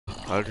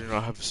I do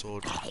not have a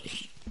sword.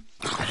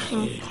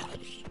 Oh.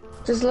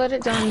 Just let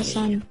it die in the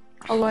sun.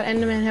 Oh god,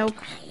 Enderman, help.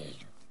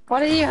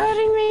 What are you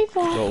hurting me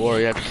for? Don't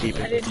worry, I have to keep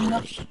I it. did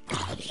not.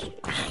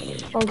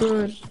 Oh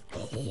good.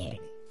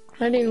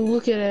 I didn't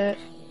look at it.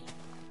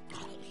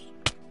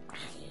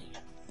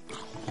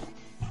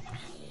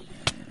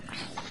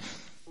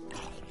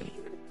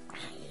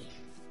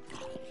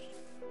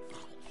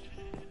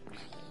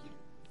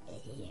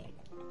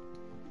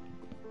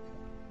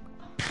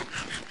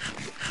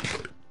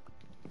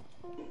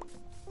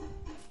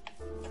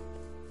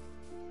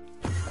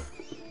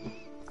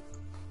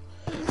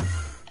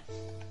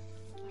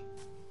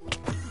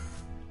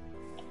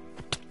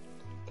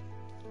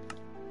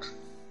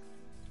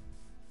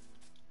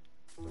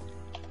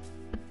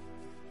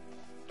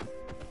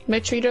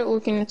 Make sure you don't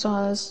look in its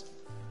eyes.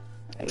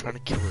 I'm trying to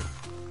kill it.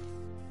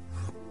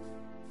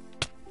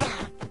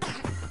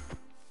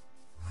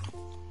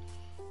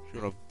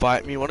 You wanna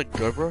bite me? Wanna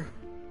go, bro?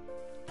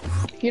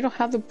 You don't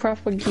have the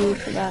proper gear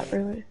for that,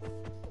 really.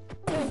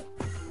 Are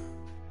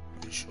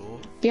you sure?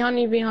 Behind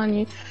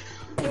you.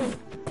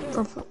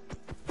 Proper.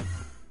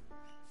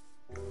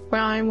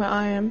 Where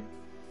I am.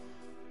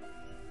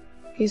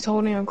 He's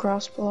holding a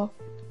crossbow.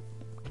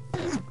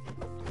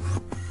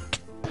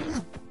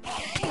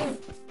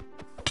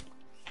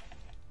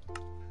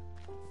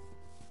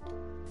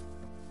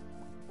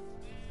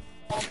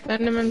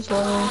 Enderman's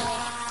low.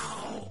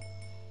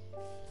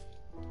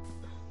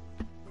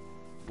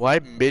 Why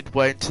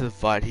midway into the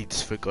fight he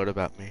just forgot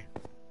about me?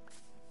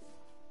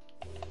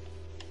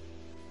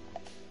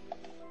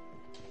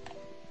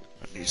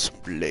 I need some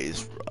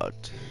blaze rod.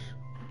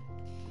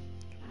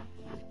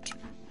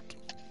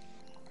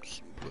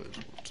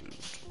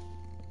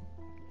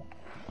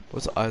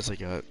 What's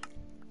Isaac at?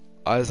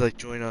 Isaac,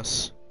 join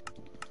us.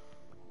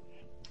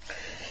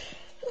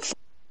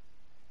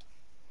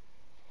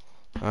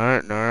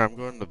 Alright, no, I'm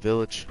going to the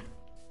village.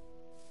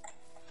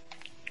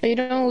 You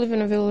don't live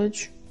in a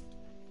village.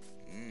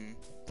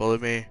 Follow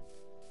me.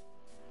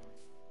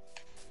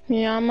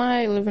 Yeah, I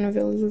might live in a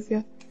village with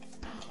you.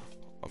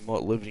 I'm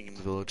not living in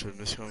the village, I'm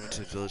just going to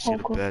the village Oh, to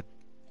get cool. a bed.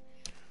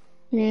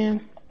 Yeah,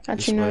 This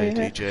actually no, way, you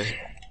DJ.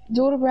 do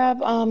you want to grab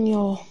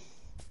your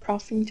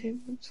crafting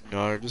tables?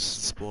 No,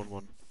 just spawn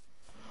one.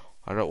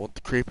 I don't want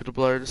the creeper to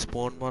blow to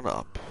spawn one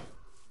up.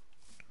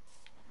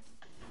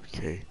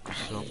 Okay,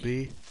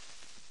 zombie.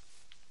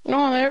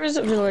 No, there is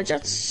a village.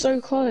 That's so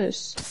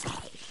close.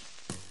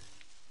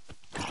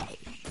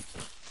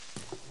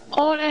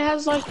 Oh, and it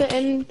has like the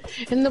end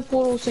in the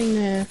portal thing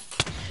there.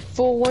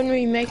 For when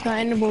we make our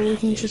ender ball, we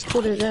can just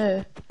put it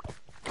there.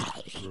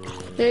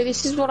 Yeah,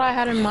 this is what I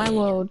had in my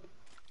world.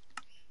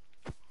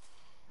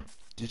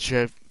 Did you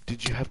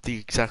have the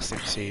exact same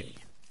seed?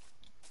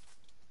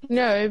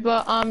 No,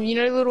 but you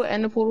know the little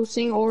ender portal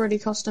thing already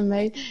custom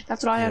made?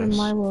 That's what I had in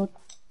my world.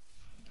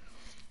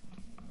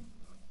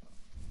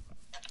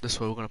 This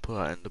way we're gonna put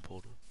our ender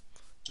portal.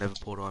 Never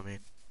portal, I mean.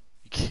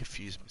 You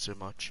confuse me so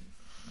much.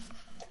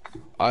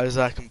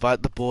 Isaac,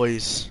 invite the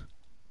boys.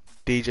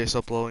 DJ,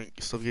 stop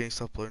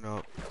blowing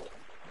up.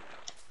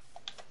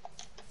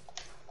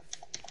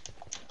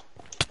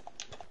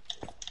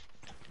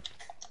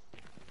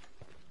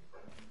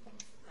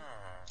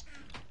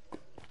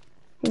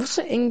 What's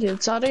the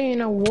ingots? I don't even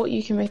know what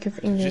you can make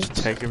of ingots.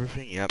 Just take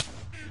everything, yep.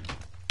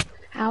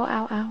 Ow,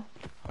 ow, ow.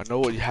 I know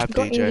what you have,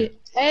 Got DJ.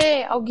 ingot.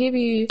 Hey, I'll give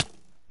you.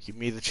 Give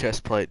me the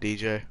chest plate,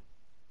 DJ.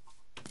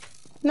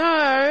 No,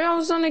 I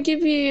was gonna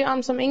give you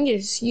some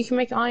ingots. You can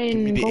make iron Give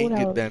me the gold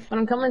ingot out. then. When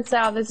I'm coming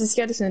south, there's a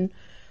skeleton.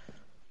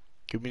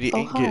 Give me the Oh,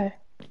 ingot. hi.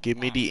 Give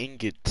me the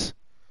ingot.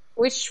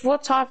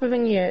 What type of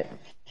ingot?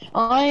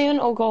 Iron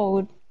or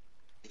gold?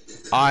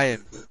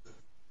 Iron.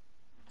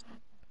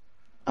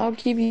 I'll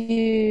give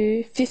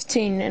you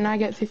 15, and I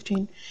get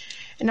 15.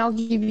 And I'll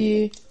give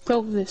you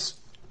 12 of this.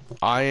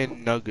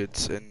 Iron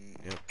nuggets and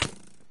yep.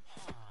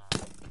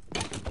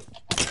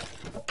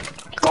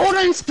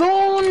 Golden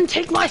spawn!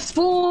 Take my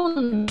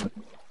spawn!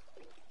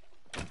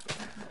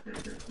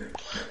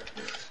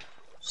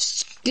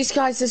 This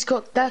guy's just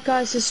got, that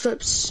guy's just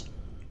got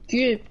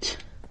scooped.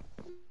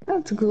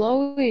 That's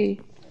glowy.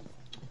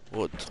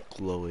 What's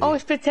glowy? Oh,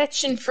 it's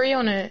protection free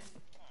on it.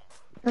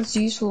 That's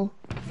useful.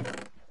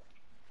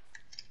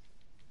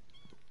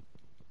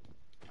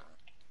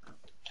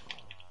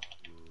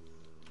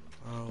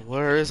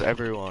 Where is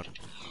everyone?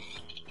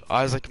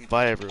 Isaac,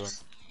 invite everyone.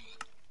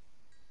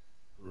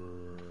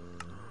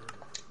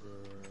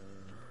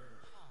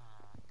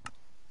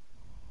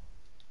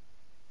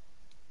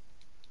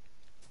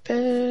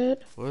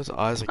 Bed. Where's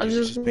Isaac? He's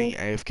just being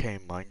AFK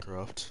in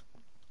Minecraft.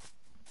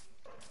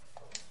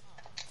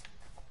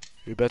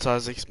 You bet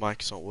Isaac's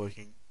mic is not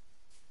working.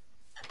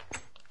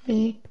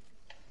 Me.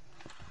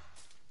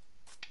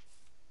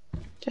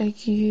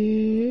 Thank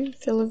you.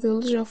 Fill a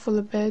villager full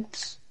of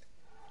beds.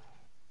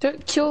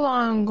 Don't kill the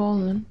iron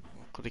golem. I'm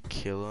gonna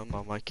kill him.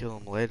 I might kill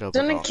him later.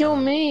 Don't kill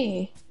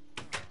me.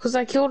 Cause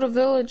I killed a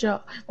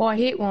villager. Well, I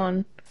hit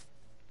one.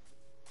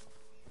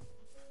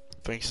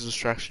 Thanks for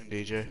distraction,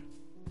 DJ.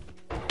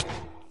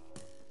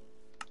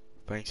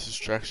 Thanks for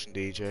distraction,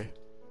 DJ.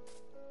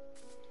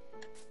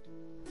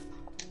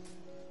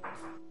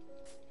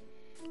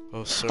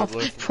 Oh, so Oh, low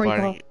from creeper.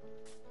 fighting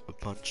a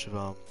bunch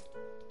of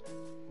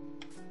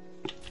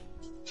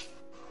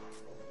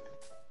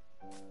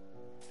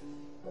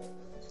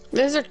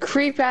There's a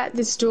creeper at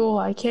this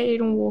door. I can't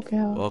even walk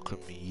out. welcome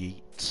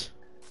yeet.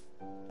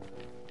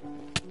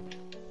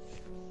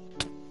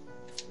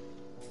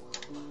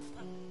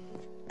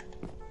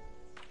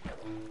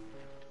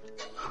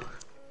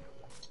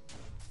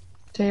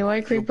 Stay away,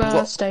 You're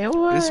creeper. Stay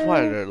away. This is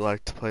why I don't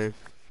like to play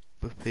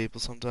with people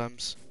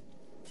sometimes.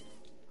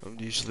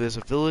 Usually there's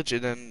a village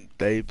and then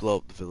they blow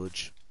up the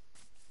village.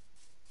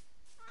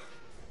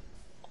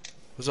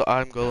 Where's the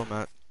iron golem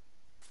at?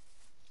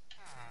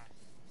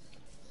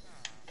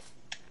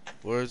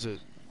 Where is it?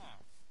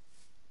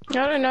 I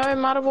don't know. It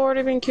might have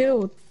already been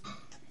killed.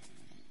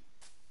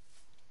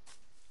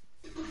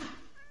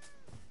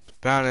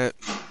 Found it.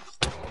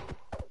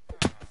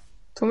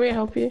 Can we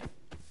help you?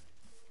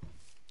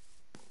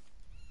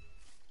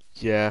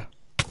 Yeah.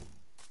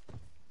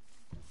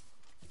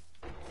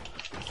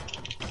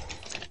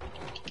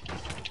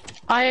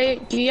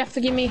 You have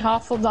to give me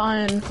half of the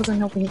iron because I'm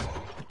helping you.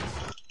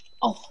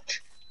 Oh.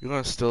 You're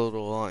gonna steal it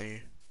all, aren't you?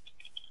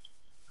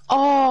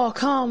 Oh,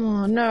 come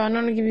on. No, I'm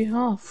gonna give you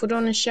half. We're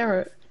gonna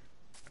share it.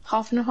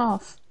 Half and a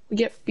half.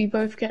 We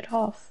both get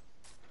half.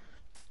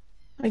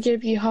 I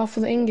gave you half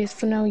of the ingots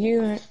for now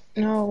you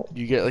no.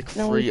 You get like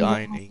No, 3 we can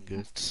iron get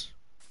ingots.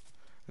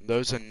 And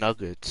those are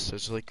nuggets.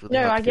 Those are like really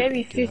No, hard I to get gave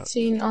you ingot out.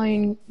 15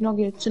 iron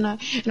nuggets and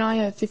I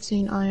have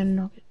 15 iron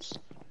nuggets.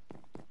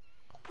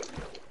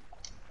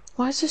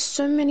 Why is there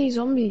so many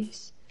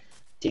zombies?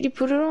 Did you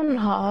put it on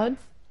hard?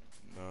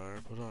 No,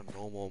 put on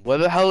normal. Where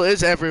the hell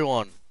is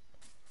everyone?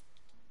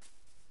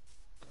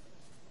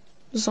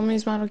 The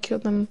zombies might have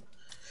killed them.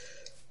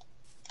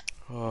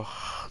 Oh,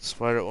 that's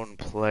why I don't want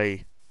to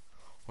play.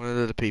 I wanted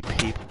there to be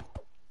people.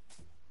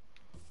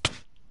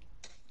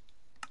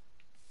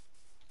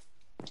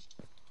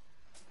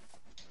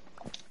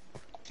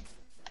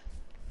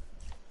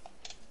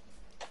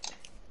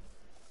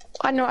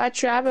 I know,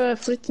 actually I have a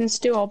flint and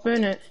steel, I'll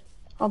burn it.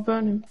 I'll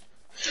burn him.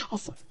 Oh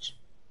fuck.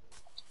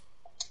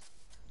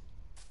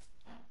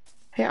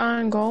 Hey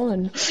Iron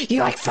Golem,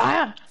 you like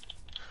fire?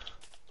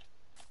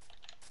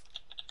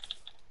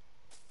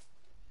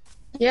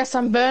 Yes,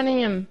 I'm burning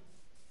him.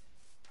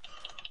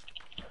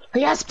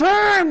 Yes,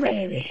 burn,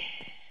 baby!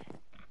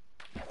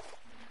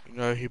 You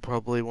know, he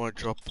probably want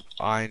to drop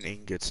iron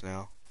ingots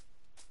now.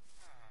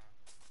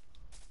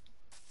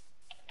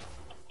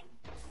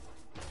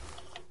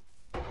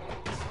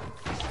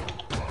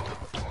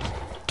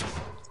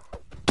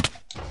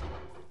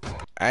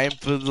 Aim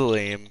for the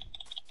limb.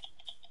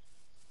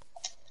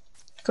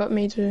 Got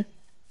me too.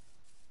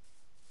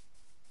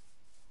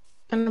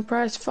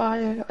 Enterprise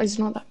fire is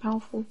not that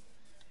powerful.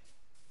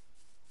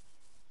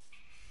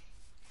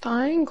 The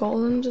Iron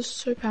Golems are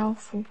so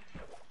powerful.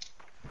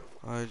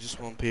 I just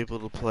want people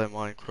to play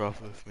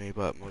Minecraft with me,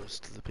 but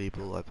most of the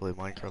people I play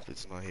Minecraft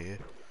is not here.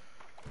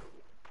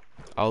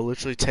 I'll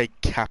literally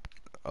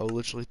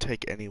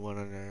take anyone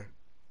I know.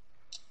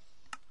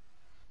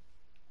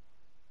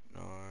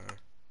 No.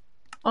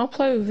 I'll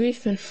play with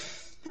Ethan.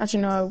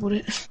 Actually, no, I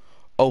wouldn't.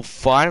 Oh,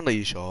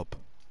 finally, Job.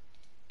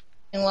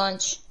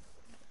 Lunch.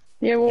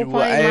 Yeah, we'll You were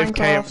play AFK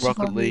Minecraft. in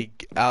Rocket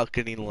League out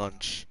getting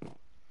lunch.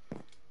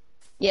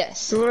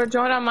 Yes. You wanna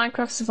join our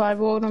Minecraft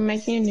survival and I'm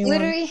making a new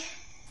Literally.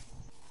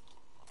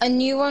 A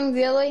new one,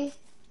 really?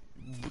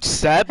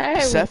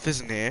 Hey, Seth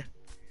isn't here.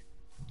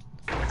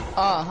 Oh,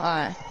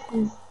 alright.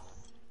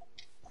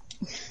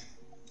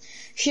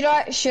 Should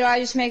I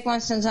just make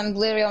one since I'm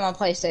literally on my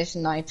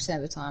PlayStation 90%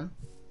 of the time?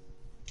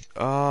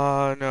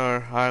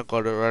 No, I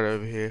got it right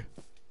over here.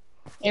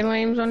 one.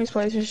 Liam's on his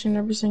PlayStation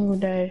every single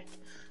day.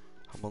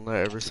 I'm on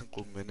there every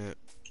single minute.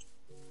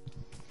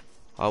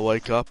 I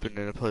wake up and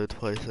then I play the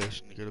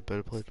PlayStation. You go to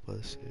bed, play the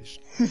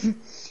PlayStation.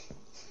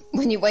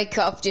 When you wake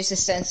up, just a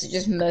sensor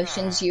just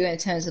motions you and it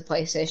turns the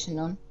PlayStation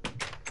on.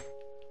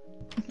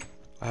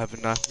 I have a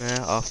nightmare.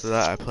 After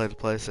that, I play the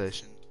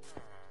PlayStation.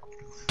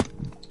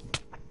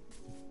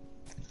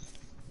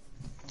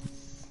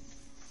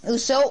 It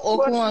was so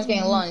awkward when I was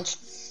getting lunch.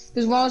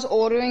 Because when I was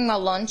ordering my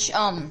lunch,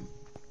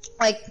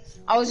 like,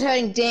 I was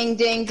hearing ding,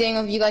 ding, ding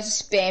of you guys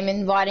spam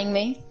inviting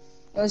me.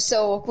 It was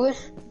so awkward.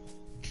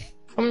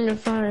 From your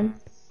phone.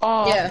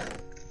 Oh. Yeah.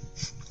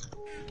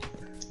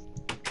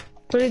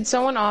 But did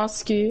someone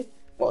ask you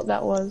what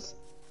that was?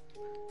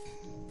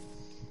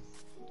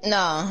 No,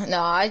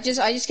 I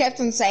just kept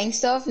on saying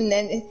stuff, and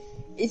then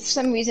for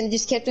some reason it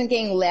just kept on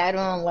getting louder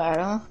and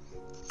louder.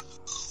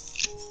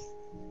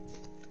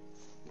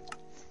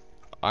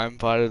 I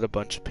invited a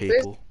bunch of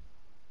people.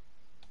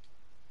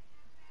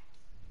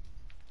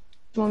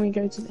 When we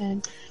go to the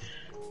end.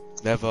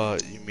 Never,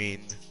 you mean?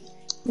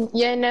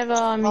 Yeah, never,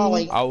 I mean...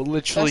 Ollie. I will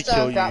literally Just,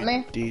 kill you, got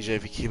me? DJ,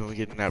 if you keep on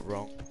getting that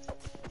wrong.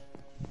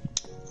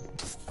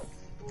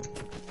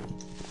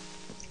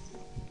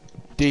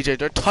 DJ,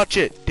 don't touch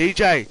it!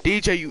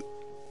 DJ, you...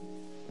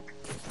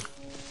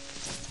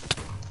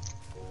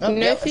 Oh, You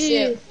know,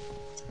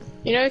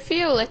 yep, if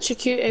you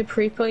electrocute a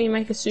creeper, you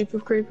make a super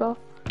creeper?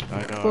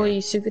 I know. Or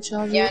you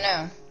supercharge yeah, it?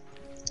 I know.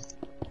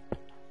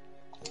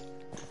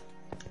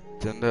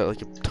 Done that like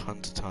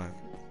tons of time.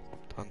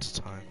 Tons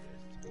of time.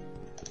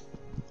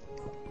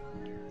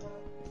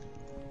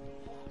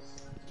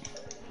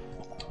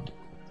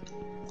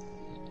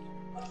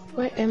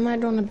 Where am I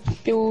gonna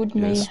build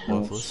Yeah, my it's house?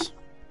 worthless.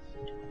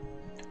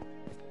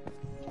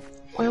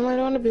 Where am I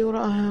gonna build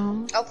a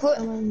house?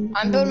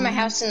 I'm building my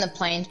house in the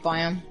plains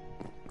biome.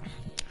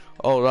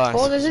 Oh, nice.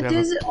 Oh, there's 'cause a we have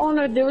desert. Oh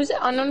no, I'm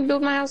gonna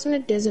build my house in a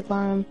desert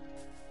biome.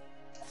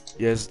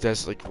 Yeah,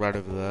 there's like right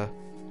over there.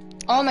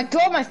 Oh my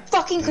god, my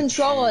fucking Did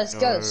controller you is know-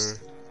 ghost.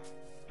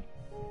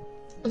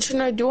 But you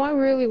know, do I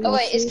really want Oh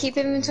wait, is this? keep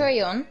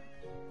inventory on?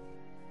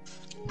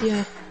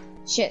 Yeah,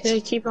 Shit. they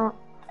keep on.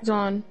 It's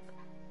on.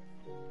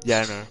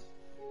 Yeah, I know.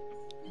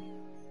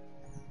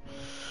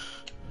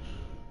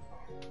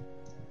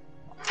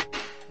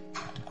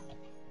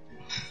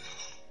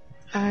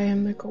 I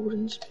am the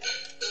golden.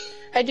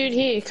 Hey, dude,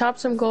 here, cop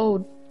some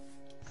gold.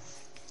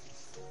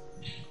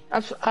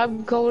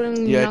 I've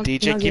golden Yeah,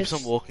 nuggets. DJ keeps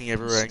on walking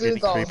everywhere and Screw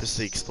getting gold. creepers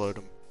to explode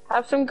him.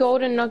 Have some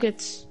golden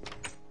nuggets.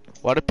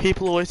 Why do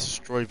people always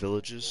destroy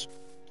villages?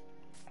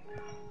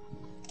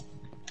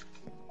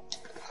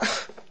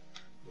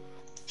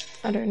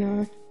 I don't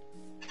know.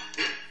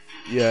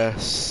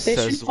 Yes, They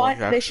says should the one fight- who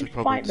they actually should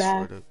probably fight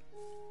back. destroyed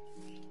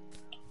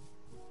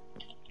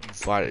it.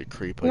 Fight a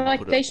creeper. No, and like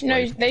put they it should. No,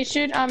 away. they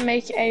should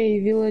make a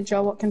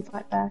villager what can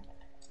fight back.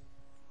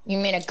 You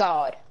mean a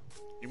god?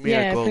 You mean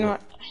Yeah, a golem?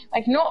 not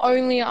like not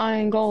only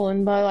iron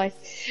golem, but like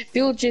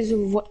villagers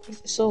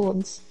with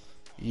swords.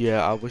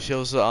 Yeah, I wish there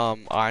was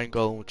iron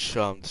golem which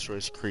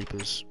destroys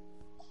creepers.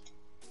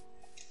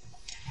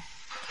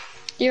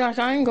 Yeah, like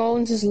iron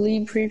golems just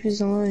leave creepers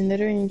alone. They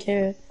don't even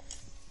care.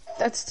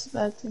 That's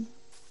bad thing.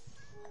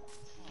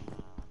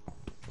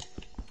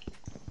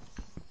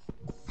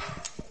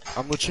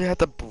 I'm literally had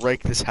to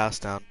break this house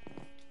down.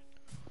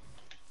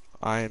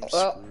 I am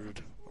Well,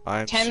 screwed.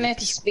 I am 10 super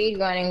minutes of screwed. speed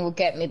running will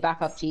get me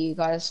back up to you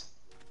guys.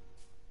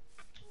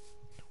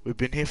 We've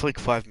been here for like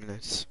 5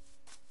 minutes.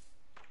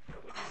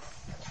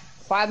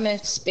 5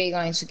 minutes of speed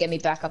running will get me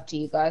back up to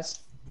you guys.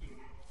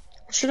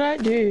 What should I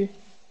do?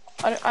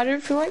 I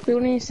don't feel like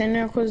building a sand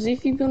now, because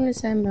if you build a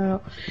sand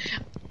barrel,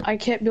 I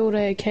can't build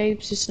a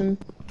cave system.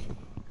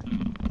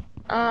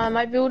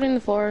 I build in the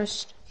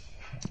forest.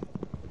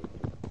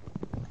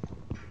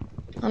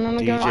 I'm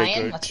gonna go. Fine, DJ,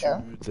 go let's to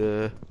go.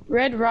 the...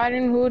 Red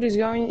Riding Hood is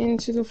going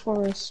into the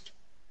forest,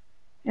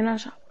 and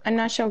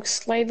I shall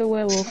slay the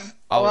werewolf.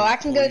 Oh, well, I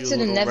can go pull to your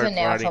the little Nether Red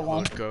now if I Riding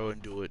want. Hood. Go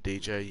and do it,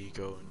 DJ. You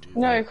go and do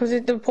No, that. because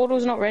the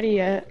portal's not ready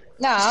yet.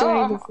 No,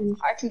 Still need to finish.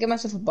 I can get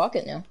myself a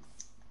bucket now.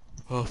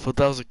 Oh, I thought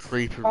that was a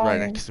creeper Oh. right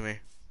next to me.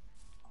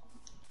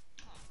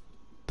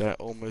 That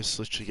almost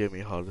literally gave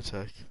me a heart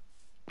attack.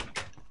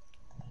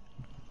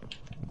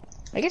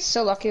 I get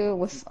so lucky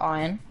with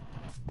iron.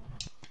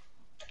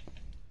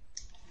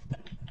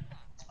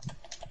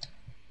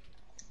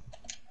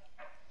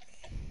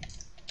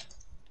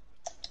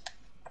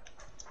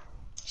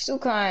 Still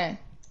kinda...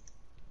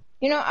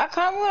 You know, I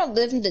kinda wanna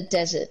live in the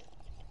desert.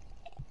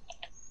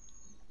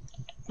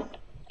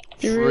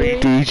 You Free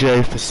really?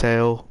 DJ for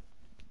sale.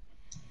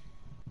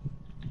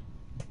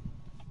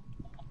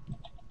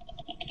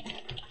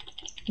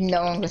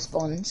 No one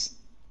responds.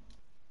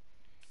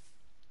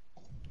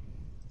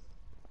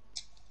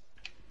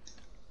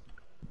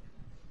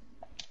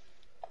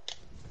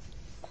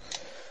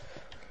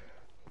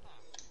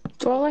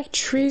 Do I like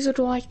trees or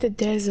do I like the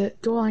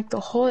desert? Do I like the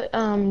whole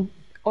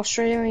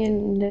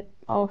Australian?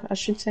 Oh, I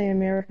should say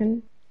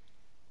American,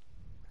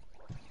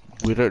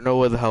 We don't know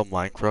where the hell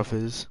Minecraft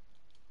is.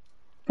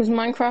 because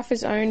Minecraft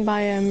is owned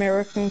by an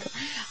American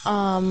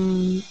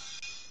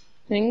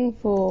thing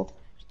for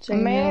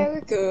saying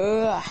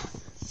America!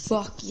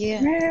 Fuck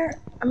yeah.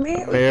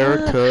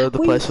 America, the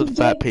we place can with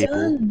fat get people.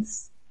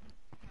 guns.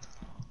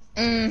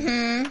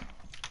 Mm-hmm.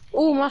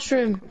 Oh,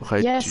 mushroom.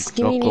 Okay, Yes,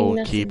 do give me not go on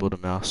mushroom. keyboard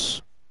and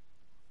mouse.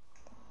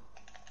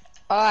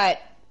 Alright.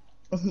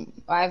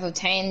 I've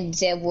obtained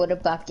the water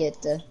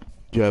bucket.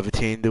 You have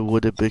attained the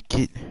water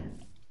bucket.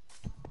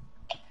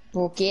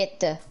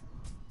 Bucket.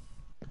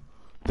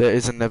 There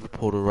is a nether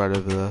portal right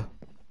over there.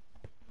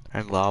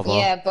 And lava.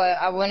 Yeah, but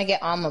I want to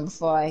get armor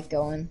before I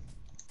go in.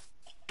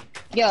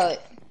 Yo,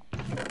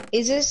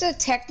 is this a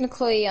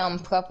technically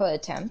proper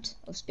attempt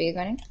of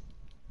speedrunning?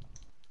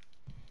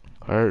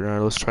 I don't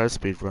know, let's try to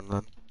speedrun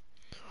then.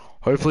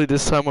 Hopefully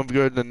this time when we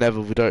go to the nether,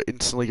 we don't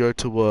instantly go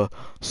to a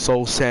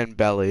soul sand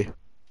belly.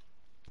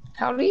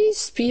 How do you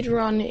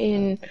speedrun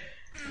in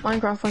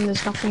Minecraft when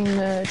there's nothing in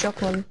the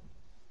Joplin?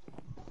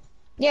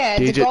 Yeah,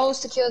 the DJ goal is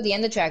to kill the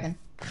Ender Dragon.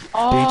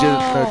 Oh,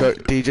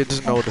 DJ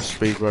doesn't know what a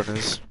speedrun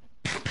is.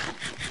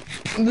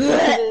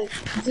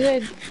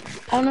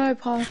 Oh no,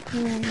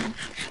 parkour.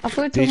 I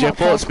thought it DJ was thought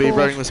parkour.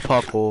 speedrunning was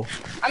parkour.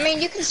 I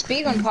mean, you can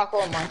speedrun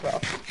parkour in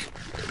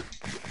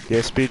Minecraft. Yeah,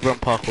 speedrun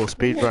parkour.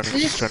 Speedrunning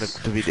is this? trying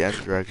to defeat the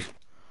Ender Dragon.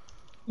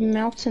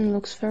 Mountain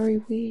looks very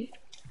weird.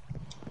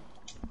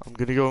 I'm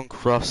gonna go and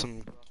craft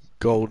some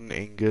golden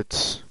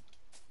ingots.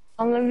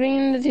 I'm living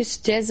in this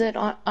desert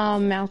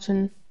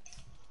mountain.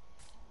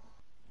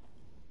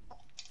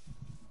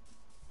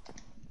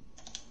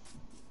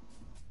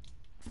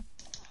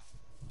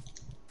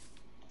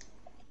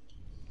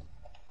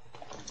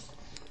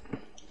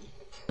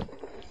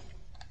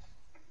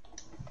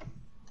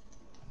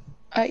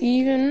 I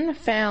even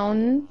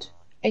found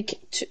a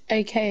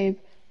cave.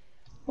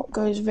 What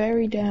goes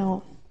very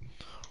down.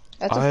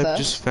 That's a I've first.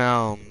 just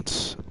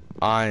found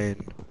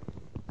iron.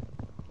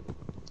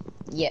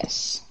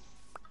 Yes.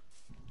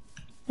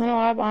 I know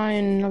I have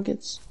iron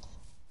nuggets.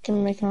 Can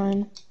we make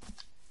iron?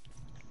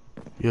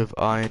 You have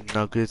iron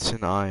nuggets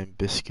and iron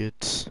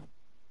biscuits.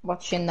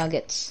 What's your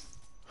nuggets?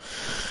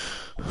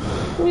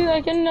 Would you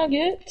like a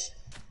nugget?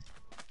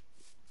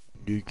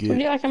 Would Nougat.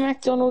 you like a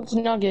McDonald's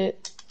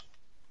nugget?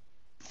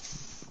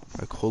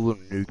 I call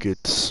them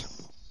nougats.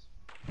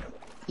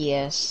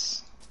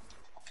 Yes.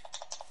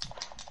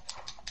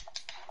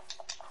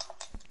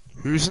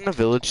 Who's in the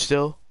village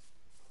still?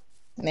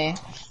 Me.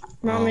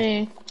 Not Oh.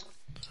 me.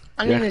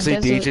 I'm Yeah, I in the can see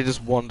desert. DJ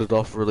just wandered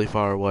off really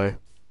far away.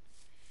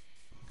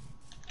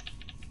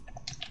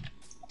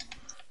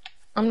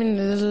 I'm in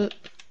the desert.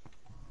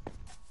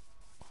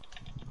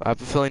 I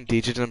have a feeling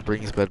DJ didn't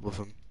bring his bed with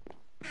him.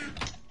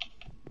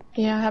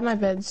 Yeah, I have my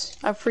beds.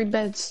 I have 3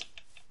 beds.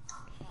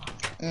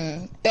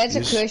 Beds are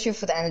Yes. crucial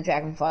for the Ender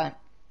Dragon fight.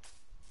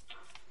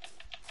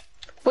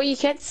 But you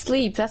can't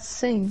sleep, that's the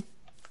thing.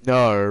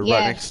 No, Yeah.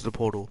 right next to the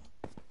portal.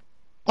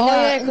 Oh No,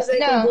 yeah, because they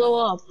can no.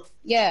 blow up.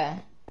 Yeah.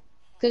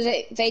 Because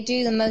they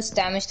do the most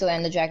damage to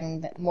Ender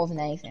Dragon more than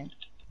anything.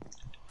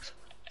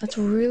 That's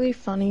really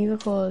funny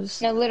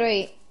because... No,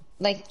 literally,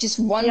 like, just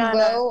one Yeah, I know.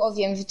 row of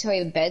your inventory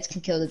of beds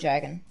can kill the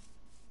dragon.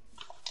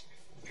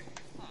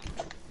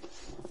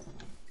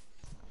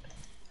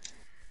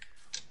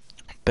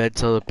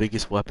 Beds are the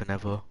biggest weapon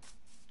ever.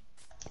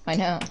 I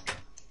know.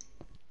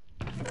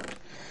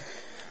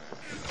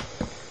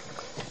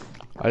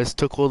 I just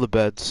took all the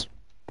beds.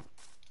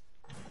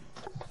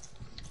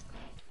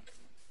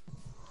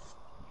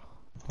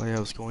 Oh yeah, I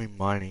was going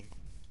mining.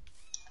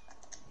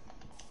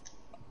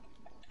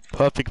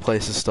 Perfect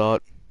place to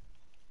start.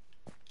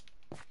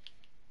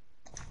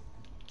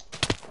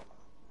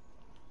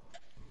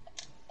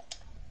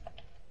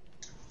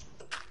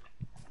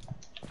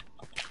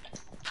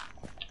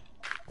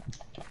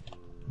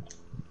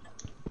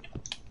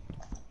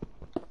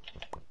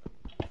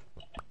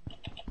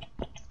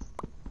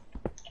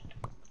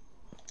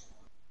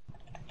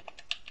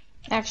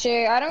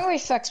 Actually, I don't really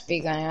flex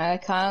big on it. I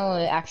kind of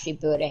want to actually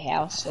build a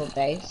house or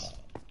base.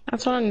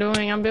 That's what I'm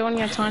doing. I'm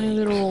building a tiny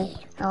little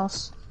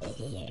house.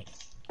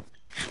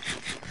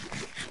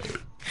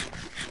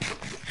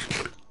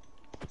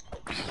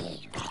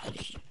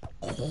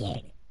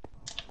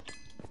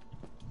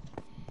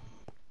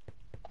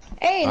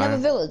 Hey, another Alright.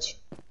 village.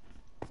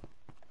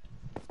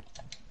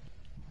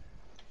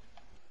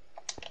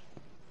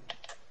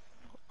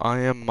 I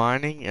am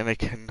mining and I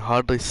can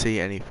hardly see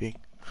anything.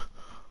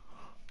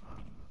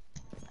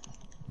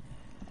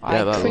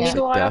 Yeah, that We looks need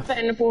to like light up the death.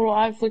 ender portal.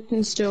 I've looked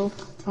and still.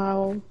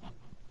 I'll...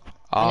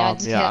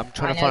 Yeah, I'm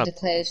trying to I now find a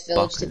declare this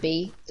village to bucket.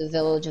 be the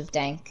village of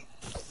Dank.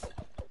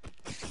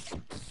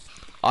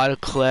 I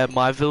declare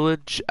my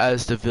village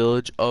as the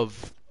village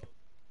of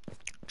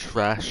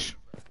trash.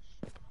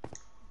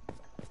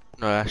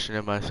 No, actually,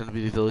 never mind. It's gonna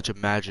be the village of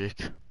magic.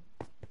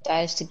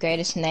 That is the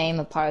greatest name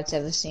a pirate's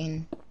ever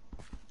seen.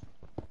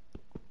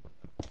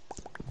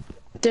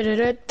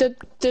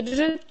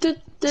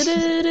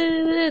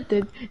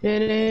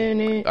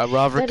 I'd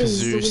rather That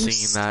is Kazoo the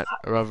singing worst that.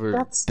 I'd rather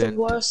That's the Dent.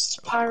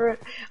 worst pirate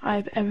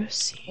I've ever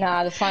seen.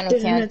 Nah, the final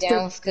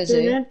countdown with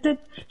Kazoo.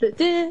 That's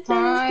the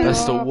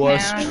Final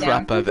worst countdown.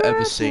 trap I've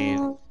ever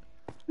seen.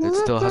 It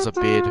still has a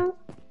beard.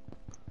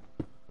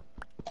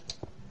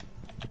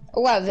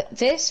 Oh, wow,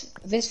 this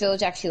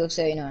village actually looks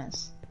very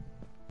nice.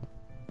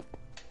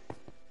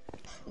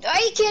 Are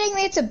you kidding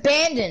me? It's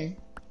abandoned.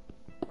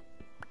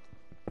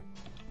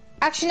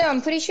 Actually, no,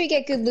 I'm pretty sure you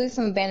get good loot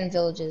from abandoned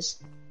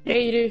villages. Yeah,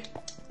 you do.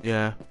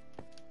 Yeah.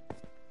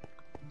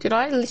 Did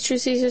I literally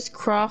just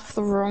craft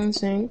the wrong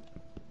thing?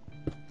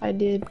 I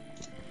did.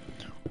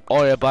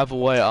 Oh yeah, by the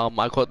way, I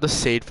got the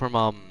seed from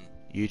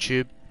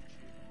YouTube.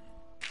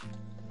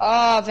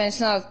 Oh, then it's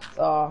not.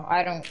 Oh,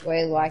 I don't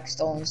really like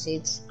stolen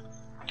seeds.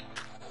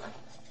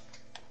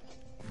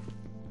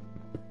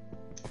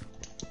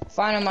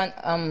 Find them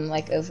on,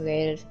 like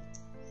overrated.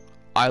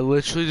 I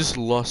literally just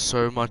lost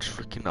so much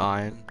freaking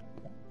iron.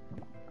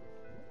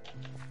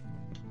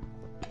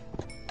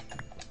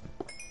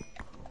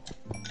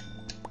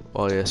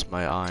 Oh yes,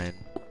 my iron.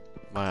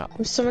 My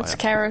There's so much my-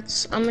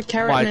 carrots. I'm the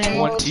carrot my man.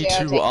 Yeah, I'll take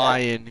 22 that.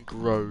 iron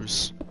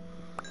grows.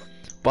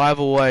 By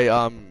the way,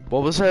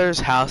 what was those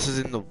houses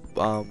in the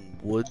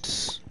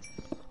woods?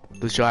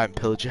 The giant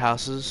pillager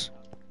houses?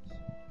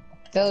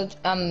 Village,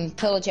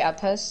 pillage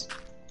outposts.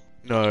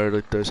 No,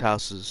 like those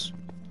houses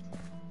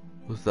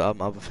with the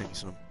other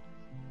things in them.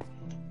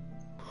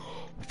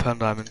 Found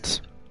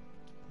diamonds.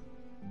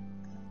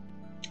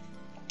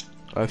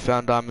 I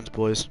found diamonds,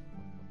 boys.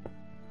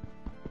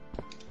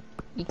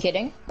 You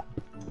kidding?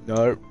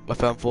 No, I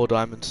found 4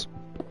 diamonds.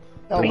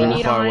 No We They're way. really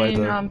need far away,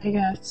 though. iron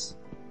pickaxe.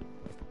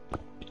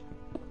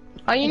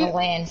 Are In you? the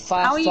land How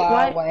far, you? far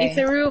Why, away. if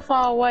they're real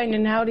far away,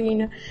 then how do you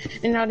know?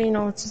 And how do you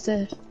know it's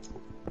there?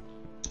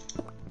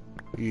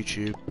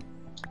 YouTube.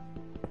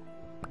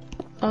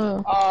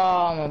 Oh.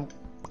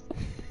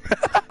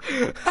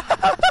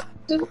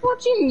 Just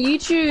watching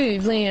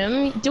YouTube,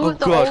 Liam. Do Oh it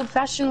the God.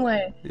 old-fashioned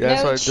way. Yeah,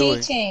 that's No what I'm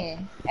doing.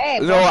 cheating. Hey,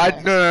 No, I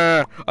boss.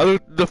 no. I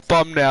looked at the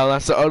thumbnail.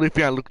 That's the only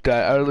thing I looked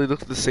at. I only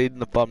looked at the seed in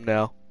the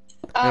thumbnail.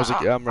 And I was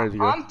like, yeah, I'm ready to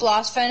go. Aren't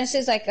blast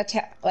furnaces like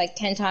like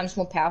 10 times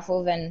more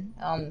powerful than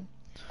a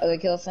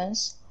regular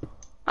furnace?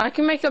 I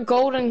can make a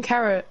golden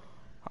carrot.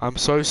 I'm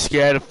so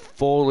scared of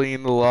falling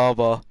in the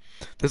lava.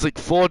 There's like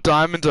 4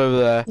 diamonds over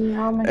there,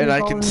 Yeah, I'll make and a I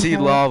can golden see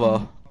carrot.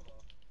 lava.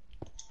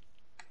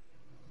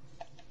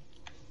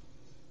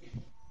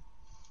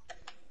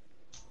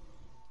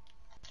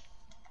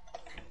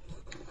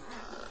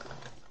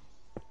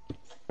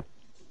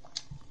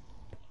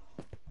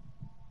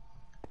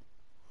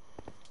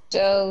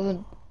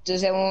 So,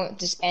 does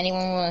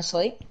anyone want to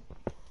sleep?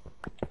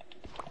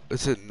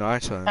 It's at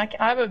nighttime. I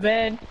have a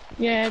bed.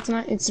 Yeah, it's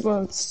not. It's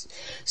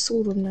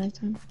sort of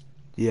nighttime.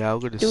 Yeah, I'll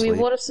go to Do sleep. we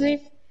want to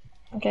sleep?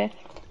 Okay.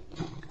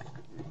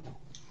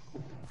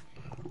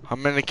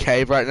 I'm in a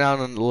cave right now on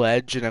a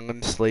ledge, and I'm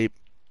gonna sleep.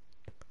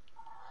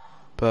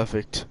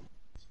 Perfect.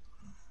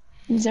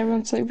 Is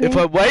everyone sleeping? If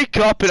I wake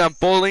up and I'm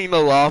falling in the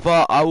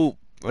lava, I will.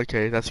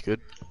 Okay, that's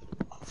good.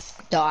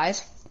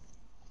 Dies.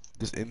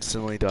 Just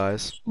instantly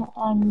dies.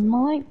 I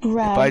might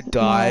grab If I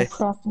die, my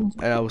crafting.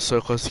 and I was so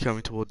close to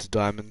coming towards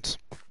diamonds.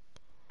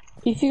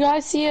 If you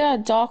guys see a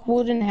dark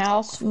wooden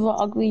house with an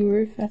ugly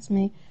roof, that's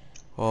me.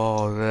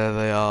 Oh, there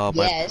they are.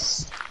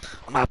 Yes.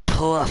 My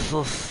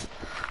precious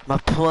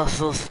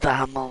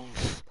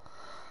diamonds.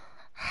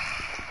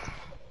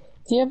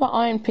 Do you have an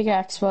iron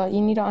pickaxe? But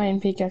you need an iron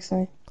pickaxe.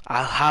 Though.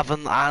 I have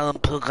an iron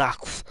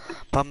pickaxe,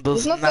 but This there's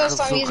is my first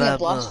time using a never.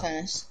 blast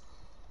furnace.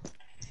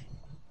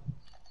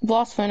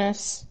 Blast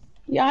furnace.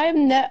 Yeah, I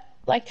have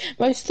like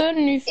most of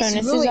the new furnaces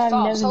It's really I've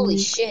fast. never Holy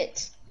used.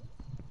 shit.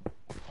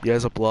 Yeah,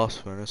 it's a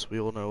blast furnace. We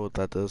all know what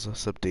that does,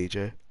 except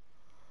DJ.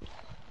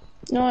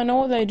 No, I know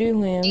what they do,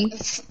 Liam.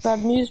 But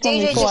I've used one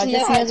DJ before. just I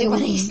just never never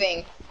do used them.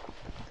 anything.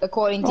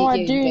 According to Oh, you,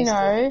 I do basically.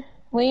 know.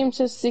 Liam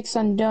says 6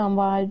 and dumb,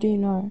 but I do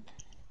know.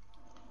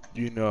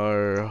 You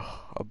know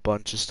a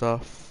bunch of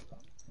stuff.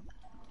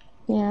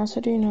 Yes, I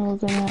do know a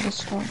good amount of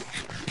stuff.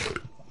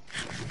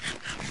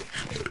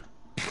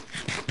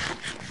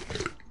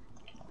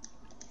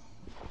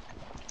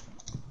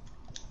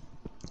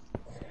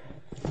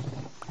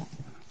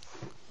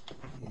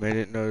 I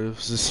didn't know it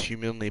was this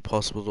humanly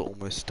possible to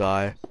almost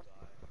die.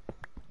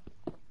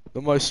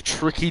 The most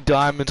tricky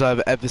diamonds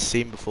I've ever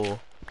seen before.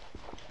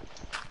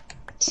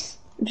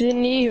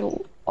 Didn't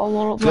you? A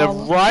lot of They're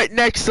lava. right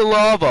next to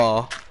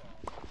lava.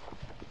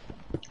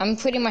 I'm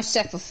pretty much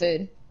set for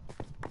food.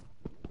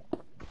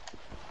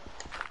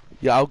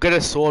 Yeah, I'll get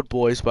a sword,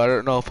 boys, but I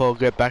don't know if I'll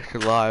get back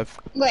alive.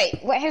 Wait,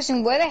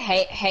 Harrison, were there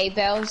hay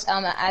bales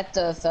at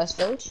the first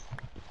village?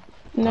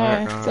 I No,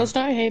 don't know. there's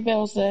no hay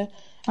bales there.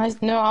 I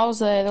was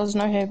there. There was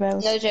no hay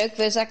bales. No joke,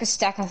 there's like a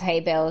stack of hay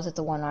bales at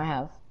the one I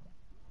have.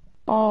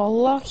 Oh,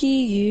 lucky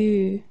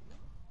you.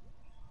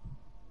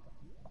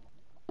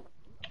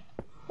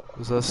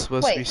 Was that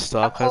supposed to be Wait,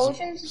 sarcasm?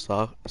 Caucasians?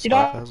 Did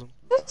I- Sarcasm?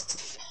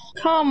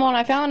 Come on,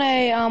 I found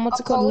a what's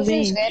it called,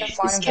 Caucasians ravine. there to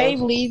find This cave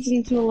villages. leads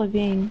into a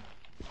ravine.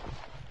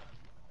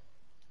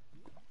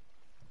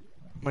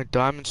 My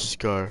diamonds just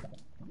go.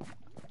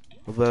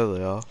 Well, there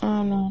they are.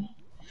 Oh no.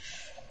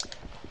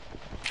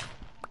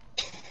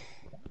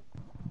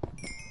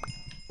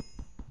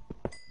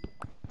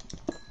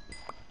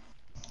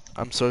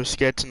 I'm so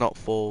scared to not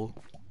fall.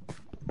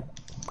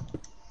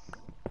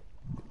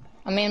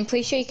 I mean, I'm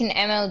pretty sure you can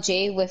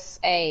MLG with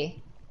a,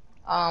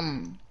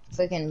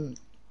 freaking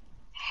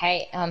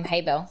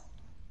hay bale.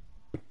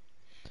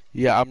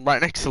 Yeah, I'm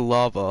right next to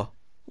lava.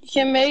 You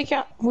can make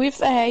with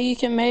the hay. You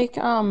can make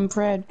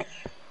bread.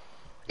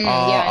 Yeah,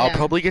 I I'll know.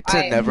 probably get to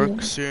I-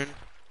 Nether soon.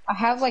 I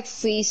have like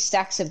 3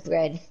 stacks of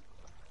bread.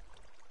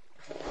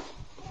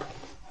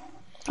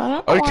 I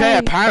don't know Okay, why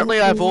apparently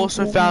I've everything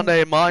also is found a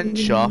like- mine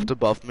shaft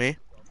above me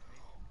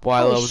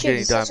while I Holy was shit, getting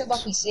it's such a diamonds.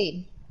 lucky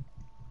seed.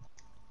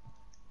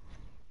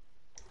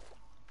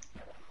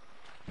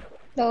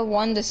 No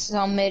wonder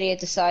some idiot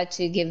decided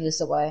to give this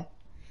away.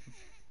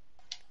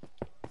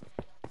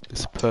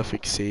 It's a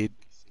perfect seed.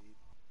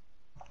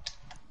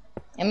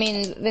 I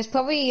mean, there's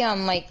probably,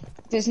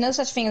 there's no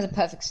such thing as a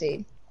perfect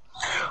seed.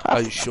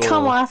 Are you sure?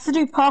 Come on, I have to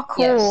do parkour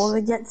Yes.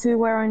 to get to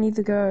where I need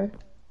to go.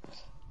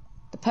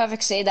 The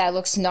perfect seed that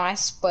looks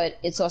nice, but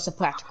it's also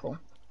practical.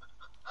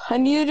 I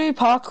need to do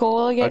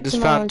parkour to get I just to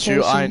my found 2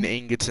 location. iron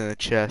ingots in a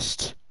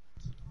chest.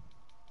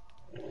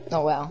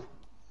 Oh well.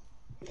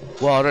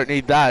 Well, I don't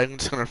need that. I'm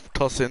just gonna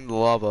toss it in the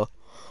lava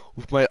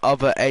with my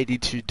other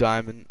 82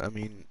 diamond. I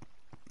mean,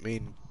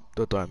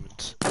 the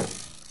diamonds.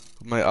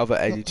 With my other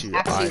 82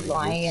 Actually iron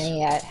lying,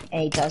 ingots.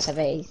 and he does have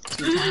a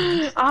 2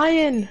 times.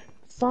 Iron!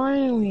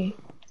 Finally.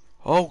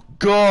 Oh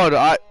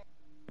God!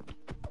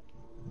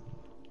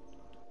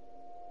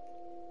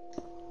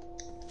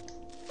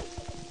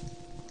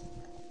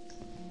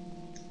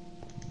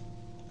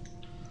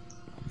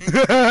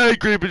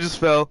 Creeper just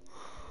fell.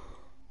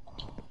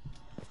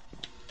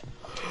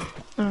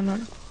 Oh no.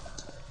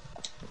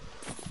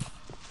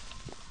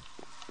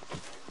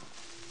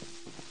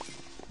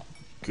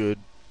 Good.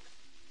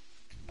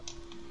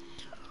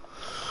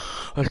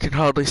 I can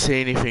hardly see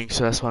anything,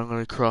 so that's why I'm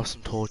gonna craft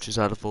some torches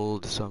out of all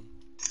of this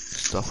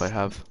stuff I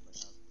have.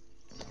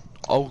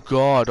 Oh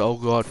god, oh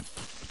god.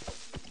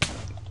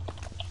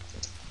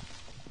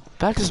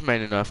 That just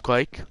made an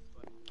earthquake.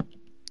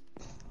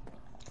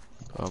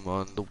 I'm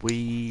on the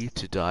way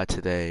to die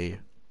today.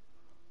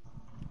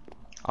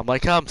 I'm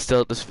like how I'm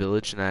still at this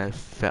village and I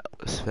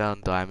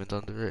found diamond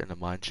under it in a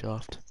mine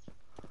shaft.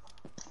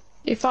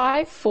 If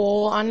I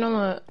fall, I'm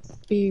gonna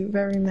be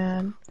very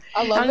mad.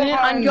 I love it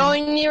how I'm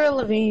going near a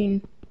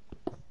ravine.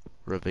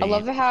 Ravine. I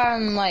love it how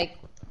I'm like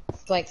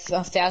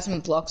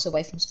 1,000 blocks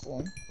away from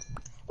spawn.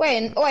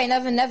 Wait,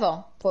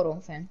 never. Portal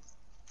fan.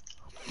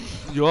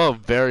 You are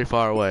very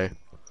far away.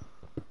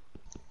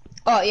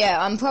 Oh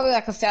yeah, I'm probably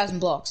like 1,000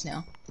 blocks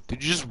now.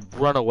 Did you just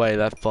run away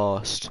that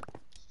fast?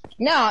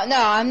 No,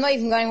 I'm not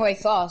even going away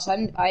fast.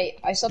 I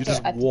stopped You're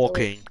just at the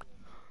walking.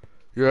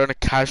 You're on a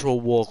casual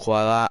walk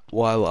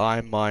while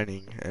I'm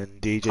mining and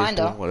DJ's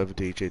Kinda. doing whatever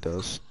DJ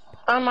does.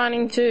 I'm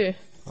mining too.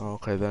 Oh,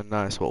 okay then,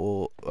 nice. What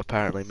will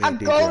apparently me A and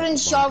DJ golden are mining.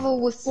 shovel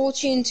with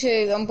fortune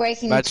 2. I'm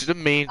breaking. Imagine if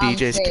me and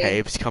DJ's 3,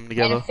 caves come and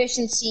together.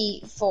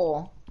 efficiency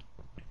 4.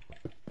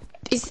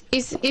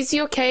 Is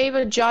your cave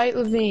a giant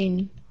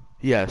ravine?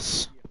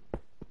 Yes.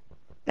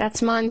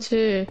 That's mine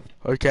too.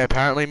 Okay,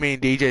 apparently me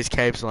and DJ's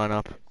caves line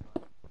up.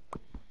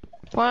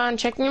 Well, I'm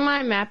checking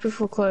my map if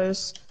we're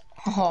close.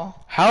 Oh.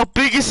 How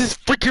big is this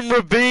freaking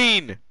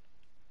ravine?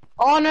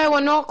 Oh no, we're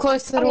not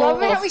close I at all.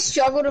 love it how we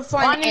struggle to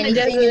find Mine in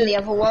the anything in the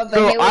other world, but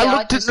No, here we I are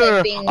looked at just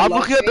like being I'm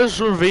looking at luxury. this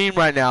ravine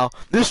right now.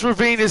 This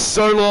ravine is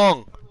so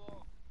long.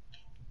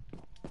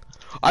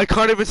 I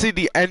can't even see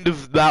the end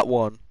of that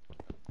one.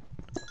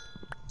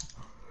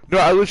 No,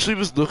 I literally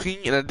was looking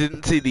and I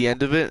didn't see the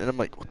end of it, and I'm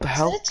like, what the Is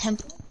hell? that a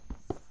temple?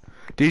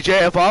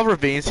 DJ, if our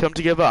ravines come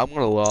together, I'm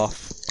gonna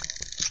laugh.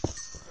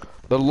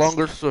 The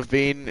longest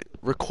ravine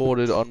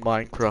recorded on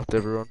Minecraft,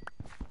 everyone.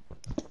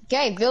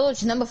 Okay,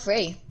 village number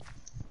 3.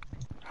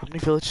 How many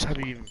villages have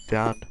you even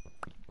found?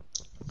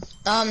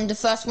 The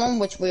first one,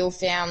 which we all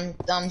found.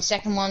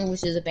 Second one,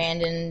 which is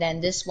abandoned,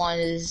 and this one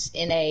is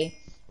in a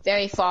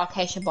very far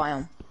acacia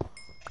biome.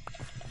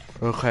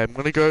 Okay, I'm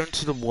gonna go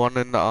into the one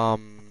in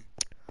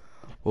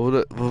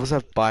what was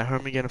that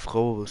biome again? I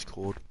forgot what it was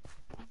called.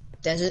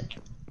 Desert.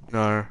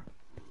 No.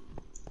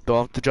 The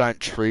one with the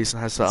giant trees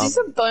and has the Is this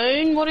a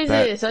bone? What is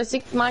that this? I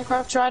think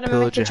Minecraft tried to make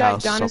pillager a giant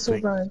house dinosaur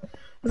something. bone.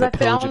 Was That I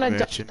found pillager a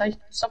merchant.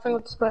 something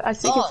with I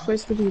think Oh. it's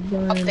supposed to be a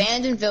bone.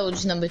 Abandoned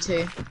village number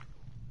 2.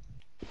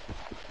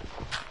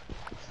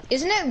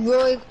 Isn't it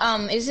really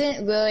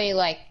isn't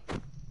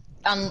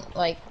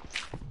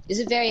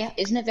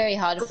it very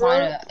hard to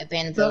find an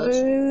abandoned village?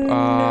 Bone.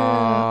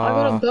 I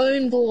got a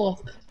bone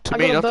block. To I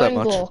me, got a not that bone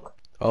much. block.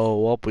 Oh,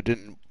 well, we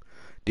didn't.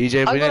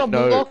 DJ, I we got didn't a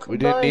know. block We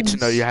didn't need to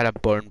know bones. you had a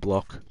bone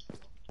block.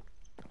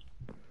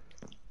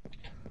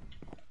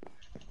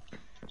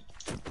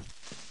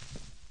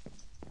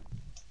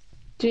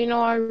 Do you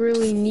know I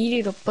really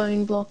needed a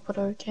bone block, but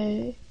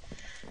okay.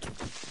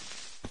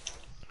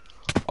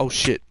 Oh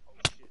shit.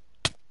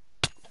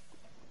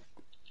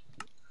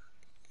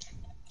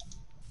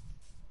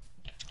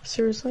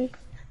 Seriously?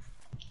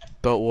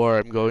 Don't worry,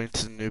 I'm going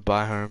to the new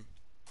biome.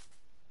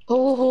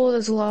 Oh,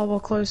 there's lava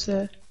close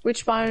there.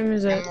 Which biome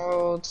is it?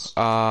 Emeralds.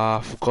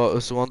 I forgot. It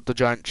was the one with the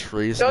giant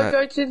trees. Don't And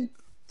go to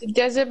the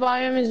desert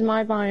biome. Is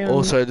my biome.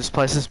 also, this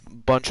place has a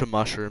bunch of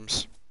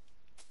mushrooms.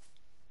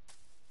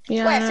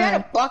 Yeah. Wait, I know. found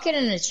a bucket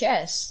and a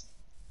chest.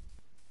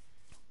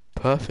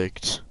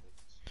 Perfect.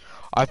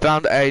 I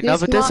found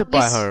another This desert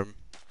this- biome.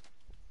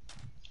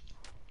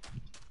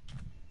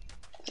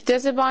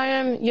 Desert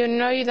biome. You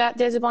know that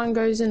desert biome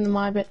goes in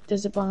the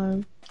desert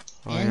biome.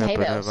 Oh And yeah, hay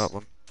but I know bales. that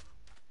one.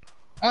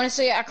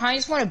 Honestly, I kind of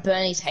just want to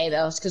burn these hay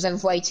bales because I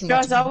have way too much.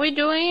 Guys, are we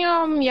doing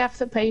you have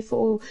to pay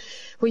for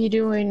what you're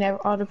doing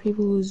other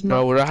people's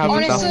No, we don't have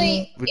Honestly,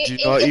 enough. We do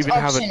it- not it's even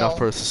have optional. enough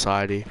for a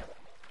society.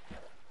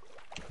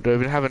 We don't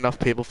even have enough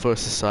people for a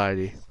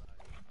society.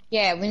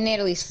 Yeah, we need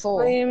at least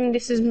 4.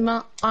 This is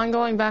I'm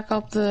going back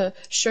up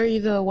show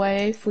you the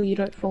way for you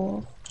don't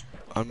fall.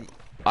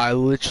 I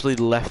literally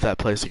left that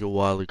place like a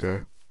while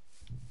ago.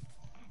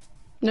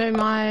 No,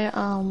 my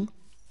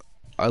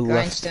I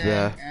left Grindstone,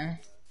 there. yeah.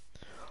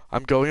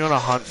 I'm going on a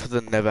hunt for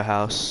the Nether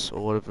House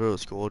or whatever it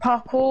was called.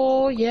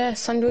 parkour.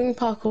 Yes, I'm doing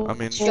parkour. I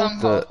mean the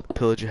Stronghold.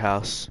 pillager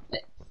house.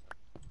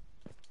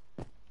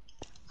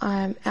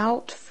 I'm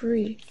out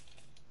free.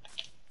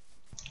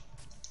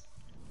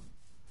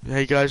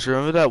 Hey guys,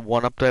 remember that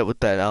one update with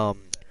that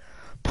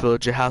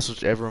pillager house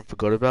which everyone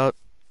forgot about?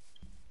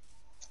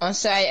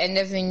 Honestly, I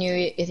never knew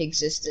it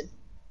existed.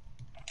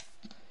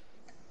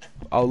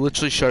 I'll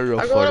literally show you a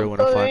I got photo a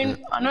when I find bone.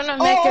 it. I'm gonna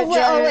make Oh, a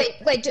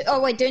wait,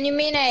 giant. don't you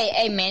mean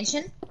a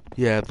mansion?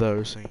 Yeah,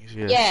 those things.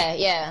 Yes.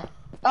 Yeah.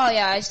 Oh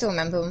yeah, I still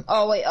remember them.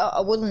 Oh wait,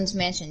 a woodlands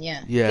mansion,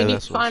 yeah. Yeah, You need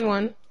that's to what. find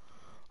one.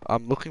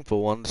 I'm looking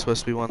for one. There's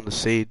supposed to be one in the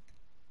seed.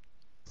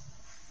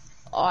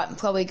 Oh, I'm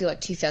probably good like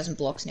 2,000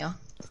 blocks now.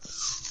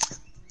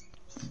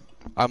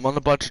 I'm on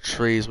a bunch of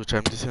trees, which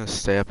I'm just gonna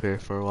stay up here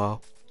for a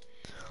while.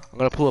 I'm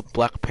gonna pull a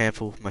black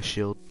panther with my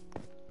shield.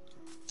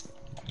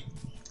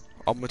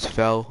 almost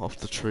fell off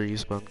the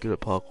trees, but I'm good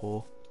at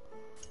parkour.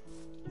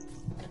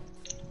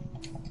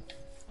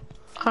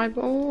 I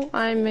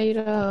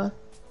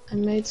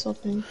made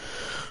something.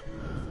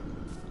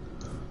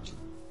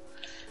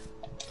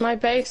 My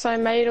base, I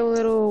made a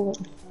little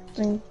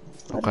thing.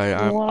 Okay,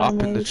 I'm What I up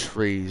in the made.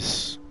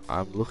 trees.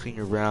 I'm looking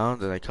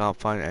around and I can't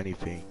find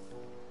anything.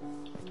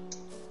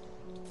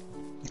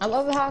 I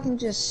love how I can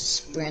just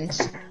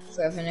sprint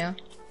forever now.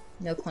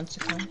 No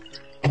consequence.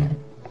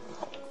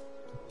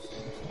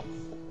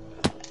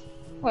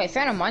 Wait, I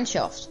found a mine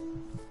shaft.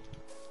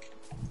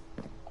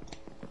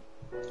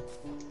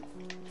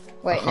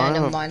 Wait, no,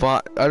 never mind.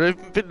 But I don't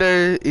think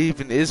there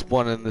even is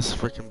one in this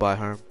freaking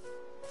biome.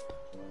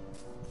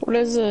 What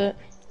is it?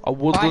 A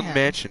woodland Biome.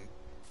 mansion.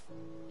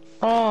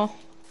 Oh,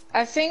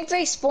 I think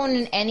they spawn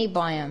in any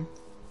biome.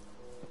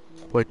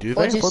 Wait, do Or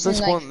they? Well, just there's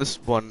in, one like- in this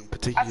one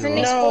particular. I think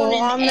they spawn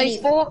in they any-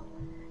 spawn.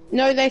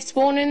 No, they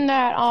spawn in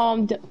that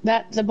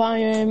the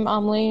biome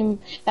Liam,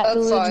 that Oak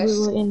village we forest.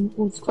 were in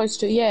was close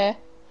to. Yeah,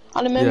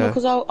 I remember Yeah.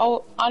 because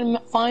I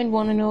didn't find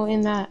one and all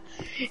in that.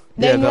 Yeah,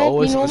 They they're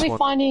always you in this normally one.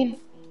 find in.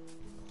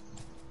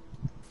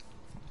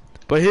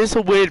 But here's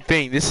a weird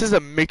thing. This is a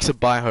mix of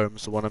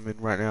biomes, the one I'm in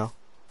right now.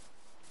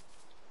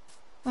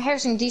 Well,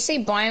 Harrison, do you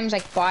say biomes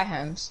like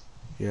biomes?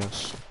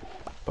 Yes.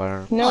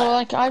 Biome. No,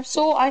 What? like I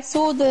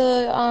saw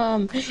the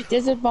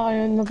desert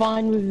biome, the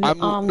vine with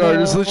No,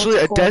 there's literally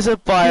a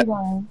desert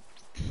biome.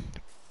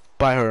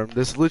 biome.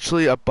 There's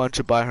literally a bunch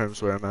of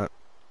biomes where I'm at.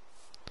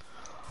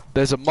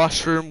 There's a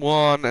mushroom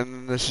one, and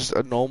then there's just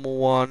a normal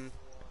one.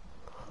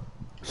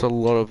 There's a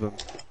lot of them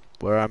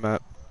where I'm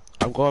at.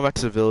 I'm going back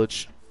to the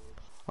village.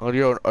 I'm gonna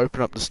go and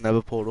open up this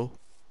nether portal.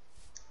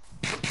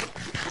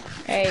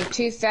 Hey,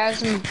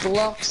 2,000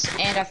 blocks,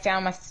 and I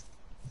found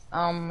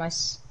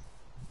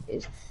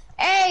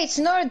Hey, it's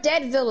not a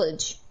dead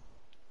village.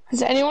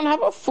 Does anyone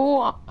have a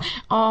full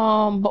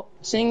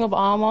thing of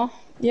armor?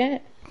 Yeah.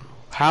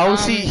 How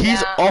is he?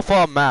 He's nah. off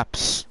our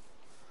maps.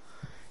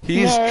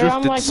 He's No, I'm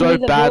drifted like so near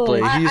the badly.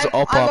 village. He's I'm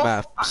off our off-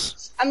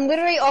 maps. I'm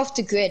literally off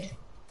the grid.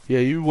 Yeah,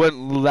 you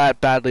went that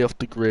badly off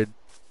the grid.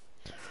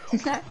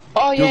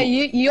 Oh yeah,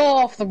 You- you're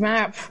off the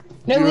map.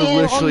 No, You were Liam, on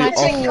literally my off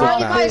thing, the you're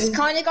map. off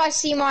Can't you guys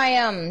see my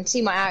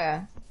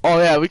arrow? Oh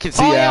yeah, we can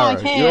see Oh your yeah, I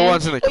arrow. can. You're the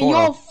ones in the But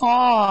corner. you're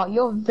far.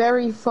 You're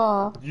very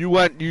far. You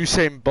went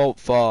Usain Bolt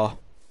far.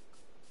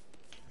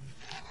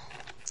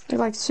 You're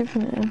like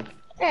Superman.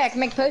 Yeah, I can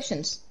make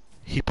potions.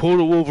 He pulled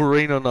a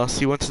Wolverine on us.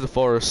 He went to the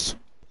forest.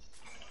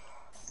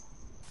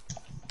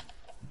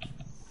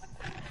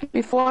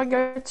 Before I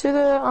go to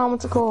the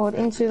what's it called,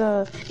 into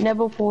the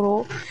Nether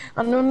portal,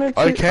 I'm gonna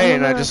Okay,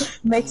 and I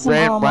just make some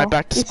ran armor. right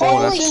back to Before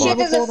spawn, I Holy that's go shit, to fine.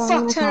 the there's a portal, I'm fuck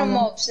gonna ton of come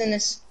mobs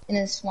in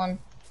this one.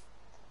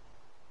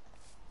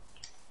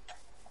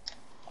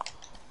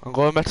 I'm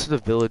going back to the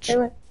village. Hey,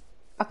 wait.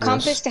 A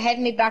compass to head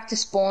me back to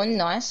spawn,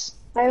 nice.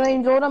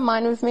 Aileen, do you want to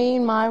mine with me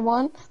in my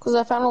one? Because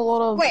I found a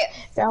lot of Wait.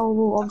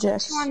 valuable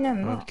objects. Which one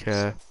am I?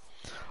 Okay.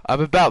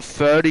 I'm about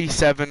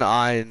 37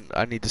 iron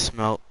I need to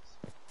smelt.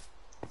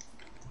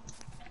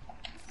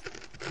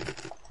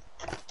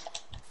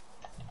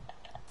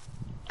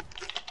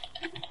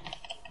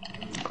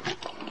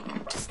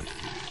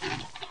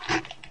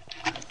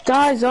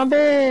 Guys,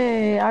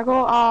 zombie! I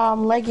got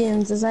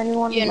leggings. Does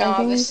anyone You have know,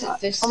 leggings?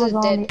 this I'm a is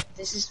zombie. dead.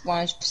 This is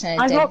 100%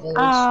 I dead got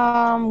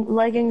village.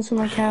 leggings for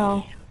my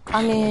cow.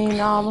 I mean,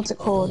 what's it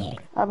called?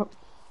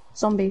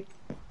 Zombie.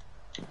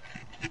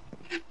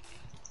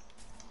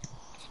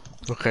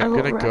 Okay, I I'm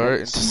got gonna go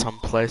rabbits. into some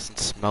place and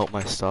smelt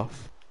my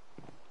stuff.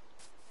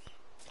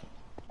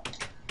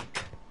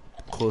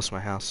 Call this my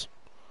house.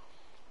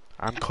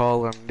 I'm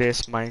calling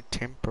this my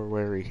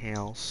temporary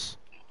house.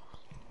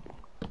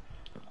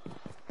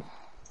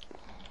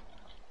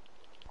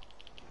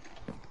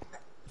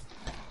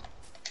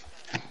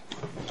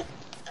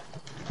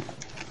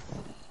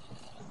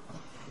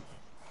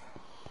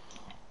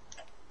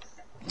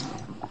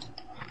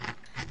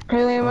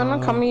 Really, I'm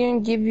gonna come here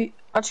and give you.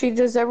 Actually,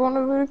 does everyone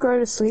ever go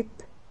to sleep?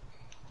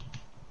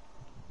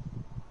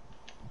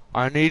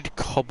 I need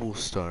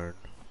cobblestone.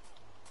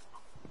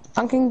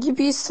 I can give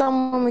you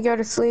some when we go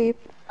to sleep.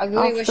 I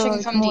really wish I after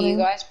could come to you morning.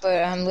 guys,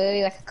 but I'm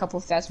literally like a couple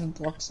thousand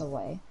blocks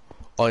away.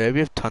 Oh yeah, we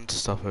have tons of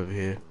stuff over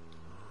here.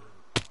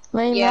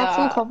 Lane, Yeah, have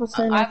some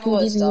cobblestone I I have can all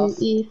give the you stuff.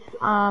 if you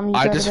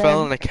I go just to fell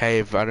bed. in a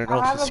cave. I don't know I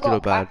if have it's a good or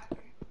gold. bad.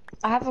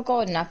 I have a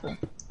golden apple.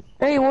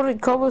 Hey, you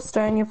ordered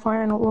cobblestone, you're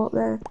finding a lot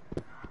there.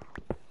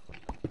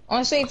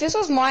 Honestly, if this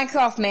was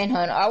Minecraft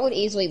Manhunt, I would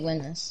easily win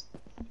this.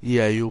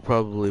 Yeah, you'll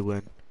probably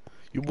win.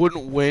 You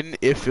wouldn't win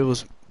if it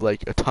was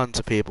like a tons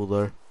of people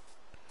though.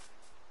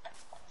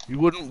 You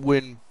wouldn't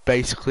win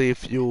basically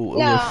if you were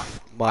Yeah,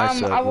 with my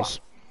servers.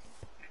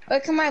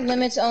 Look at my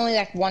limit's only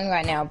like 1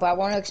 right now, but I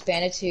want to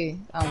expand it to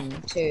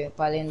 2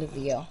 by the end of the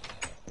year.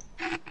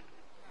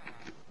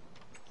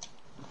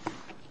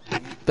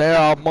 There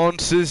are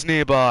monsters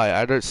nearby.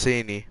 I don't see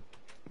any.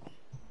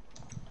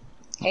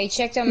 Hey,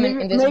 check them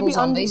Maybe- invisible maybe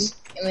zombies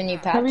in the new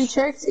Have you patch.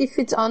 checked if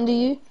it's under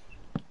you?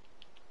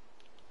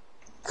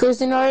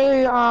 Cause you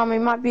know, it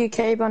might be a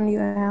cave under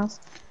your house.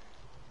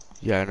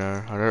 Yeah, I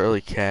know. I don't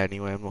really care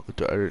anyway. I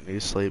don't need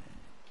to sleep.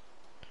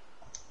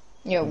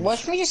 Yeah,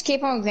 watch me just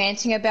keep on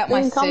ranting about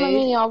my Then come to food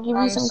me, I'll give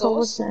you some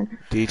source, cobblestone.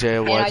 DJ,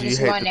 and why I do you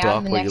just hate the run out in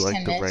dark the but you next like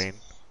 10 the minutes.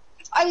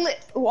 rain?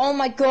 Oh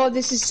my god,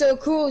 this is so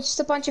cool. It's just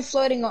a bunch of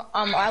floating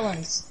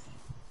islands.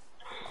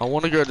 I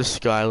want to go to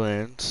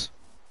Skylands.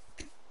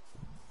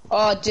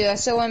 Oh dude, I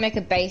still want to make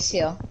a base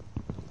here.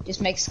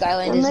 Just make Then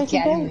Skylanders make a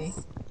Academy.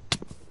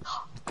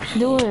 base.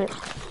 Do it.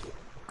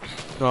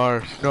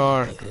 No,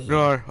 no,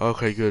 no.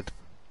 Okay, good.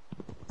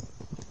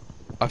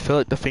 I feel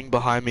like the thing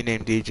behind me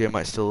named DJ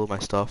might steal all my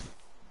stuff.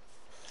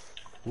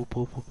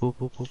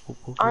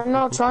 I'm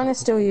not trying to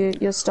steal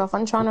your stuff.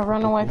 I'm trying to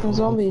run away from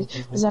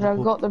zombies. Is that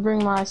I've got to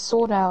bring my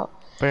sword out.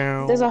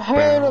 There's a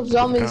herd of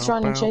zombies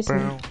trying to chase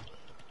me.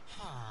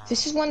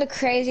 This is one of the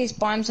craziest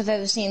biomes I've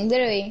ever seen.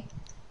 Literally,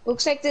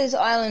 looks like there's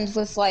islands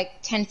with like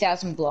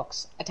 10,000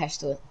 blocks attached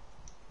to it.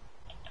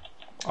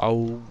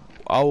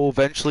 I'll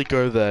eventually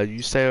go there.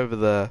 You stay over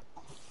there.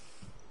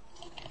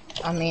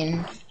 I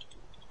mean,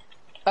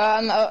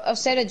 I'll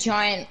set a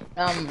giant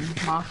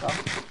marker.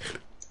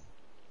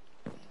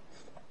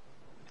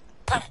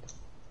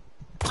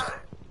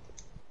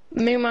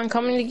 Man, I'm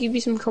coming to give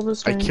you some I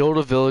cobblestone. killed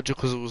a villager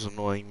because it was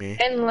annoying me.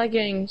 And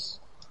leggings.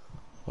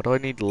 Why do I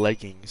need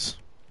leggings?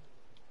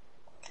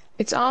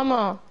 It's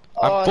armor.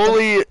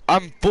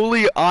 I'm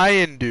fully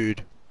iron,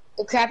 dude.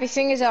 The crappy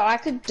thing is that I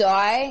could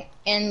die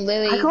and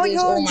literally I got lose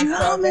your all my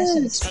progress and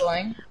pajamas.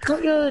 destroying.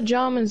 Got your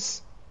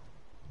pajamas.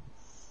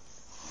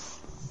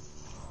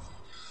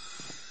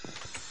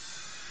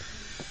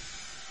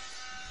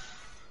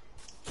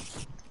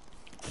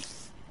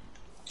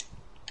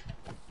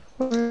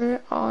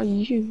 Where are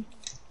you?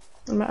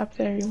 I'm up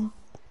there, you are.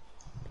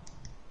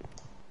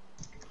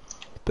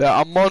 There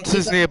are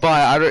monsters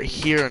nearby. I don't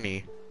hear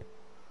any.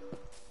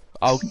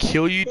 I'll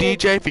kill you,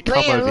 DJ, if you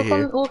come Liam, over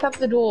here. look up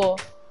the door.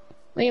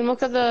 Liam,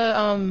 look at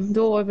the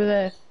door over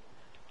there.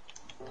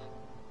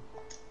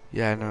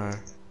 Yeah, I know.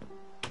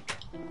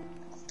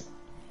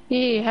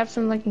 Here, have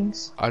some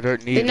leggings. I don't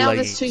But need now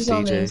leggings, there's two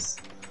DJ. zombies.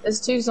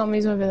 There's two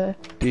zombies over there.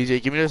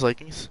 DJ, give me those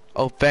leggings.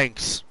 Oh,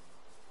 thanks.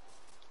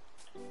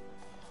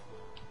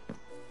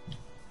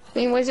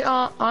 Liam, where's your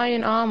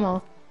iron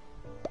armor?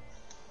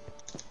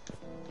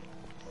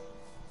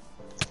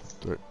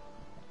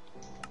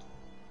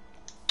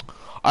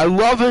 I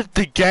love it.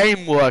 The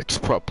game works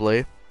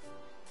properly.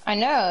 I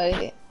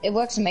know, it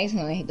works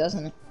amazingly,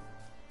 doesn't it?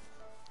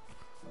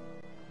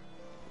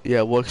 Yeah,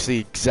 it works the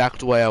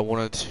exact way I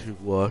want it to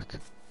work.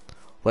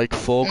 Like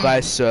Fall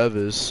Guys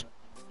servers.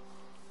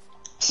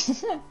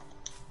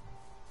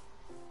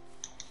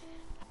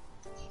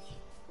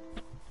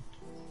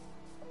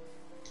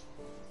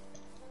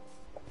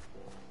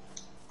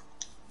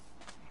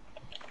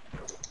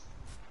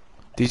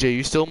 DJ,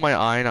 you steal my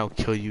iron, I'll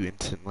kill you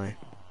instantly.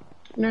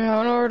 No,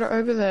 I went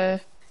over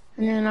there.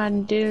 And then I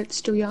did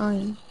steal your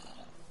iron.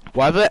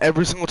 Why are there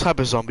every single type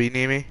of zombie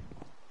near me?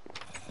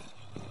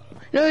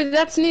 No,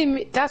 that's near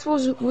me. That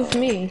was with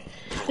me.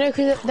 No,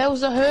 because there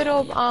was a herd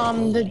of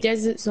the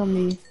desert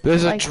zombie.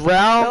 There's Like, a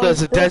drown,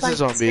 there's a there was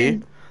desert like zombie,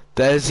 10.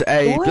 there's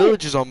a What?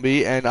 village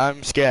zombie, and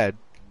I'm scared.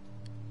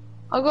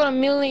 I got a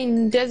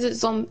million desert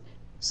zombies.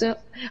 So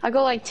I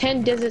got like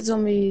 10 desert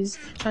zombies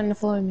trying to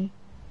follow me.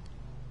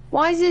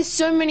 Why is there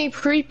so many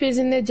creepers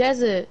in the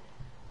desert?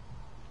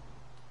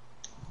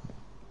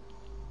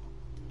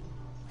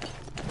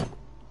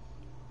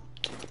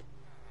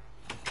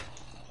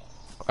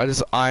 I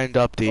just ironed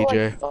up,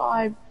 DJ. Like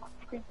 5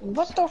 creepers.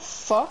 What the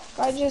fuck?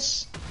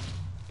 That's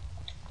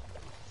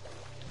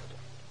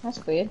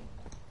weird.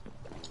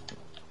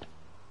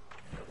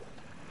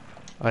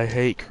 I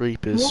hate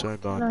creepers so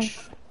What can I- much.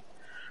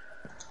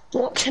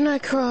 What can I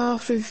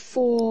craft with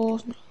 4?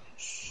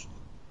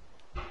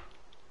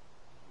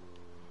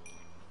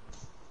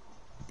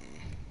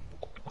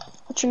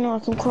 What you know I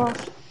can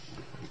craft?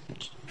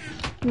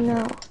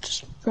 No,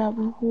 just grab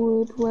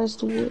wood. Where's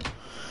the wood?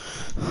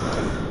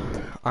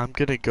 I'm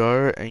gonna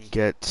go and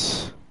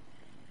get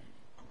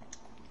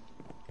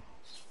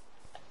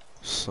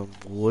some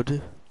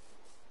wood.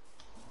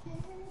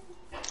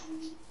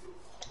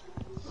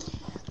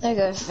 There you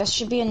go, that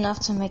should be enough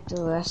to make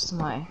the rest of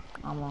my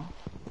armor.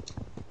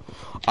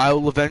 I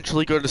will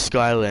eventually go to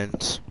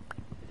Skylands.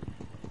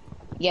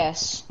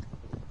 Yes.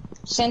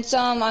 Since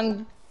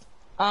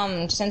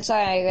since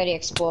I already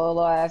explored a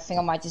lot, I think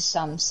I might just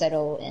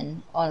settle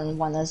in on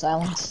one of those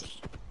islands.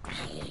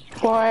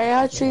 Well, I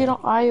actually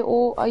don't.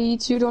 You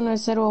two don't know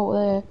settle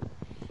there.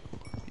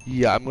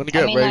 Yeah, I'm gonna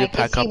get mean, ready like, to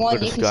pack if you up and want, go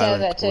to you can settle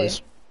there Skylands, too.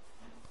 boys.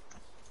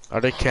 I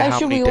don't care Hey, how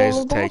should many we days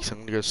all it go? takes, I'm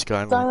gonna go to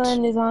Skylands.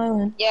 Skyland is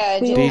island. Yeah,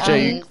 We dude,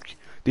 DJ,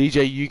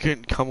 DJ, you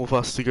can come with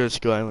us to go to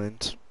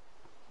Skylands.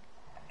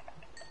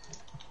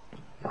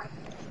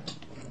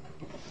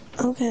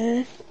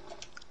 Okay.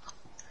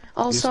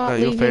 I'll Isn't start that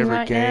your leaving favorite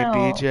right game, now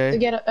DJ? to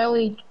get an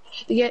early.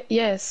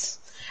 Yes.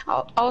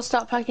 I'll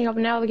start packing up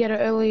now to get an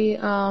early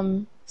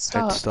Head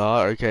start.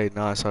 start? Okay,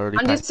 nice, I already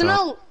I'm just packed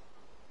up.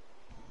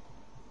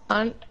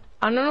 gonna.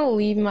 I'm gonna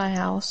leave my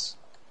house.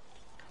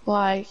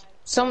 Like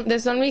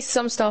there's gonna be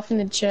some stuff in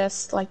the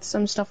chest, like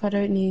some stuff I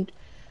don't need.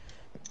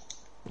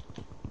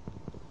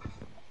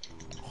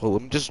 Well,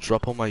 let me just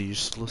drop all my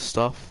useless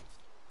stuff.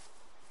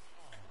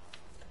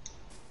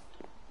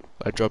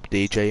 I dropped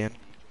DJ in.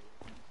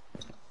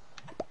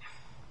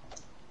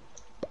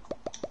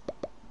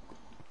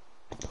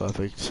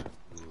 Perfect.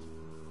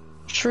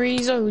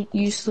 Trees are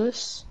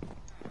useless.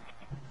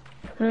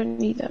 I don't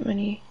need that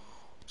many.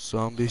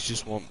 Zombies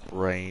just want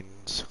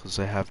brains, because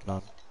they have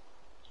none.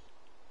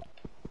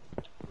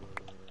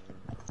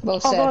 Well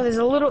Oh said. god, there's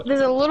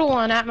a little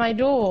one at my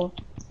door.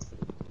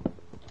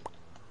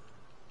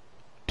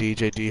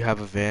 DJ, do you have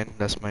a van?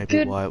 That's maybe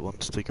Good- why it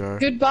wants to go.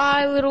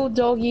 Goodbye, little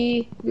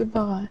doggy.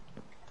 Goodbye.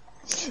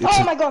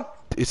 Oh my god!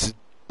 It's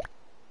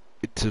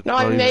a No,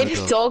 not I even made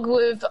a a dog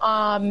with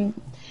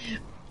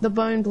the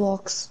bone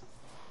blocks.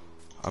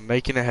 I'm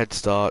making a head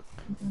start.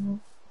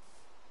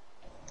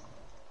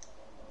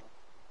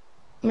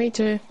 Me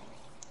too.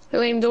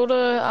 Liam, do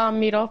to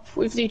meet up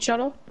with each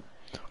other.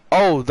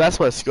 Oh, that's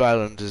where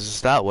Skyland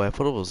is that way. I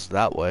thought it was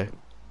that way.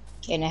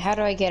 Okay, now how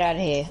do I get out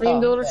of here?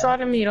 Liam, do to okay. try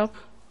to meet up.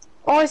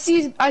 Oh, I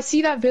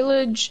see that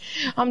village.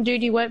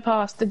 Duty went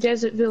past the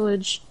desert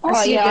village. Oh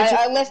see a yeah, desert-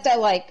 I left that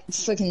like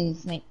freaking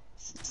like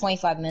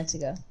 25 minutes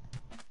ago.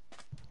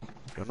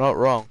 You're not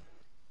wrong.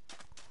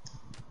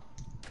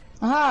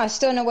 Aha, I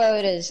still know where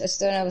it is. I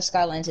still know where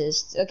Skyland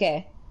is.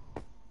 Okay.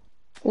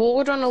 Well,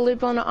 we're gonna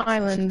live on an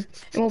island,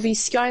 and we'll be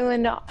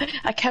Skyland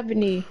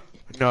Academy.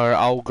 No,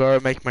 I'll go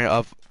make my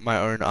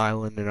own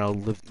island and I'll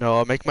live. No,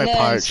 I'll make my No,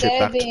 pirate ship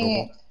instead of back to normal.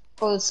 being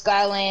called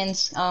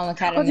Skylands Oh,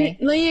 Academy.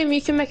 Liam,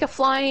 you can make the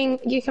Flying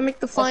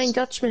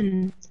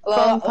Dutchman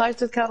Well, from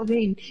Pirates of the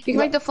Caribbean. You can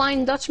make the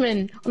Flying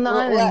Dutchman on the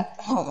Well,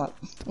 island.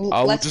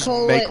 I'll let's just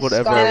call make it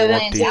whatever I want,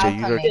 Skylands DJ. You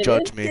Alchemy. don't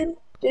judge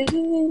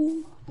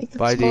me.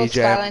 Bye, called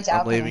DJ. Skylands I'm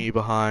Alchemy. leaving you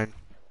behind.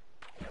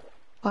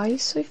 Why are you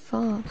so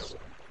fast?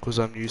 Because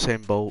I'm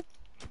Usain Bolt.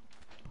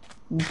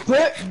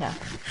 No.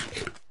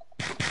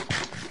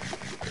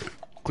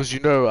 Because you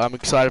know I'm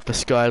excited for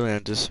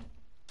Skylanders.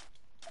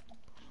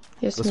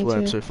 Yes, That's me why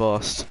I'm too. so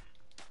fast.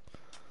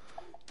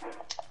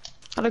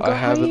 I I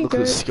haven't looked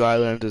at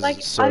Skylanders Like,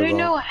 in so I don't long.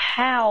 know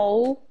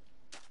how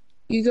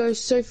you go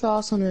so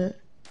fast on it.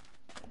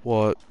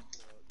 What?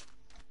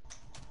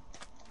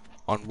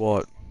 On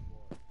what?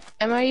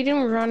 Am I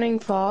even running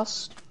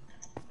fast?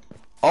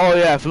 Oh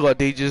yeah, I forgot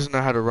DJ doesn't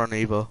know how to run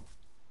either.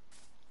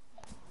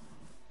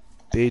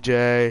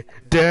 DJ.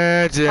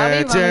 Da, da, How do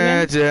you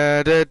run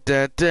da, da, da,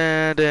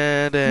 da,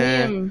 da,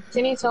 da. Liam,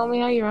 can you tell me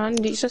how you run?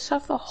 Do you just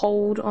have to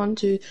hold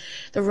onto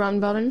the run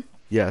button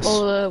Yes.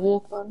 or the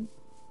walk button?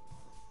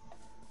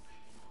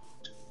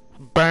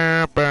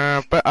 Bah,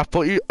 bah, bah. I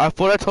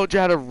thought I told you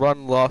how to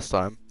run last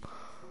time.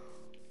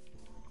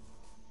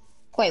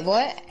 Wait,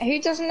 what?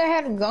 Who doesn't know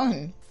how to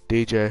gun?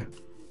 DJ.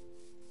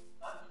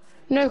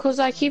 No, because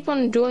I keep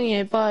on doing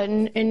it, but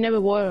it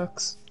never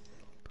works.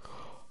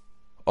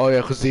 Oh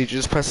yeah, because you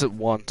just press it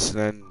once and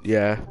then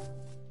yeah.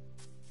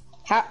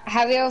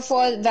 Have you ever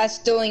thought that's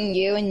doing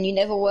you and you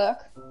never work?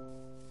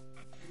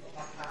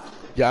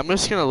 Yeah, I'm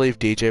just gonna leave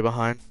DJ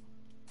behind.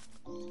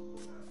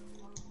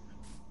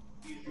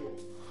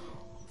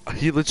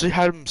 He literally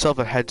had himself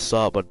a head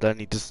start, but then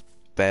he just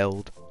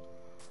failed.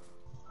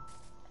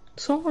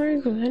 Sorry,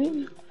 because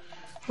any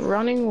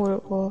running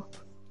would work.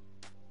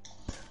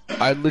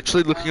 I'm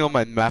literally looking on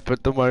my map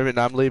at the moment and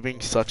I'm leaving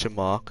such a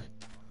mark.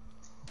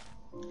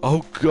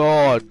 Oh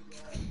god.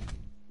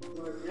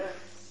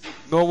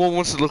 No one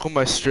wants to look on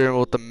my stream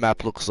what the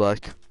map looks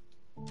like.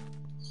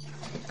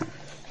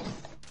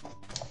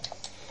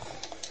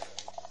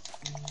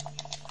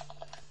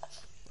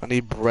 I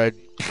need bread.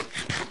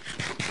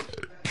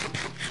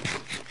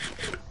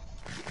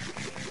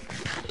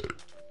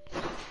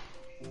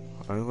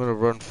 I'm gonna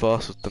run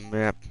fast with the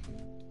map.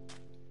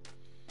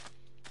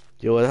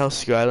 Yo, where the hell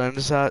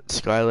Skyland's at?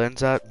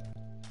 Skyland's at?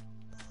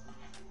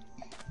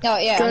 No,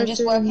 yeah, Go I'm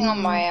just to- working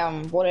on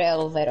my water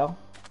elevator.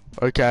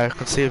 Okay, I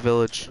can see a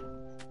village.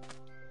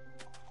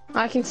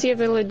 I can see a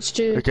village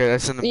too. Okay,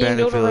 that's an You can abandoned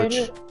build a village.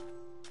 radio-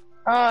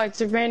 Oh, it's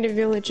a random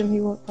village and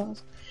he walked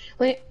past.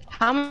 Wait,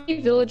 how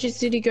many villages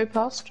did he go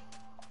past?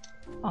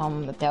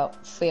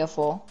 About 3 or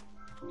 4.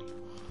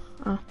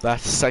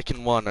 That's the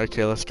second one.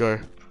 Okay, let's go.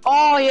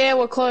 Oh yeah,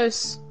 we're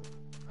close.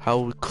 How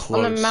are we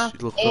close? map.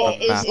 You look on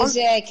the map. Is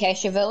there a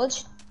Acacia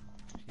village?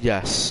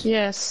 Yes.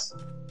 Yes.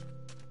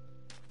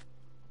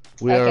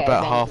 We are Okay,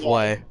 about then,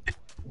 halfway.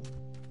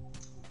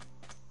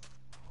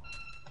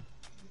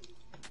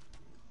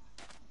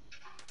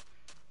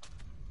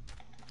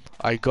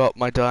 I got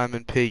my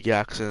diamond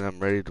pickaxe and I'm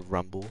ready to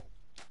rumble.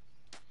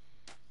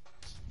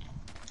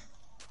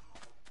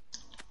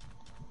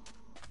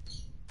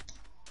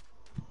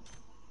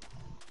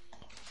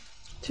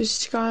 To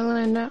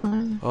Skyland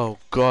Island. Oh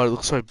god, it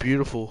looks so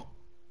beautiful.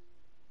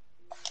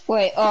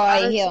 Wait, oh,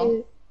 I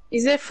hear.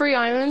 Is there 3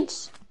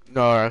 islands?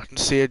 No, I can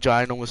see a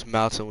ginormous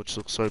mountain which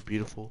looks so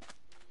beautiful.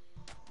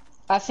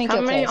 I think How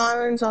you're many close.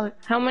 islands are?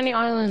 How many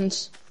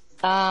islands?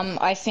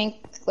 I think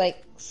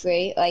like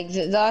 3. Like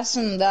there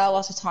are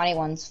lots of tiny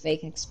ones they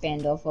can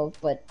expand off of,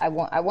 but I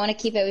want to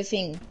keep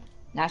everything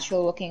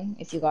natural looking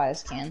if you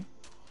guys can.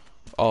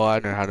 Oh, I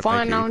know how to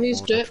Fine, make it I'll even use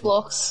more dirt natural.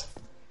 blocks.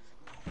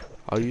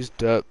 I'll use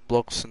dirt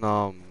blocks and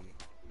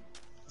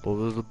what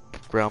were the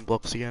ground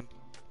blocks again?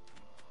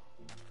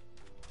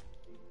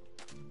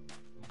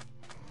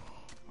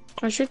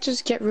 I should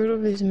just get rid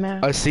of this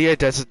map. I see a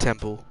desert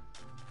temple.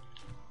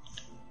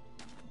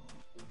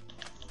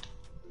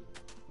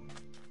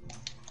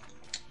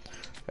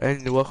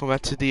 And welcome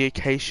back to the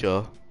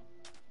Acacia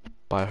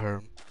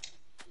biome.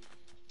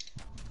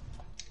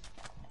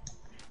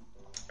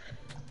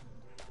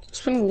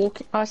 Just been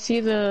walking. I see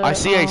the. I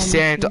see a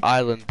sand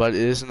island, but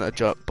it isn't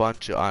a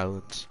bunch of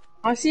islands.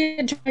 I see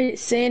a giant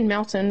sand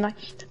mountain. Like,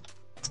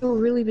 it's a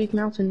really big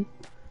mountain.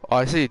 Oh,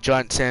 I see a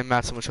giant sand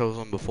mountain which I was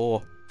on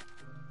before.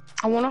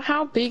 I wonder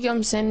how big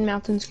sand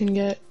mountains can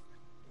get.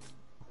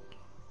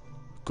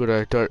 Good,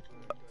 I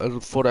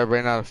thought I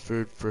ran out of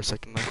food for a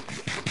second there.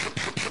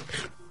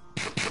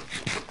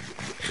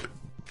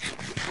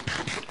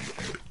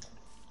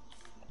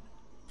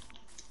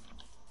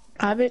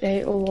 I bet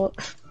ate a lot.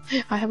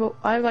 I have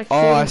like 43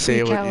 Oh, I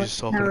see what you're carrots.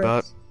 talking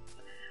about.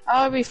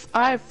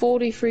 I have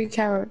 43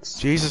 carrots.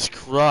 Jesus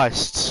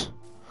Christ.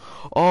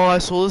 Oh, I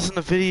saw this in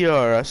the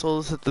video. I saw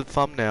this at the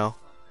thumbnail.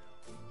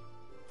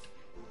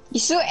 You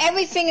saw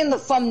everything in the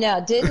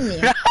thumbnail, didn't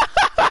you?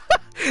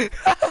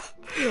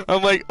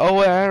 I'm like, oh,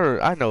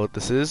 I know what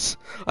this is.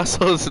 I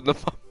saw this in the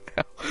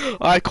thumbnail.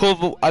 I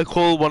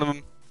called one of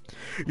them.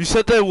 You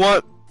said they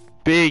weren't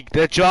big.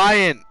 They're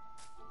giant.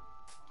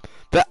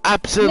 They're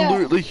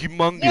absolutely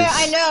humongous. Yeah,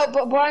 I know,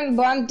 but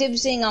I'm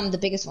dibsing the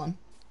biggest one.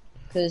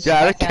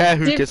 Yeah, I don't care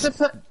who gets.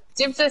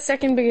 Dibs the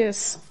second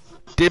biggest.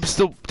 Dibs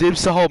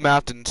the whole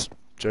mountains.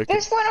 Joking.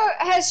 This one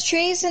has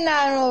trees and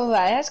that and all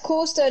that. It has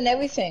coaster and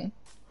everything.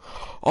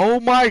 Oh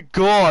my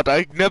god,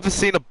 I've never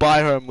seen a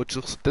biome which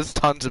is, there's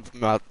tons of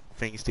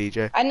things,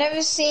 DJ. I've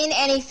never seen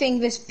anything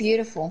this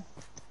beautiful.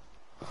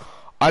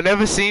 I've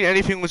never seen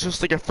anything which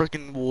just like a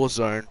freaking war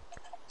zone.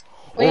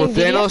 Wait, Or did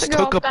you have Thanos to go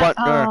took a up that-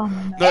 butt. oh,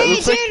 No, Hey, it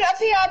looks dude, like.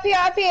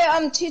 up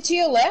here, to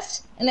your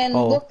left, and then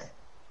Oh. look.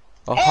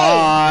 Oh, Hey!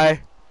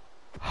 hi.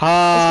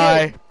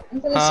 Hi. I'm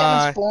gonna set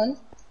Hi. my spawn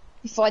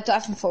before I die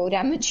from fall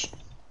damage.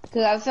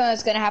 Because I feel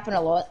it's gonna happen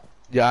a lot.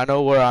 Yeah, I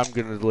know where I'm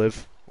gonna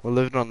live. We're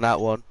living on that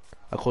one.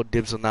 I called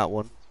dibs on that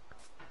one.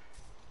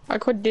 I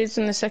could dibs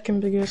in the second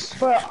biggest.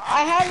 Bro,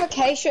 I have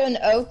acacia and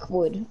oak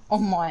wood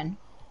on mine.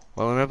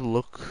 Well, let me have a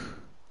look.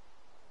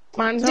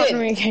 Mine's not Dude.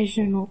 very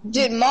occasional.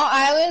 Dude, my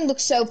island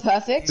looks so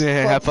perfect.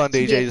 Yeah, have fun, to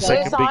be DJ. a The player.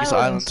 second biggest islands?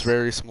 island's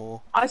very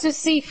small. I just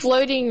see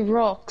floating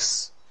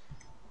rocks.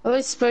 Are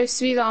they supposed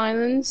to be the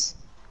islands?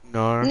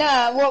 No.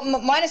 Nah, well,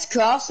 mine is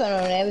grass on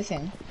it and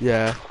everything.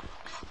 Yeah.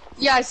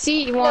 Yeah, I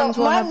see Well, ones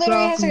where mine have literally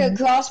grass has like on a them.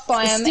 grass biome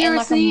and like a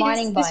Seriously,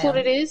 mining is this what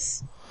it biome.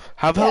 is?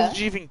 How the hell Yeah. did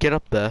you even get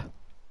up there?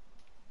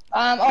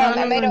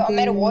 I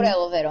made a water Mm.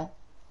 elevator.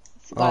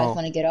 If you guys Oh.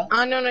 want to get up.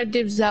 I don't know,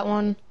 dibs that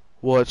one.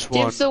 Which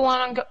one? Dibs the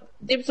one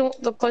dibs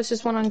the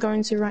closest one I'm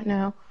going to right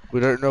now. We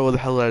don't know what the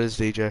hell that is,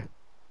 DJ.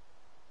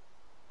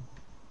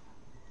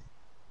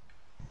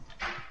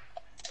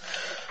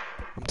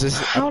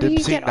 How I'm do you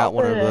dibsing get that up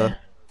one over there? there.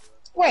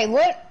 Wait,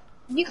 what?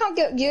 You can't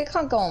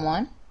go on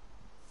mine.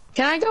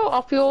 Can I go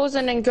up yours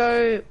and then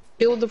go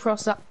build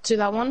across up to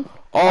that one?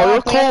 Oh,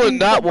 you're but you have calling to-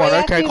 that but one. you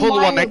have Okay, to call the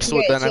mine one your next to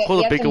it bridge. then. I call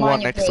You the have to bigger mine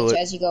one your next to bridge it.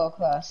 as you go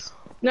across.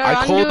 No, I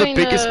I'm called the doing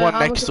biggest one what's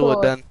next it to it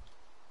called? then.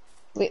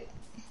 Wait,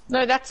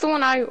 No, that's the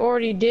one I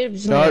already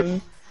dibs. Nope.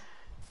 Then.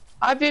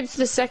 I dibs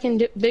the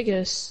second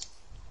biggest.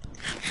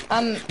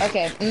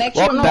 okay. Make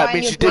sure Well, you that mine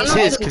means your you dibs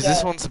bridge his, as you because go.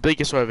 this one's the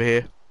biggest over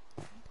here.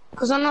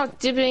 Cause I'm not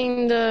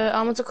dipping the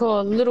what's it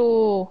called,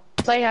 little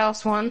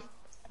playhouse one.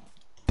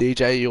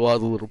 DJ, you are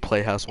the little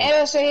playhouse one. And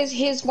also,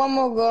 here's one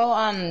more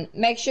rule.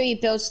 Make sure your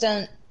builds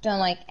don't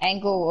like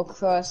angle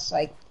across,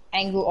 like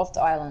angle off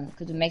the island,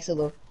 because it makes it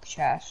look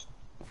trash.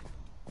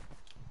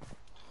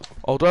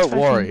 Oh, don't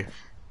worry.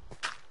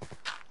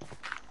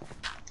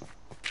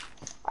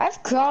 I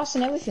have grass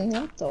and everything.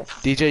 What the?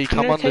 DJ, you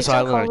come on this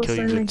island and I'll kill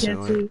you instantly.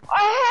 instantly.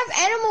 I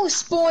have animals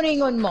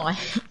spawning on mine.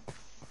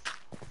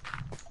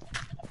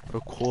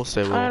 Of course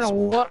they will. I don't know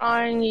what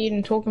I'm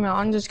even talking about.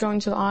 I'm just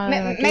going to the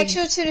island. Make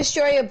sure to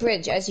destroy your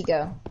bridge as you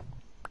go.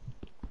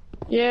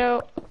 Yeah.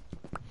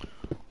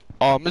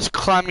 Oh, I'm just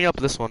climbing up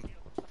this one.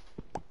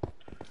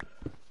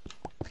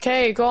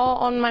 Okay, go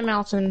on my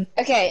mountain.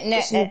 Okay,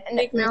 It's a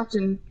big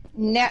mountain.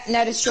 now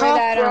destroy Half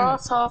that.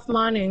 grass, half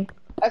mining.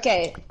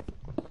 Okay,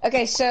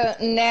 so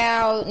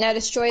now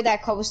destroy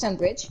that cobblestone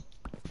bridge.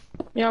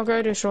 Yeah, I'll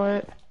go destroy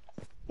it.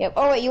 Yep.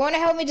 Oh wait, you want to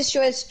help me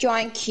destroy this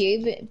giant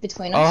cube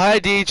between us? Oh, hey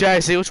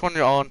DJ, see which one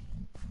you're on.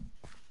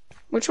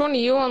 Which one are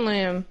you on,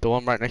 Liam? The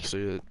one right next to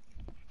you.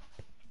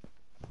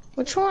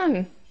 Which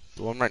one?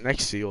 The one right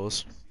next to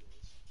yours.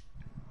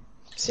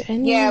 Is there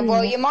any... Yeah,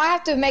 well, you might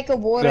have to make a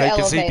water Yeah, you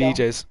can see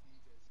elevator. DJs.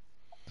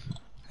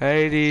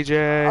 Hey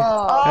DJ.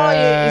 Oh, Oh,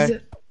 yeah, is Hey.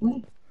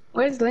 it...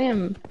 Where's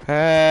Liam?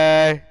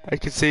 Hey, I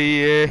can see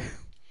you.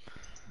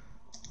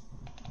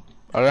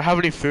 I don't have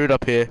any food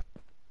up here.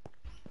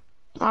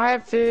 I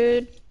have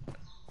food.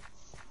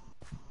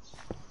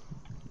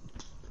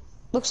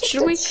 looks like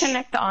Should we the-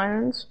 connect the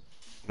islands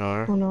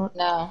No. or not?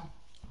 No.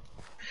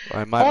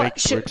 I might Oh,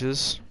 make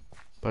bridges.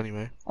 But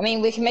anyway. I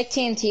mean, we can make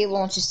TNT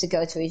launchers to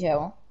go to each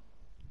other.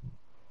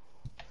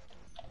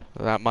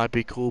 That might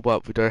be cool,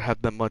 but we don't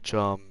have that much,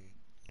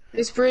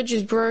 This bridge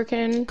is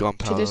broken. To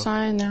gunpowder. the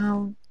side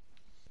now.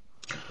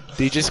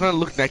 Do you just want to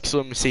look next to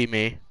him and see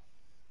me?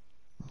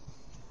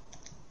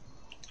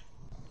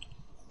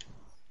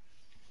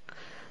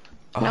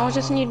 Now I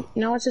just need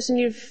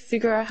to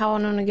figure out how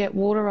I'm gonna get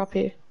water up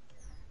here.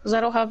 Cause I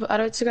don't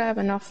think I have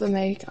enough to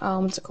make,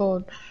 what's it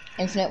called?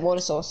 Infinite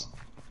water source.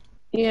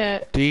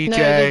 Yeah. DJ. No,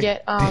 to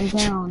get,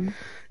 down.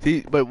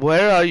 But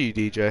where are you,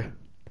 DJ?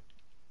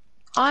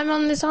 I'm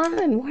on this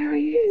island. Where are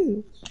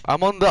you?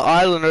 I'm on the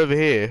island over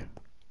here.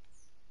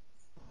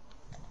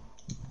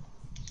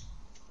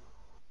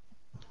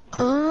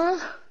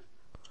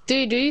 Do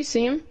you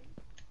see him?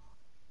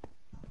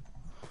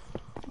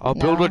 I'll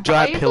build No. a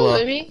giant Are you pillar.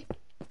 below me?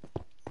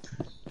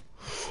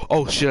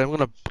 Oh shit, I'm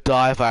gonna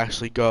die if I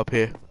actually go up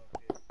here.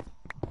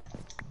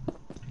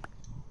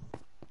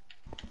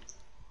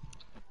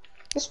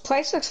 This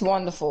place looks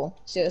wonderful.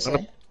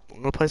 Seriously. I'm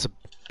gonna place a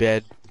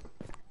bed.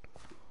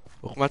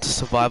 Welcome back to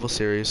survival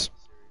series.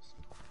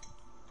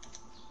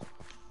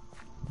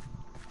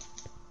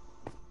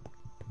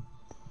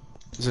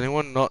 Does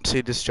anyone not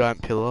see this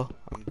giant pillar?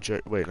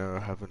 Wait, no, I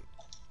haven't.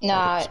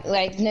 Nah,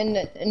 like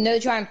no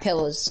giant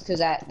pillars, cause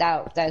that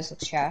looks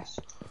trash.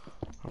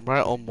 I'm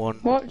right on one.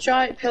 What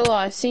giant pillar?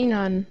 I see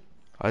none.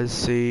 I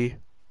see.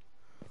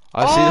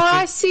 Oh, the thing.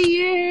 I see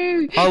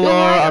you! Hello, You're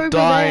right I'm over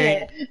dying.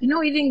 there. You're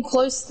not even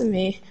close to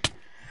me.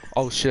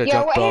 Oh shit, I Yeah,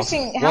 jumped what are you off.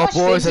 saying? How Well, much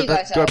boys, food do you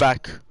let's guys go have?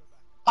 back.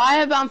 I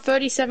have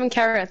 37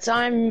 carrots.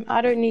 I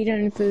don't need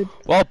any food.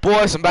 Well,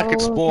 boys, I'm back Oh,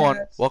 at spawn.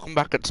 carrots. Welcome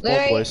back at spawn,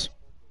 Larry? boys.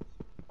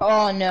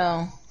 Oh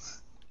no.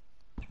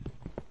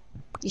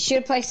 You should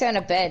have placed down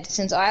a bed,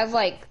 since I have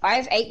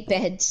 8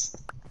 beds.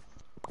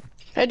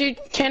 Hey dude,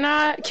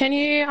 can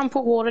you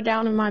put water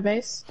down in my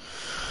base?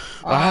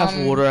 I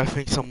have water, I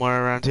think,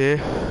 somewhere around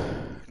here.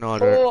 No, I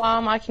don't. Or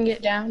I can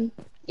get down.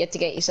 You have to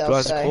get yourself.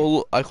 Guys,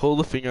 so. I call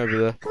the thing over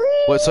there.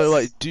 Wait, so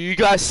like, do you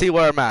guys see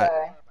where I'm at?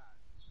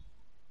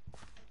 So.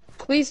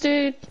 Please,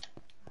 dude.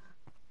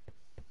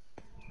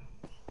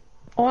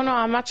 Oh no,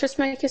 I might just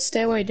make a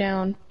stairway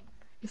down.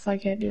 If I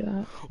can't do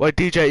that. Wait,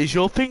 DJ, is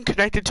your thing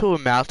connected to a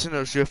mountain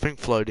or is your thing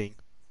floating?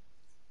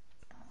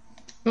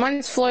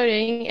 Mine's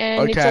floating,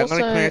 and Okay, I'm it's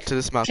gonna also connect to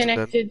this mountain then.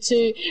 connected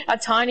to a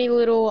tiny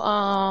little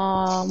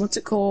what's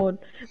it called?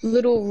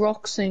 Little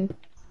rock thing.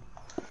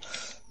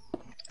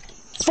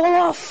 Fall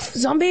off,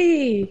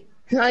 zombie!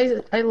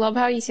 I love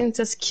how you can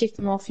just kick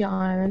them off your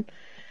island.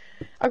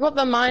 I got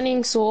the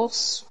mining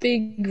source,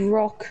 big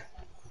rock.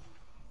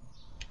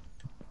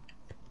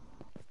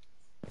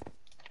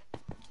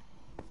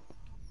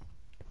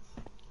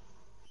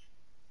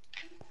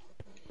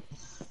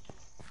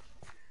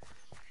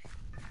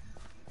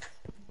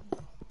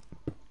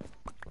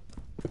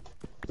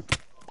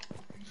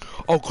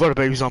 Oh god, a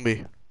baby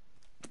zombie.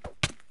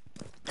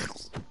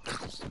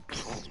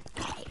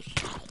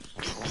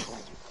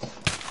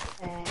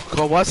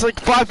 God, why is like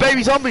 5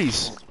 baby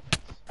zombies?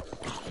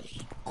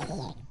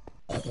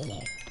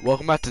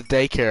 Welcome back to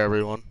daycare,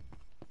 everyone.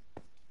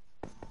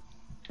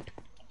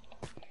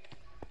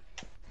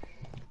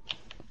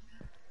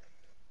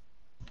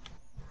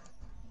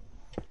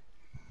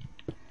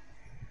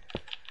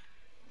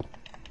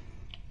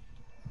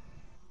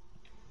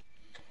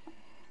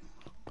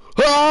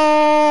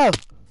 Ah!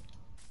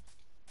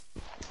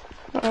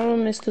 Oh,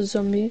 Mr.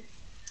 Zombie.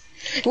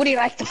 Would you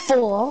like to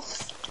fall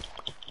off?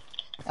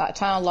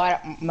 Trying to light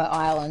up my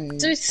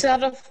island. It's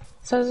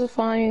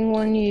satisfying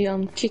when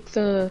you kick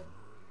him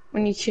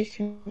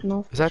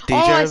off. Is that DJ Oh,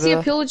 I over see there?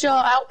 a pillager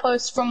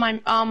outpost from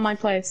my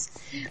place.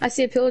 I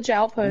see a pillager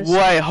outpost.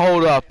 Wait,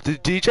 hold up.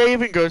 Did DJ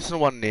even go to the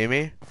one near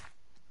me?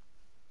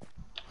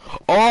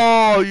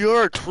 Oh,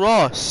 you're a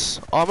truss.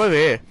 Oh, I'm over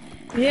here.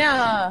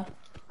 Yeah.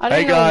 I don't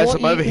Hey know guys, what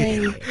I'm over you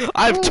here. mean.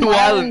 I have 2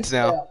 islands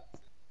now.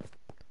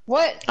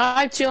 What?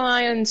 I have 2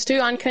 islands too.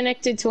 I'm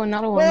connected to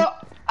another one. Well,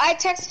 I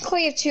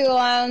technically have 2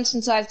 islands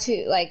since I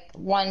have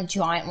one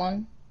giant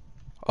one.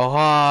 Oh,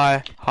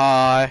 hi.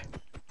 Hi.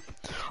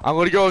 I'm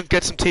gonna go and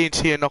get some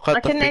TNT and knock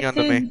out the thing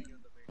under me.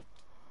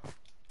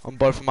 On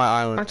both of my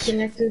I islands.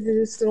 connected to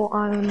this little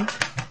island.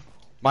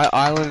 My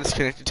island is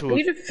connected to I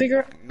need to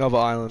figure. another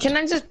island. Can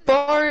I just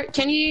borrow?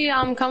 Can you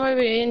come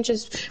over here and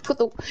just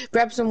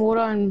grab some water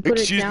and put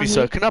it Excuse down me, here?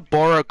 sir. Can I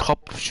borrow a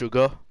cup of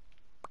sugar?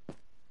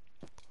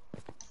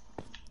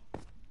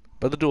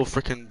 Better do a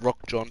freaking Rock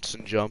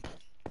Johnson jump.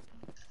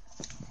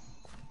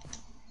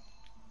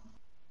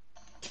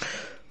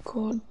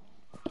 God.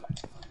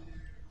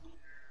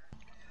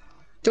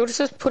 Do I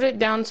just put it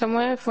down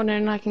somewhere for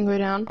then I can go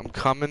down? I'm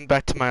coming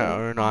back to my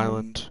own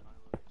island.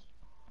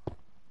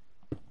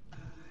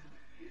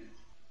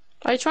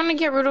 Are you trying to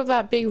get rid of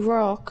that big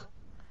rock?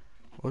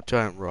 What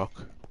giant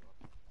rock?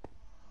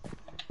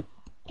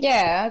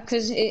 Yeah,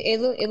 because it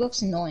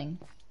looks annoying.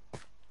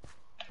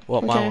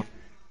 What, my Okay. one?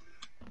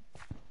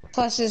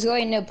 Plus, there's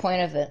really no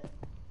point of it.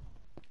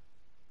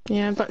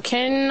 Yeah, but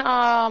can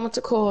what's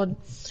it called?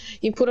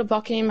 You put a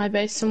bucket in my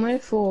base somewhere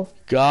for.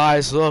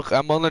 Guys, look,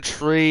 I'm on a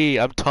tree.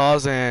 I'm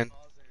Tarzan.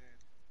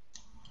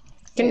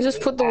 Can you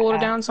just put the water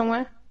down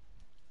somewhere?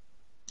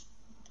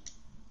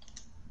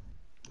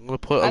 I'm gonna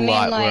put a I mean,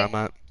 light where like, I'm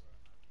at.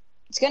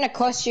 it's gonna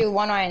cost you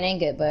 1 iron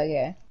ingot, but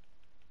okay.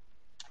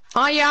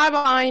 Oh yeah, I have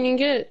an iron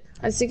ingot.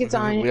 I think it's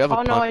iron. We have a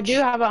Oh no, I do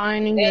punch. have an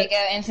iron There you ingot.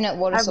 go, infinite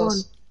water I have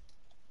source. one.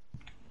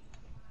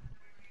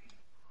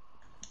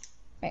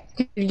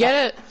 You get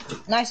it?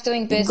 Nice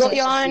doing You business. got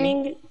your with iron you.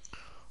 ingot?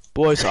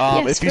 Boys,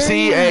 Yes, if you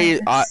very see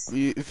nice.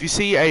 if you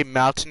see a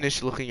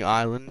mountainish looking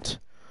island,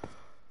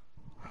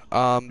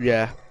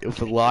 yeah,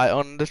 with a light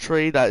on the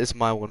tree, that is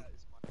my one.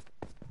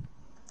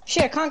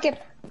 Shit, I can't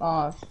get.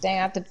 Oh, dang,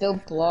 I have to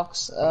build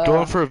blocks. I'm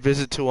going for a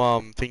visit to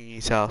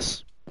Thingy's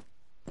house.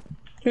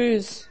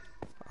 Whose?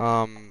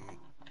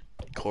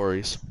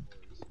 Corey's.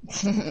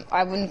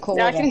 I wouldn't call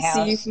Yeah, I it a can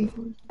see you house.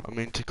 from. I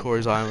mean to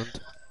Corey's island.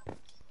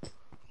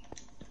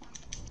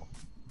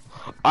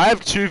 I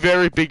have two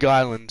very big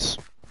islands.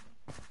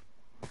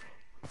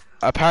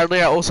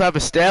 Apparently, I also have a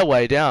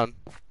stairway down.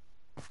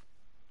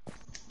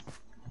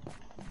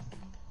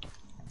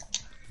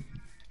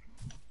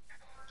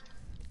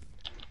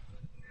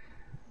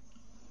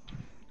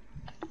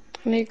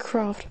 I need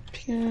craft.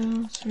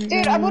 Yeah,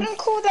 Dude, I wouldn't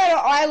call that an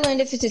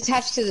island if it's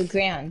attached to the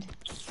ground.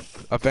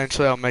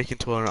 Eventually, I'll make it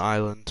to an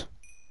island.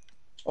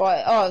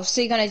 Or, oh,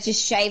 so you're gonna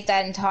just shave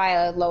that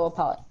entire lower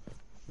part?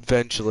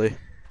 Eventually.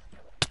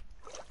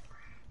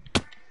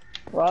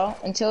 Well,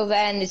 until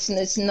then, it's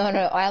not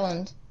an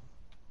island.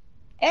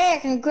 Hey, I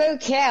can grow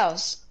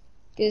cows.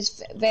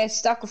 Because they're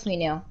stuck with me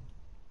now.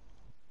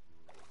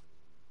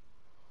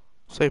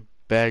 Say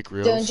Bear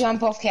Grylls. Don't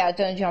jump off, cow.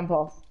 Don't jump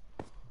off.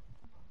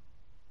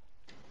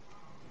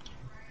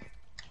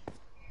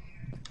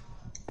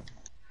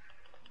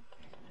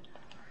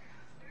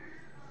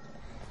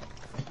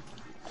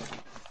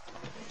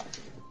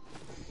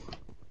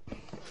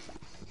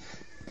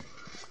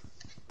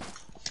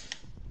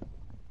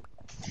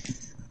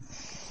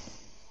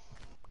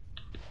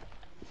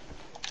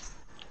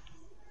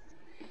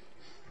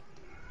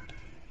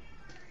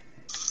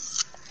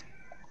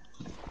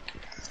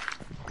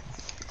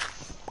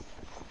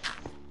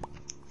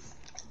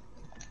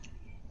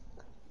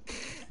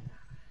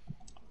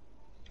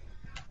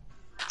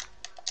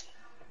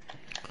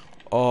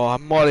 Oh,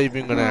 I'm not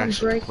even gonna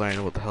actually break.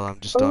 complain what the hell I'm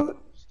just done.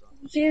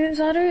 Yes,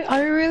 I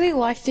don't really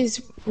like this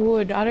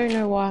wood. I don't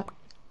know why.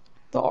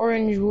 The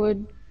orange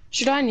wood.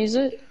 Should I use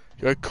it?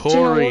 Yo, Do you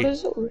know Corey. what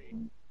is it?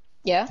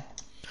 Yeah?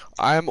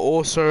 I am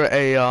also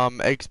a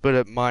expert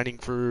at mining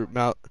through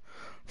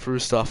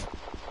stuff.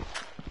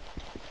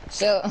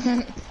 So,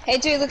 hey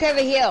dude, look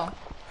over here.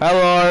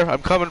 Hello,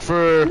 I'm coming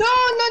for. No,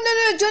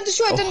 don't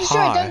destroy it, Oh, don't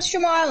destroy it, hi. don't destroy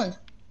my island.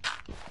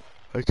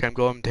 Okay, I'm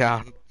going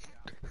down.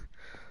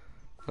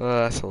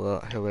 That's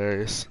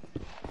hilarious.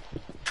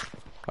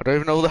 I don't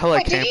even know where the hell I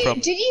Wait, came from.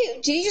 did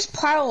you just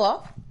pile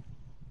up?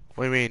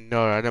 What do you mean?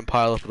 No, I didn't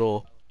pile up at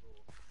all.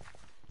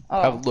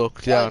 Oh. Have a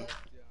look down.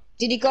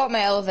 Did you go up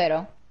my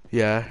elevator?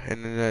 Yeah,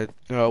 and then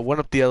I went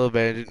up the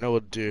elevator, didn't know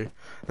what to do,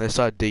 and I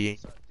started digging.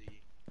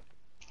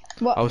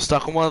 What? I was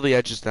stuck on one of the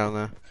edges down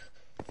there.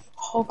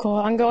 Oh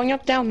god, I'm going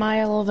up down my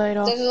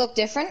elevator. Does it look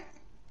different?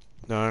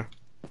 No.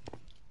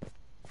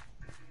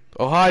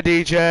 Oh, hi,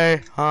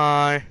 DJ.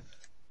 Hi.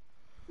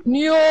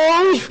 No!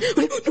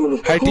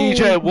 Hey,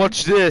 DJ,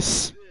 watch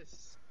this.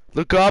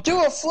 Look up.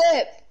 Do a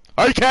flip!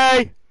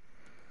 Okay.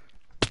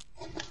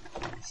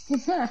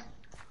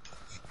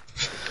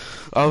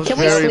 I was Can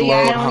we very sleep low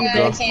on now and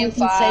hunger. go? Campfire, We can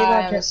save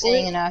our I'm jet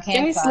sitting in point? our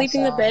Can we campfire sleep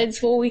in the song. beds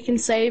before we can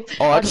save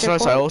Oh, I our just jet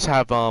noticed I point? also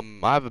have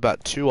I have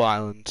about 2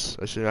 islands.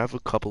 Actually, I have a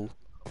couple.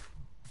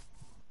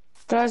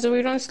 Guys, if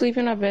we don't sleep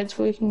in our beds,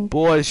 we can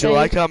Boys, you save.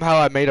 like how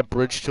I made a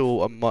bridge to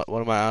one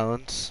of my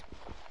islands?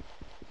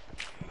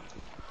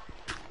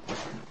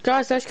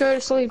 Guys, let's go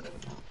to sleep.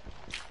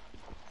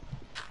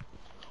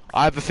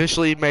 I've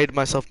officially made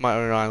myself my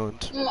own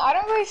island. I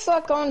don't really feel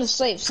like going to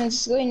sleep since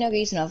it's really no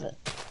reason of it.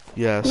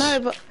 Yes. No,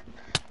 but...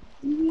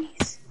 I'm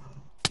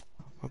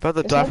about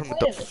to There's die no from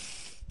point of it.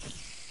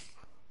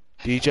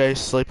 DJ,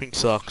 sleeping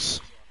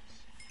sucks.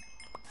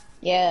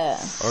 Yeah.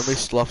 Only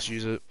sloths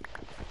use it.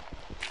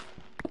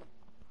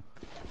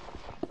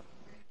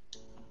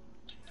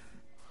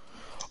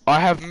 I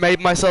have made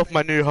myself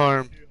my new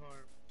home.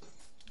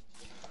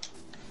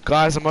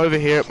 Guys, I'm over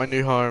here at my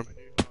new home.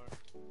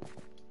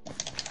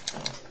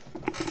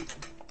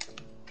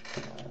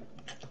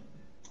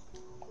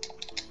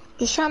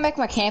 Just trying to make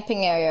my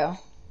camping area.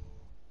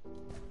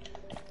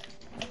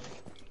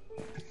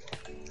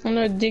 I'm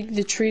gonna dig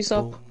the trees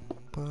up.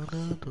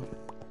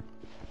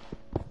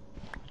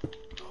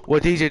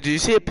 What, DJ, did you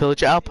see a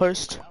pillager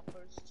outpost?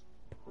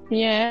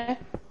 Yeah.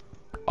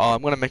 Oh,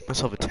 I'm gonna make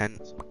myself a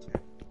tent.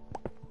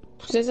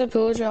 There's a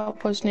pillager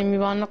outpost near me,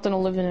 but I'm not gonna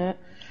live in it.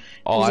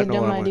 Oh, I It was know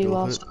a what dumb I'm gonna idea do with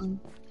last it. time.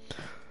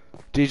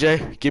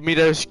 DJ, give me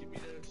those.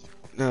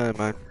 No,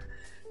 man.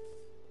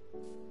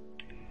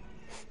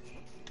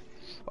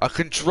 I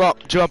can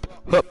jump,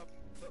 hup.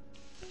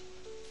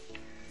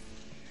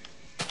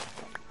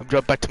 I'm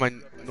jump back to my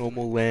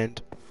normal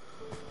land.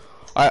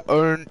 I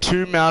own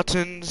 2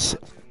 mountains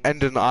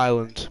and an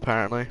island,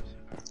 apparently.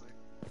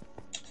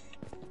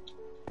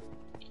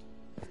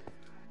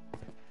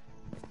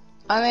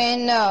 I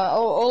mean, no,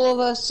 all of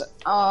us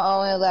are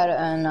only allowed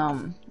to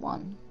earn,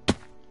 one.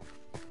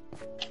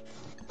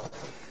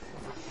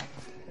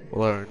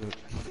 Well, I own it.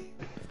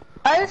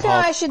 I reckon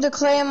I should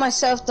declare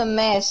myself the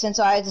mayor since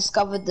I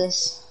discovered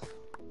this.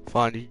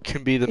 Fine, you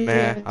can be the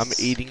mayor. Yes. I'm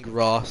eating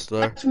grass,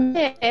 though.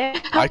 Yeah.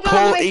 How I about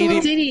call make a little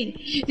eating-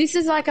 city? This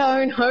is like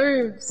our own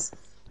homes.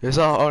 There's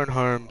our own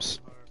homes.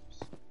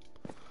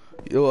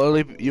 You'll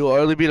only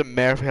be the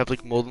mayor if we have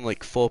like more than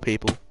like 4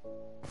 people.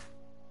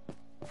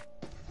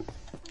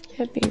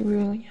 Can't be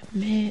really a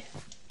man.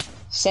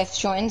 Seth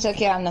joins.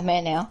 Okay, I'm the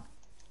mayor now.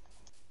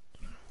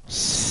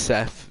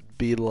 Seth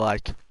be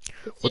like,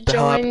 what the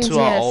hell happened to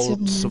our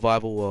old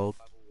survival world?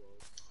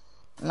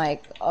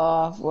 Like,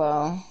 oh,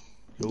 well.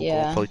 You're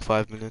Yeah. gone for like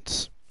 5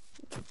 minutes.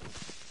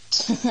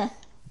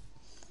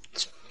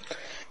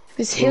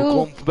 This You're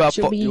hill gone for about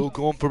should be. you're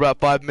gone for about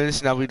 5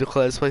 minutes now. We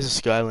declare this place a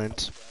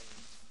Skyland.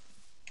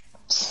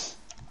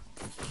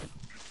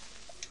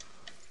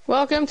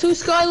 Welcome to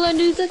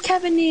Skylanders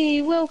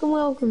Academy. Welcome,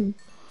 welcome.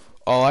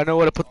 Oh, I know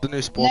where to put the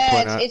new spawn No,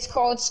 point at. it's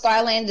called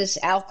Skylanders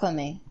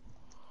Alchemy.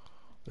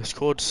 It's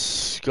called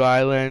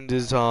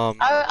Skylanders.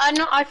 I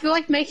know. I feel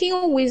like making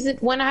a wizard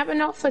when I have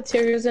enough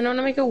materials, and I want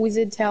to make a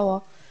wizard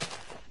tower.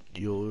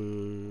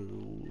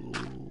 I'm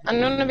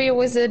gonna be a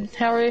wizard,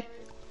 Harry.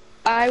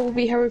 I will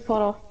be Harry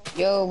Potter.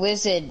 You're a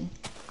wizard.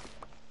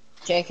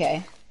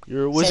 JK.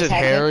 You're a wizard, Says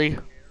Harry.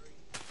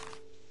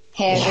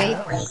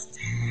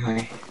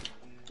 Harry.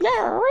 Yeah.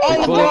 Oh They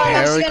my call god, him I'm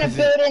Harry just gonna 'cause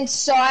he- build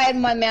inside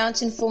my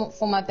mountain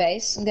for my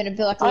base. I'm gonna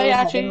build like a Oh little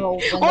yeah, heaven roll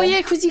window. oh yeah,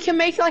 because you can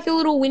make like a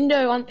little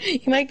window on. You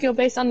can make your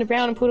base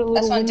underground and put a little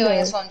That's what I'm window. doing,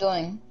 that's what I'm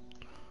doing.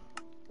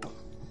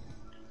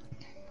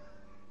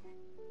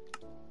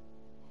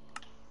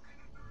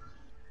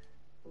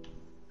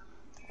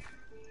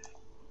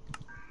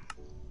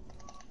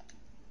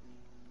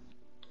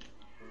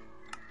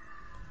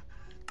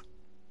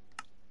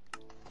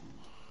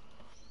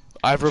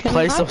 I've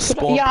replaced the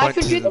spawn Yeah, I point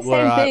could do to the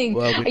where same thing.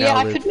 where we Yeah, now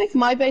I live. could make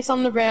my base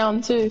on the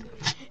ground too,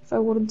 if I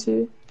wanted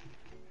to.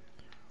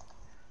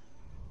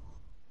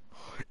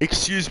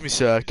 Excuse me,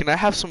 sir. Can I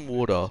have some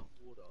water?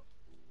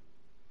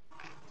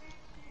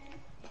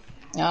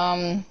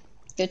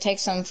 Go take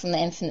some from the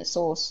infinite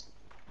source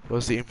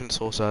Where's the infinite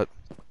source at?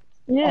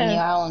 on the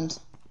Yeah. island.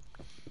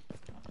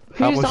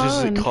 How Whose much does it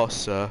island? cost,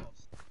 sir?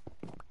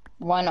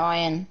 1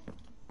 iron.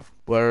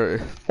 Where?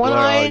 One where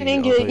are iron you?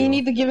 ingot. Okay, You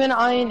need to give an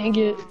iron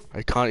ingot.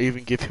 I can't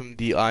even give him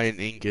the iron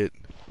ingot.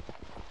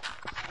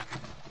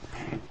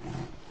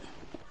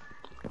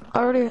 I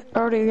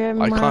already gave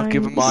him I mine. can't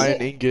give him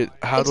iron ingot.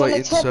 How It's do on I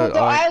the top of insert the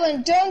iron?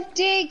 island. Don't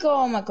dig!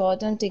 Oh my god,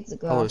 don't dig the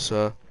Hello, grass.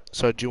 sir.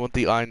 So, do you want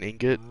the iron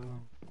ingot?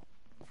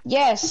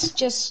 Yes,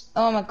 just,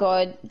 oh my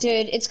god.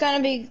 Dude, it's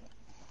gonna be,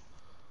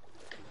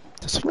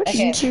 That's What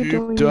Okay. is you 2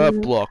 doing?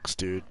 dirt blocks,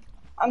 dude.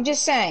 I'm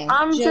just saying.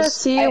 I'm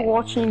just here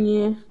watching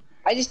you.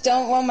 I just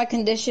don't want my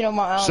condition on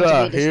my island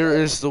Sir, to be here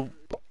destroyed. is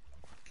the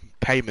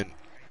payment.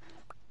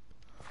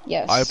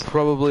 Yes. I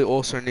probably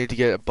also need to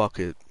get a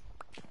bucket.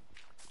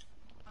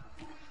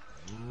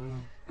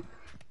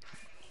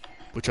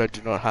 Which I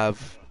do not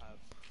have.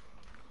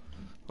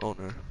 Oh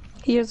no.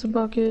 He has a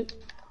bucket.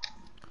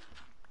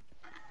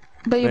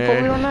 But you Man.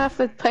 probably gonna have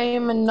to pay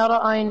him another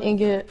iron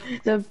ingot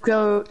to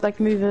go, like,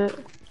 move it.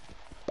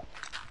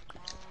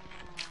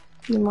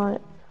 You might.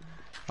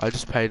 I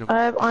just paid him.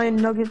 I have iron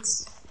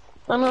nuggets.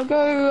 I'm gonna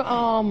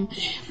go,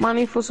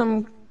 mining for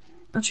some.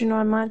 Actually, no,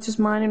 I might just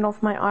mine it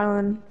off my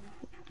island.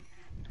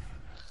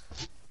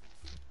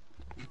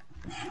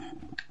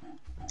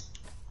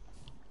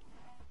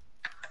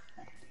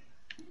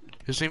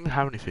 He doesn't even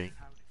have anything.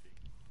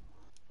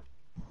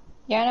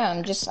 Yeah, I know,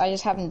 I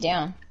just have them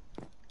down.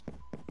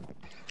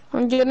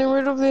 I'm getting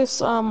rid of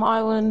this,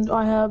 island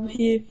I have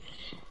here.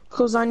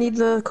 Cause I need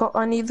the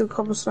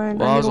cobblestone.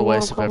 Well, I that need was a lot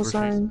waste of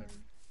everything.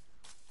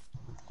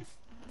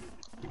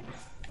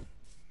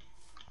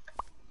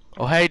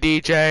 Oh hey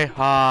DJ,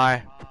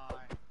 hi.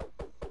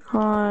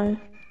 Hi.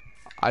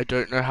 I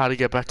don't know how to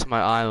get back to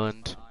my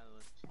island.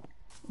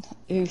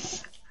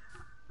 Oof.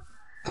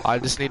 I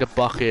just need a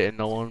bucket and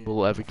no one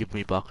will ever give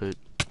me bucket.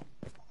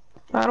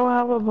 I don't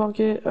have a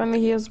bucket. Only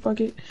he has a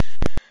bucket.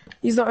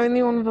 He's the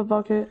only one with a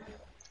bucket.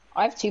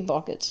 I have 2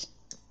 buckets.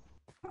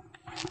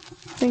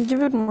 Then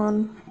give it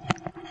one.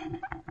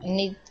 I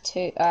need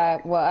 2,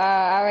 well,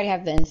 I already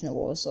have the infinite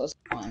wall, so it's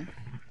fine.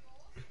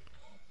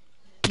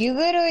 You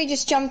literally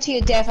just jumped to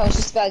your death, I was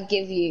just about to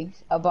give you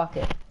a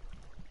bucket.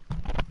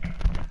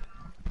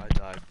 I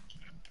died.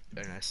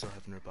 And I still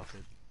have no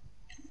bucket.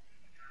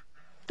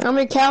 How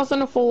many cows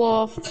gonna fall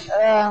off?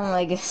 Oh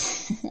my god.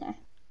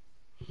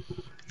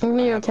 How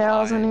many I your have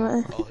cows iron.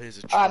 anyway? Oh, here's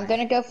a tree. I'm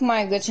gonna go for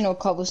my original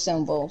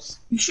cobblestone balls.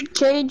 You should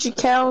cage your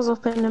cows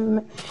up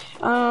and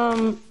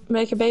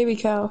make a baby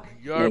cow.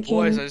 Yo, Make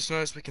boys, him- I just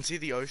noticed we can see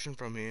the ocean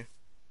from here.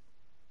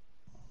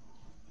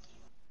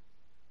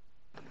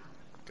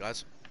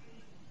 Guys,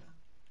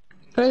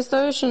 Where's the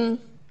ocean?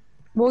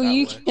 Well, That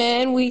you way.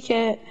 can, we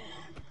can't.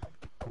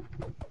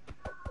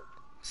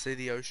 See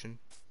the ocean.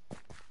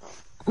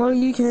 Well,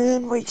 you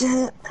can, we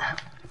can't.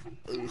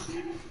 Ugh.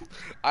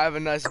 I have a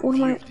nice What am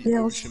view I? of the Yeah,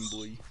 ocean,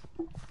 boy.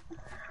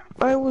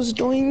 I was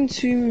going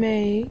to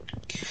make.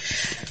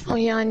 Oh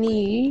yeah, I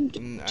need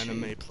An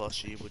anime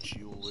plushie, which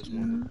you always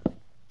wanted.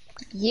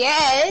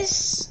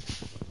 Yes.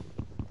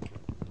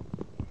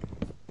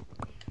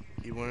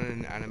 You wanted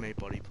an anime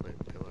body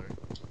pillow.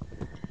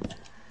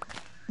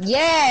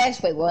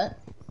 Yes. Wait, what?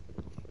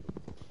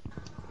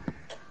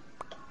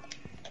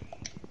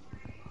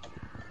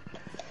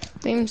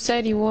 Beam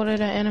said he wanted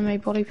an anime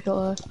body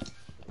pillow.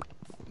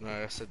 No,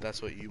 I said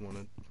that's what you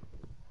wanted.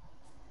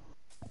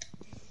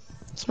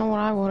 It's not what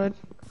I wanted.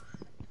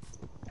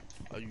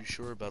 Are you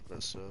sure about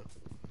that, sir?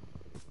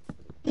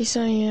 Yes,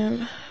 I am.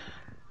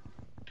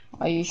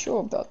 Mm-hmm. Are you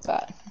sure about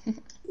that?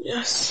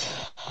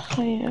 Yes,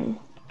 I am.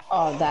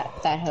 Oh, that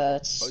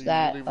hurts. Are you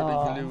That really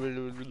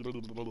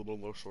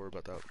sure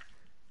about that?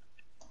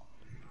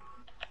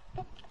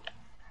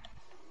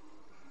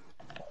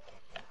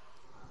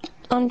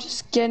 I'm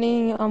just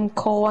getting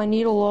coal. I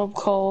need a lot of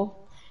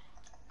coal.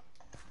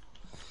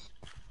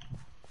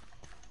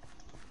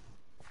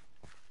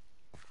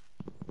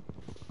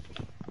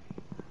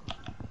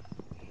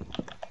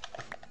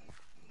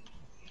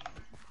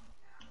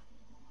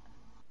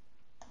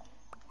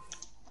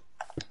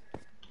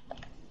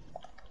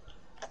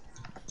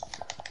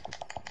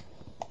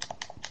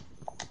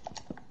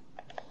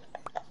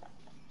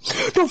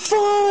 The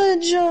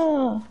fudge!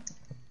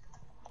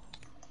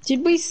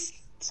 Did we?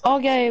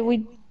 Okay,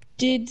 we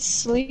did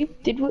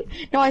sleep. Did we?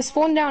 No, I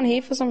spawned down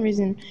here for some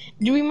reason.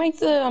 Did we make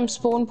the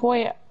spawn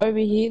point over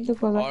here?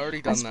 Because I already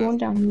I done that. spawned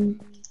down here.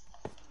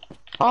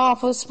 Oh,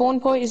 for the spawn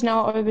point is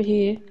now over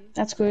here.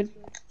 That's good.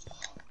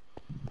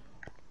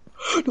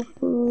 The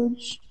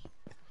fudge.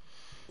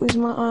 Where's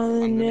my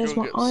I'm island? gonna There's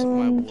go my get my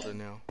island. water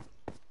now.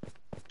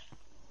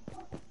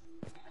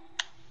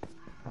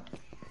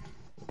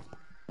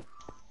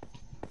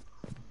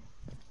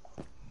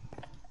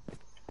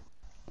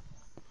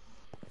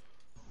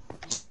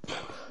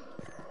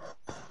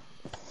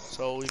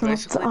 So we Up the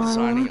basically island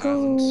designing islands.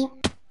 go.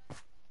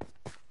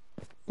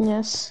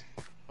 Yes.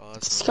 Oh,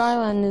 that's nice.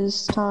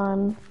 Skylanders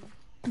time.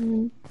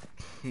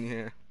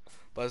 Yeah.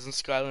 But isn't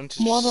Skyland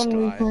just Why don't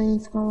we sky? playing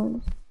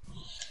Skylanders?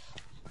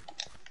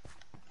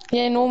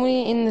 Yeah,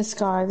 normally in the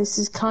sky. This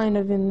is kind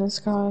of in the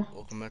sky.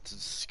 Welcome back to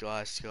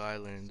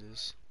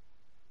Skylanders.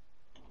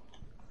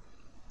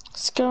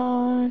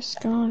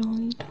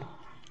 Skyland.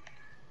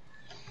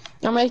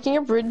 I'm making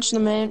a bridge to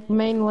the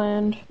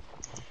mainland.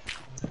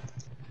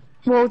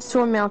 Well, it's to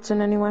a mountain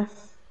anyway.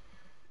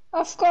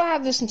 I forgot I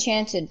have this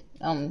enchanted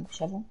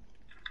shovel.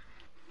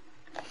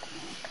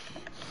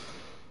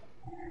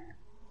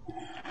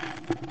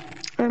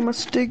 I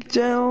must dig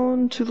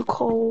down to the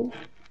coal.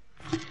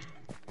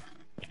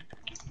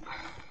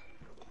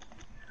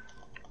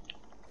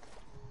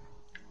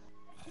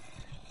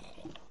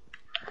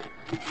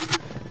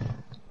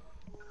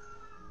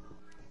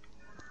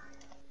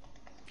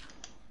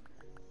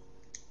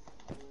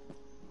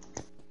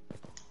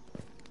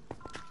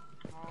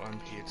 I'm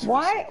here to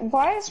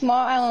Why is my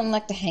island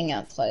like the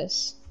hangout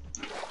place?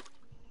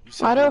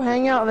 I don't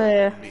hang out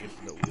there.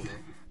 Infinite water.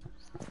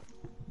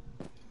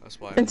 That's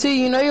why. Until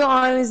you know your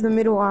island is the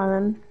middle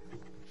island.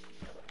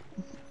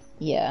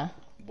 Yeah.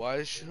 Why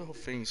is your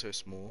thing so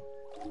small?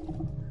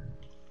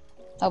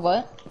 Oh,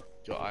 what?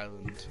 Your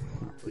island,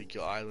 like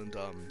your island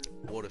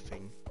water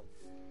thing,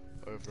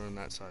 over on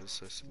that side is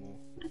so small.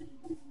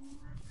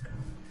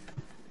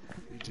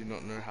 You do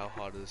not know how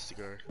hard it is to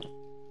go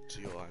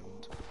to your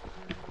island.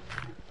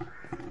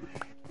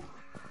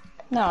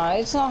 No,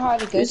 it's not hard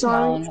to go to my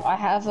island. I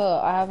have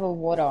a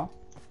water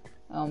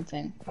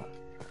thing.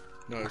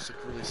 No, it's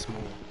like really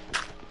small.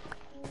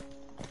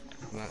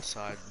 On that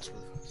side, it's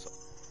really.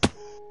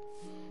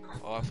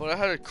 Oh, I thought I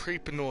heard a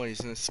creeper noise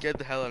and it scared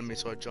the hell out of me,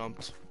 so I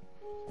jumped.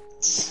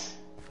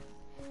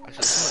 Actually,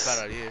 that's not a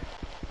bad idea.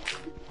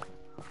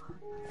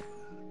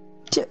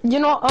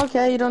 You're not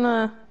okay. You don't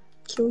wanna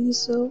kill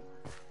yourself.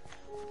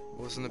 It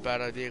wasn't a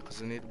bad idea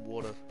because I need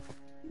water.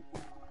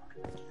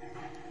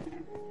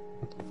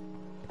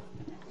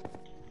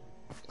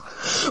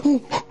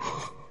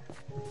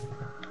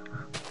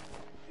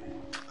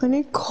 I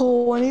need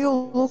coal. I need to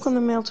look on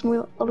the mountain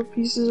where other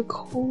pieces of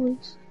coal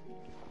is.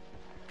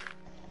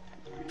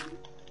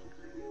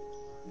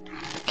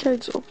 Okay,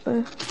 it's up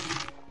there.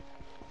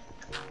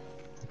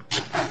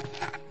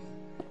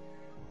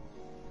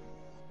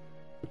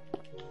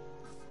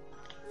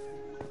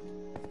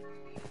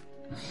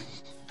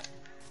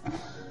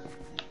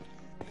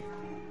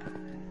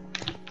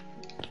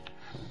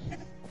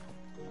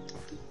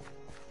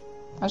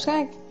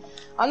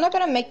 I'm not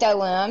gonna make that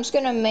one. I'm just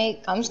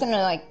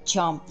gonna like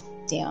jump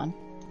down.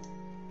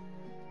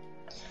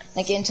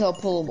 Like into a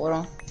pool of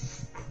water.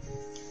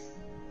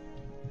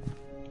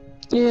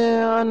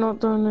 Yeah, I'm not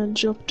gonna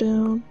jump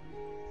down.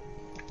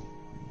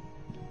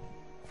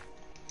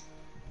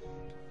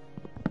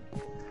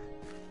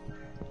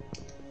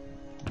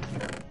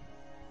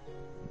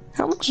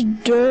 How much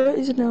dirt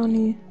is down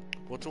here?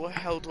 What the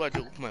hell do I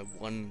do with my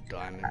one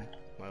diamond?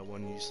 My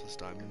one useless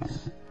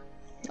diamond?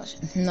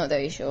 Not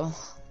very sure.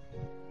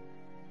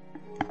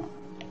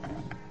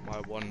 My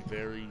one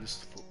very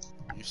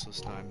useless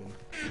diamond.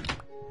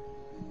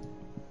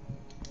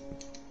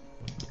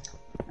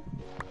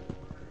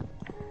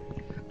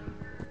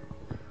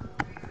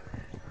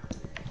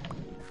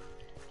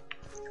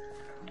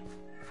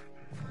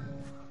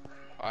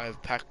 I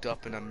have packed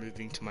up and I'm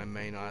moving to my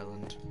main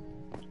island.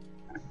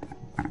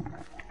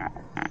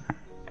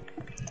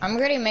 I'm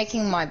already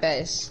making my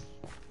base.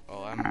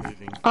 Oh, I'm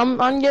moving.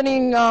 I'm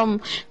getting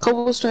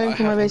cobblestone I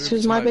for my have base moved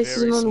because to my my base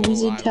is very on a small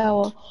wizard island.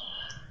 tower.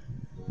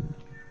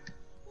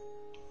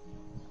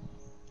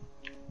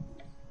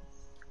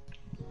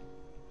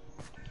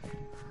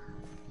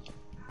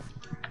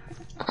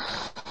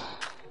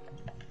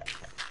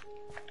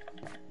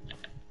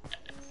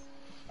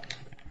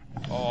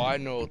 Oh, I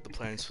know what the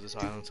plans for this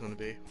island's gonna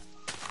be.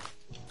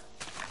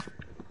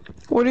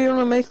 What do you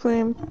want to make,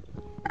 Liam?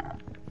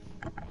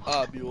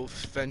 You'll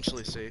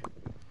eventually see.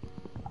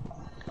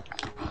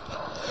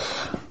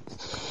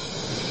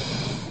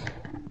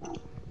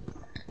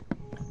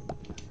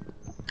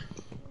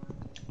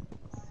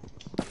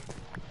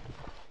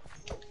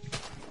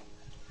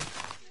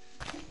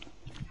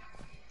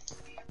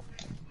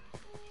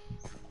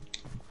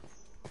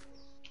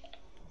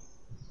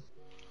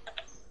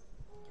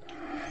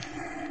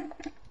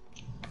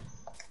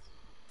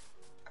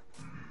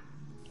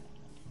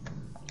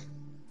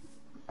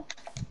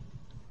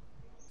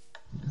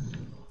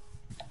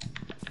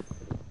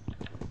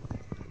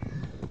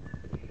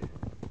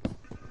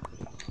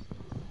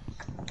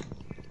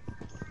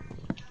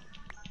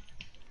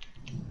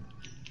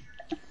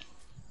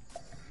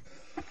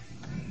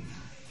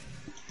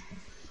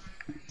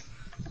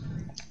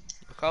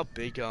 Look how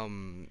big your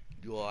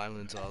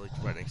islands are, like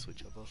right next to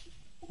each other.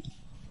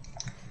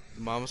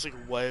 Mine was like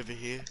way over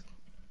here.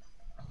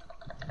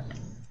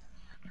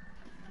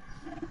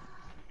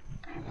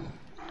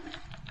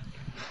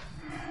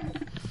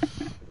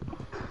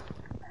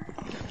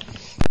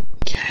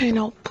 Okay,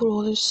 now put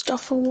all this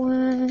stuff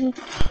away. No.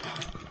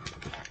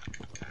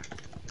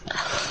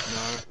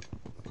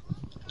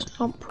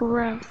 I'll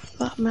grab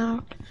that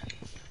amount.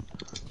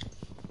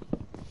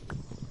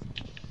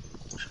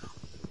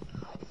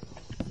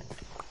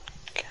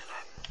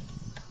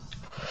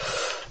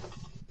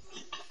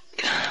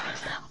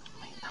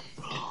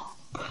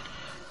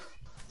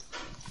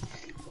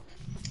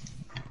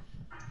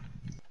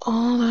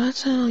 Oh,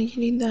 that's how you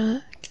need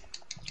that.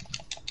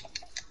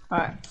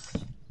 Alright.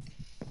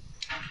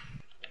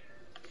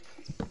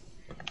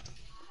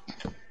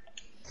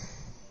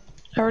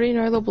 I already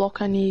know the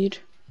block I need.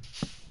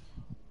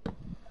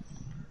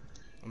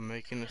 I'm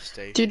making a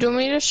station. Do you want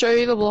me to show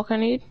you the block I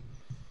need?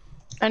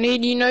 I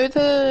need, you know,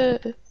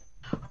 the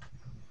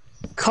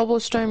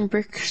cobblestone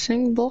brick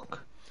thing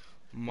block?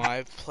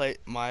 My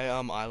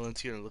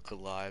island's gonna look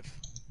alive.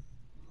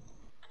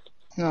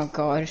 Oh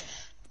god.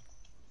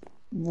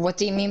 What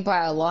do you mean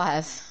by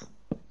alive?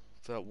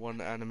 That one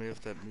enemy of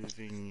that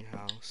moving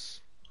house.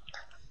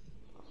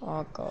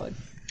 Oh god.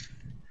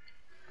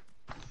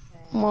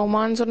 Well,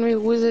 mine's gonna be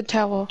wizard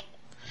tower.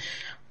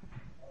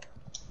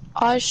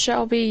 I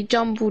shall be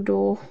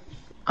Dumbledore.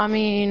 I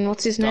mean,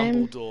 what's his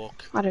name? Dumbledore.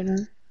 I don't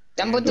know.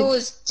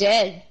 Dumbledore's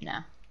dead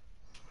now.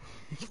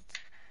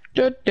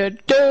 Du, du,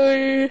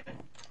 du.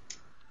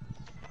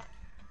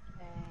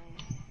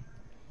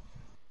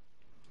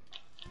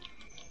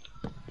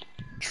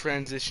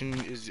 Transition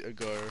is a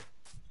go.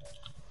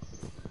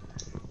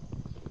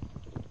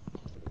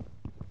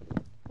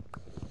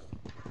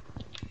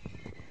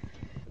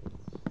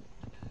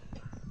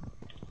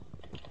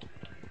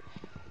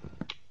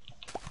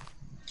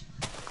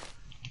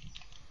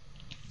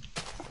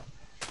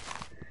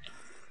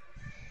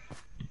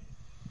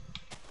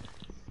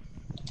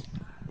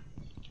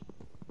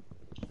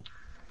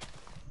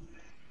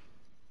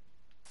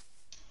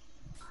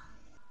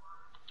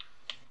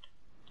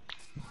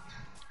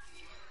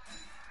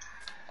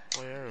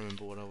 Oh yeah, I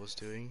remember what I was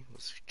doing. I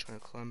was trying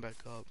to climb back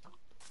up.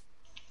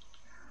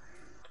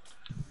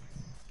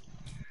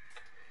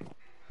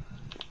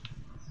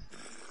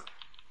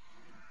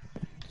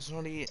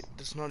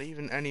 There's not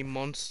even any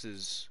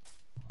monsters.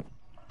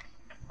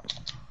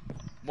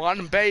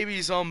 One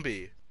baby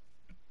zombie.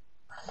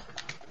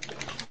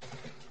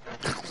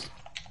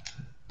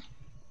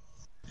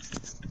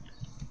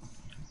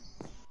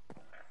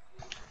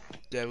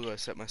 There we go,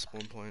 set my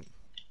spawn point.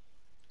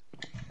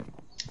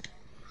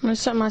 I'm gonna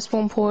set my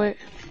spawn point.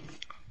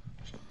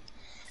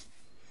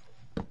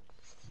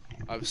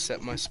 I've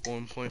set my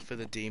spawn point for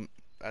the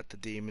at the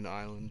Demon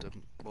Island.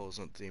 Well, it's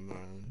not the Demon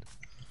Island.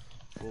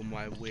 For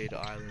my weird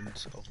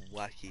island of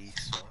wacky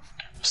stuff.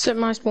 Set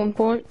my spawn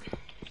point.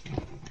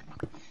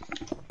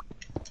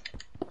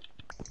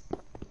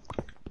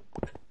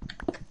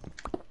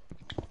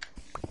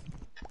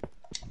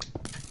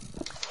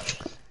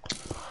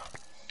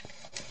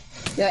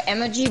 Your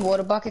emoji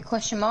water bucket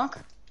question mark?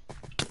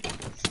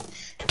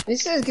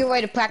 This is a good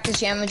way to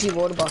practice your emoji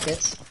water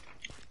buckets.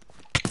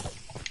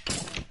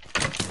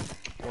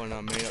 Or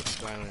not made up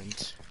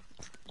Skylands.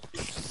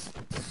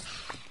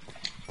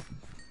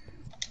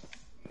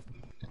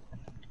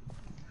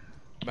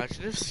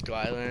 Imagine if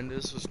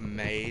Skylanders was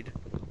made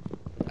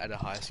at a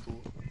high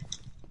school.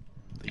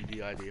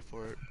 The idea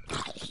for it.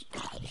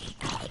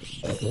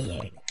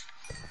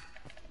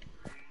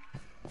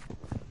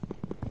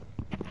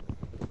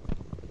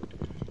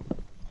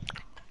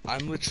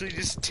 I'm literally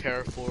just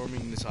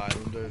terraforming this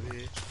island over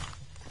here.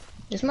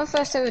 This is my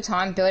first ever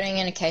time building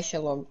in acacia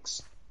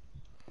logs.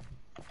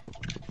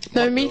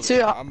 No, me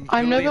too.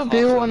 I've never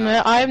built on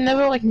there. I've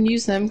never like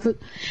used them. Cause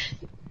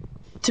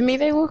to me,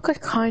 they look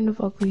like kind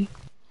of ugly.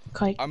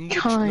 Like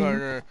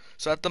no.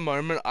 So at the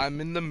moment, I'm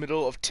in the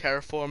middle of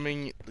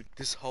terraforming like,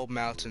 this whole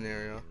mountain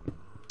area.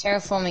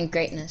 Terraforming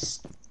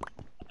greatness.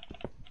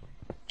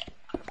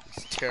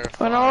 It's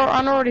terrifying.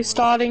 I'm already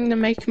starting to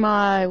make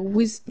my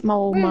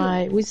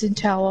wizard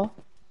tower.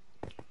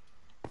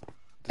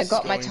 I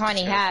got my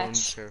tiny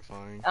hatch.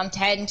 I'm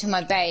heading to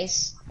my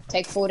base.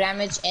 Take 4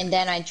 damage and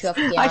then I drop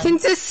down. I can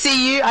just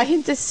see you. I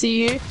can just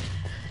see you.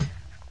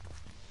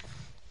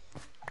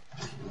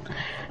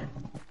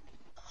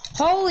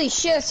 Holy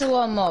shit, it's a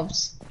lot of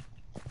mobs.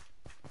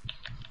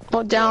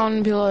 Or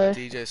down below.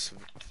 DJ's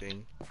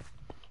thing.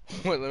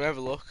 Wait, let me have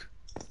a look.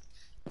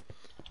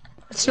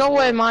 It's not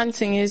where mine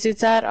thing is.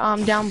 It's at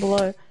down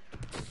below.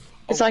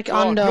 It's like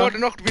God, under. No, it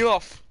knocked me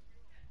off.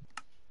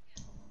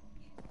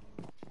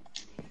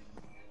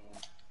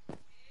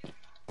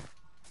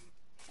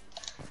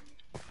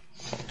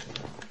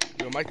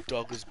 Yo, my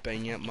dog is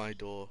banging at my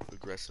door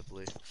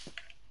aggressively.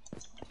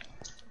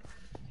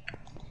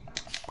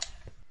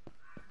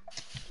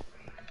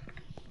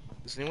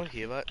 Does anyone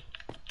hear that?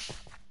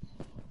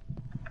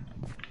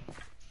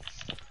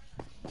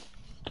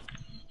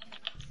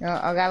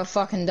 I'll gotta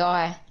fucking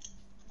die.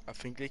 I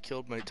think they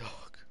killed my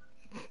dog.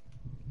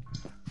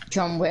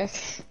 John Wick.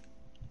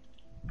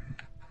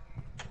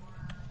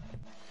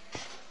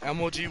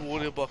 MLG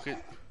water bucket.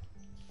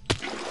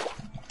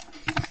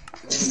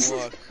 Didn't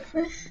work.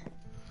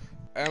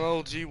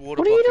 MLG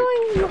water What bucket. are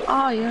you doing?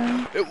 Oh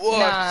yeah. It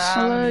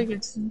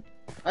worked. Nah,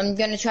 I'm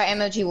gonna try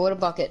MLG water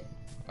bucket.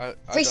 I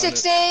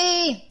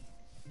 360!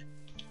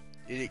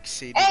 It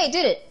exceeded. Hey,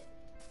 did it!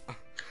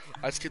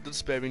 I just kept on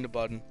spamming the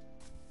button.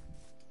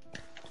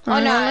 Oh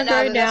no,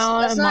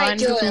 that's not how you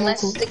do it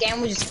unless the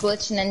game will just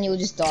glitch and then you'll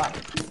just die.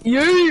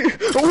 Yay!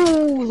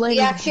 Oh, lady.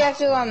 You actually have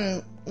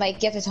to like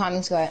get the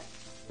timings right.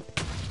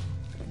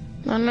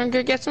 I'm gonna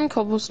go get some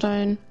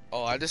cobblestone.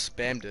 Oh, I just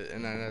spammed it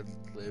and then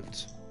I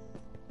lived.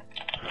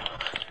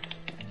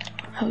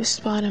 Oh,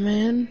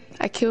 Spider-Man.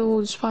 I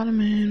killed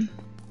Spider-Man.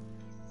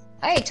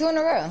 Hey, 2 in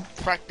a row.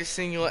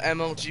 Practicing your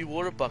MLG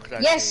water bucket, I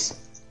Yes! see.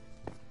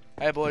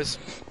 Hey boys,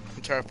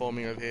 I'm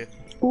terraforming over here.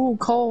 Ooh,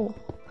 coal.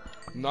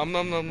 Nom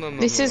nom nom nom nom.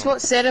 This is what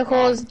Santa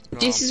Claus.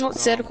 This is what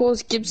Santa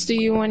Claus gives to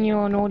you when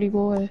you're a naughty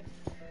boy.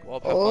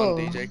 Well, I'll on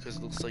DJ because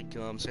it looks like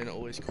Santa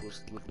always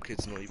calls little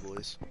kids naughty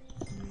boys.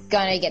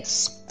 Gonna get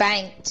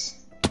spanked.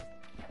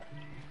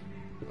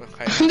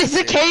 Okay. There's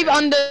a cave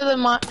under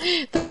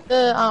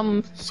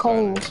the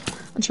coal.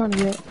 I'm trying to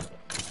get.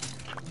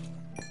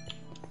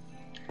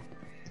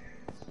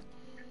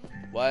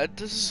 Why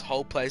does this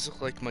whole place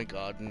look like my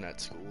garden at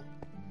school?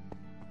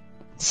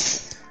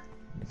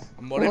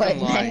 I'm not even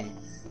lying.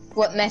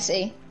 What,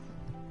 messy?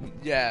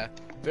 Yeah,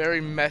 very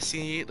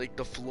messy. Like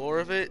the floor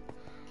of it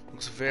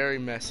looks very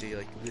messy.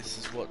 Like this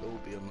is what it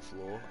will be on the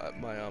floor at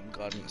my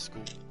garden at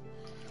school.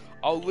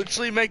 I'll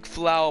literally make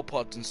flower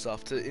pots and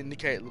stuff to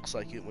indicate it looks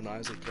like it when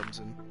Isaac comes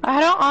in. I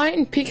had an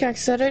iron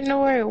pickaxe. I don't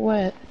know where it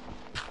went.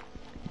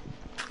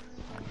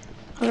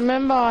 I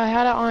remember I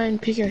had an iron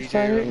pickaxe.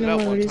 DJ, I don't know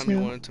where it is one time you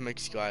now. wanted to make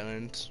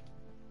Skylands?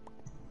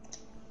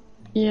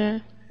 Yeah.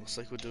 Looks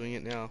like we're doing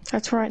it now.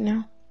 That's right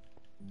now.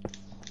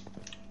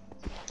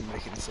 We're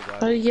making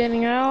survival. Are you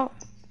getting out?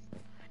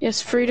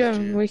 Yes,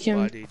 freedom. We can.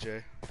 Bye,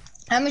 DJ.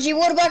 MLG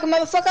water bucket,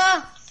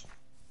 motherfucker!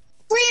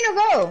 3 in a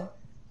row!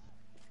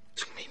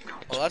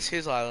 Oh, that's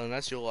his island.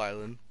 That's your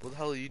island. What the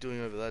hell are you doing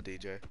over there,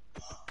 DJ?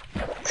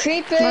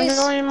 Creepers! I'm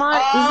going in my.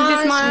 Is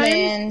this mine?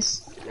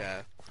 Mans.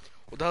 Yeah.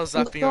 What the hell is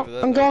that thing over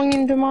there? I'm going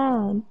into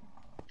mine.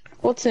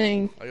 What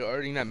thing? Are you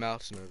owning that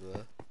mountain over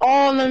there?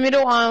 Oh, on the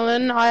middle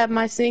island, I have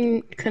my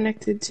thing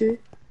connected to.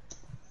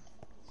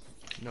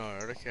 No,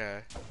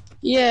 okay.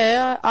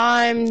 Yeah,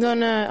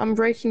 I'm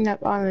breaking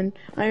that island.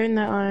 I own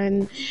that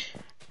island.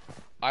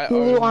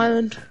 Little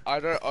island.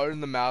 I don't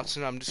own the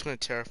mountain. I'm just gonna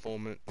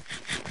terraform it.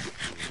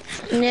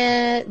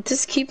 Nah,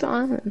 just keep the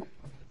island.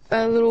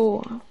 A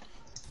little.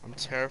 I'm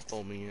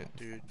terraforming it,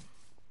 dude.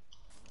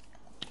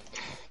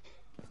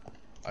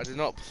 I did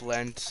not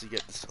plan to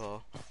get this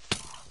far.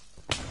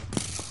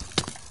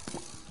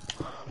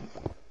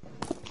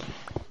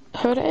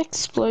 Heard an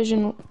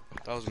explosion.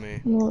 That was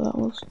me. No, that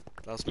was.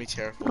 That was me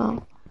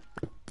terraforming.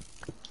 Oh.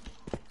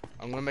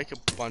 I'm gonna make a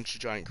bunch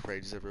of giant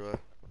craters everywhere.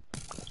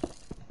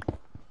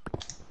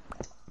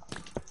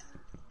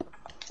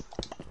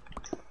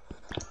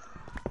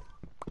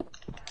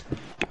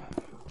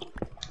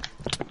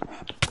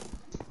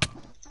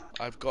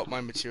 I've got my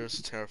materials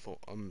to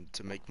terraform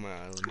to make my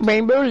island.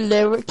 Rainbow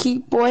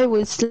lorikeet boy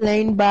was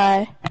slain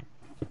by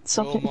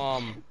something. Oh,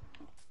 mom.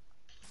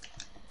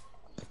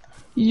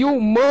 Yo,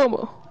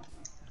 mama.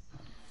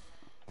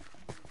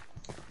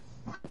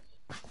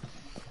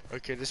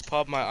 Okay, this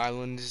part of my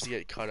island is to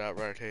get cut out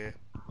right here.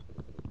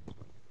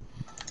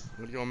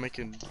 I'm gonna make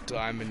a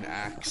diamond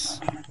axe.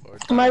 Or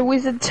a My diamond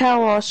wizard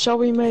tower shall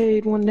be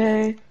made one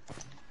day.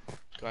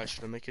 Guys,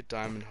 should I make a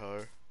diamond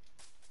hoe?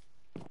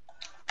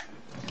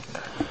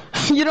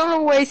 You don't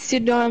wanna waste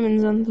your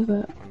diamonds under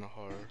that. On a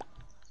hoe.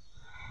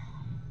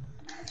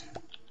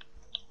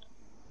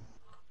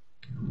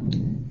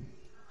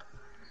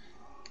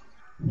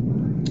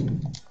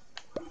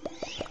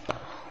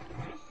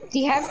 Do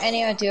you have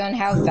any idea on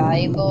how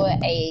valuable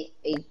a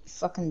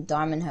fucking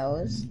diamond hoe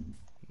is?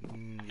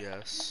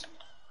 Yes.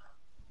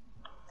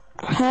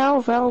 How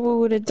valuable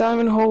would a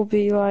diamond hole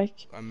be?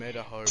 Like, I made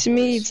a hoe, to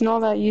me, boys. it's not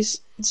that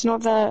It's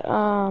not that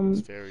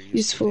It's very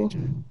useful,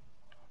 DJ.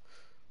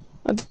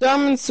 A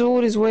diamond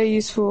sword is way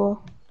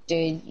useful.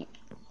 Dude,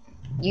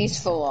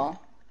 useful.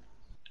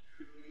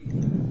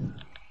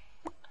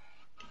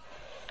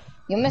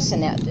 You're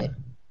missing out, dude.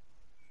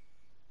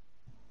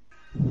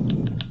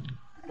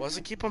 Why does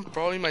it keep on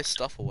throwing my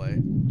stuff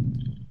away?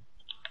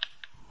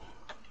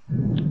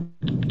 I'm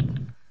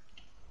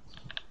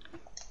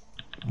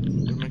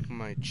gonna make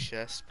my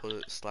chest,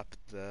 slap it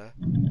there.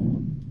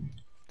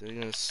 Then I'm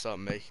gonna start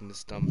making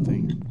this dumb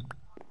thing.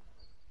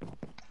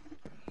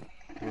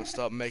 I'm gonna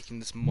start making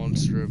this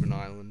monster of an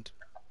island.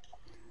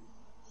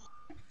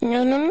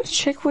 Yeah, no, let's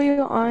check where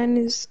your iron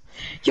is.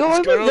 You're It's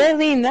over gonna- there,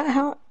 Lean. That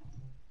how?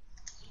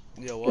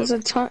 Yeah, what?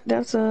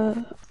 There's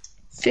a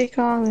thick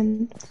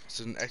island. It's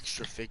an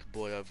extra thick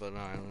boy of an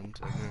island,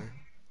 I know.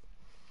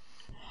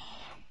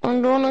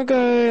 I'm gonna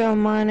go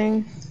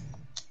mining.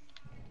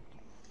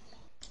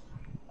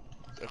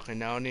 Okay,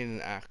 now I need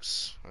an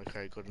axe.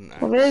 Okay, got an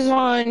axe. Well, there's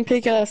my iron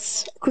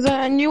pickaxe. Cause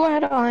I knew I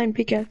had an iron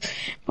pickaxe.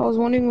 I was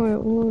wondering where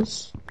it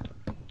was.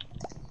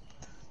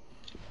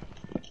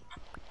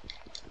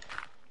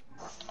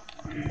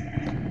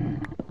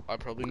 I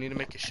probably need to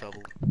make a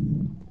shovel.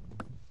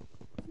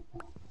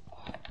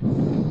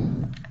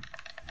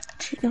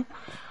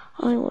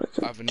 I wanna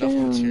go I have enough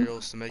down.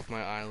 materials to make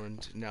my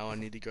island. Now I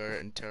need to go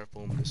and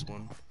terraform this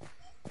one.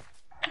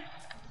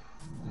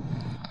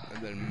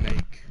 And then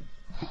make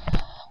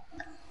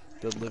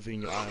the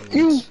living island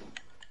with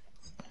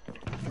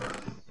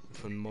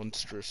a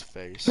monstrous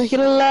face. Make it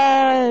a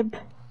lab.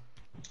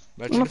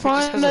 Imagine if it just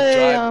find has a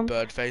giant a,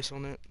 bird face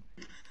on it.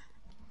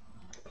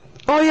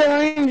 Oh yeah,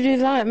 I need to do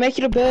that. Make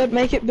it a bird.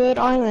 Make it Bird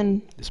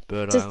Island. This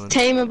bird Just island.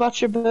 tame a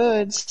bunch of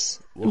birds.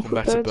 Welcome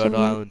back to Bird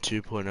Island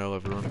 2.0,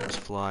 everyone. It's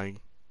flying.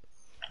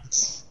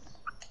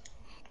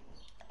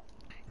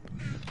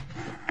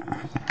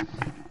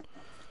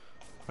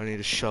 I need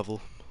a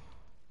shovel.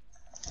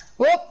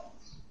 Whoop!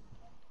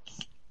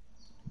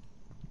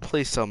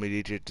 Please tell me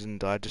DJ didn't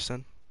die just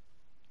then.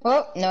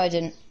 Oh, no I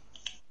didn't.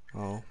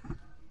 Oh.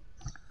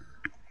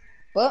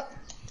 What?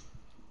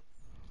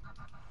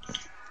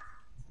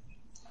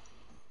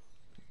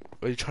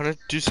 Are you trying to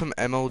do some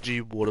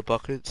MLG water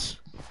buckets?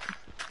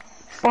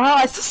 Wow,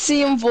 I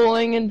see him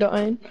falling and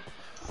dying.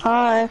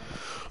 Hi.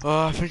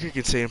 Oh, I think I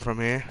can see him from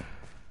here.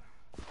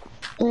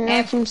 Yeah,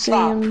 I can see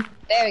him.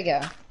 There we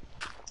go.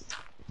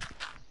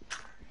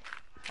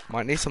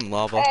 Might need some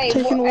lava. Hey,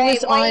 Taking all hey,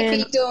 this what you iron.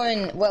 be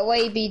doing?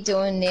 What you be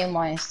doing near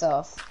my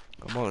stuff?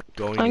 I'm not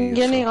going I'm to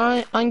getting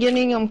some. I'm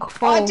getting Oh,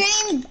 coal. I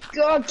didn't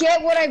even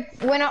get what I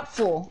went up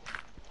for.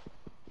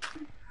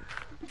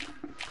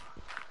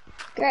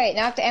 Great,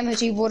 now I have to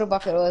MLG water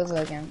bucket all over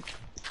again.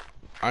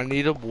 I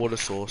need a water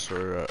source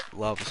or a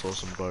lava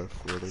source on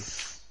both, really.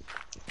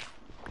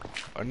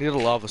 I need a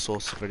lava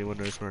source if anyone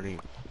knows where any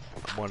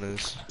one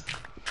is.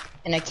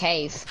 In a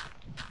cave.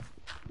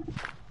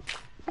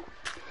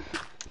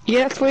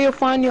 Yeah, that's where you'll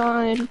find your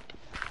iron.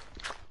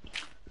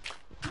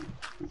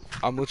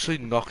 I'm literally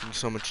knocking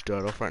so much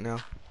dirt off right now.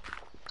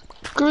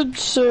 Good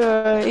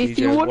sir. If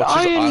you DJ, want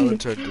watch this iron,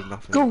 island turn to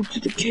nothing. go to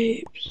the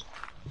caves.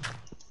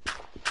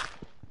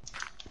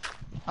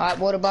 Alright,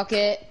 water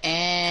bucket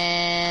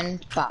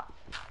and pop.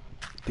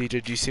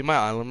 DJ, do you see my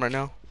island right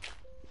now?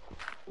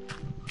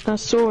 I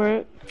saw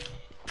it.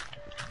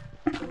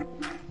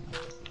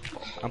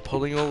 I'm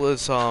pulling all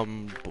this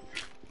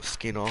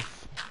skin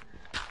off.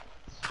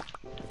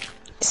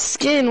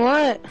 Skin,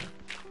 what?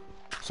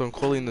 So I'm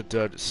calling the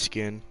dirt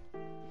skin.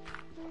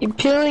 You're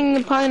peeling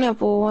the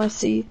pineapple, I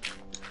see.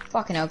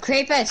 Fucking hell,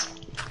 creepers!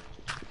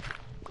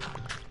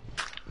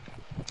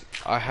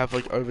 I have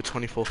like over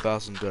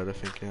 24,000 dirt, I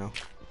think now.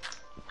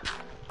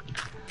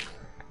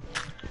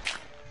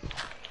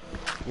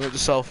 Note to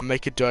self,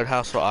 make a dirt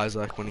house for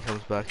Isaac when he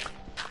comes back.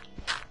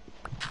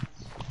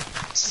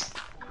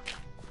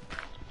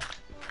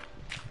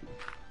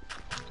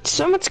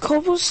 So much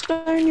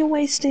cobblestone you're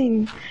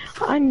wasting.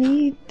 I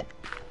need...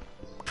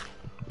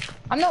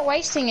 I'm not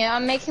wasting it,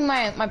 I'm making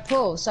my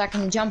pool so I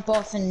can jump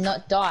off and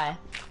not die.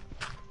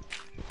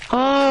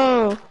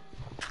 Oh.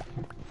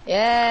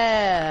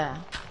 Yeah.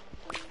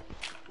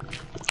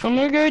 I'm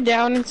gonna go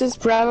down and just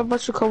grab a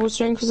bunch of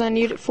cobblestone because I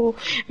need it for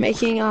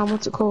making,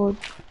 what's it called?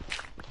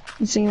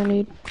 The thing I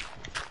need.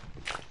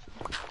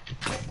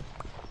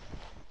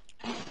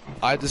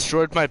 I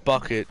destroyed my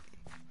bucket,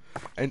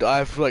 and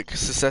I've like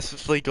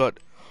successfully got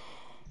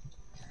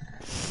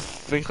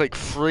think like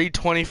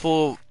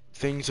 324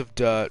 things of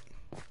dirt.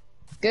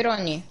 Good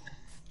on you.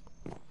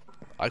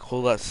 I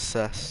call that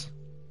success.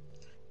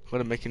 I'm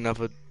gonna make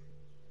another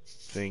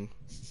thing.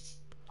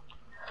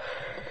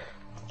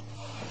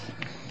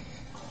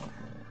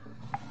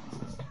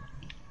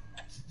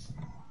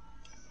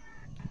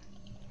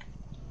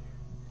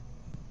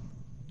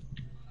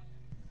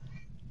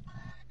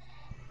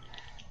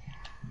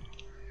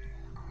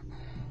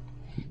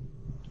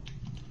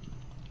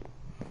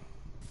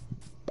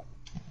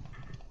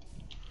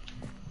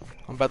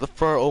 I'm about to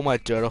throw all my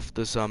dirt off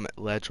this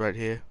ledge right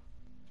here.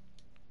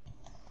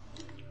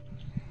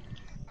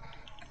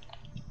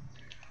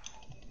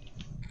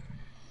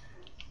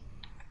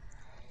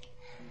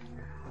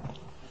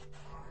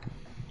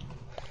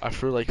 I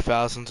threw like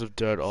thousands of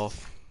dirt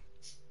off.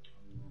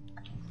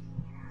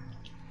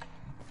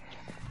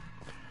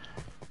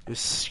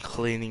 It's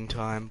cleaning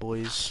time,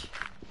 boys.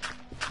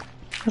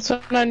 That's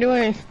what I'm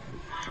doing.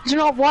 You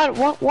know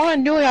what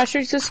I'm doing? I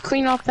should just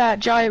clean up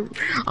that giant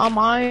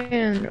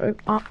island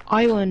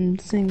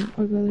thing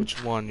over there.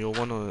 Which one? Your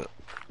one or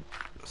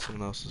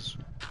someone else's?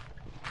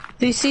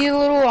 Do you see the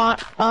little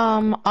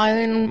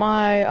island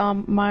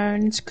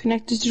mine's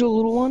connected to the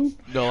little one?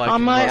 No, I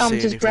cannot see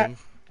just anything.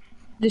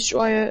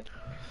 destroy it.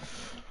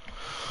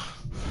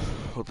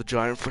 Or the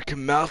giant freaking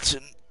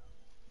mountain.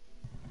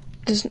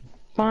 Okay.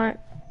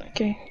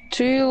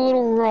 To the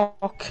little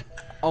rock.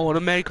 I want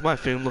to make my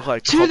thing look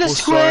like To the cobblestone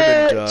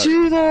square. and dirt.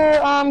 To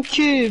the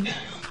cube.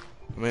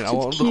 I mean, I to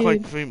want the to look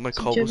like cube. my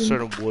To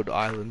cobblestone and wood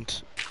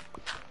island.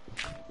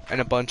 And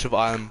a bunch of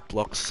iron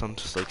blocks, some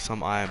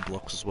iron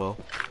blocks as well.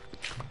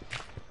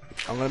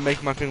 I'm gonna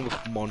make my thing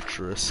look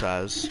monstrous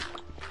as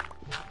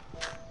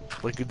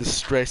like a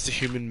disgrace to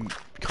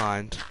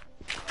humankind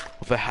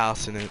with a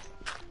house in it.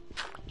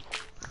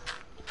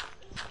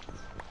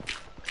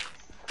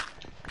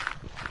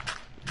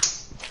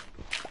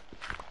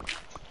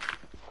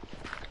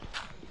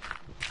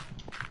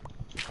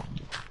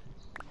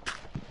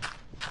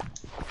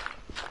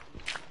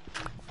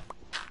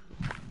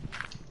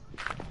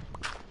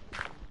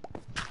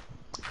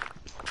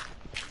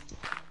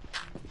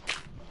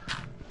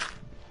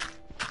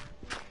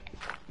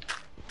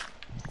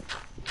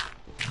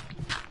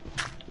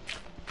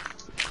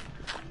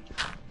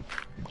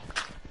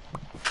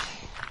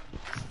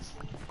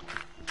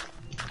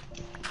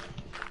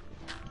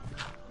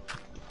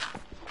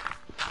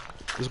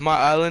 Does my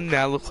island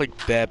now look like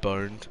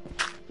bare-boned?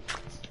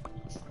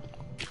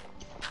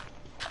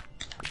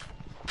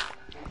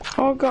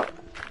 Oh god.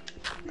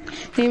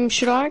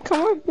 Should I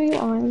come with the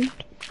island?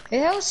 The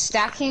hell's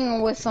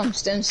stacking with stone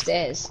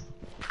stairs?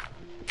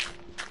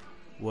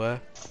 Where?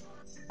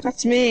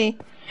 That's me.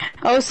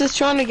 I was just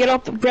trying to get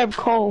up the grab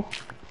coal.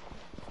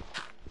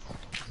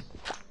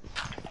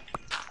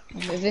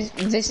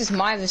 This is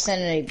my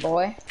vicinity,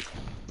 boy.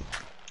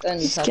 Don't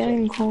you It's touch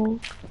getting it. cold.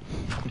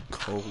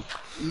 Coal.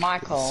 My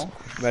coal.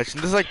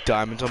 Imagine there's like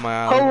diamonds on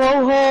my Ho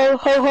island.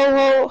 ho ho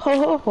ho ho ho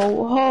ho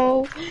ho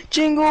ho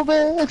jingle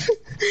bell.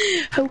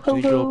 Ho ho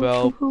Jingle ho.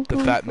 bell, ho, the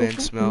ho, fat ho, man ho,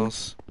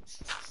 smells.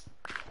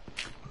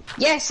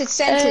 Yes, it's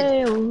scented.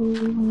 Hey, ho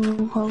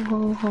ho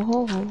ho ho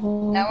ho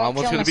ho. Now I won't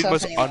Mama's kill gonna be the myself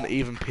most anymore.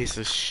 uneven piece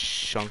of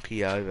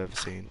shunky I've ever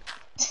seen.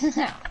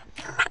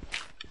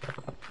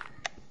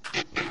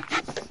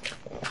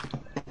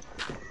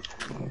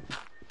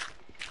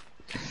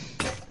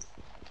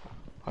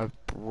 I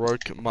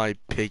broke my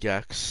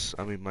pickaxe,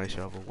 my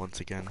shovel once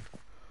again.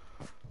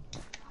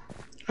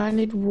 I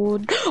need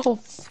wood. Oh,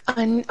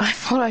 I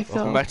thought I Welcome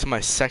fell. back to my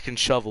second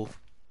shovel.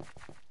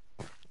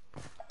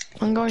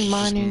 I'm going It's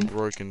just been mining.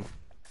 broken.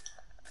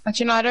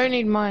 Actually, no, I don't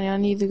need mining. I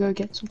need to go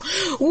get some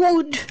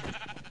wood.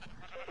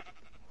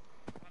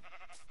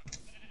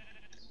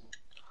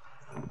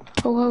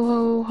 Ho ho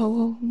ho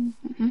ho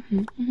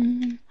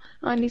ho.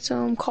 I need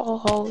some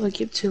coal to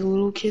give to the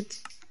little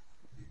kids.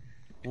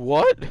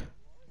 What?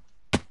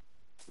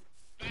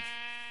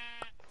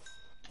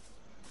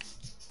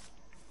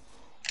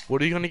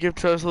 What are you gonna give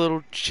to those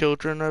little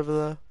children over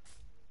there?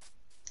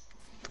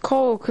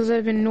 Coal, because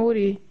they've been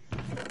naughty.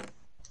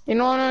 You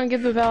know what I'm gonna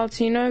give the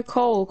Valentino?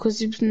 Coal,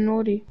 because you've been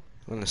naughty.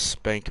 I'm gonna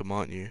spank them,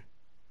 aren't you?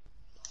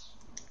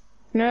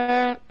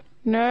 No,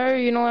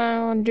 you know what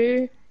I'm gonna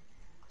do?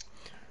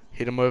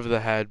 Hit him over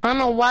the head. I'm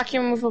gonna whack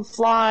him with a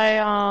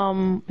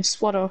fly,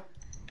 swatter.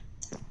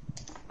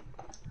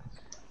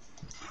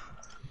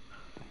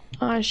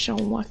 I shall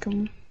whack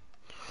him.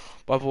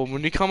 By the way,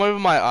 when you come over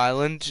my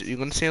island, you're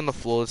gonna see on the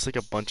floor there's like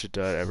a bunch of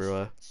dirt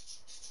everywhere.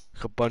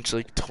 Like a bunch of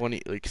like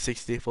 20, like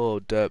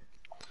 64 dirt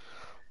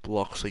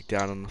blocks like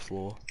down on the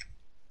floor.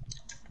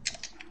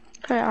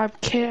 Okay, I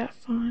can't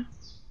find.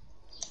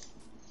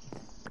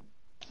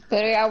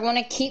 But I want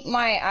to keep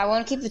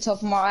the top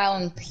of my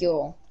island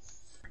pure.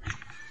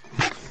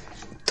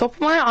 Top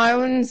of my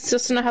island's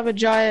just gonna have a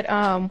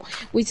giant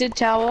wizard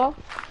tower.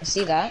 I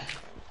see that.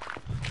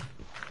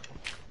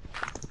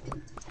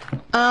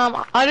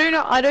 I don't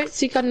know. I don't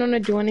think I'm gonna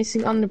do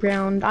anything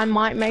underground. I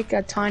might make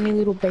a tiny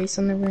little base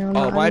underground.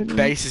 Oh, I my don't know.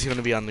 base is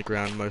gonna be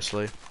underground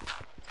mostly.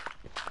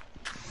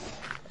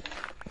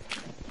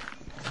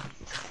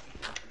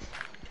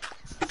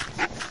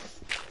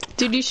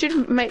 Dude, you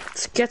should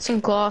get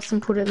some glass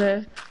and put it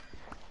there.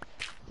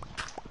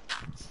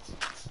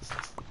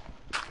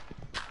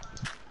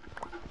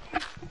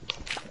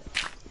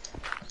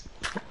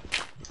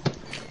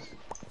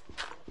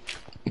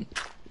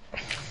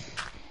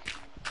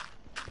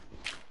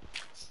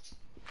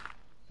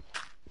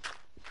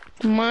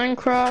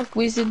 Minecraft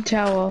Wizard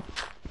Tower.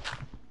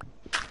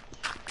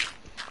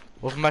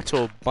 Welcome back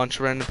to a bunch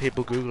of random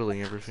people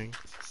googling everything.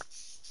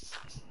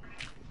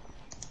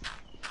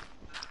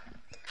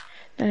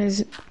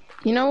 As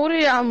you know what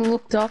I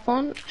looked up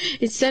on?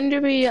 It sent to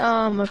me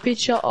a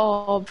picture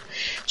of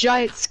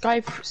giant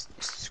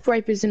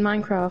skyscrapers in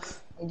Minecraft.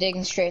 I'm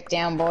digging straight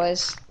down,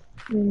 boys.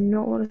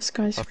 Not what a Have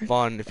skyscraper.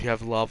 fun. If you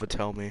have lava,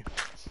 tell me.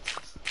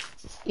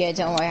 Yeah,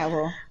 don't worry, I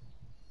will.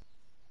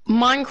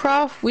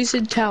 Minecraft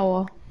Wizard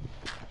Tower.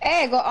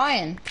 Hey, I got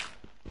iron.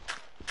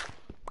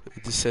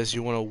 It just says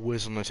you want to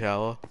whiz on the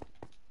tower.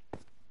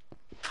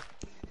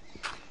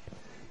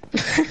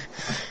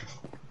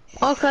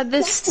 Oh god,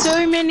 there's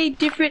so many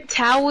different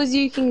towers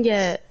you can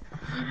get.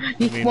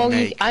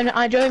 Make.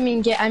 I don't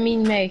mean get, I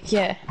mean make.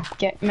 Yeah,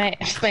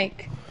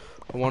 make.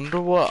 I wonder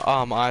what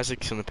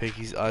Isaac's gonna pick.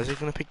 Is Isaac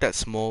gonna pick that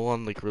small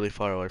one, like really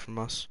far away from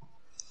us?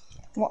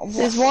 What?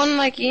 There's one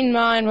like in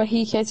mine where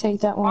he can take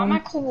that Why are my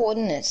one.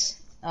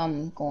 coordinates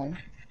gone?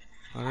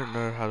 I don't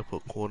know how to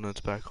put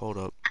coordinates back. Hold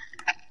up.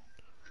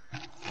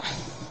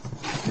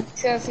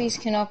 Trophies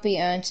cannot be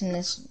earned in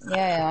this.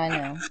 Yeah, I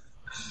know.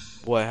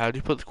 Wait, how do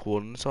you put the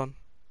coordinates on?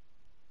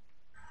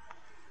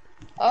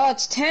 Oh,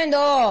 it's turned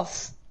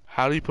off.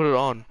 How do you put it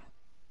on?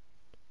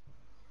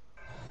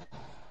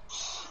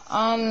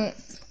 No,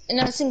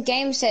 it's in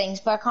game settings,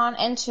 but I can't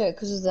enter it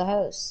because of the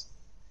host.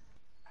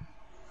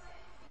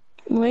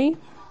 Wait,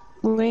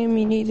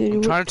 me neither.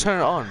 I'm trying to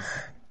turn it on.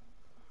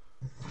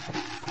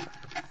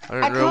 I I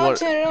don't know can't what.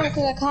 turn it on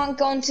because I can't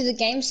go into the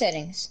game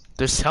settings.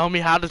 Just tell me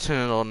how to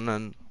turn it on,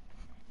 and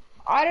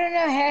I don't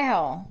know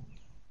how.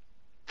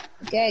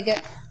 Okay, good.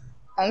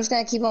 I'm just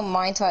gonna keep on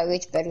mine till I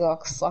reach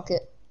bedrock. Fuck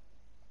it.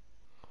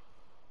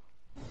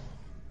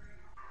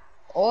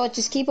 Or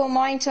just keep on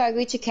mine till I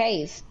reach a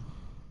cave.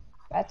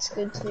 That's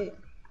good too.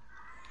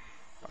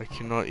 I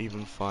cannot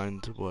even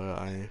find where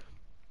I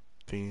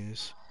thing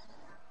is.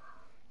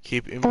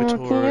 Keep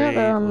inventory,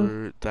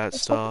 loot, that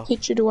What stuff.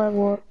 picture do I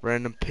want?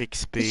 Random pick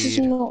This is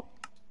speed. not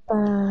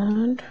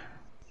bad.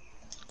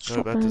 It's No,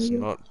 not that does bad.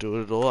 not do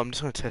it at all. I'm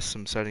just gonna test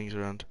some settings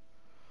around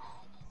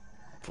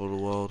for the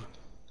world.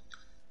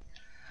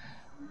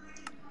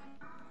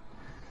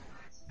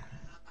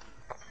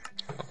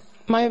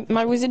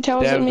 My wizard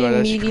tower's There we only go,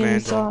 that's your medium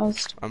commander.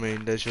 sized. I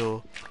mean, there's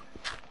your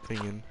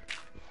thing.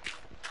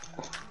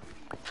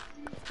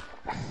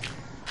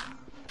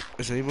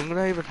 Is anyone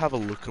gonna even have a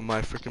look at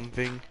my freaking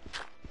thing?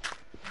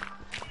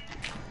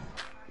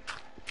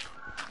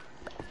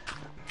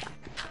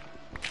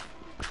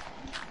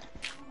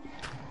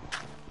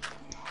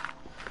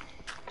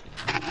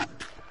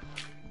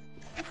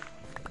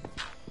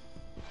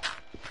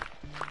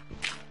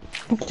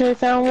 Okay, I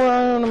found what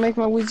I want to make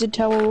my wizard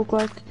tower look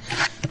like.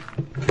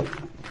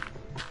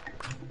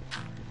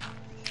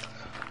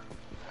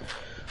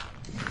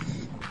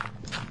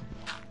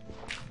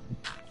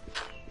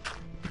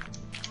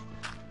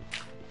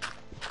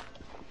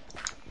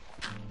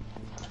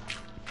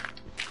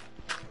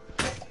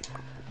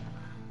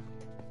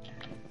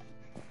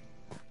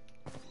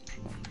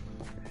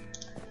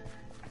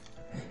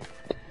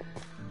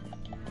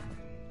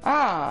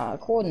 Ah,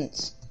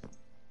 coordinates.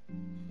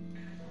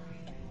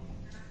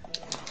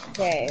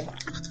 Okay.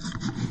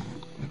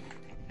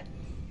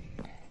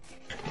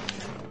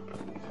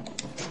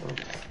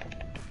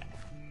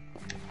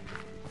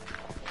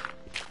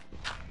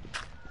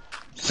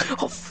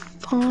 Oh,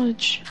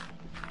 fudge.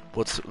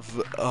 What's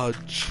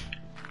fudge?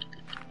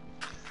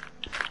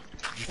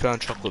 You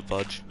found chocolate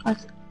fudge.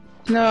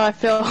 No, I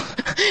fell.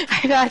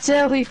 I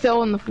accidentally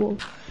fell on the floor.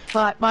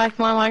 Like my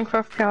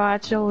Minecraft cow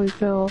actually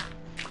fell.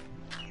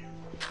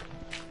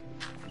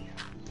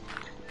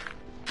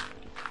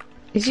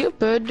 Is your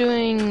bird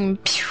doing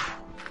pew?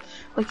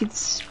 Like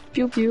it's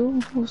pew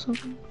pew or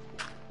something?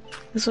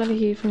 That's what I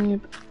hear from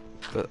you.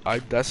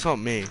 That's not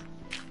me.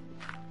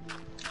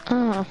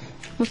 Ah,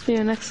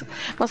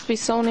 must be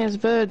someone else's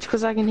birds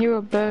because I can hear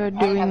a bird I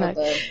don't doing have a like.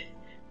 bird.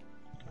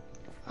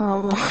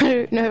 I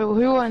don't know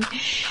who I'm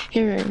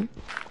hearing.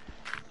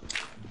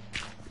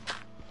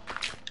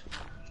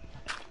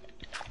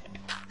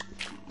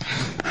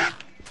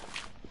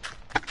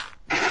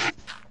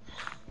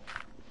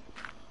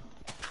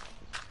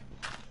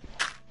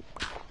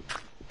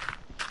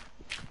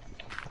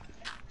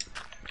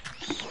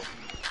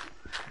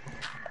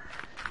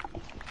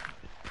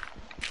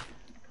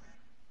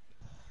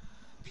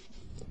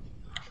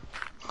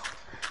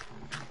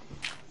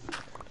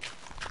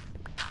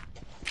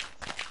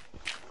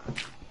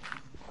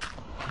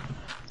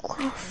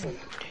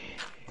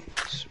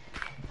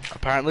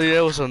 Apparently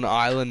there was an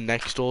island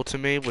next door to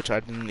me, which I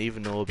didn't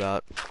even know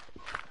about.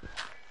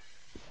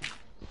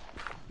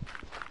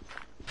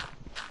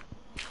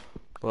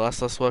 Well,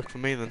 that's less work for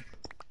me then.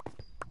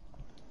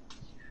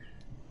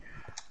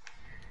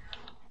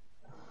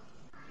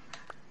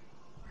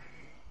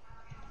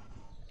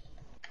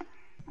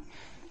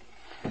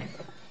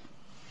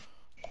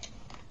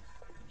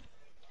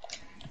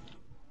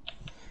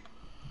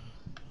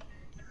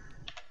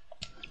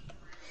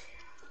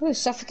 Ooh,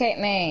 suffocate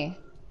me.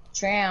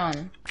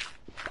 Drown.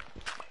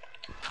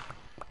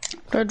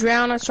 Go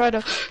drown, I try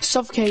to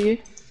suffocate you.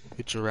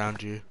 It's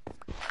around you.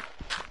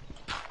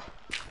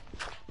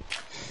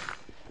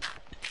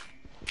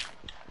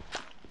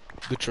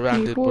 The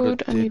drown did what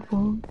it I did. need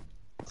wood.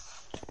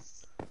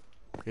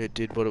 It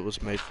did what it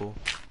was made for.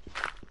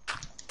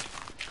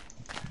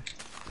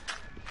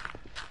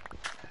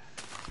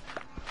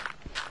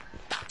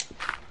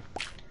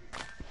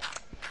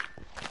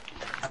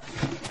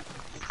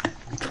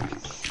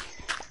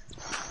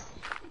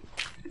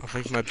 I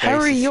think my base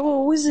Harry, is you're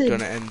a wizard.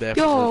 gonna end there.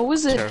 You're for a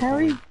wizard,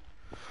 Harry.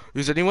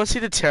 Does anyone see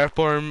the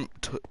terraform?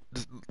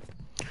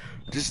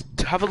 Just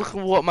have a look at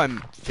what my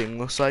thing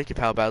looks like. If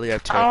how badly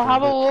I've terraformed I'll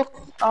have a it.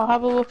 look. I'll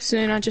have a look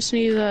soon. I just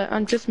need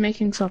I'm just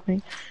making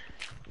something.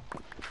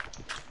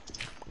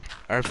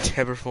 I've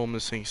terraformed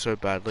this thing so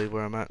badly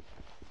where I'm at.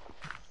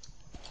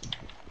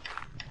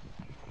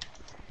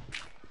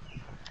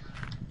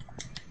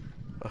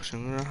 Actually,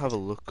 I'm gonna have a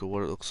look at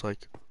what it looks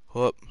like.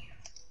 Up.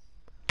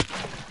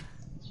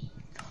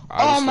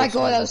 Oh my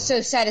god, that was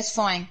so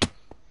satisfying.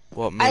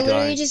 What, me I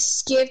literally dying? just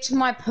skipped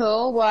my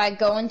pearl where I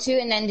go into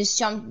and then just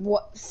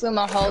jumped through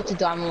my hole to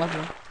diamond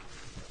level.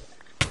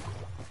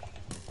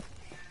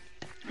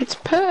 It's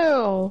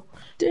Pearl.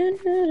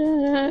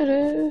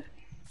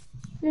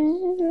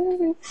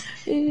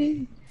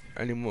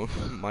 Any more?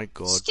 My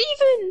god.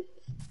 Steven!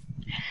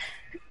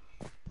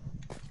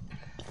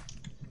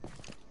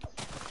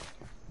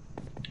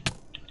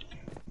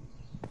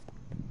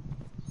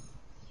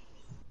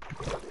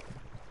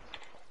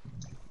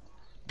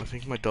 I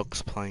think my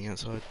dog's playing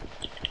outside.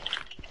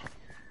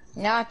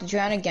 Now I have to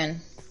drown again.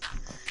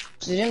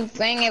 Didn't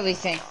bring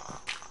everything.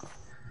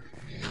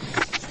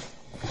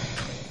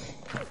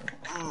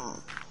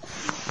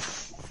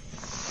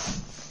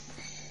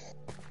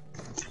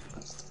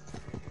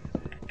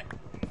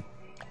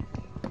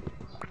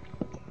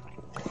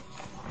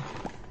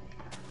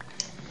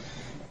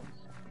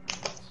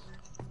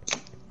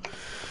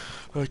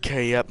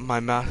 Okay, yep,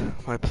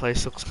 my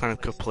place looks kind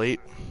of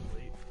complete.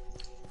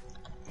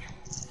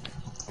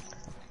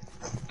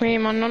 Wait,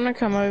 I'm gonna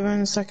come over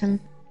in a second.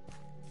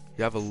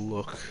 You have a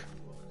look.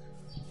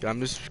 Yeah,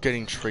 I'm just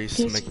getting trees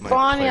to It's make my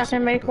fine, I place can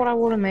look make better. what I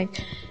want to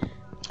make.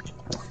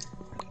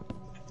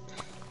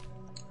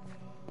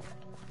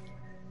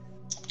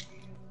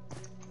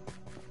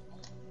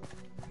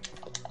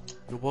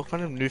 What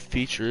kind of new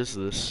feature is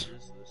this?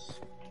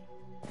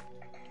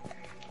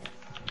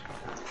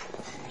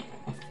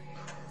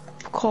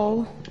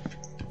 Coal.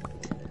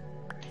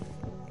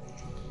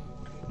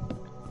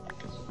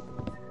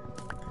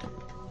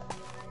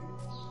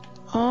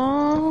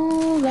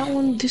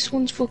 Oh, this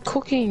one's for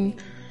cooking.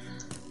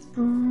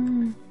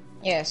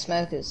 Yeah,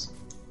 smokers.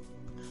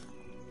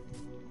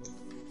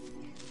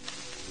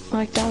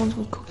 Like that one's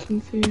for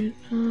cooking food.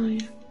 Oh,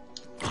 yeah.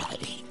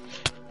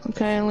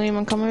 Okay, Liam,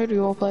 I'm coming over to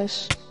your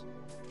place.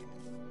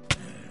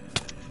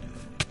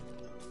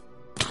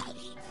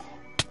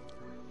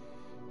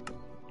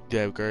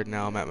 Yeah, good,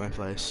 now I'm at my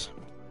place.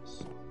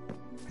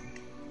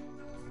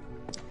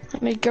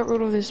 Let me get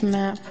rid of this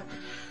map.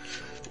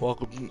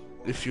 Welcome,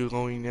 if you're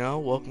going now,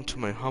 welcome to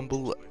my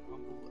humble,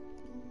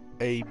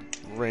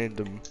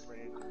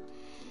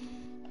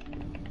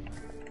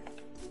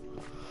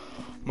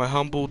 my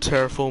humble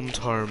terraformed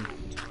home.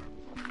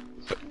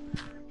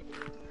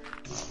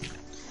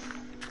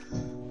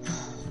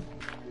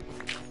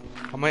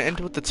 I might end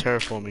with the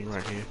terraforming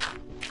right here.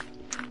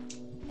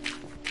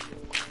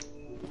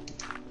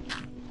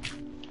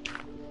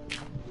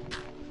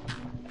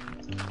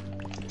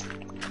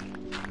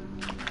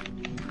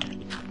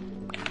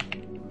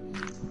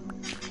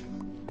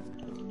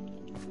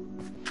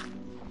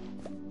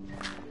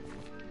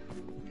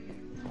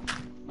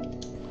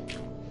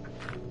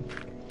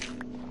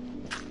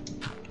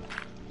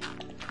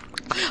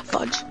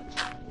 Fudge.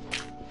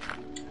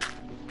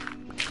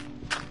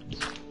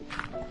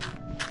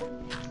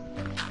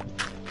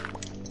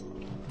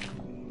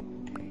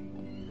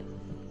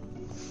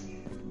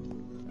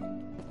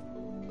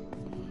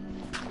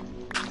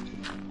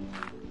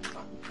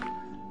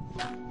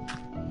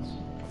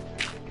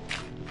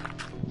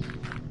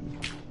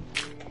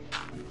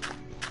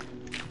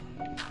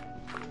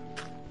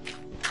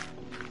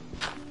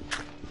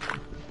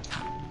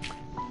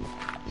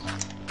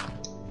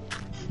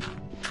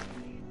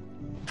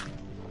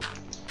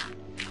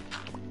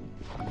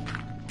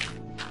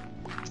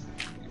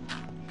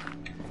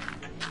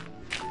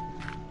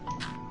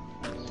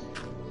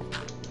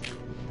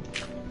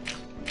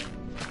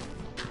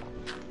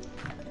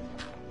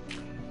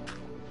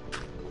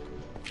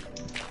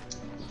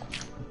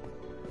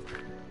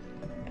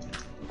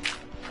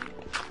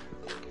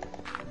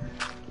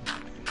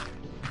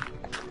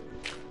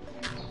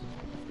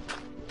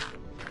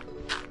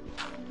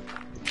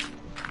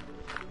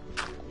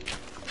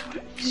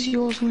 This is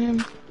yours,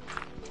 Liam.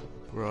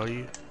 Where are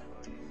you?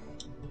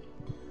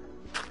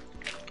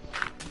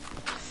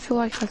 I feel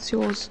like that's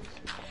yours.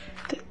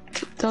 It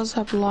does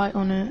have light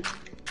on it.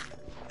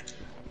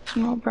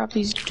 So I'll grab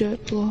these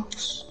dirt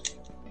blocks.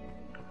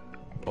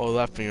 Oh,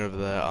 that thing over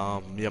there.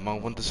 Yeah, my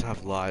one doesn't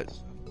have light.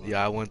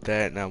 Yeah, I went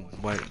there and I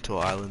went to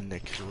an island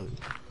next to it.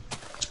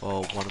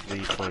 Or one of the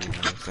floating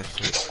islands next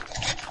to it.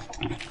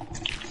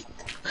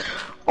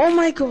 Oh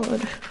my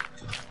god.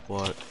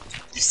 What?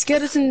 This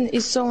skeleton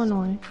is so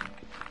annoying.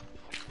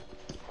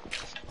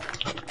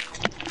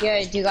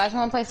 Yeah, do you guys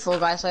want to play Fall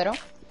Guys later?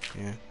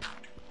 Yeah.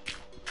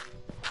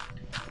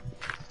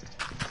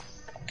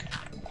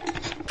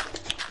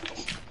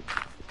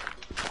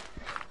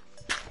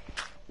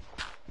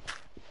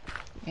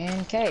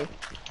 Okay.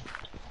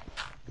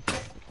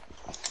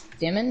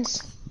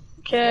 Demons?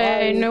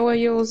 Okay, I Why? know where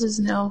yours is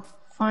now.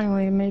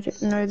 Finally, I made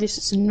it. No, this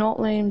is not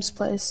Liam's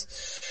place.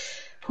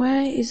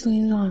 Where is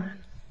Liam's island?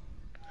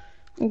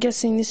 I'm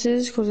guessing this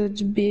is because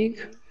it's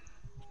big.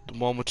 The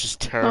one which is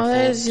Oh,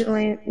 there's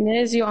terraformed. your,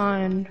 there's your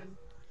island.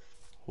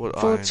 What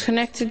For it's iron?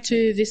 connected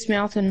to this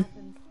mountain.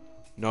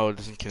 No, it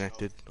isn't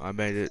connected. I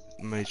made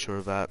sure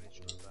of that.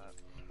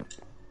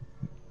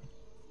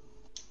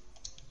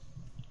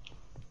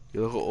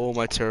 You look at all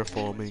my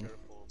terraforming.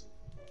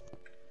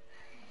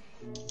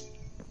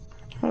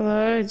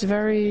 Although it's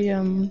very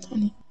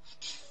funny.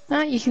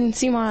 Ah, you can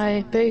see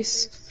my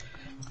base.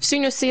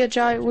 Soon you'll see a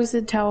giant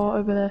wizard tower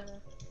over there.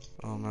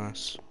 Oh,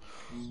 nice.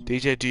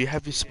 DJ, do you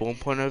have your spawn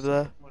point over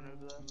there?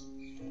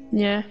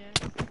 Yeah.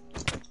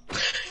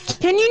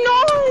 Can you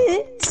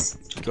not?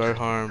 Go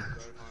home.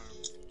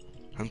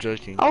 I'm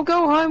joking. I'll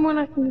go home when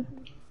I can.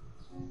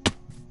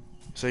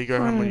 So you go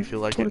home when you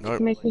feel like it.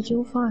 Nope. Make me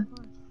feel fine.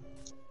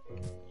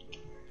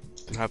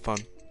 Then have fun.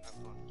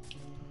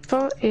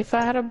 If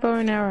I had a bow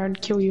and arrow,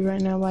 I'd kill you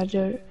right now, but I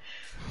don't.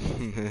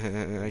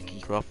 I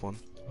can craft one.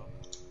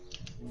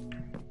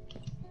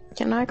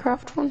 Can I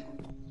craft one?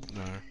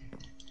 No.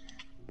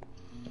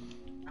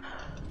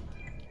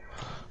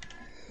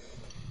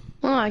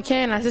 Oh, I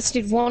can. I just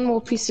need one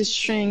more piece of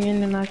string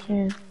in and I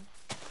can.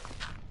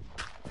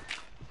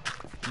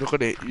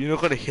 You're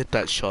not gonna hit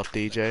that shot,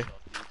 DJ.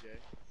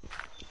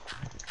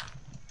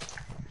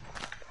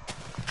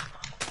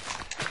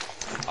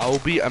 I'll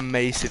be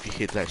amazed if you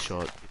hit that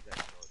shot.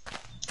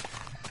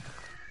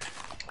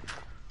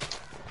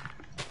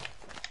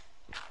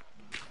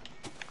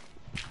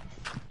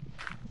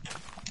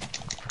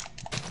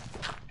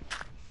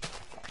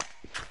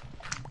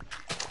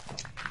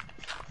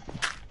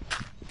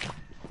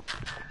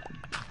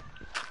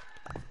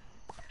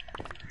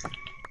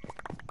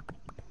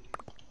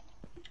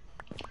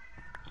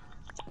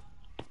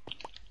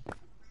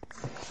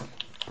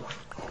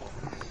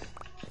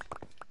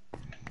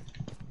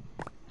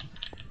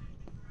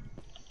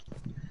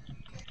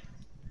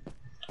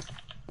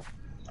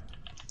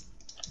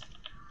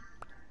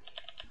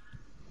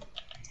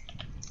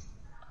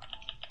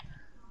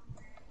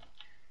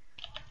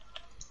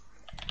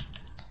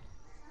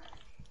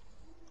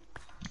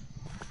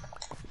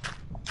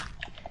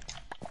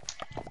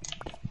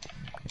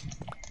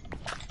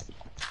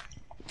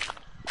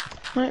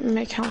 Might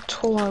make how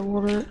tall I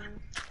want it.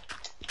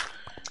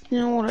 You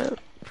know what?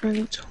 I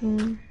really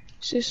tall.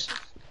 Is this?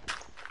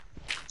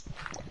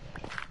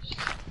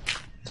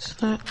 Is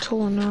that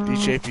tall enough?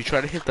 DJ, if you try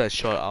to hit that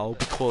shot, I'll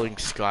be calling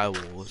Sky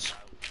Wars.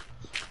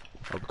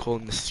 I'll be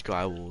calling this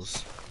Sky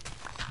Wars.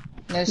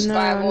 No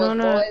Sky Wars,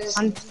 no. boys.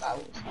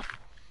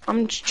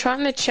 I'm just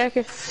trying to check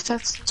if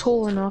that's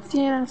tall enough.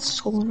 Yeah, that's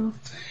tall enough.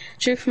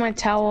 Check if my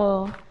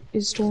tower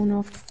is tall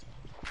enough.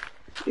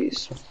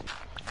 Please.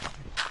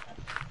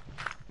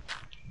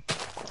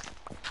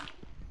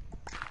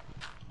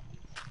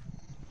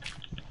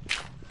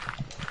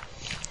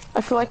 I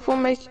feel like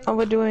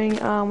we're doing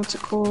what's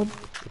it called?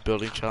 The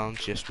building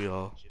challenge? Yes, we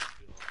are.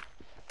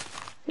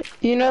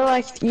 You know,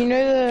 like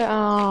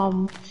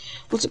the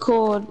what's it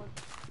called?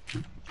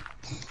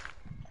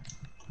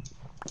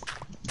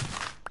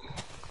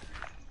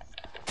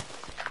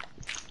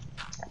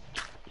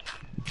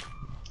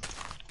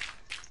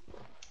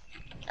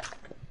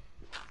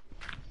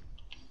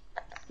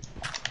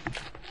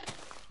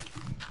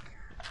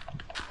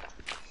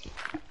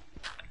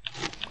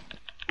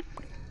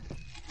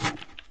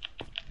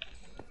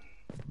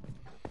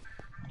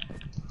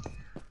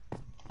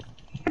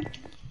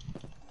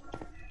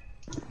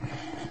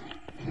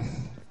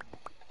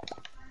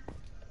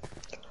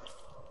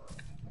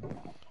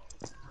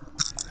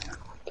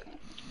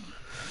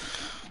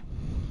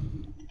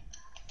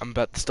 I'm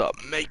about to start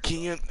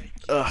making it.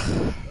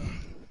 Ugh.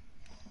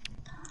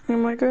 I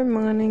might go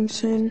mining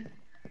soon.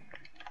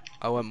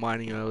 I went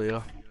mining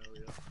earlier.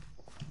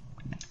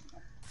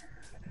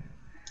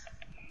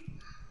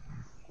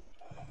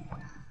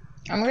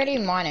 I'm already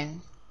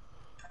mining.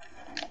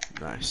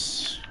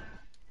 Nice.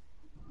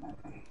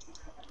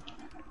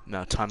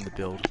 Now time to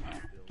build.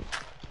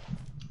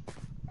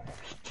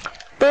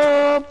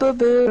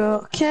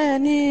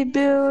 Can he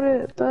build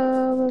it?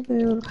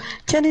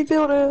 Can he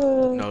build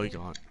it? No, you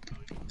can't.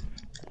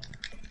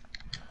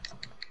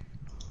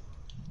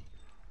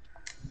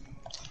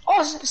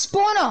 Oh,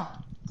 spawner!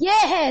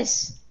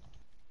 Yes!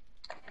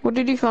 What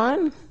did you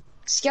find?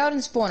 Skeleton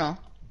spawner.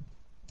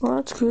 Oh,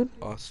 that's good.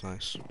 Oh, that's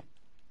nice.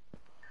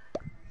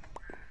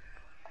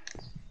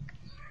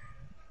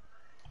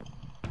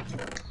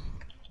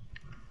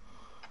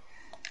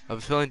 have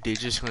a feeling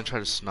DJ's gonna try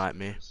to snipe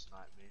me.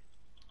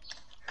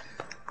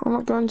 I'm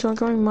not going to, I'm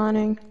going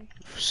mining.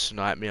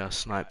 Snipe me, I'll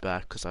snipe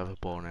back because I have a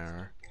bow and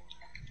arrow.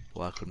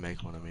 Well, I could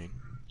make one, I mean.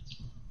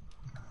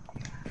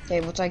 Okay,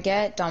 what do I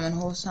get? Diamond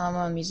horse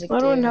armor, music I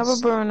don't have a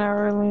disc. bow and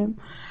arrow, Liam.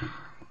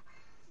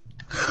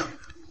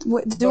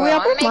 Wait, do Bro, we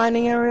have a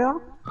mining area?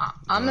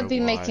 I'm gonna No, be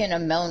why? making a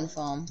melon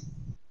farm.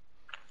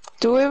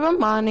 Do we have a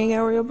mining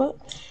area, but?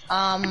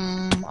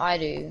 I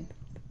do.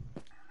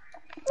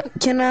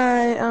 Can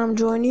I,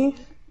 join you?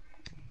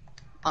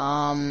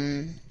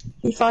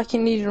 If I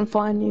can even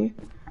find you.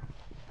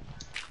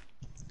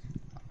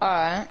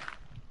 Alright.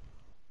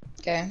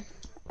 Okay.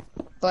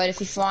 But if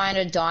you find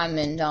a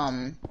diamond,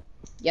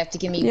 you have to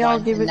give me Yeah, one, I'll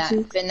give and it to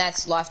you. then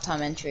that's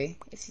lifetime entry.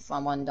 If you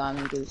find one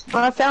diamond, give it to me.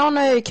 I found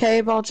a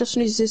cave, I'll just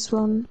use this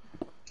one.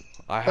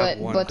 I have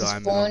one But the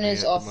diamond on spawn me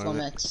is at the off moment.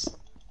 limits.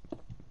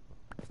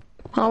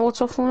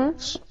 What's off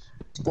limits?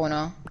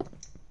 Spawner.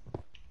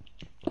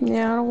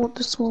 Yeah, I don't want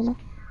this one.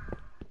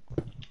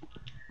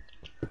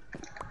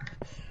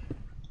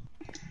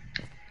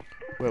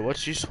 Wait,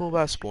 what's useful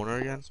about spawner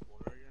again?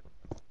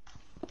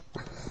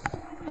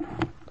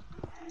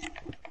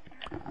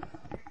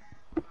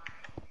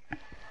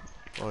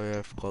 Oh yeah,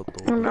 I forgot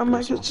the I might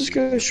resource. just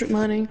go strip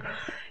mining.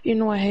 You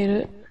know I hate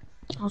it.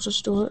 I'll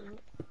just do it.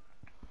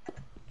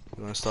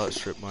 You wanna start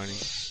strip mining?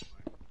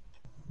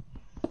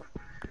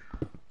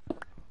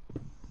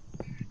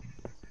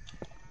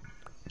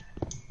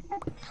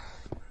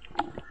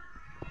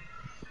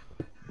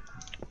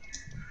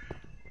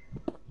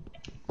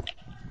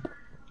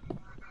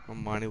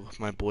 I'm mining with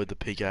my boy the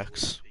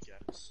pickaxe.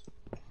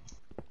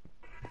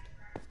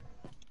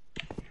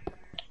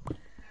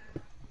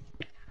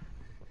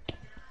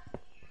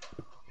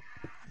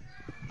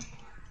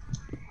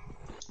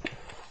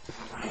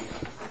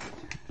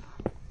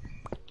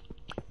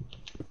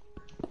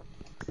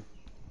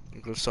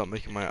 I'm gonna start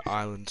making my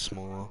island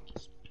smaller.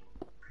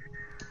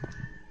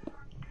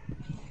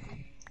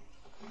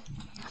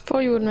 I thought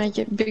you would make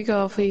it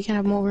bigger so you can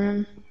have more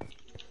room.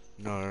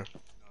 No,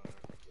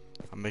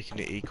 I'm making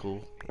it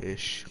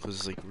equal-ish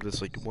because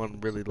there's like one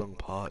really long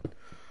part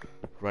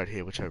right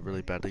here which I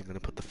really badly gonna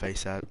put the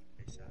face at.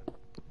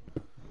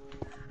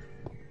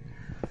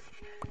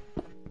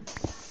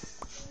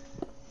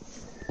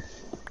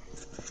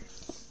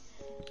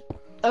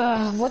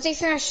 What do you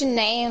think I should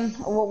name?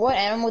 What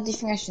animal do you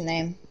think I should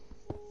name?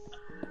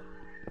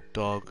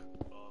 Dog.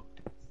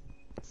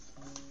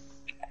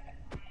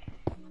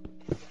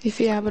 If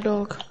you have a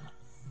dog.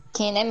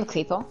 Can you name a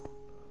creeper?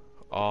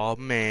 Oh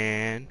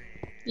man.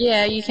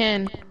 Yeah, you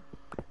can.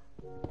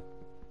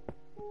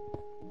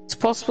 It's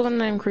possible to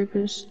name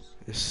creepers.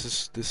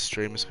 This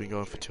stream has been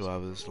going for 2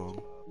 hours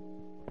long.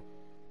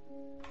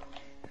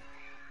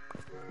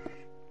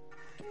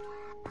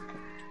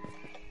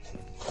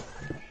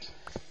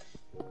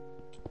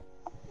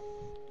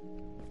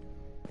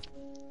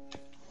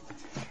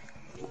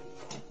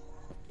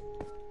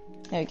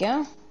 There we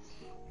go.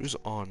 Who's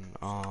on?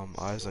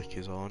 Isaac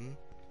is on.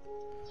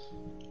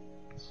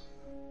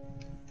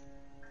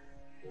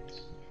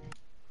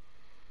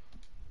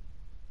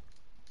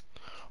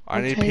 I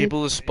need Okay.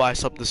 people to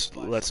spice up this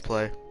let's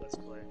play.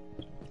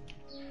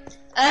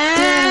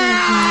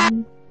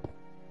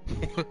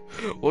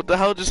 What the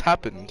hell just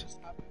happened?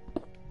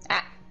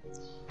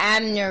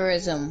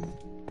 Aneurysm.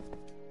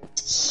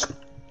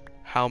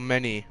 How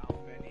many?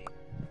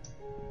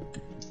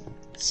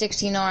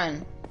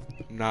 69.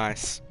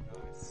 Nice.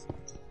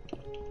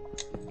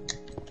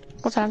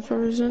 What time for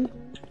reason?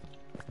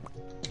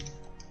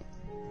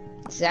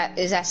 Is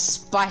that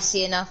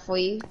spicy enough for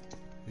you?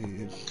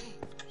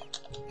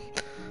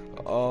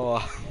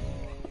 Oh.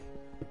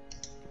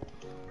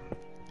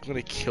 It's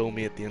gonna kill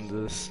me at the end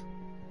of this.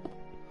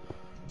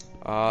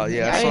 Yeah,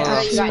 it's not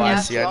enough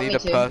spicy.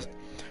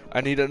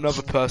 I need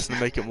another person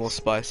to make it more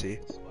spicy.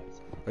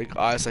 Like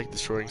Isaac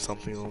destroying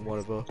something or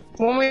whatever.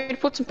 Want me to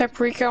put some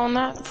paprika on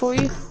that for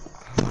you?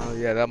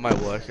 Yeah, that might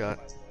work out.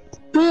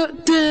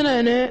 That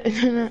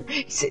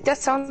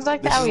sounds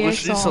like the This is LEA literally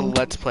just a song.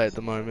 let's play at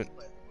the moment.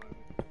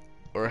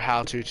 Or a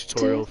how-to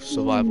tutorial for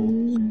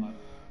survival.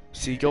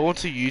 So you go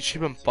onto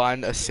YouTube and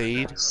find a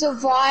seed.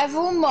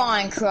 Survival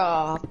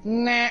Minecraft.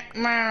 Meh,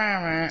 meh,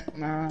 meh,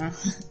 meh.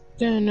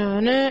 I'm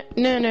gonna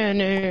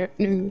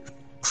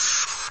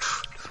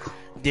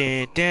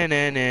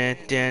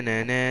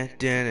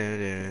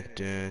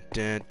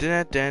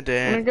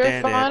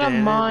go find a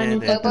mine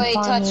if I Nobody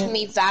can find touch it.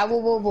 me,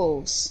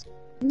 valuables.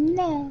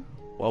 No.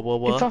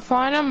 What? If I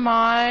find a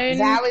mine and it's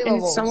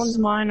Valuables. someone's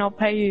mine, I'll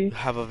pay you.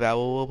 Have a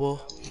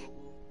valuable.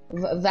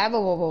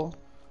 Valuable.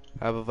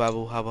 Have a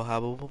valuable.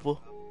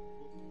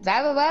 Valuable. Don't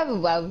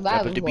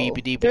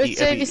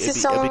say this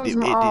is someone's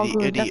mine. Oh,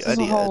 good. That's as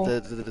a whole.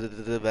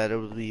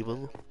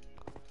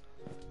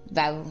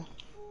 Valuable.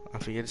 I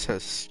think it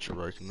says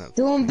stroke in that.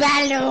 Doing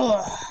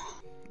battle.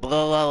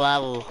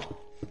 Blah.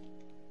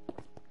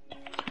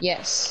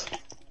 Yes.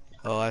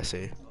 Oh, I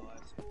see.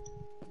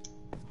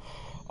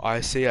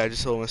 I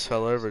just almost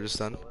fell over just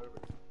then.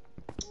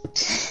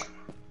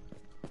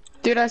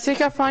 Dude, I think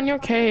I found your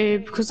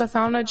cave because I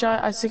found a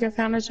giant. I think I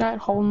found a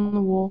giant hole in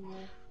the wall.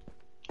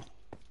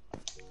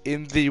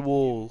 In the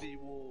wall.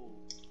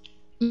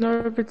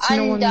 No, but it's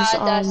no Under one's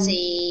the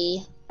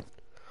sea.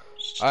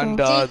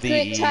 Under Secret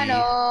the...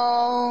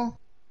 tunnel.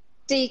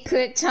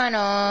 Secret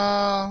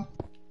tunnel.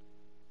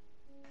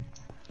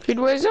 Dude,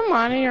 where's the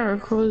mining area?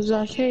 Cause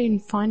I can't even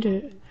find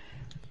it.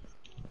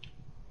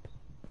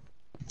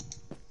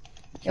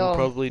 He'll Yo,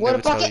 probably water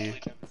never tell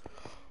bucket. you.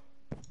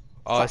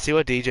 Oh, I see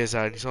what DJ's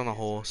at. He's on a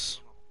horse.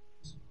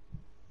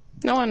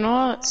 No, I'm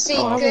not.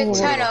 Secret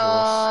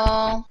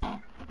tunnel.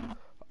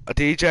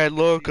 DJ,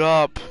 look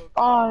up.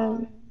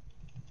 Oh,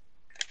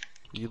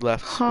 You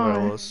left Hi. where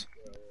I was.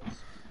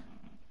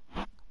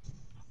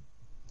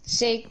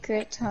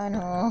 Secret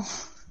tunnel.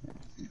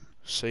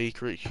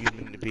 Secret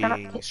human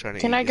beings trying to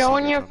can eat I the go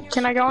on secret your? tunnels.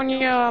 Can I go on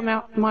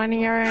your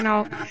mining area and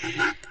I'll?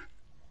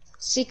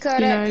 Secret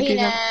You know, do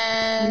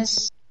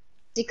penis.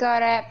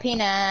 Secret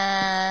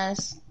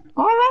penis.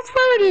 Oh, that's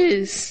where it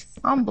is.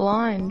 I'm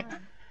blind.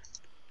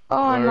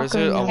 Oh, I'm Where not is it?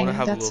 going I down wanna there.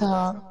 have a That's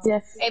look.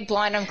 death. Hey,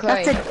 blind, I'm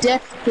That's Chloe. a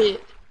death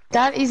pit.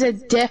 That is a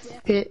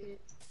death pit.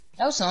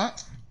 No, it's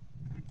not.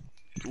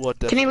 What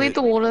Can you leave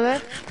the water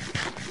there?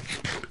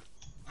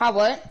 How,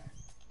 what?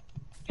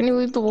 Can you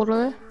leave the water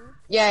there?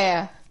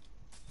 Yeah.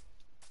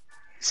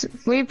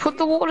 We put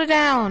the water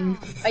down.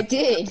 I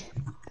did.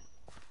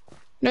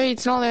 No,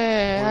 it's not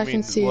there. I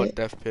can see what it.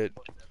 death pit?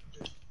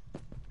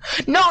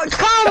 No,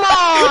 come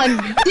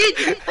on!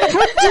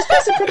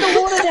 Just put the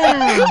water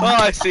down. Oh,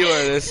 I see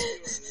where it is.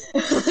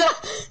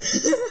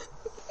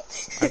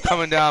 I'm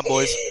coming down,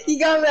 boys. You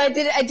got me.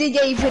 I did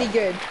get you pretty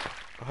good.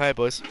 Oh, hey,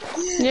 boys.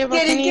 Yeah, but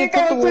Get can it, you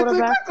get put the quick, water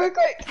back?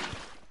 quick.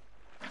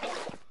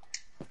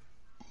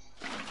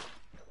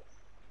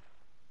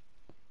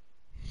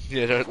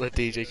 Yeah, don't let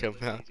DJ come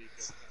down.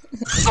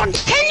 Can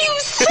you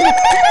stop?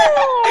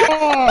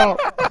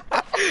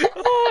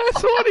 Oh,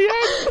 that's what he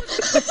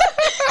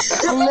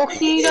had. I'm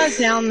locking you guys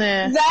down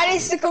there. That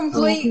is the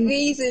complete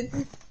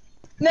reason.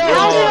 No,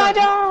 How did I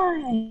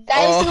die?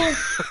 that is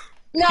the Oh.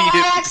 No, He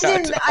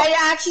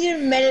I actually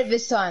didn't meant it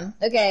this time.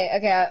 Okay.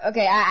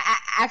 I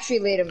actually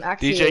lead him.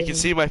 DJ can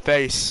see my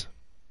face.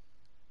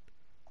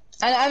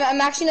 I'm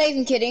actually not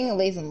even kidding.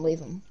 Leave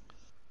him.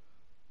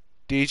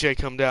 DJ,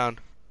 come down.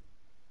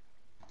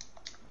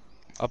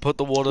 I'll put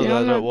the water Yeah, there,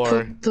 I'm don't gonna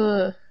worry. put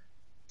the...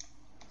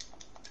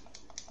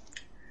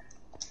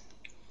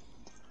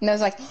 And I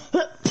was like,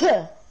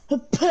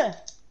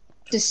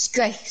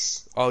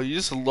 disgrace. Oh, you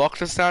just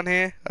locked us down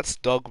here? That's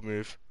dog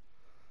move.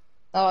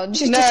 Oh,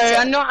 just No,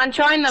 I'm not. I'm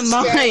trying to Just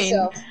drown mine.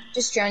 yourself.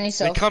 Just drown Then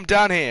yourself. come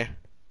down here.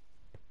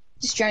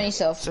 Just drown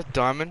yourself. Is that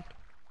diamond?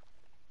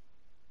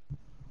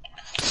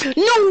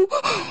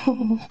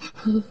 No!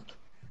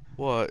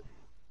 What?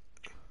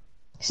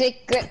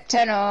 Secret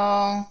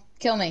tunnel.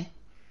 Kill me.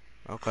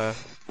 Okay.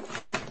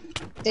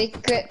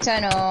 Secret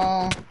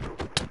tunnel.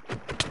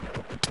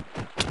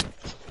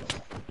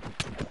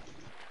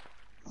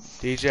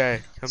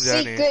 DJ, come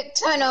down here. Secret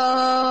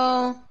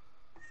tunnel.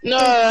 No,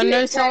 I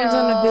know Secret someone's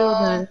on the tunnel.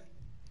 building.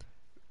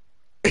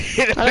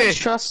 Hit him I don't in.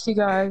 trust you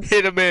guys.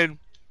 Hit him in.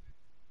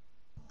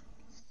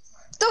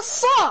 The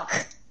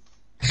fuck?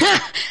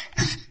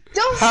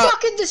 Don't How-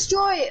 fucking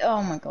destroy it.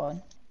 Oh my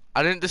god.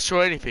 I didn't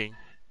destroy anything.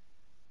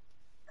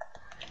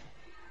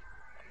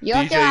 You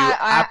DJ, okay? you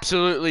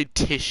absolutely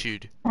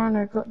tissued. Oh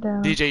no, got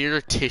down. DJ, you're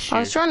a tissue. I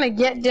was trying to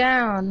get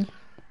down.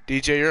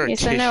 DJ, you're a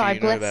Yes, I tissue. know, I You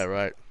know bless- that,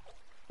 right?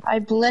 I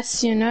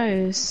bless your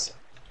nose.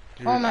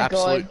 You're Oh an my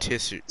absolute God.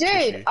 tissue. Dude,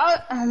 tissue.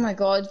 oh my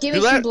god. Give Who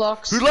me some left,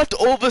 blocks. who left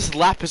all this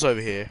lapis over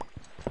here?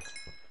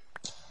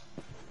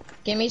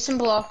 Give me some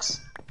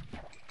blocks.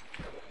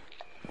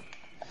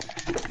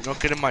 You're not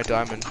getting my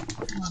diamond.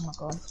 Oh my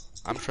god.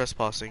 I'm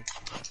trespassing.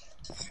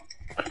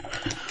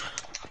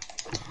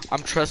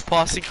 I'm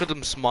trespassing because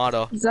I'm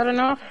smarter. Is that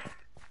enough?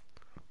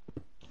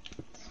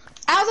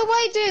 Out of the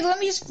way, dude. Let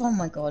me just. Oh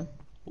my god.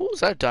 What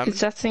was that diamond?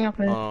 It's that thing up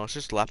there. Oh, it's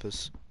just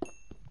lapis.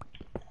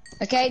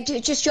 Okay,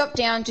 just drop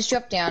down. Just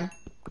drop down.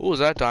 What was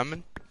that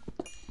diamond?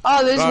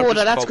 Oh, there's No, water.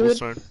 just That's good.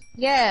 cobblestone.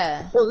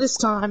 Yeah. Well, this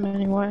time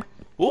anyway.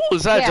 What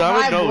was that Yeah,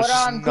 diamond? hi, No, it's water,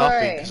 just I'm nothing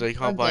Corey. because you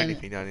can't buy Okay.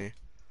 anything down here.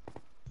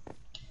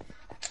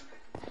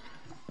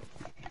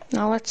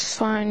 Now let's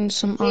find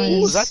some Please. iron.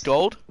 What was that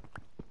gold?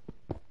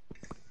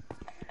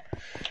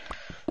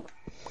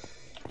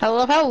 I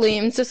love how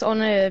Liam's just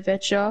on an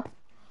adventure.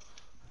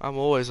 I'm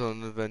always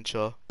on an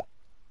adventure.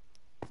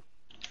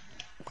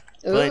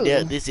 Ooh.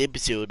 this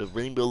episode of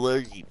Rainbow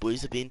Lorikeet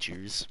Boys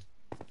Adventures.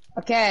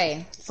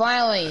 Okay,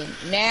 finally.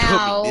 Now.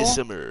 Coming this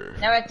summer.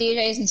 Now that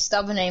DJ isn't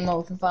stubborn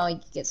anymore, we can finally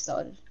get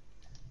started.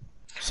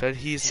 Said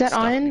he's Is that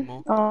stuff iron?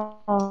 anymore.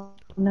 Oh,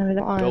 no,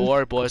 the iron. Don't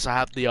worry, boys. I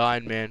have the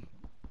Iron Man.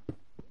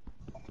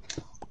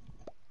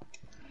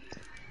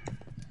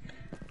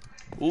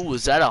 Ooh,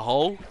 is that a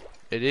hole?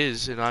 It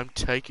is, and I'm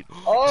taking.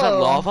 Oh. Is that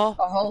lava?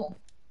 A hole.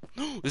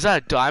 Is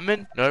that a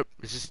diamond? Nope,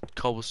 it's just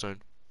cobblestone.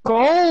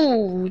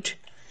 Gold!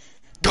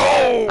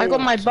 Go! I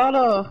got my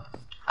butter.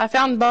 I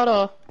found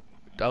butter.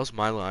 That was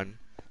my line.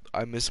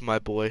 I miss my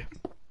boy.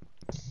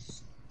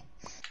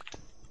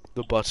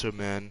 The butter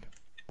man.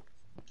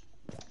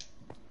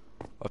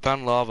 I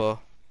found lava.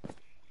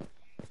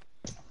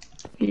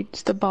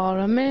 It's the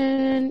bottom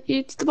man.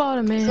 It's the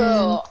bottom man.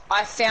 Cool.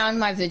 I found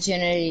my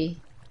virginity.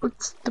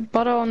 It's the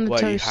butter on the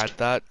Wait, you toast. had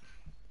that?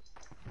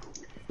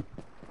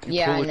 You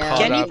Yeah, pull I the know. card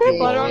Can you out put and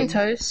butter roll on it?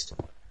 toast?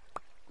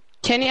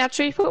 Can you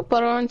actually put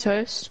butter on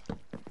toast?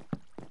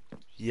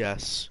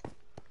 Yes.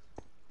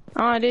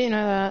 Oh, I didn't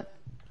know that.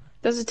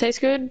 Does it taste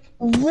good?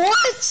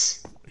 What?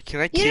 Can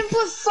I You keep? didn't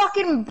put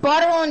fucking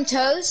butter on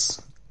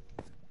toast?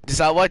 Is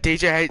that why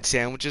DJ hates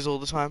sandwiches all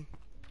the time?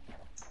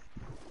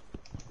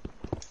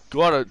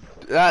 God,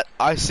 that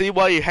I see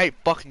why you hate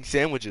fucking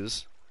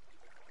sandwiches.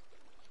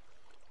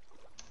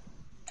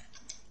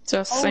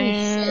 Just Holy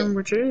shit.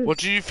 sandwiches. What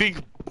do you think?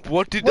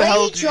 What did the Were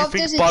hell you did you dropped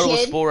think as a butter was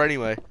kid? for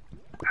anyway?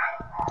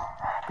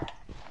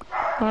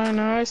 I don't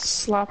know.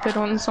 Slap it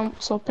on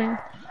something.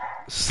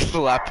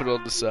 Slap it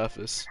on the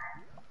surface.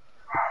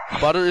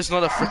 Butter is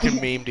not a freaking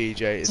meme,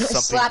 DJ. It's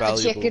something Slap a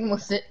valuable. chicken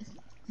with it.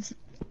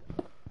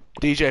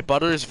 DJ,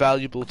 butter is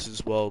valuable to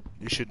this world.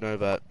 You should know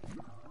that.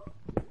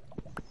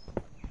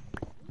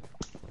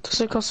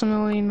 Does it cost $1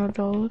 million?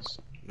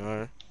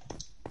 No.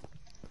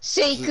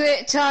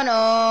 Secret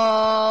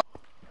tunnel.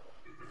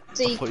 thought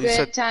you Secret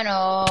said-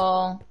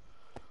 tunnel.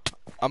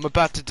 I'm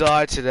about to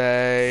die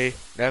today.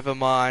 Never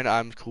mind,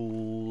 I'm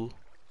cool.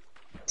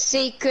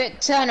 Secret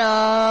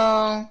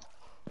tunnel.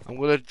 I'm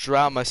gonna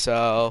drown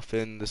myself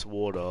in this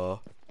water.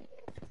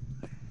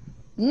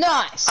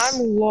 Nice.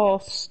 I'm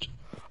lost.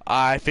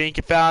 I think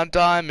I found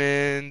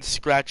diamonds.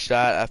 Scratch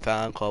that, I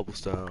found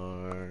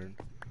cobblestone.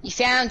 You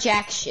found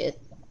jack shit.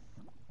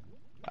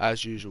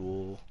 As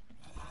usual.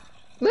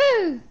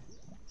 Woo!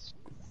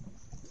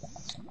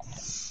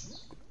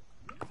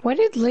 Where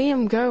did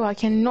Liam go? I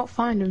cannot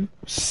find him.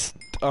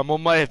 I'm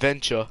on my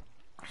adventure.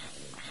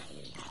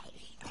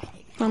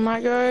 I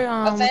might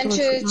go.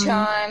 Adventure to-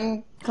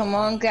 time. Come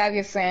on, grab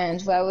your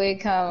friends while we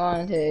come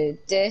on to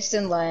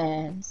distant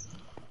lands.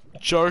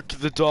 Joke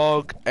the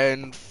dog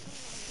and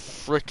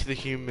frick the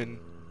human.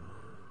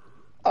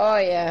 Oh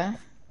yeah.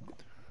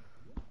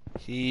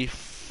 He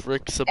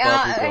fricks a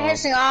bubblegum.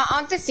 Here's the thing,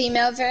 aren't the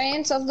female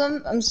variants of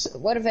them?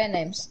 What are their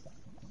names?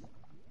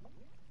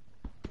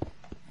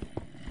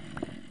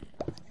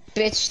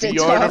 Bitch the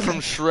Fiona dog. from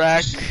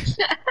Shrek.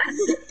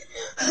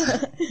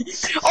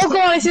 Oh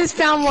god, it says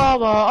found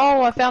lava.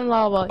 Oh, I found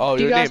lava. Oh,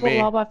 Do you you're guys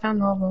near want me. lava? I found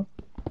lava.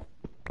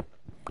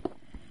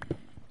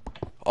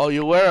 Oh,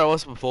 you're where I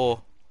was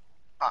before.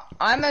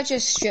 I'ma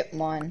just strip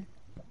mine.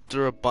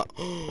 There a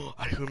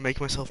I can make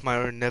myself my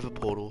own nether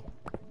portal.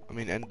 I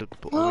mean, ender.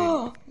 I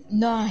mean,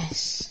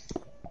 Nice.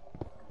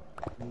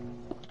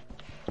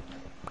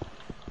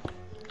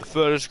 the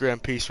furthest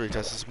grand peace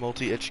retest is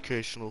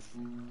multi-educational.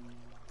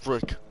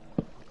 Frick.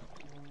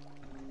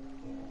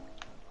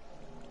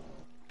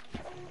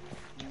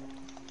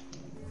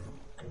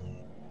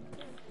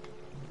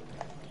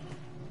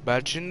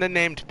 Imagine the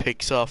named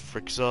Pixar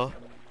Frixar.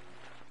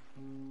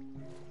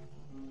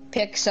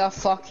 Pixar,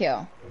 fuck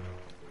yeah.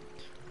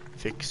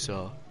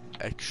 Fixar.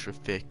 Extra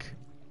thick.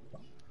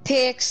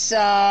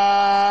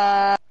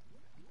 Pixar.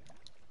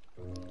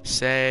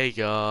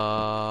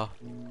 Sega.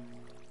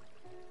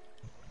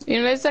 You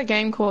know, there's that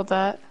game called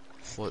that.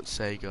 What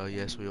Sega?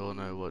 Yes, we all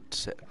know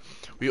what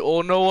we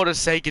all know what a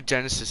Sega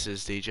Genesis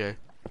is, DJ.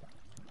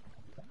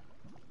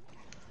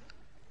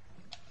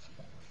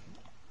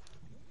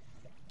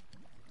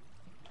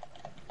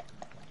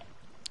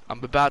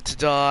 I'm about to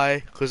die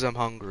because I'm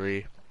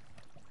hungry.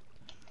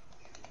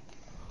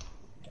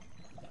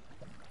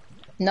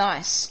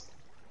 Nice.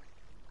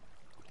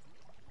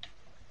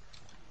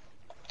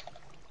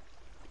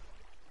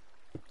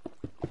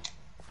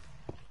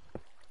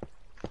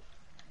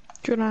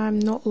 Good, I'm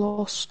not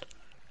lost.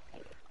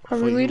 I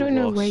thought really you don't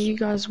know lost. where you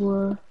guys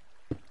were.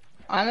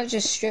 I'ma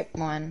just strip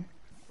mine.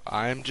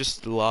 I'm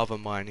just lava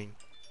mining.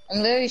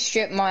 I'm literally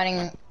strip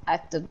mining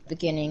at the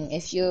beginning.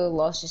 If you're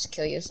lost, just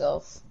kill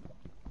yourself.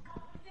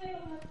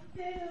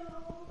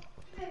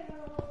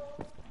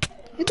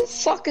 Who the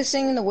fuck is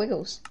singing the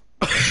Wiggles?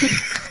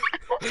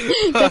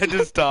 I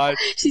just died.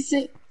 She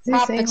said,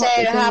 Hot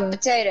potato, hot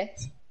potato.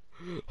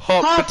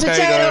 Hot, Hot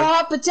potato,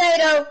 hot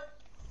potato.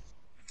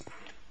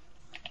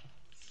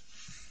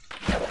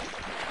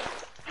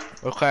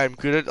 Okay, I'm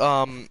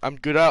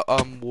good at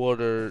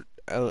water.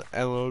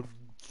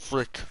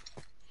 Frick.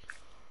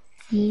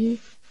 Yeah.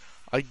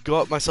 I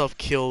got myself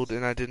killed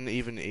and I didn't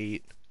even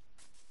eat.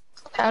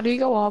 How do you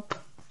go up?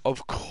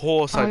 Of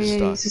course I Oh just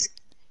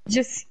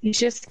yeah, died. you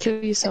just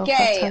kill yourself.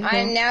 Okay, That's how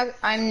you go.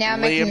 I'm now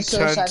making a Liam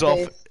suicide turns off.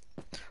 move.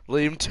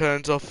 Liam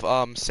turns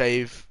off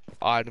save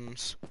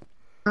items.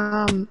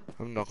 I'm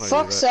not gonna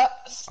Fuck do that.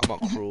 up. I'm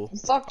not cruel.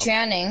 Fuck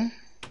drowning.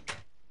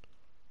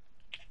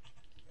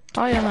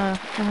 Oh yeah,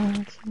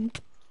 no. Okay.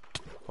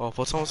 Oh, I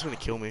thought someone's gonna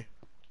kill me.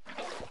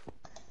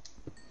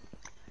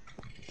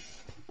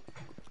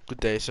 Good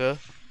day, sir.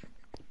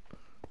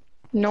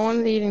 No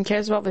one even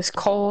cares about this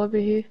coal over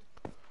here.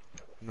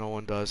 No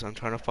one does. I'm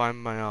trying to find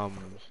my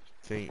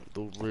thing,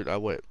 the route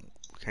I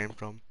came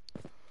from.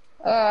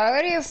 I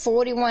already have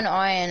 41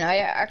 iron.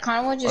 I kind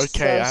of want to just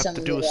Okay, throw I have some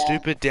to of do a it out.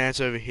 stupid dance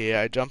over here.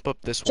 I jump up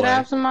this Should I way.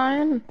 have some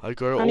iron? I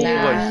go I all need the way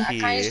Nah, I kind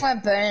of just here. want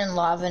to burn in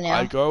lava I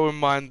now. go and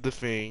mine the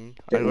thing.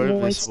 I Bit go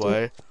this moisty.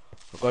 way.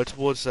 I go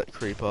towards that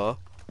creeper.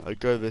 I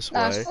go this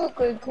Nah, it's way. for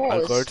a good I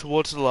go cause.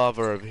 towards the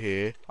lava over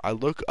here. I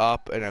look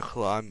up and I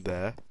climb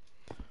there.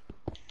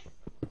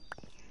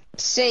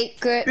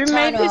 Secret Who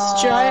made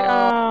this giant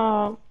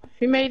tunnel.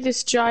 who made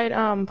this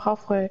giant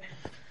pathway?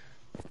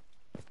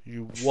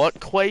 You what,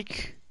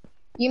 Quake?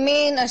 You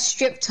mean a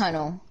strip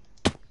tunnel?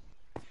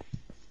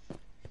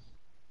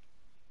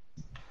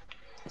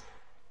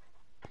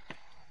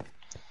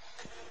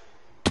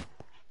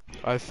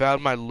 I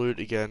found my loot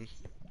again.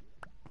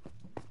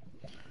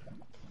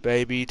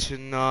 Baby,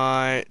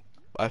 tonight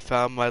I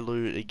found my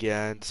loot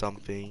again.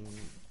 Something.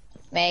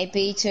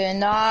 Maybe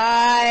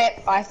tonight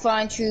I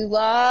find true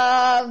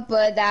love,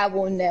 but that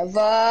will never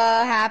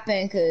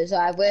happen, 'cause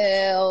I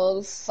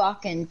will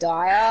fucking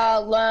die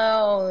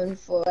alone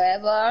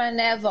forever and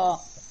ever.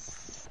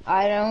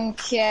 I don't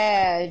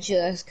care,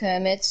 just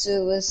commit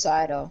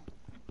suicidal.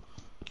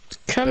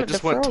 That Kermit the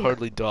just went Frog.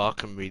 totally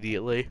dark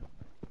immediately.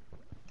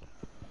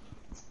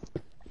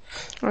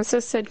 I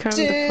just said Kermit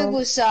the Frog.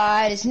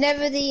 Suicide is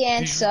never the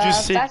answer.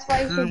 just say That's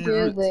why you should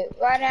do Kermit? it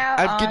right now.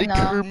 I'm gonna no.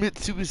 Kermit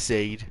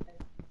suicide.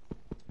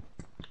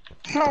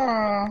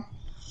 Oh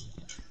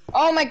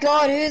my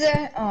god, who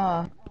the?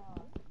 Oh.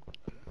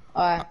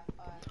 Alright.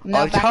 I'm I now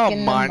like how back I'm in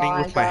the mining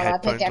with my Minecraft. I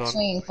headphones pickaxe on.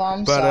 swinging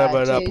from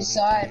Ba-da-ba-da, side to boom,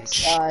 side,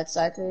 boom,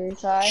 side to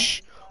side.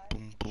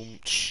 Boom boom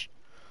ch.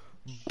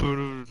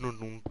 Boom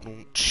boom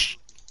boom ch.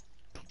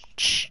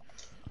 Ch.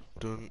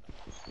 Dun.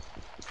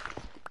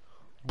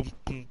 Boom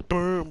boom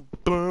boom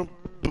boom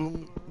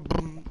boom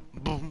boom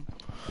boom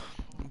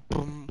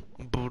boom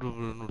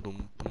boom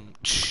boom boom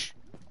ch.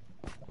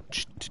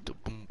 Ch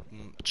boom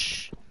boom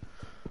ch.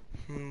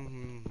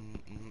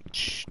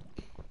 Ch.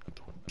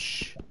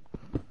 Ch.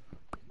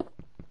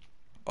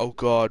 Oh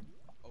god.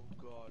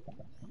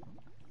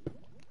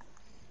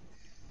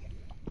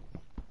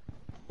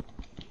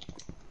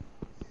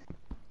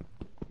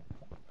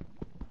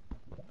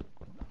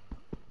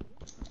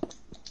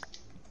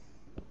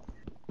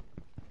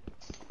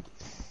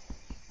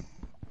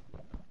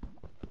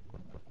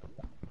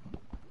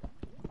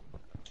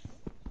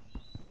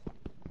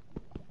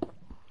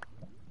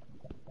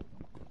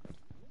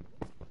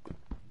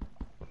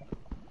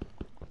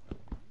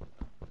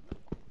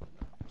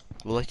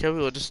 Well, like how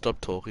we all just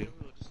stopped talking.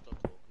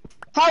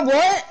 Huh,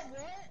 what?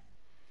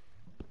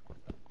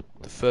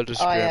 The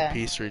furthest Oh, Grand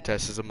yeah. Prix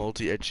test is a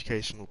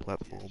multi-educational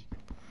platform.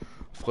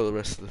 I forgot the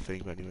rest of the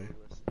thing, but anyway.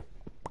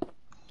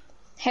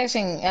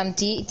 Harrison,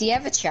 do you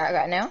have a chat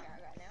right now?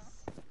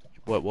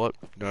 What?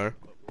 No.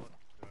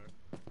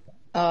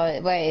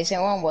 Wait, is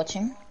anyone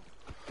watching?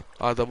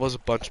 There was a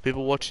bunch of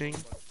people watching.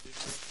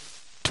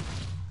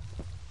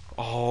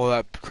 Oh,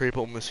 that creeper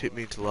almost hit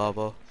me into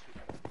lava.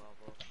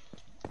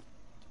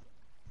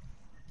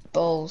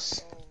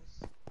 Balls.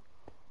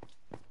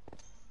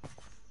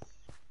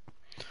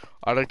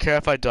 I don't care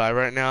if I die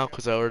right now,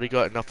 because I already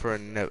got enough for a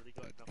nether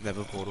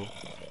portal.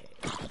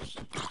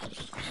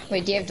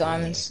 Wait, do you have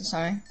diamonds or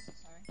something?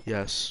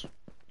 Yes.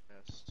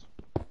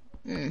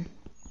 Hmm.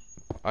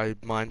 I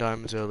mined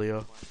diamonds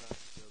earlier.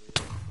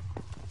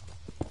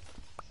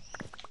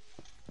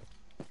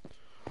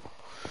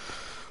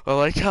 I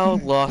like how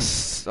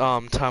last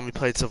time we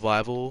played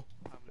survival,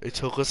 it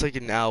took us like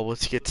an hour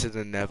to get to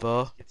the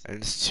nether, and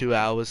it's 2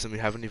 hours and we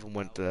haven't even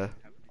went there.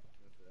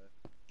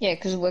 Yeah,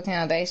 'cause we're working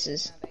on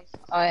bases.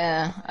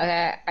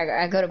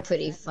 I got a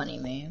pretty funny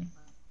meme.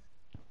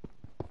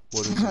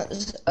 What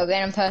is it? A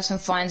random person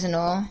finds an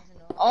ore.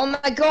 Oh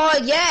my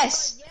god,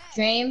 yes!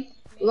 Dream,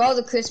 roll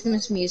the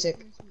Christmas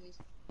music.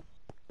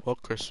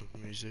 What Christmas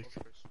music?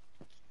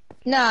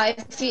 No,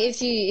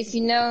 if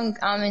you know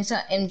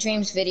in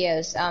Dream's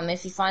videos,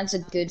 if he finds a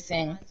good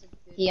thing,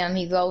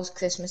 he rolls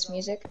Christmas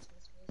music.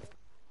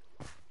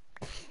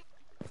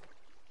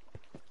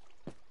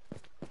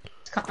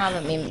 It's kind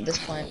of a meme at this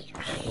point.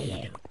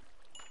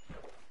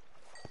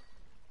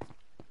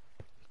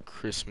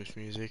 Christmas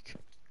music.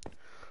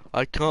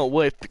 I can't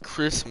wait for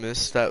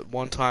Christmas, that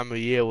one time a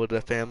year where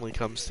the family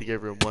comes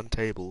together in one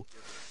table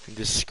and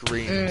just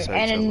screams at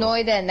And each other.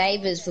 annoy their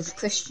neighbors with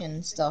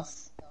Christian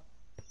stuff.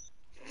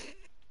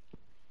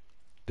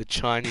 The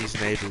Chinese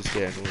neighbors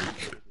get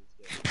annoyed.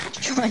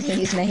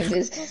 Chinese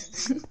neighbors.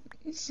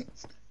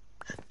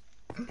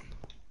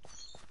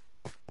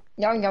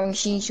 Yang yang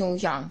xi xiu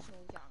xiang.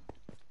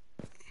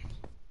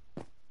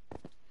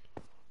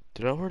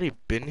 Did I already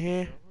been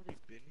here? I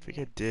think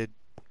I did.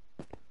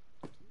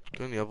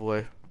 Going the other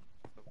way.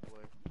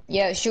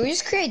 Yeah, should we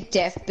just create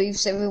death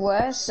booths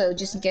everywhere? So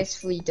just in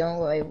case we don't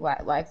really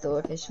like the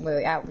location where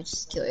we're at, we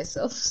just kill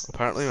ourselves.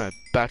 Apparently my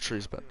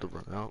battery's about to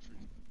run out.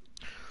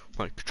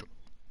 My controller.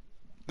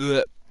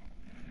 Blech.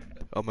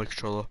 Oh, my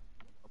controller.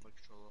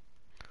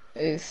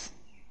 Oof.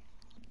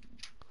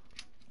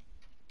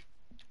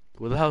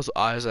 Where the hell's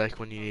Isaac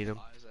when you need him?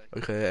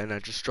 Okay, and I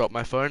just dropped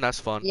my phone, that's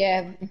fun.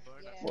 Yeah.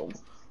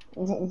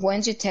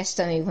 When's your test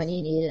dummy when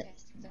you need it?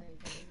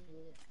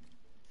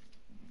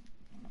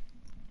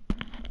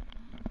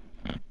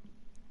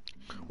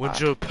 When's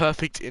your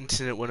perfect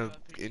internet when an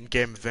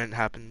in-game event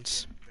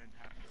happens?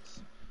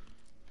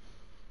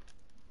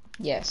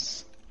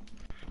 Yes.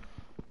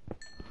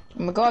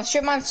 Oh my god,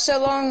 strip mine for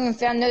so long and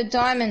found no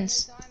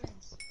diamonds.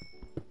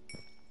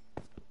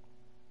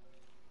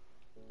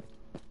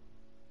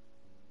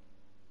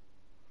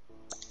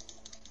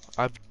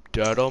 I have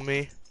dirt on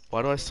me?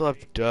 Why do I still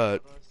have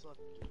dirt?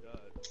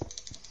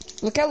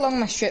 Look how long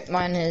my strip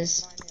mine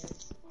is.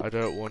 I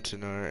don't want to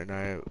know, and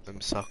I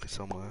am stuck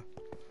somewhere.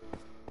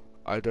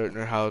 I don't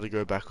know how to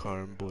go back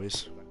home,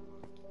 boys.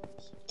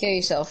 Kill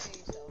yourself.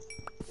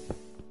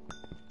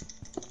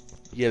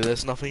 Yeah,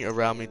 there's nothing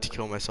around me to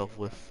kill myself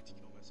with.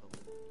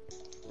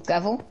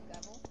 Gravel?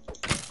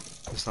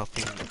 There's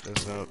nothing,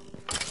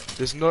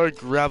 there's no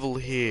gravel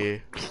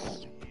here.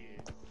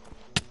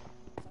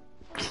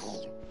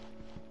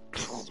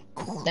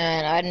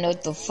 And I don't know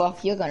what the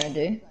fuck you're gonna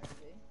do.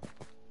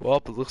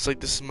 Well, it looks like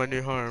this is my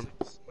new home.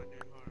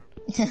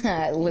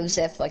 It lives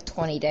there for like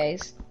 20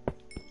 days.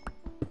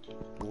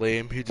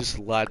 Liam, who just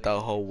lied that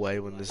whole way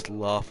when there's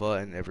lava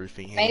and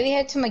everything here. Maybe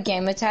head to my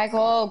gamer tag.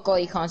 Oh god,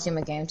 you can't see my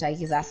gamer tag,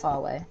 he's that far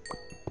away.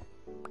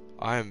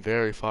 I am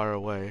very far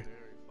away.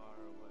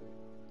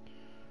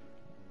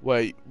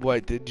 Wait,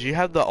 did you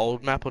have the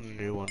old map or the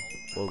new one?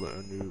 Well,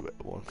 a new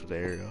one for the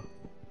area.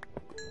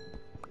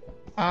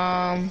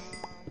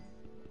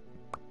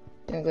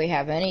 Don't really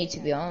have any, to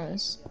be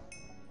honest.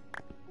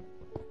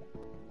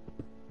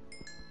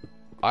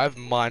 I've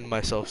mined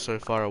myself so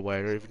far away,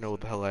 I don't even know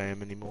what the hell I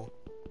am anymore.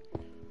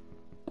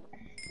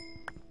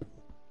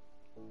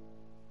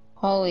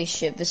 Holy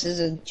shit, this is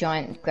a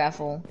giant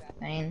gravel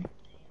vein.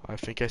 I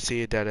think I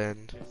see a dead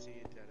end.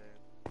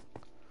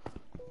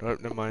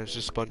 Nope, never mind, it's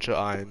just a bunch of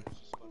iron.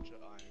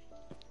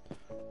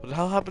 What the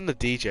hell happened to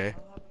DJ?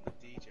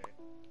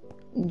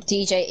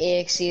 DJ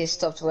EXE has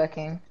stopped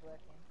working.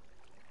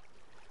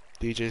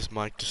 DJ's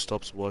mic just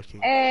stops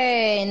working.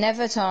 Hey,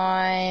 never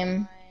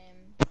time.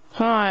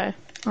 Hi,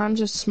 I'm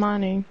just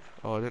mining.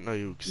 Oh, I didn't know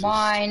you existed.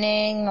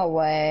 Mining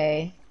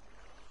away.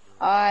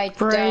 I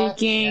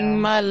Breaking don't know.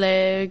 my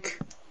leg.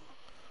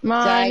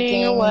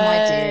 Mining Dragging my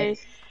away.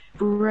 dick.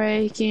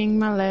 Breaking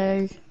my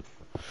leg.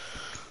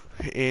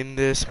 In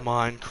this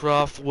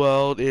Minecraft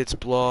world, it's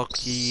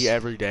blocky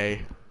every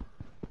day.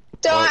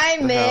 What the hell do I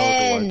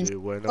Diamond! do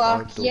when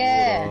I'm Fuck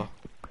yeah! underwater?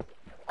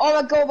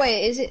 Oh my god,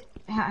 wait, is it?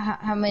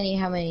 How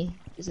many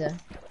is there?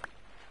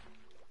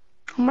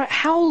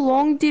 How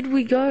long did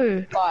we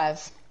go?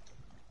 5.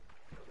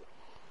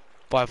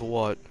 5 for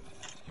what?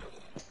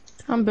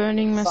 I'm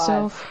burning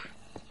myself.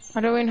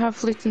 I don't even have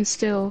flint and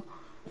steel.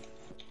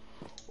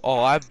 Oh,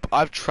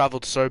 I've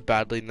traveled so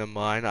badly in the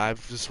mine.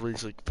 I've just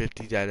reached like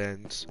 50 dead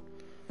ends.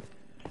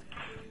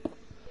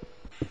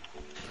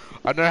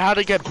 I know how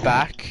to get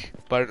back,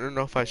 but I don't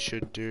know if I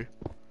should do.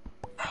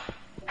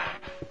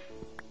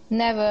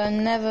 Never,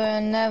 never,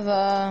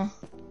 never.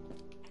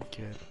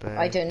 Get back.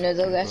 I don't know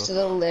the rest of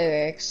the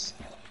lyrics.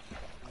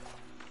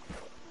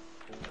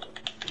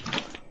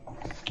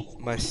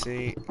 My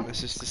sister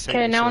sang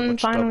Okay, me now so I'm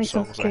much dumb finally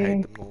songs. I suffocating.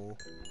 hate them all.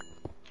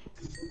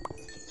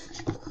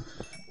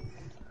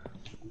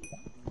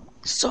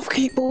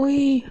 Suffocate,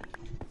 boy!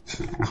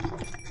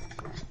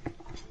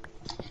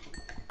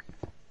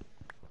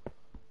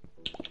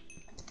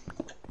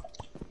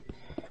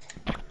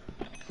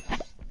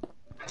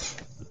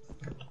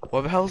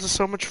 Why the hell is there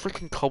so much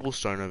freaking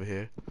cobblestone over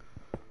here?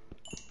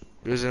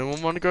 Does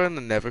anyone want to go in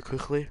the Nether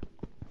quickly?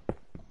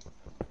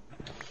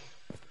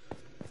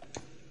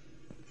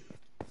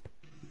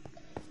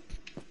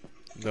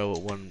 No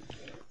one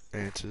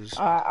answers.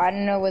 I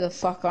don't know where the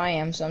fuck I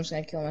am, so I'm just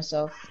gonna kill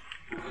myself.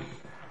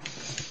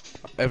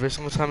 Every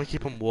single time I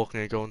keep on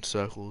walking, I go in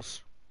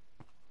circles.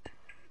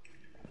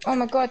 Oh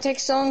my god, it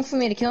takes so long for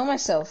me to kill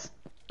myself.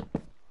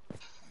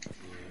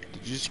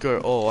 Did you just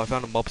go, oh, I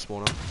found a mob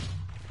spawner.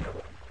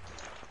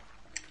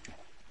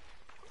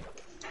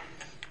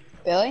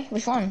 Really?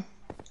 Which one?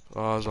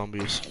 Oh,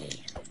 zombies.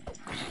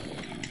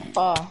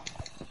 Oh.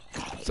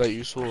 Is that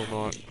useful or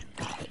not?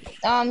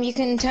 You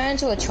can turn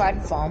into a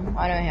trident farm.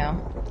 I know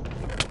how.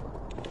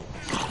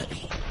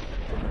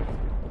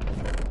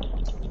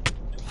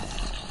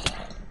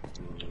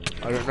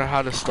 I don't know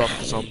how to stop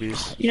the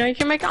zombies. You know, you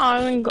can make an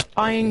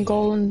iron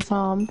golem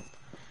farm.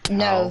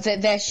 No, Ow.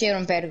 they're shit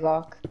on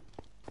bedrock.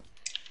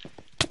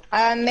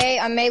 I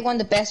made one of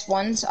the best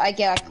ones. I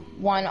get like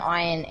 1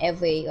 iron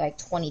every like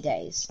 20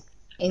 days.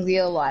 In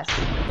real life.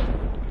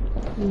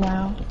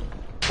 Wow.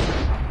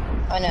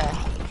 I know.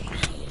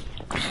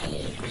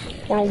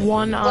 Or a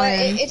 1 But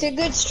iron. it's a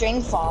good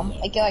string farm.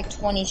 I get like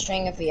 20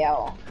 string every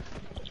hour.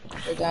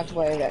 So don't have to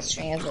worry about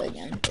string ever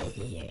again.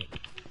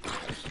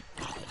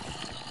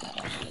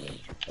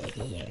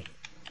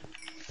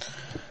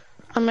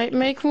 I might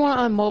make one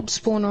a mob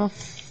spawner.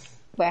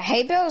 But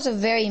hay bales are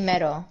very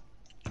meta.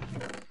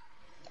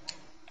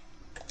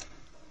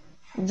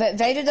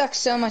 They deduct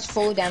so much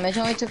fall damage.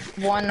 I only took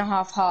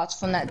 1.5 hearts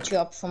from that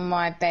drop from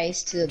my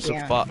base to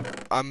the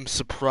ground. I'm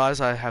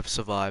surprised I have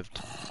survived.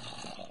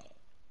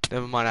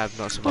 Never mind, I have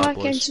not I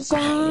survived, can boys.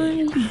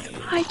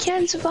 survive. I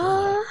can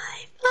survive.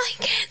 I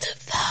can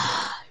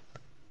survive.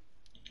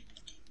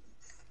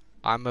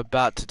 I'm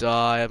about to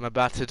die. I'm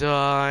about to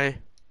die.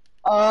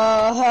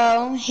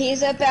 Oh,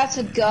 he's about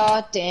to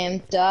goddamn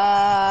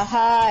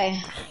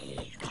die.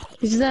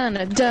 He's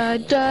gonna die,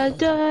 die,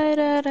 die,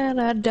 die,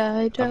 die, die,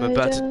 die, I'm die,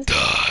 about to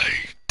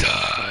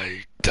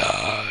die.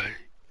 die.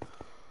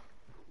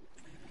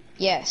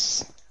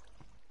 Yes.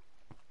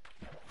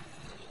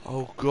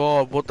 Oh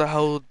god, what the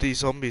hell are these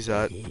zombies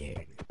at?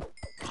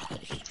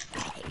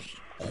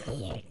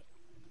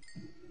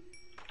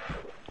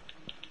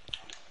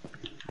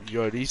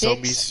 Yo, these 6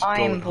 zombies iron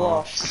going hard.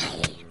 blocks.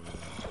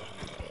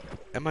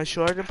 Am I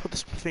sure I didn't put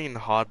this thing in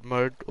hard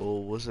mode,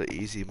 or was it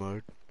easy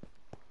mode?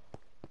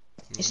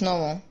 It's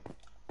normal.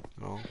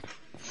 No.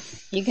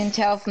 You can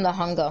tell from the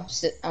hunger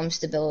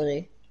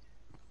stability.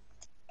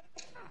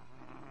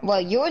 Well,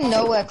 you're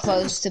nowhere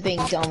close to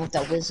being done with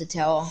that wizard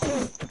tower.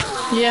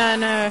 Yeah, I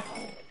know.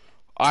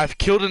 I've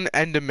killed an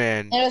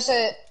Enderman. And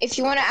also, if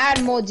you want to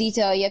add more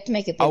detail, you have to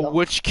make it A bigger.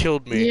 witch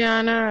killed me. Yeah,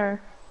 I know.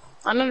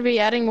 I'm gonna be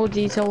adding more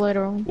detail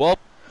later on. Well,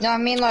 No, I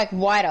mean like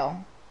wider.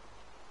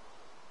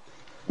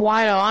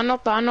 Wider. I'm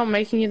not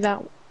making it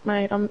that,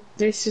 mate.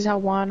 This is how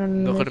wide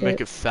I'm not gonna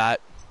make it fat.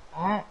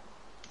 Alright.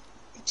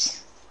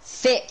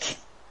 Thick.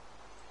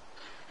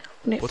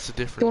 What's the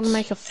difference? You wanna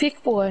make a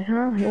thick boy,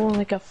 huh? You wanna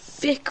make a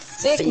thick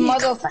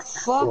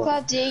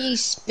Motherfucker, dare you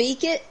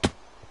speak it?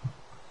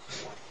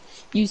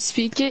 You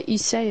speak it, you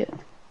say it.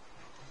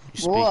 You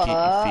speak What? it, you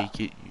feek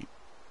it, you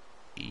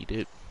eat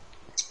it.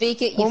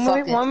 Speak it, you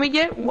fuck it. When we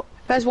get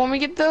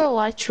the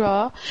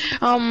elytra,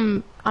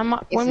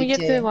 when we get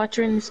the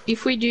elytra in this,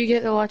 if we do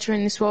get the elytra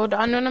in this world,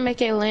 I'm gonna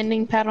make a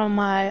landing pad on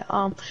my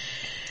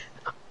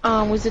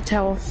wizard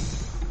tower.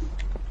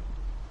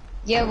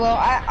 Yeah, well,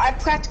 I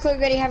practically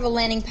already have a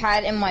landing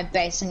pad in my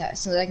base,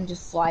 so that I can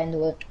just fly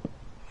into it.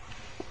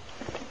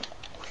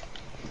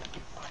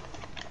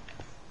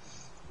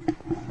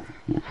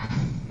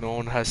 No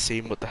one has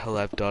seen what the hell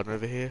I've done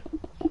over here.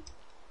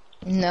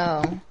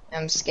 No,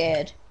 I'm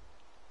scared.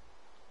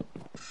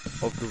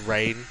 Of the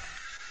rain.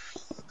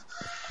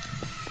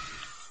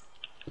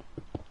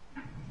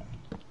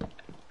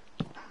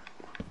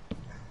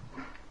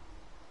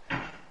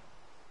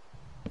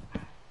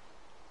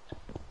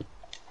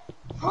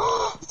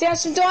 Found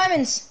some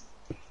diamonds!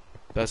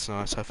 That's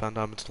nice. I found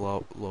diamonds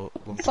long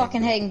I'm time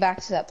fucking ago. heading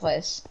back to that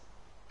place.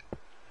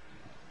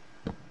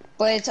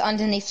 But it's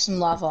underneath some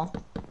lava.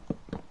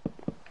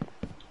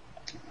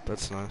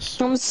 That's nice.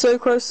 I'm so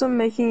close to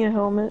making a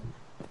helmet.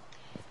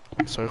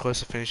 So close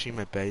to finishing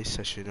my base.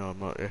 Actually, no, I'm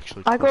not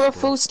actually. I got close a to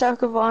full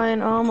stack of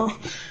iron armor.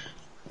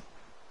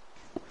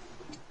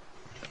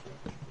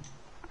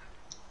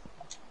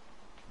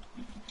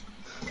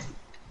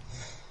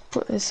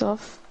 Put this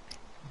off.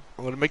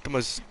 I'm gonna make the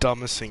most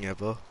dumbest thing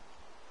ever.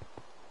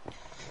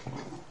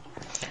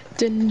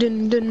 Dun,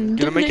 dun, dun, I'm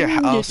gonna make a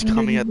dun, house dun,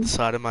 coming dun. at the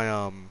side of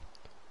my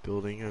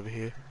building over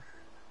here.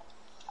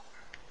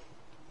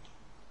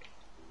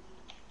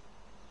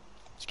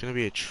 It's gonna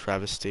be a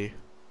travesty.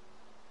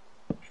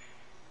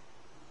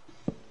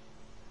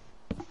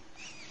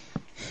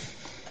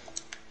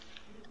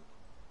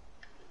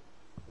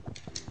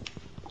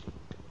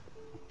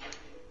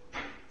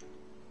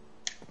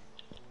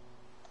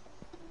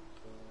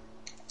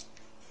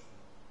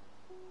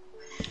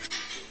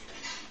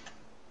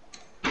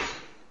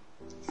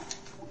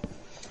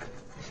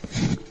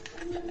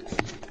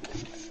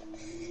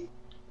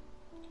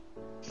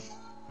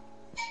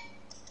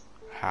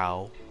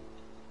 How?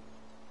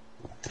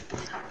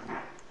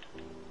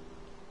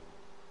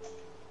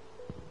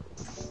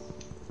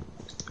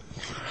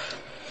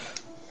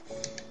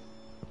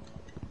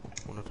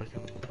 Wonder if I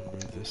can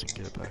remove this and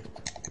get it back.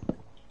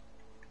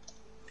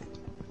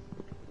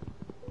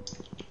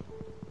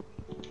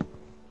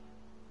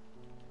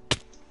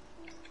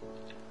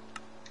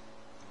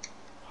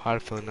 I had a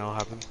feeling that'll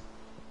happen.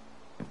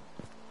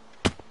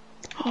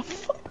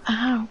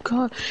 Oh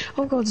god.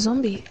 Oh god,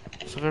 zombie.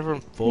 So if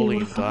everyone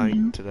falling and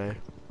dying today.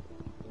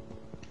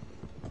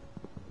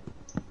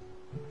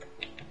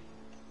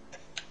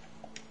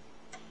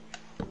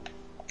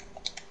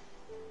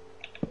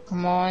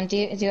 Come on, do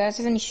you guys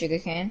have any sugar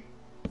cane?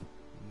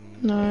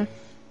 No.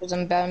 Because I'm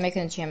about to make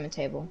an enchantment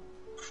table.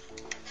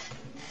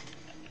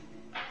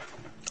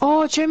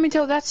 Oh, enchantment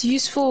table, that's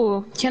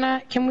useful.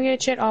 Can we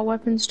enchant our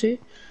weapons too?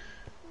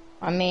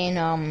 I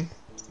mean,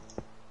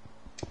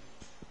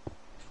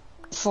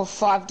 for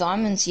 5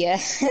 diamonds,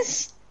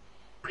 yes.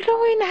 We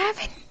don't even have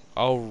it.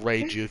 I'll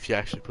raid you if you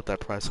actually put that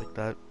price like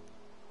that.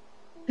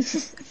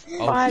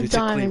 I'll 5 physically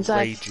diamonds,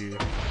 raid you.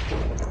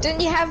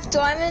 Don't you have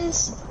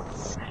diamonds?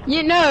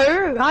 You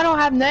know, I don't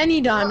have any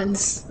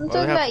diamonds. I'm I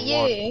talking have about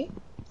you.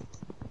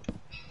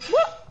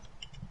 What?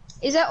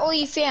 Is that all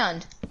you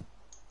found?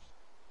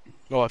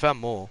 No, I found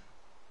more.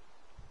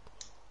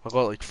 I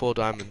got like 4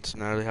 diamonds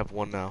and I only have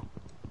 1 now.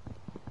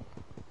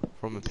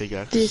 From a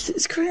pickaxe. This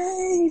is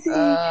crazy.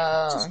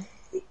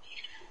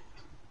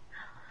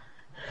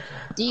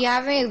 Do you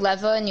have any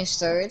leather in your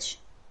storage?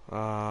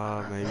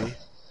 Maybe.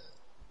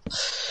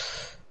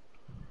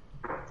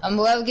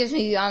 Whoever gives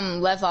me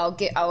leather,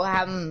 I'll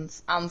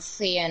have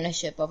free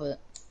ownership of it.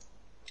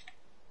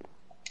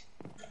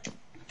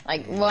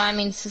 Like, well, I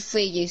mean for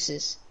free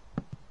uses.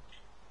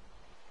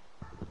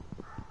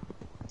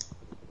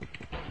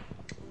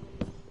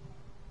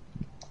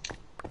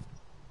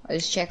 I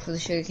just check for the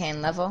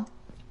sugarcane level.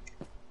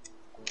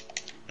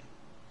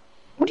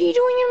 What are you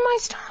doing in my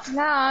stuff?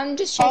 No, I'm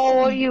just checking. Oh,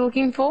 what are you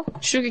looking for?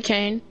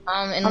 Sugarcane. In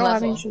I don't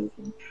have any level.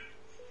 sugarcane.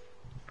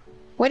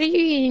 Where do you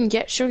even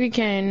get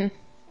sugarcane?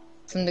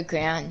 From the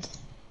ground.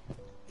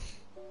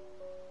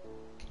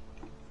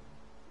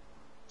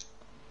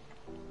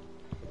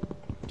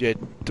 Yeah,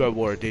 don't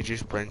worry,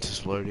 DJ's brains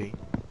is loading.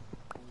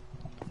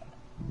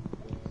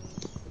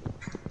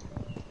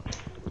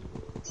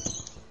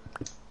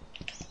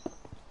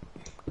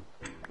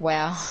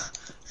 Wow.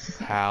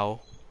 How?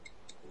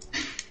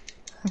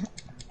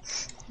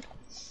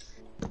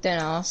 Don't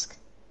ask.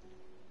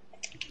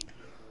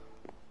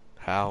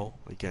 How?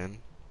 Again?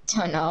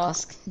 Don't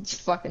ask.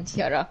 Just fucking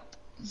shut up.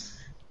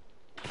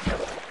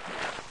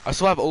 I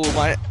still have all of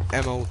my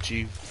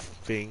MLG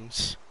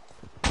things.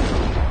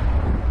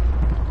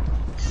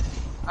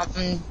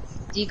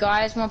 Do you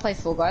guys want to play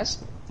Fall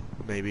Guys?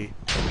 Maybe.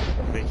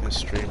 I'm making a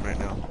stream right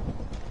now.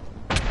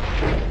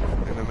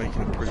 And I'm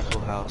making a pretty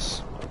cool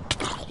house.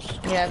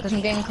 Yeah, because I'm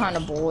getting kind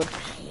of bored.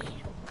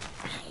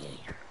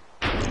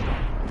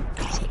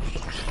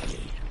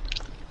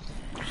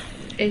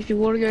 If you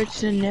want to go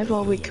to the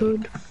Nether, we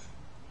could.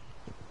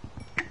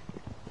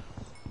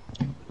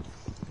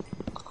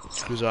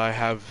 Because I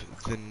have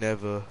the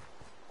Nether.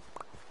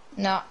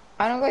 No,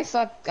 I don't really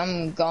feel like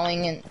I'm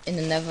going in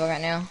the Nether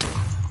right now.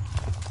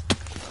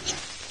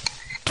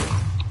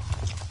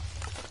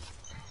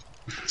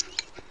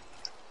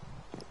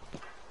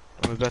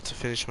 I'm about to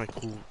finish my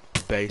cool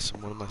base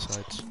on one of my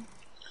sides.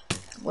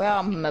 Where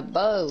are my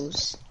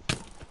bows?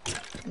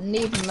 I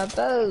need my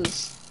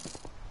bows.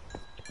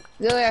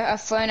 Really,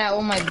 I've thrown out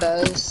all my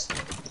bows.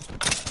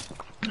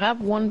 I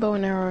have one bow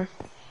and arrow.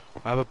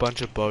 I have a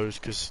bunch of bows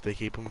because they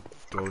keep them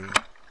going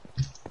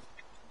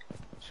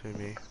to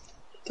me.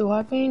 Do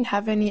I even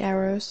have any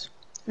arrows?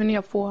 I only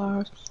have 4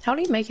 arrows. How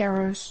do you make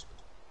arrows?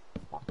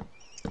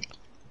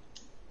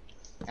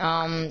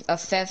 A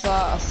feather,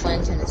 a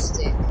flint, and a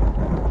stick.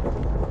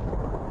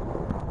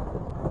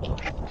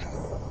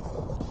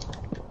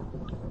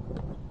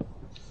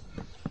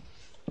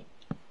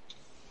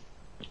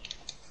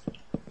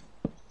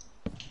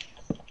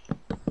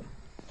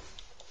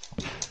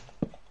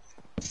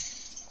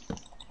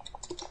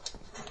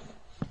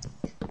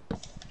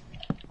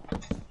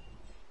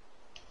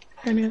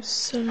 And I have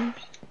 7.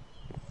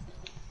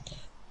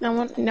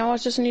 Now I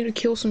just need to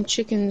kill some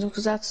chickens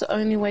because that's the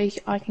only way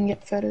I can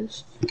get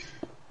feathers.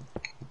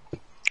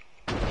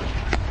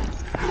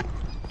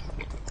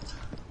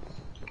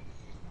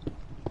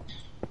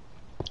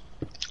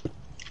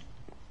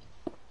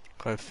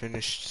 I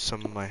finished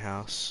some of my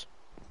house.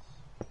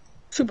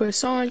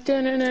 Supersonic,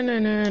 na na na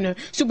na na.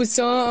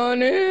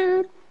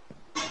 Supersonic.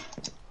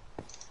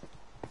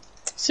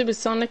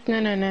 Supersonic, na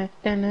na na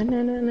na na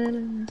na na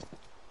na.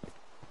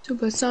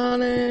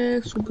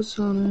 Supersonic,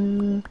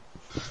 supersonic.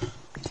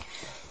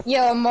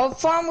 Yeah, a mob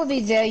farm would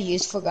be very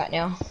useful right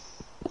now.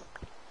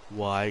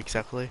 Why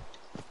exactly?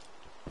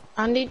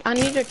 I need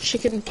a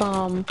chicken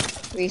farm.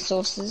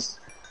 Resources.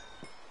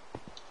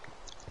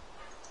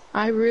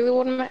 I really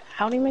want to make.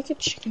 How do you make a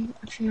chicken?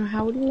 Actually, no.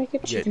 How would you make a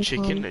chicken? Yeah,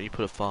 chicken, farm? and you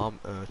put a farm,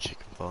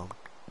 chicken farm.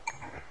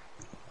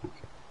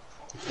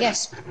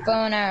 Yes,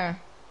 bow and arrow.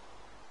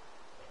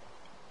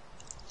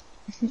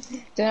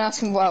 Don't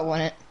ask me why I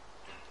want it.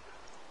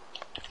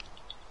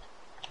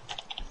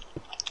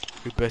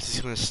 Who best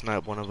is gonna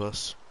snipe one of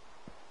us?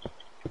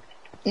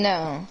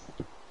 No.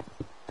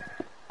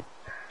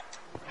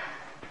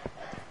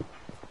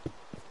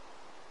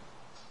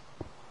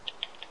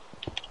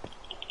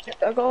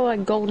 I got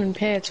like golden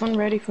pets. One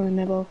ready for the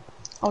Nether.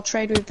 I'll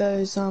trade with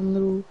those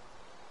little.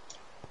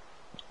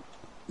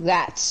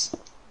 Rats.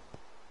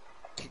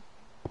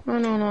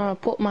 No.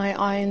 Put my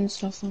iron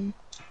stuff on.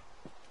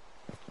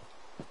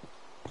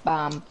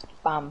 Bam,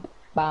 bam,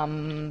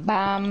 bam,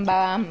 bam,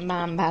 bam,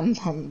 bam, bam,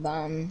 bam,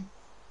 bam.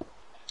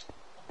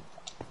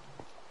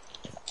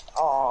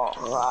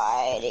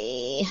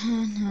 Alrighty.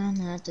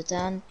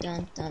 Dun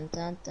dun dun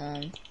dun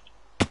dun.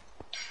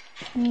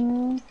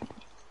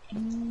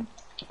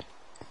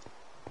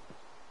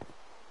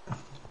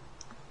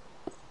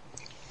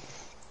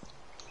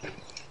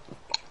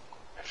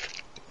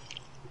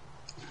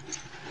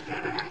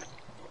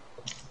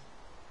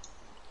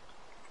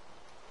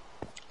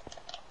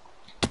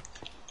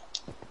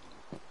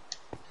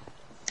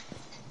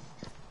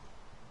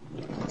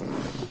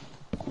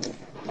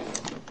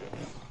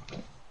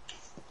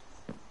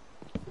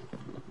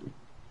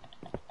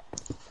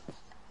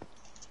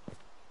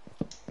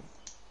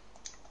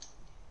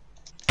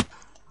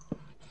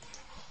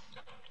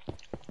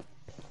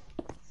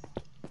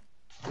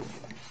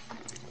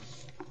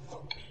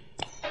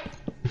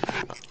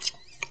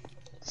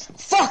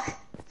 Fuck!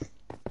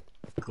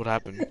 What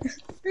happened?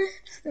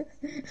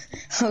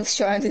 I was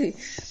trying to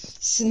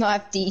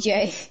snipe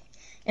DJ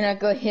and I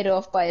got hit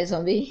off by a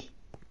zombie.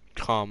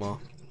 Karma.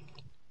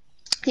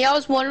 Yeah, I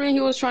was wondering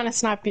who was trying to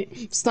snipe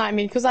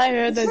me because I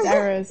heard those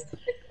arrows.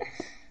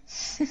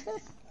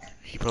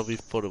 He probably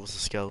thought it was a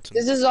skeleton.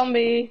 There's a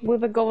zombie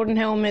with a golden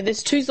helmet.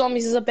 There's two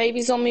zombies. There's a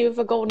baby zombie with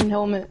a golden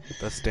helmet.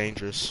 That's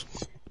dangerous.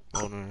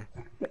 Oh no.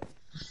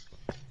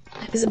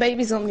 There's a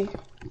baby zombie.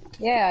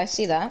 Yeah, I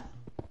see that.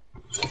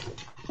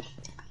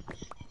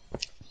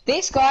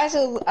 These guys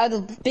are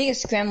the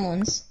biggest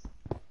gremlins.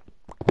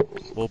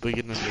 More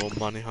bigger than your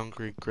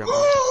money-hungry grandma.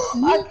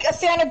 I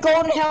found a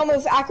golden helmet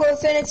with aqua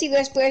affinity,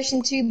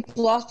 respiration 2,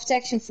 blast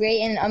protection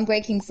 3, and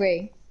unbreaking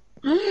 3.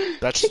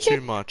 That's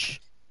too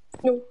much.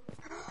 No.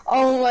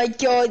 Oh my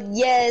god,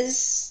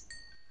 yes!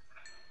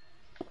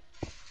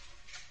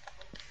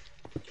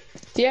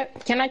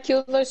 Yep. Can I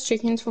kill those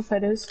chickens for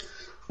feathers?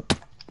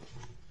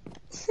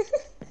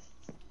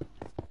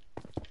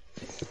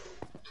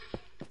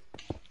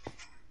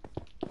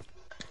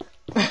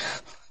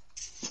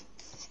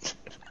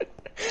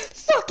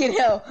 Fucking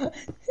hell!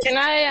 Can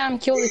I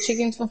kill the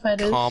chickens for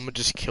feathers? Karma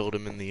just killed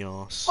him in the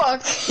ass.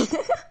 Fuck!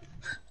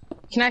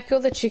 Can I kill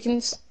the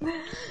chickens?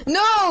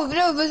 No,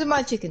 those are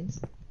my chickens.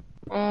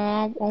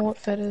 I want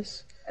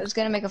feathers. I was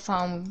gonna make a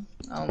farm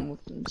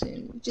with them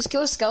soon. Just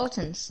kill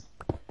skeletons.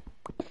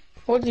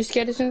 What do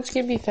skeletons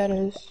give me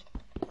feathers?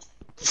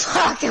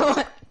 Fuck! I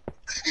want...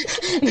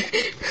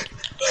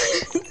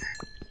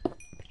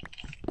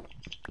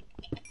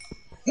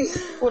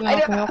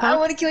 I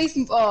want to kill you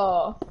from.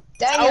 Oh,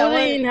 dang it!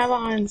 I didn't have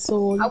an iron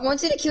sword. I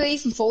wanted to kill you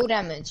from fall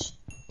damage.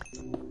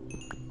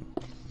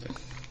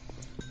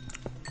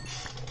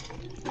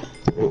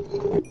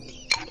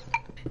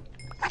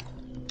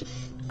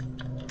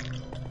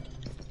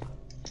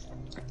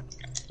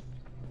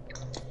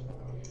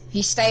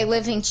 You stay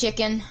living,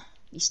 chicken.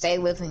 You stay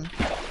living.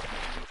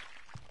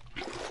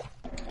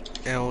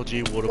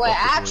 LG water Wait, bucket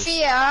actually, boys.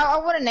 yeah, I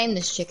want to name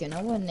this chicken.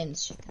 I want to name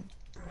this chicken.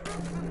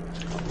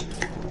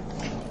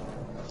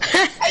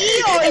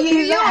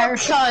 You're a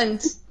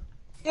cunt.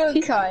 You're a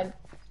cunt.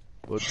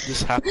 What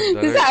just happened?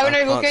 There's I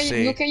arrow. can't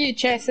see. Look at your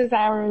chest. There's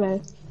arrow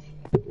there.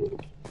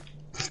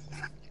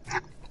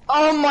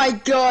 Oh my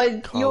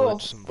god, Carla you're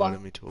just invited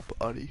fucked. me to a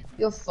party.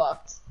 You're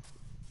fucked.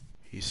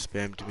 He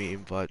spammed me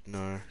invite.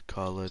 No.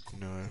 Carla,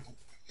 no.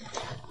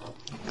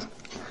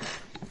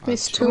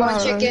 There's I'm two Come on,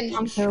 arrows. chicken.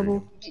 I'm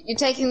terrible. You're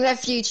taking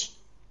refuge.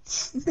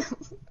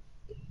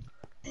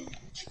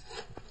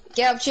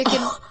 Get up, chicken.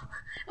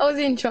 I was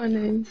in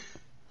China.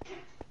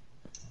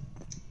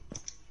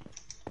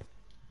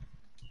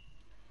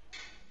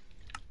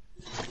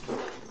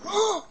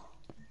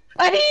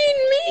 I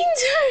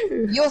didn't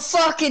mean to! You're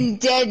fucking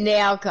dead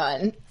now,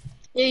 cunt.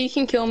 Yeah, you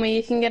can kill me.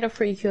 You can get a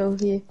free kill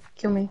here.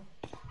 Kill me.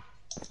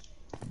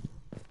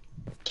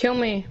 Kill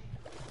me.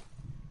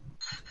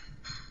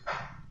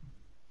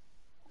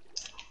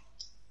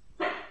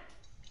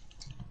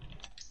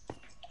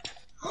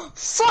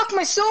 Fuck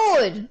my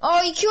sword!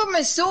 Oh, you killed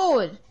my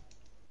sword!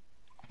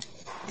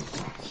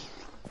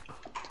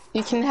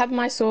 You can have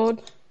my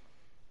sword.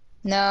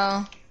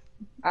 No.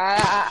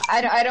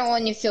 I don't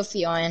want your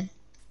filthy iron.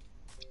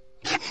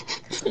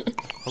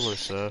 Hello,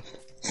 sir.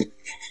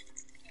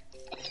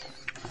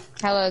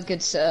 Hello,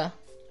 good sir.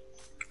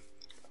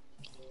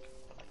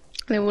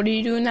 Hey, what are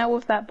you doing now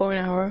with that bow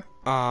and arrow?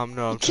 No, I'm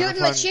trying Killed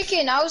to my find...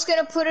 chicken. I was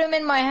gonna put him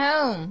in my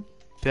home.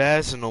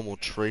 There's a normal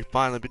tree.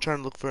 Finally, be trying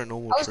to look for a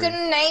normal I was tree.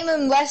 gonna name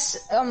him Lester.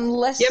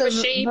 You have a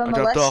sheep? than I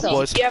dropped off, Molester.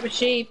 boys. You have a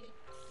sheep.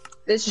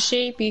 There's a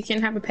sheep. You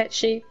can have a pet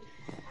sheep.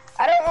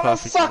 I don't want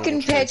Perfect a fucking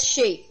normal pet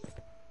sheep.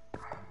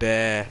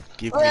 Bear.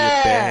 Give me a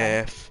Yeah.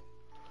 bear.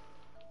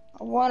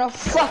 I want a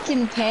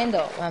fucking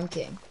panda. I'm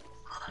kidding.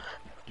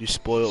 You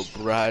spoiled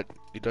brat.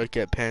 You don't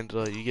get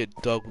panda. You get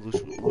dog,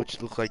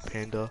 which look like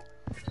panda.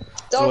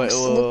 Dogs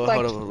look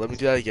like hold on. Let me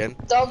do that again.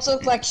 dogs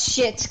look like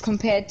shit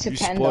compared to You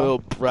panda.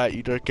 spoiled brat.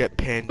 You don't get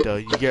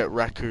panda. You get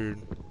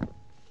raccoon.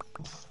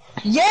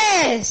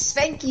 Yes,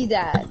 thank you,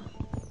 Dad.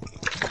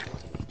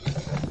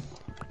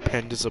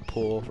 Pandas are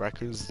poor.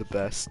 Raccoons are the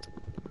best.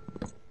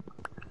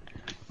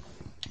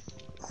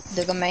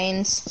 The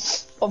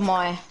remains of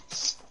my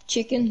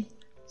chicken.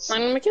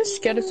 I'm gonna make a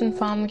skeleton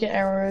farm and get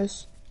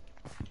arrows.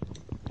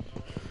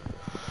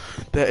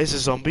 There is a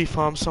zombie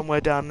farm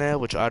somewhere down there,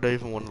 which I don't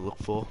even want to look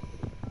for.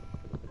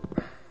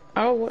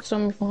 Oh, what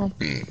zombie farm?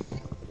 It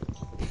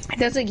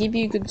doesn't give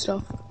you good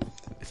stuff.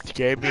 It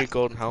gave me a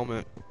golden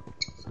helmet.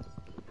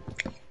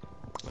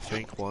 I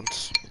think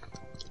once.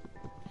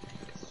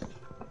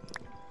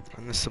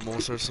 And there's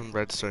also some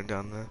redstone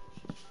down there.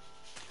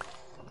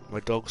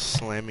 My dog's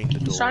slamming the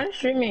He's door. trying to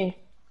shoot me.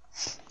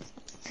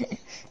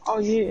 Oh,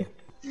 you.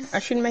 I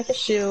should make a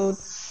shield.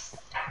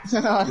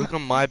 Look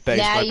on my base.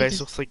 Now My you base can-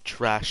 looks like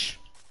trash.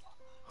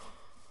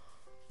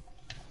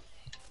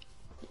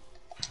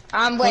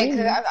 Wait,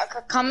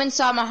 come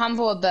inside my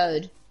humble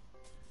abode.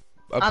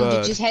 A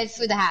bird. Just head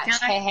through the hatch.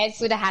 Can I- Head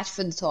through the hatch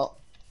for the top.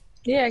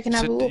 Yeah, I can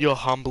have a So look. you're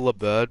humble a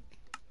bird?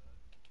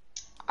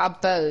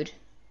 Abode.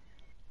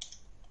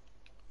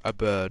 A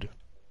bird.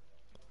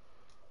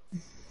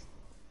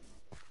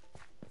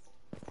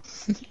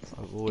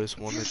 I've always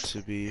wanted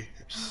to be.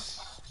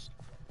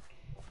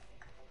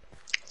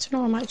 So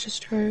no, I might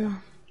just go.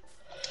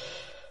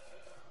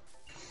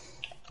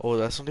 Oh,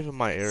 that's not even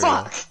my area.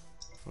 Fuck!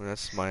 Well,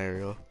 that's my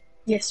area.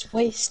 Yes,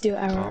 waste your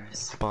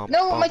arrows.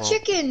 No, my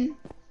chicken!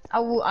 I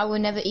will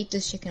never eat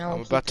this chicken.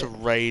 I'm about to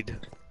raid.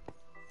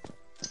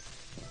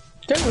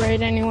 Don't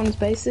raid anyone's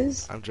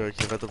bases. I'm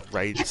joking, I'm about to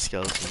raid the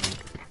skeleton.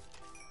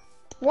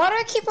 Why do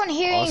I keep on Oh,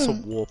 it's a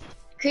hearing warp.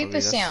 creeper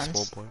that's a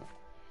sounds? small point.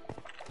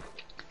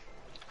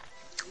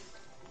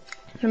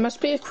 There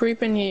must be a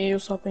creep in here or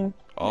something.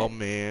 Oh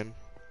man.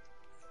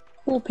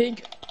 Cool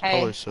pig. Hey,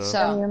 Hello, sir.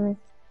 so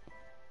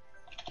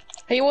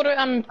Hey, what I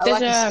there's like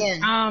the a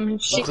skin.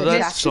 Look at there's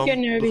that,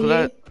 chicken over look here.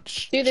 at that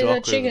Dude, there's a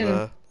jock chicken. over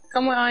there.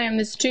 Come where I am.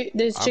 There's I'm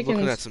chickens.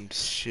 looking at some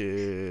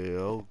shit.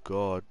 Oh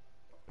god.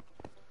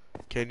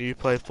 Can you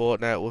play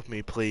Fortnite with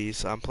me,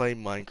 please? I'm playing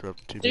Minecraft. I'm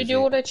too busy. Dude, you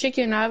order a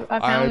chicken. I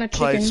found I a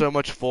play chicken. so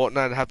much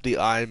Fortnite and have the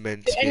Iron Man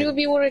And you skin.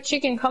 be order a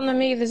chicken. Come to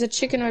me. There's a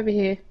chicken over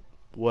here.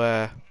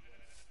 Where?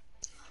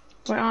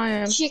 Where I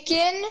am.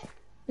 chicken?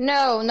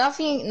 No,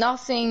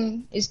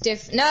 nothing is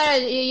different. No,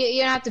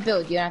 you don't have to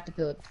build. You don't have to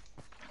build.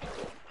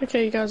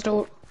 Okay, you guys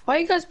don't. Why are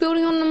you guys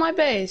building on my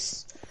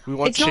base? We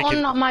want It's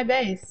chicken. not on my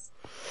base.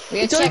 We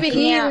are It's over checking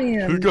here. out.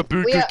 Liam. Booga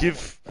booga, are-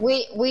 give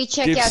We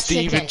check give out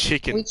Steven chicken.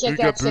 chicken. We check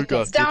Booga out chicken.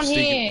 booga, It's down give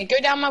Steven. here. Go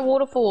down my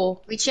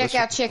waterfall. We check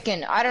out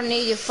chicken. I don't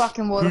need your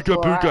fucking Booga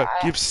waterfall. booga,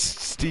 I- give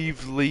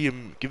Steve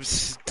Liam, give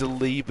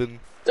Steleven.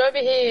 It's over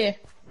here.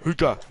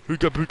 Hooga,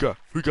 hooga booga,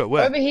 hooga,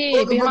 where? Over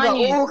here, behind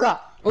you. Ooga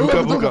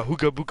Hooga booga,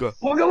 hooga booga,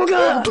 Wooga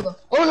wooga. booga.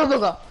 Ooga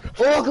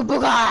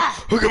booga.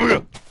 hooga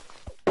booga.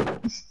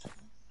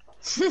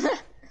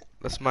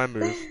 That's my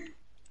move.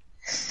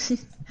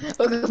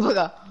 Ooga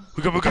booga.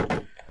 Hooga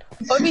booga.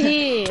 Over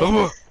here.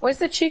 Oh, Where's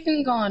the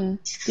chicken gone?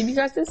 Did you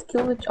guys just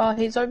kill the? Oh,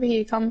 he's over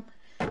here. Come.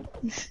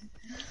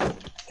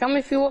 Come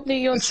if you want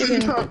your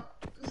chicken.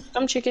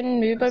 Come chicken,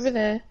 move over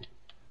there.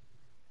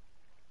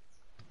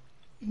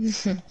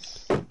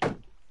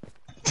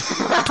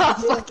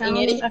 Fucking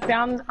idiot.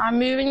 I'm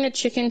moving the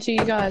chicken to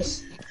you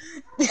guys.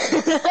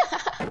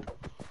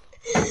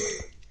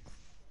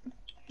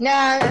 No,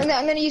 I'm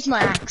gonna use my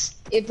axe.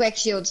 It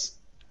breaks shields.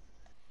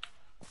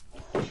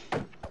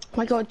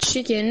 My god,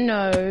 chicken,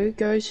 no,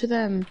 go to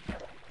them.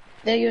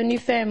 They're your new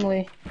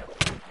family.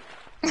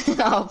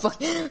 Oh,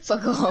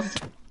 fuck off.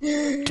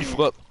 you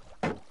forgot.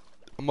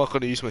 I'm not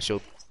gonna use my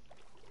shield.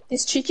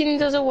 This chicken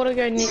doesn't want to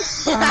go near.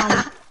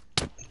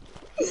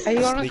 Are you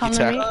gonna Sneak come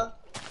attack. to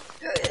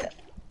me?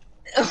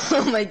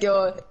 Oh my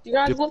god. You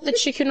guys want the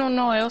chicken or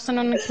no? Else I'm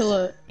gonna kill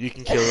it. You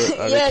can kill it. I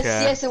don't Yes,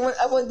 care. yes,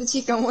 I want the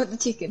chicken. I want the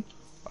chicken.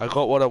 I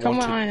got what I Come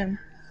where wanted. I am.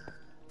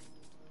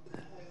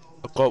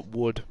 I got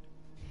wood.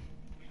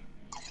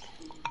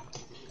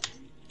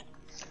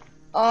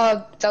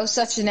 Oh, that was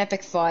such an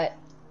epic fight.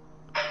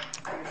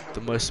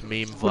 The most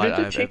meme Where fight did the I've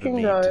ever chicken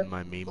memed go? in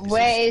my meme.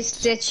 Where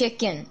is the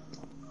chicken?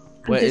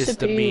 Where is the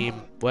disappeared.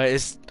 meme? Where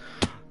is?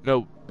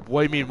 No.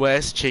 What do you mean?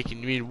 Where's chicken?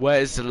 You mean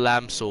where is the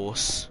lamb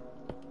sauce?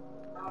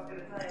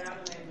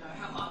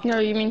 No,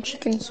 you mean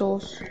chicken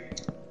sauce.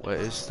 Where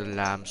is the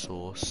lamb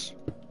sauce?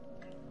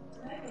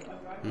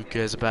 Who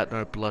cares about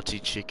no bloody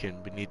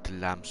chicken? We need the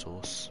lamb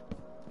sauce.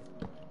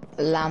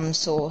 Lamb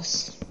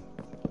sauce.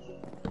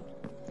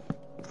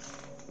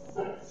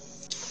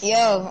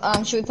 Yo,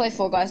 should we play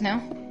Fall Guys now?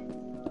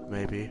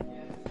 Maybe.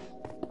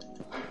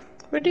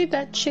 Where did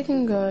that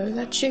chicken go?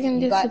 That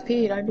chicken You got-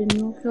 disappeared. I did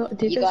not feel.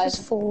 Did You it guys-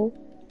 just fall?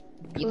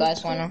 You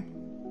guys wanna?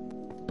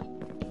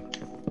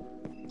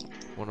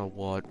 Wanna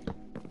what?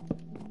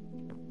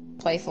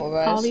 Play Fall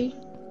Guys? Harley?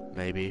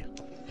 Maybe.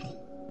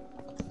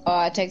 Oh,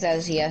 I take that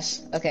as a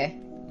yes. Okay.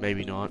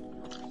 Maybe not.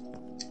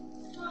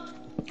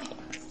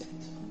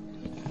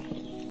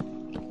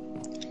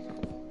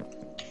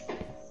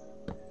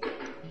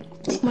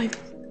 My.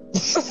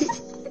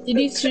 Did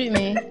he shoot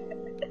me?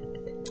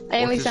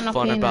 At What least is I'm not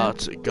fun being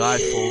about a guy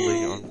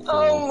falling on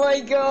Oh fall? my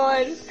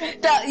god.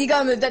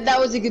 That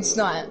was a good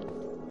snipe.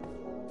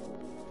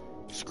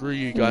 Screw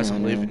you guys,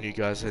 I'm leaving you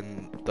guys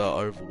in the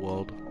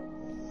overworld.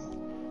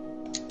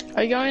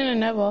 Are you going to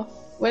Never?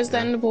 Where's the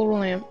Yeah. Ender portal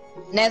lamp?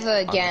 Never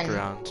again.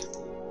 Underground.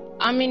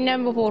 I'm in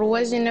Never portal.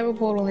 Where's your Never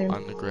portal lamp?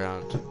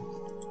 Underground.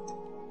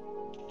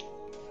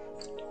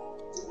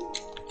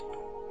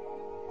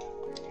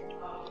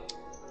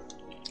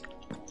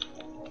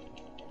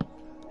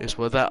 It's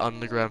where that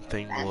underground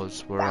thing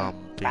was, where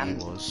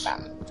thingy was.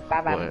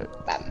 Where-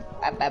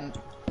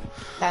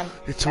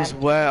 It was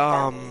where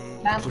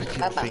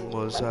freaking thing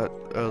was at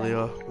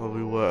earlier, where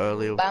we were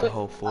earlier with the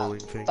whole falling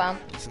thing.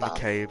 It's in the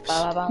caves.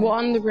 What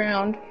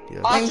underground?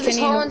 Yeah. After this Can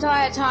you- whole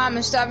entire time,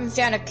 I still haven't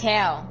found a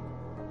cow.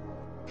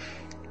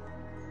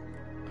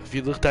 Have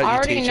you looked at I your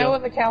already teacher? know where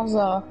the cows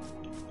are.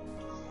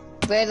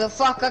 Where the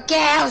fuck are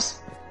cows?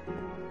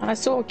 I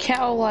saw a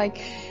cow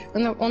like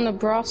on the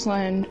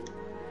grassland.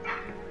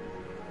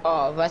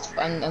 Oh,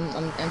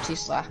 I'm too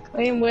slack. I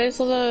mean, where's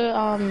the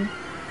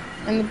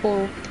Ender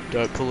portal?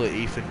 Don't pull it,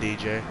 Ethan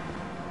DJ.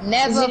 Is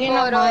Never it in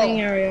our mining portal.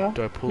 area?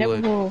 Don't pull Never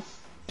it. portal.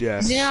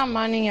 Yes. Is it in our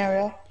mining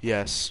area?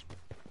 Yes.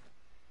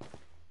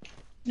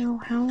 No,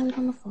 how are we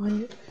gonna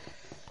find it?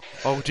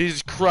 Oh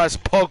Jesus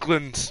Christ,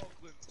 Poglands!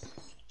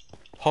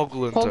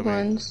 Hoglins, I mean.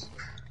 Hoglins.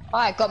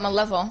 Alright, got my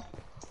level.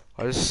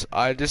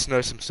 I just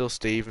know some still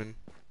Steven.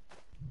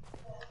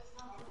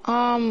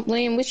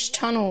 Liam, which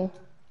tunnel?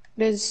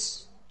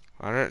 There's...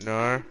 I don't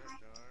know.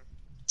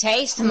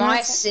 Taste No, my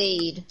it's-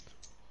 seed.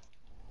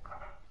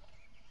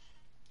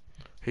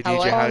 Hey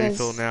Hello? DJ, how do you there's-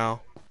 feel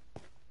now?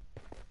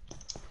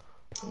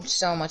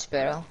 So much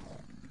better.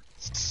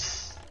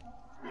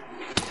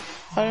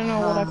 I don't know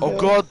what I feel. Oh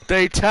god,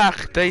 they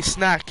attack, they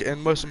snack,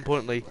 and most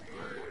importantly,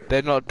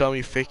 they're not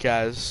dummy thick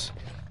as.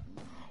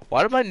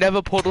 Why did my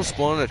nether portal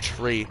spawn in a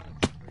tree?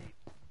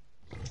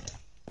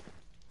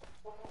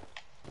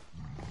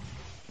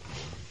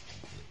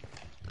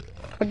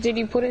 But did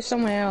you put it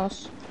somewhere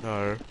else?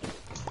 No.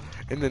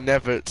 In the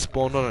nether, it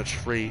spawned on a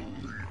tree.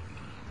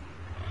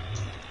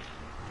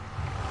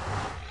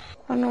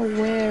 I don't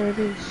know where it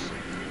is.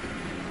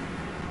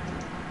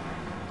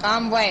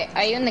 Wait,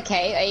 are you in the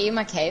cave? Are you in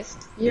my cave?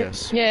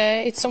 Yes. Yeah,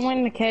 it's somewhere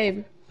in the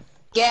cave.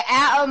 Get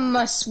out of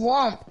my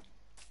swamp.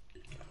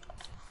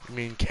 You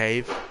mean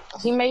cave?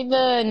 He made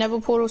the nether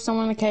portal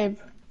somewhere in the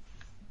cave.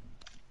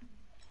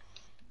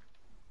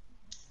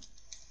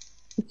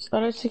 I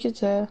don't think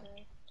it's there.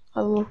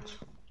 I looked.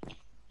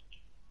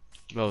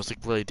 No, it's like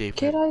really deep.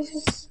 Did I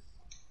just...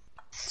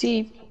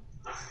 Deep.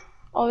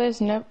 Oh,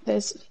 there's...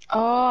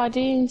 Oh, I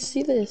didn't even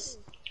see this.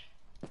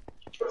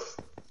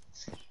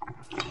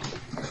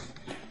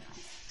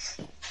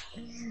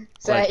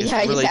 So Like, it's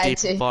yeah, really you had deep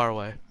to. and far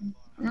away.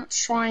 I'm not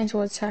trying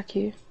to attack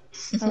you.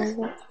 Oh,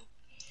 what?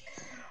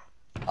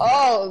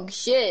 Oh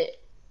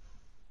shit.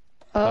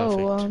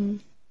 Oh,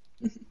 I'm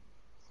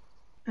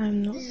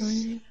not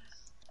going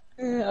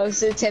I was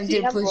so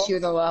tempted to push you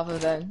in the lava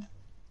then.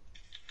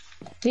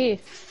 Here.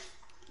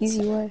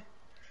 Easy way.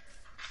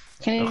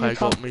 Can you Okay,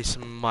 come? got me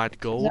some mad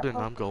gold, that and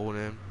one? I'm going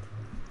in.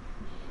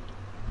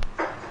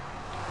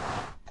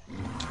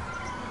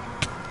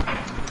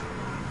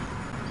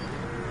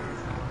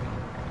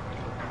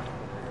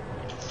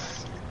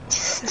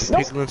 The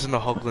piglins and the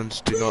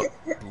hoglins do not.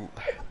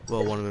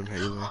 Well, one of them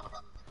hates me.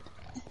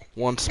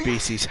 One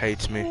species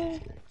hates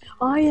me.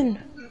 Iron.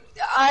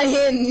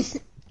 Iron.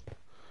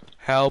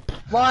 Help!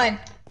 Mine.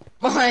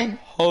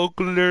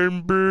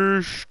 Hoglin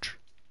burst!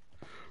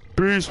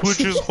 Beast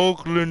which is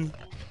hoglin!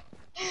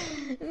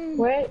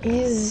 Where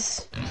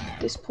is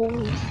this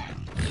portal?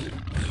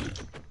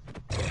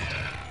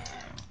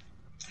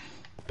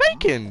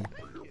 Bacon!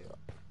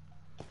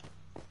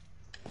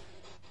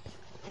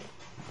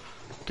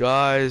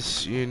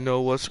 Guys, you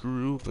know what's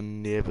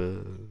grooving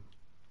never.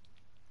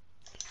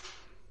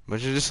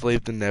 Imagine just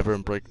leave the never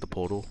and break the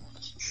portal.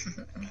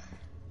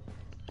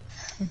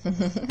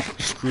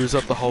 Screws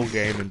up the whole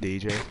game in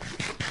DJ.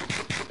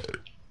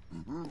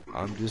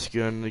 I'm just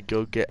gonna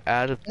go get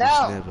out of this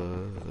No.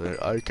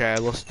 never. Okay, I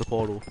lost the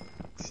portal.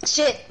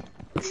 Shit.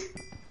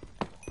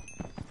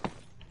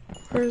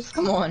 Where's...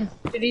 Come on.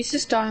 Did he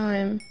just die on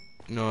him?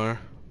 No.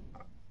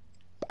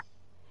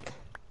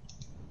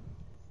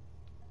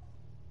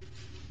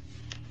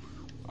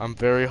 I'm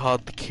very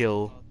hard to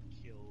kill.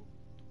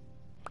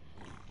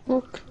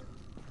 Look.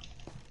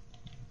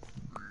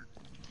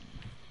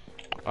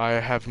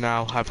 I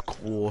now have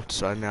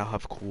quartz. I now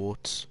have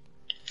quartz.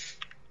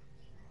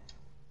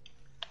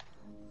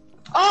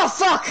 Oh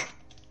fuck.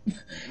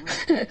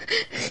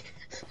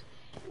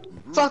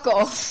 Fuck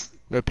off.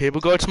 No,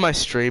 people go to my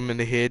stream and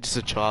they hear just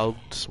a child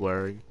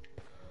swearing.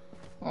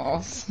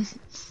 Oh.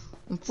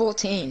 I'm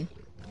 14.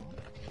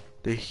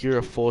 They hear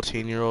a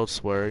 14-year-old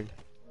swearing.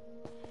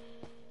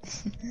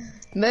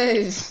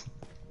 Move.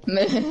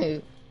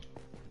 Move.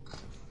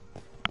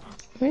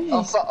 Where?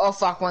 Oh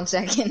fuck, 1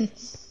 second.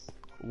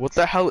 What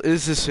the hell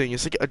is this thing?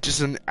 It's like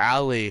just an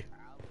alley.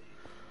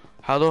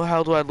 How the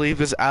hell do I leave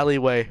this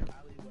alleyway?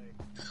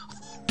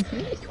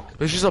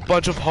 There's just a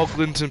bunch of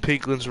hoglins and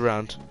piglins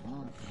around.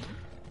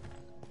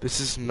 This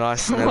is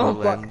nice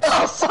Netherlands.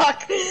 Oh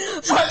fuck.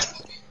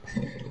 Fuck.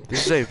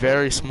 This is a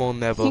very small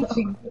nether.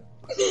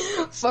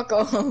 Fuck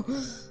off.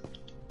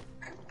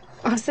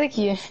 I was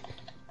thinking,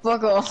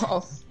 Fuck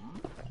off.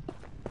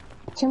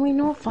 can we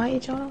not fight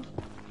each other?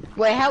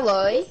 Wait,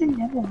 hello?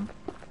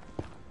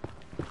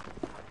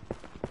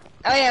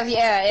 Oh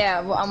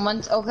yeah.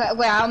 Well, okay.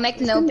 Wait, I'll make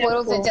the no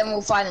portal, then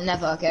we'll find the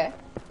nether. Okay.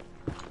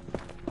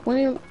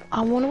 William,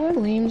 I wonder where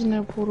Liam's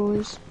nether portal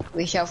is.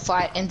 We shall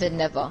fight in the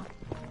nether.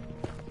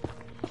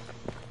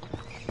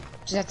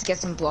 Just have to get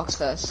some blocks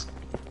first.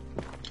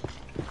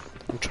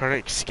 I'm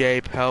trying to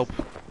escape. Help.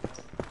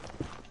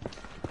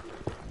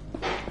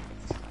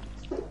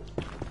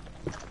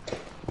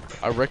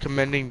 I'm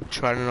recommending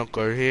trying to not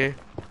go here.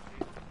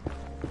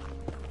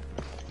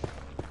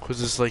 Cause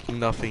there's like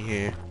nothing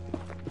here.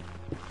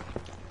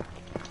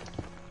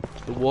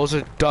 The walls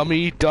are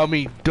dummy thick.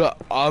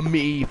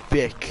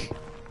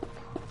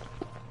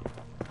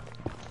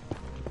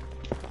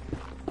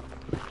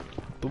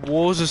 The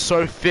walls are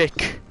so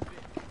thick.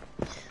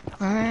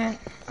 Alright.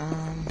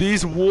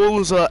 These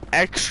walls are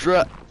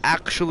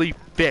actually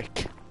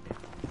thick.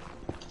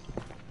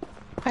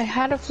 I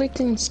had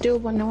afflicting steel,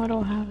 but now I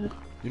don't have it.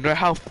 You know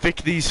how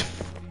thick these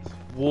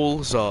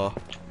walls are?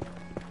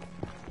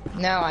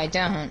 No, I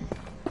don't.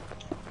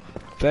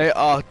 They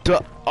are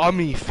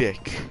dummy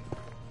thick.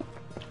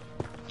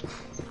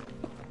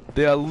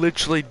 They are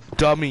literally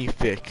dummy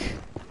thick.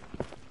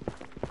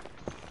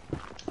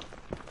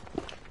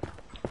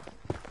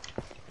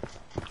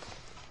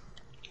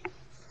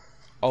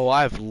 Oh,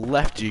 I've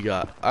left you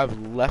guys. I've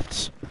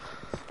left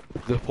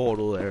the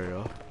portal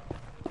area.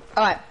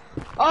 Alright.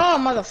 Oh,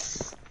 mother.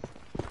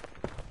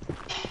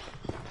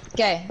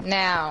 Okay,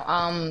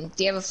 now,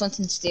 do you have a flint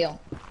and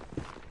steel?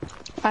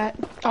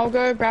 I'll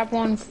go grab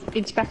one.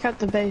 It's back at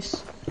the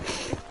base.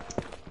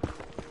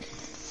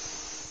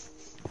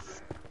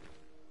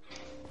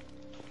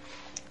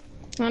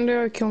 I'm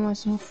gonna go kill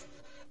myself.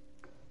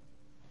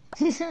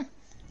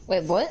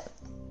 Wait, what?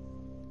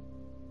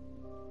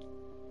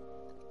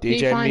 you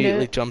DJ find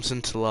immediately it? jumps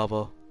into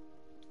lava.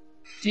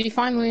 Did you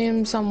find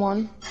Liam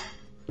someone?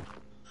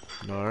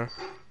 No.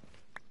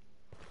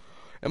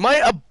 Am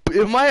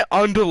I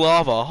under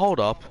lava? Hold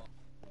up.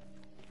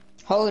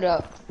 Hold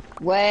up.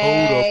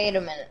 Wait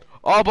a minute.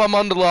 Oh, but I'm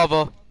under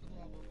lava.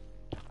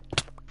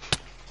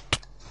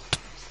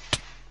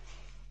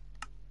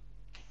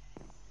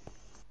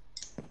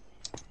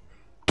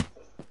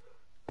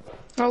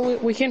 Oh,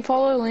 we can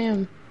follow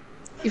Liam.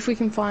 If we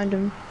can find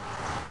him.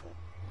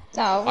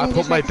 No, I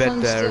put my bed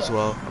flint there and as steel.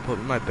 well. I put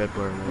my bed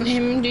where it was.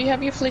 Liam, do you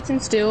have your flint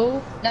and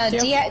steel? No,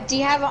 do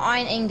you have an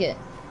iron ingot?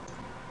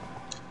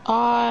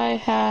 I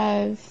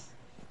have...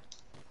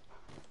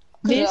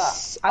 'Cause,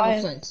 This... I have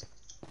a flint.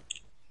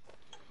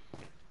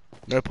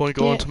 No point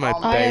going to my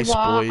base,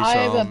 boys. I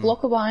have a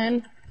block of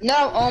iron.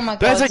 No, oh my god.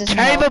 There's a there's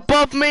cave no.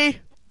 above me.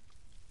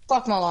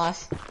 Fuck my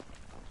life.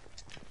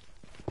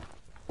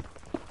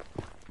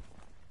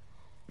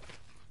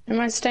 Am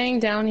I staying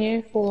down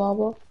here for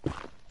lava?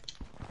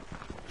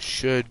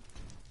 Should.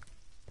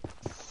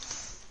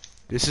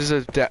 This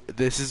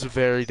is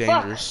very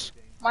dangerous.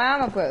 My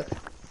armor broke.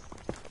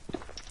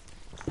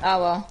 Oh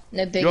well,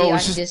 no biggie, Yo, I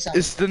can do something.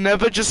 is the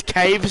Nether just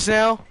caves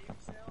now?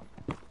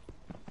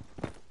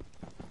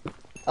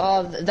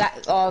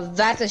 That's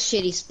a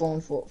shitty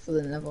spawn for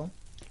the Nether.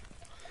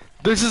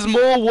 This is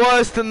more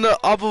worse than the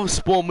other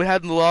spawn we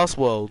had in the last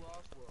world.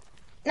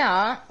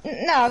 No,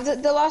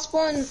 the last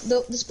spawn,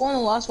 the spawn in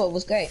the last world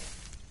was great.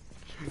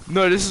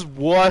 No, this is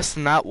worse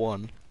than that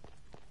one.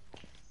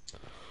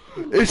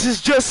 This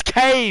is just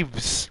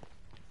caves.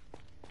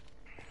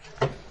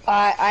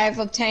 I have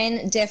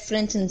obtained death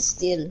flint and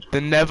steel.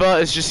 The Nether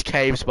is just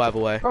caves, by the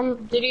way.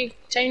 Did you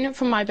obtain it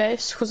from my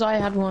base? Because I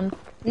had one.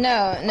 No,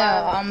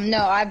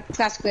 I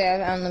practically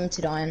have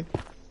unlimited iron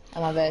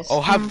on my base.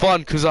 Oh, have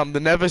fun, cause the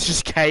Nether's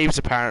just caves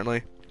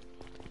apparently.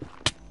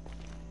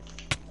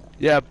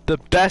 Yeah, the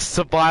best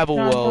survival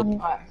world.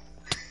 Alright.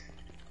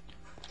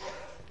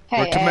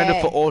 Hey, Recommended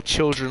hey, for all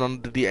children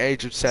under the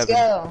age of 7.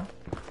 Go.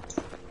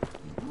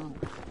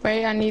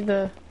 Wait, I need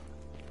the...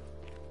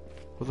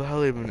 What the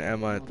hell even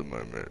am I at the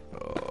moment?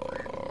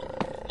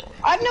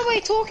 I don't know what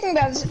you're talking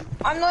about.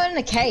 I'm not in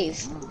a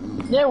cave.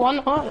 Yeah, why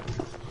not?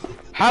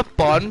 Have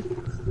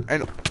fun,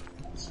 and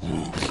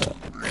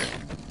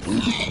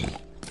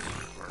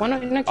Why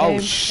not in a oh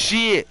cave?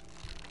 shit!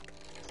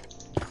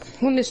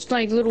 When this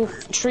like little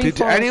tree Did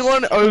forest.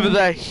 anyone over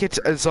there hit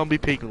a zombie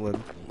piglin?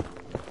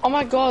 Oh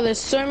my god, there's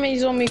so many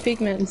zombie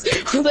pigments.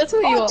 That's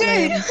what you Oh, got,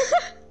 dude! man.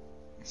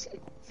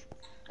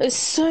 There's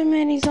so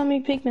many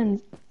zombie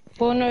pigments.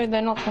 Well, no,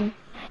 they're not them.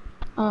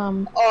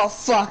 Oh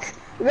fuck!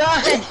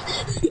 Run!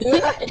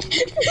 Run!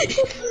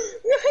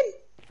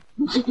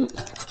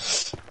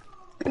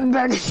 Run!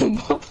 Back in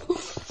the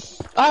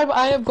bubble.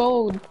 I have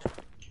gold.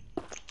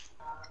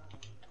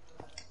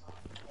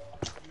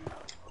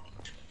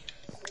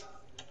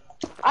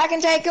 I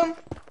can take him.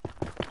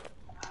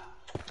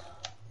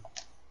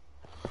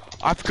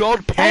 I've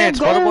got pants.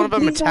 Why don't one of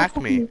them These are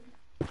attack me? fucking-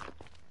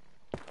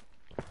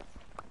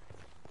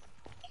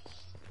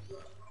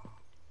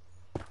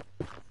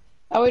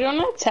 Oh, we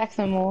don't attack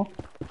them all.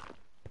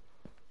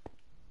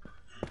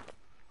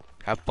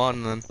 Have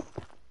fun then.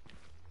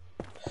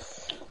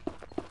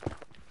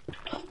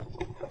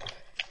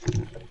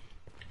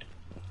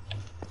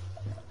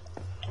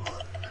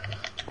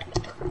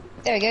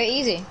 There we go,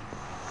 easy.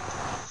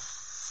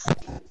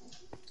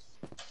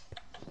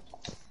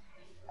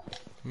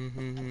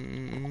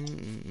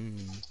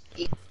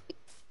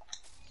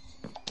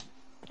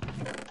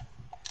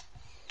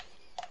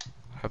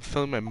 I have a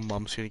feeling my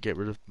mom's gonna get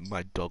rid of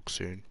my dog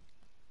soon.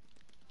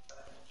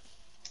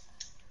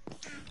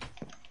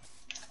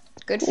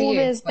 Good for Oh, you.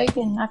 there's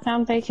bacon. I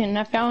found bacon.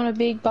 I found a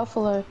big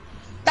buffalo.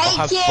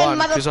 have Bacon, fun,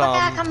 'cause,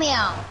 motherfucker, come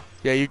here.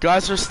 Yeah, you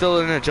guys are still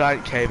in a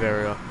giant cave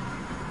area.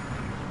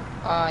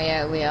 Oh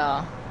yeah, we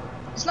are.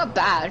 It's not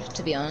bad,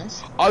 to be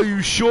honest. Are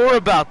you sure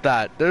about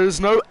that? There is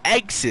no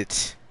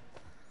exit.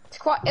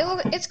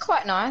 It's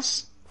quite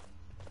nice.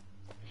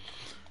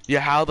 Yeah,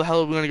 how the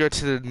hell are we gonna go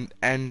to the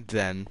end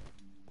then?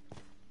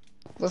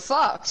 We're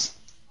fucked.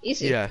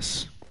 Easy.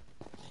 Yes.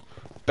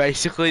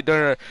 Basically,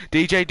 no.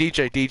 DJ,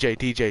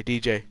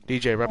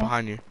 right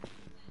behind you.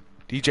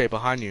 DJ,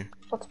 behind you.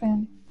 What's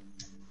been?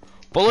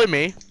 Follow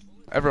me.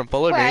 Everyone,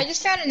 follow Wait, I me.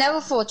 just found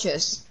another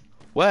fortress.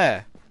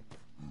 Where?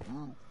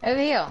 Over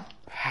here.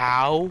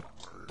 How?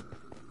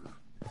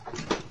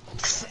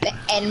 The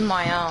end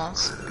my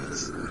ass.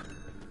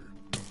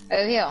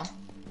 Over here.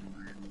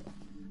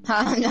 No,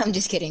 I'm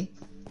just kidding.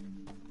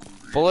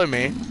 Follow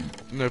me.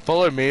 No,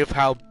 follow me of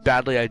how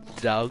badly I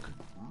dug.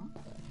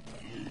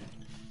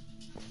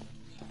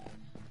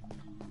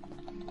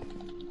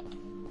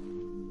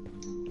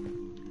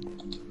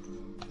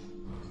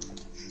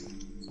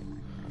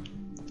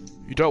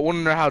 You don't want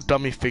to know how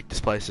dummy thick this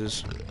place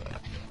is.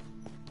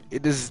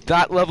 It is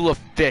that level of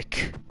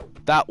thick.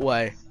 That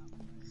way.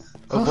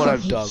 Of what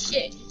I've dug.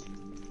 Shit.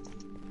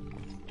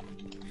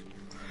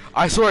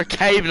 I saw a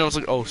cave and I was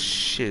like, oh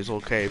shit, it's all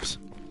caves.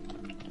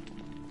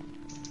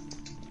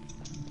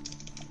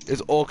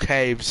 It's all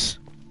caves.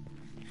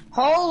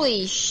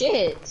 Holy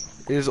shit.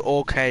 It is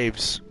all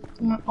caves.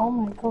 Oh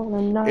my god,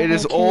 another It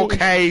is all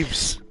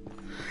caves.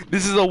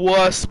 This is a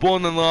worse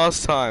spawn than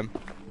last time.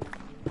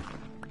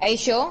 Are you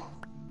sure?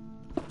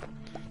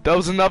 There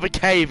was another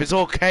cave. It's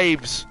all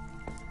caves.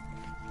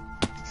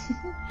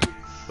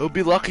 We'll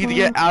be lucky to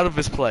get out of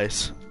this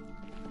place.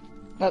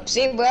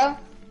 Oopsie, bro.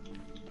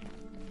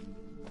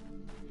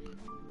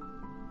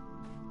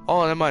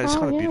 Oh, never mind. It's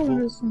kind of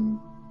beautiful.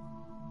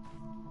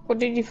 What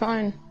did you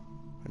find?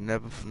 No,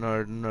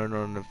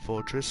 no,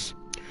 fortress.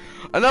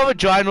 Another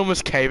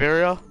ginormous cave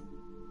area.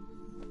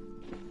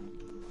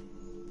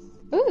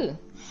 Ooh.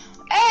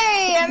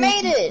 Hey, I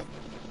made it!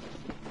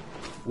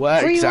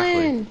 Where exactly?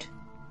 Greenland!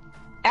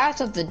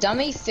 Out of the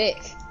dummy thick.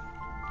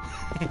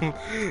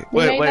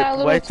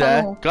 wait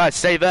there. Guys,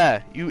 stay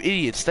there. You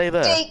idiot, stay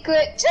there.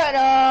 Secret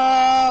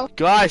tunnel!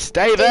 Guys,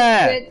 stay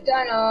there. Secret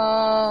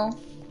tunnel!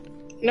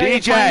 No,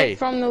 you find DJ! it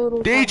from the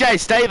little DJ,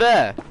 stay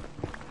there.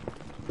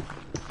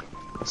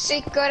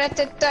 Secret at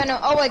the tunnel.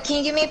 Oh wait, can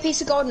you give me a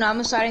piece of gold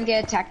now so I don't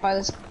get attacked by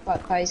these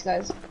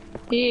guys?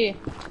 Yeah.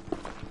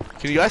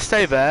 Can you guys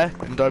stay there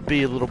and don't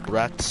be little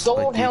brats Gold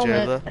like DJ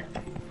helmet. over there?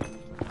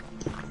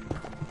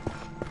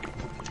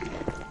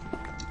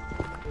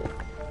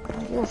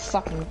 You're a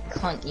fucking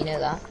cunt, you know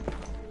that?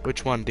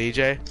 Which one,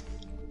 DJ?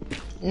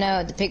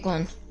 No, the pig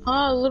one.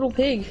 Ah, little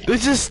pig.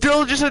 This is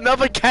still just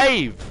another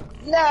cave.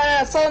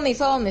 No, follow me.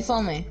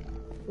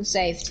 We're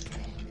saved.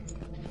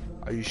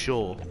 Are you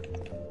sure?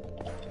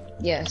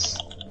 Yes.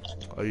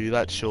 Are you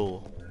that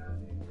sure?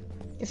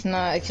 If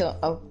not, I kill.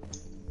 Oh.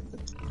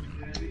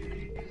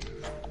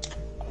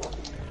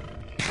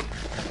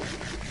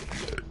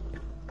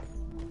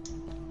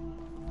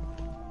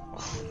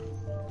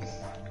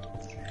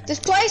 This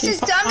place is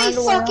dummy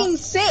fucking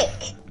thick.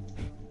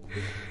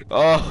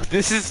 Oh,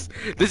 this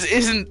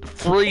isn't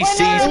 3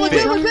 C's We're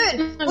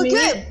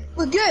thick.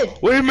 good.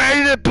 We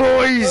made it, boys.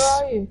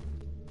 Where are you?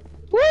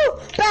 Woo!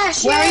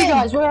 Bash Where are you in!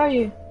 guys? Where are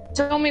you?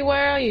 Tell me,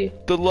 where are you?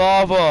 The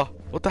lava.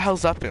 What the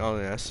hell's that thing? Oh,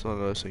 yeah, that's one of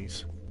those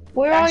things.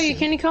 Where are you?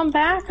 Can you come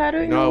back? I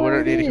don't know. No, we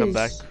where don't it need to come is.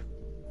 back.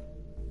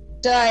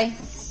 Die.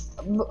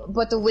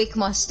 But the weak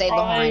must stay Oh,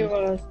 there you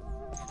behind. are.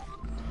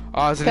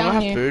 Oh, does anyone Down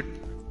have here. food?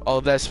 Oh,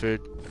 there's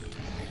food.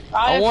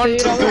 I have want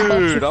food. the I want lots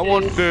of food. I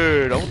want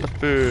food. I want the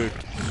food.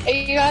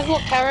 Hey, you guys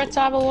want carrots?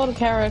 I have a lot of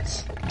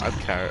carrots. I have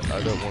carrot. I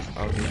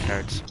don't need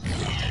carrots.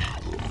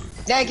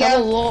 There you I have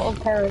a go. lot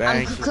of carrots.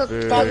 Thanks for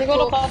food. Guys, I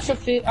got a bunch of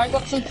food. I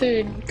got some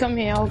food. Come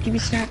here, I'll give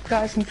you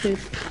guys some food.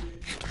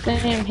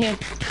 Damn, here.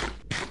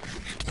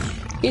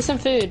 Here's some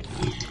food.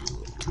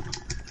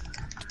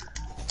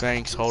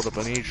 Thanks. Hold up.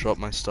 I need to drop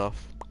my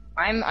stuff.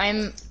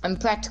 I'm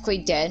practically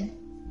dead.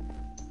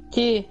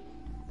 Here.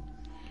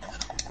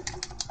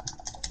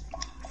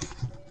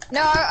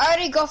 No, I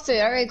already got food.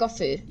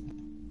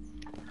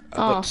 I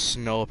Oh. got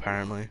snow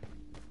apparently.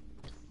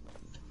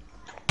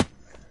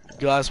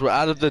 Guys, we're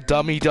out of the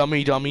dummy,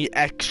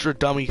 extra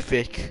dummy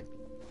thick.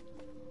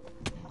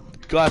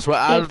 Guys, we're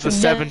out of the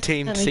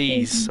 17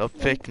 C's of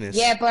thickness.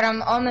 Yeah, but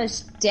I'm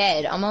almost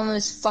dead. I'm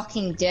almost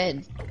fucking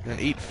dead. Then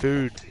eat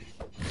food.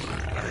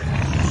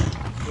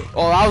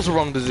 Oh, that was the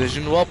wrong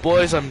decision. Well,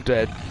 boys, I'm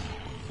dead.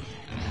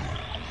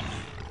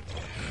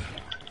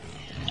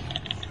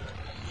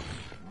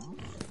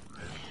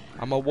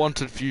 I'm a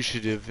wanted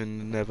fugitive in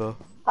the Nether.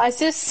 I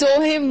just saw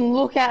him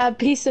look at a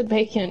piece of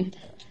bacon.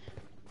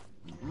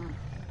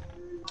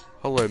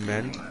 Hello,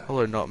 men.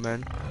 Hello, not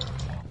men.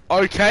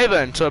 Okay,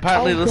 then. So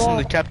apparently, Oh, listen God.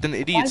 to Captain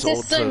Idiot's Why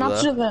is there so orders over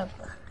much there. of them?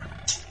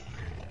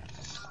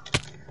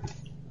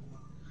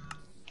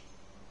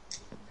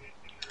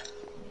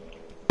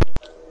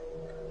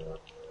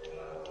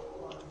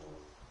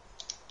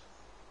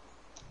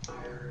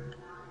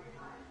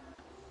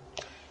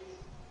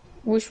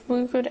 Wish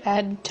we could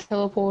add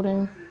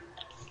teleporting.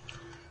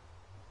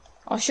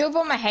 I should have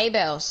bought my hay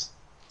bales.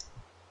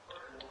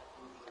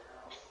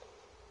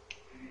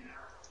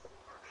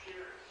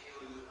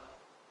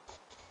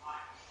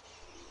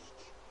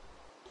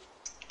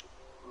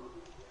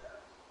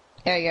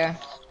 There you go.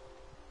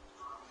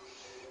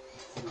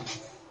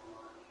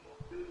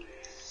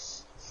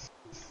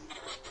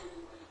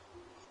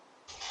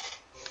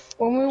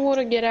 When we want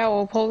to get out,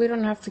 we'll probably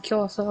don't have to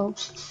kill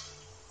ourselves.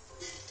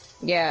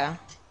 Yeah.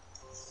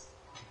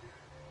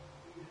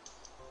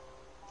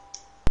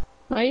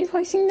 Are you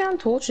placing down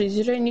torches?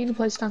 You don't need to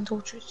place down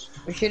torches.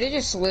 We should have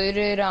just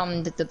looted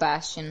the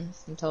bastion,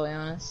 if I'm totally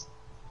honest.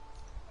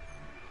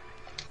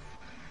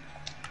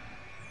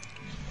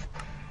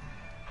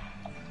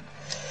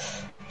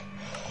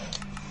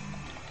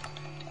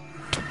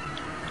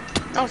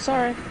 Oh,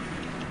 sorry.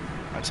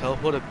 I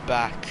teleported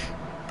back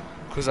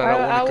because I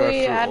don't want Are to go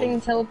we through.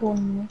 adding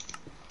teleporting?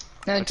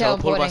 No I teleported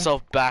teleporting.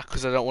 myself back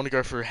because I don't want to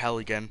go through hell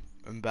again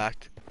and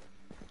back.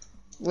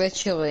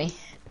 Literally.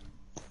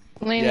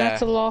 Liam, Yeah. that's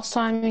the last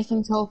time you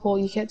can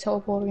teleport. You can't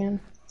teleport again.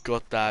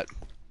 Got that.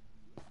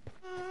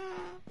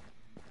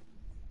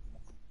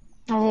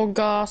 Oh,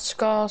 gosh.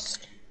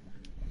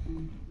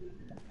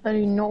 I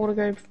do not want to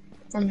go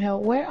from hell.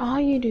 Where are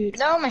you, dude?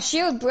 No, my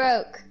shield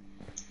broke.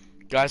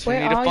 Guys, we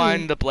Where need to are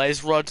find you? the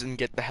blaze rods and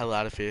get the hell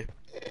out of here.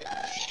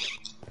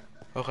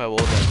 Okay, well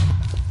then.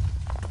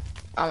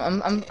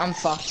 I'm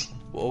fucked.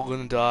 We're all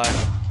gonna die.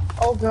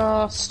 Oh,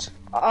 gosh.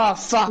 Oh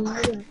fuck.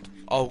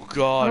 Oh I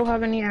god. don't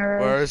have any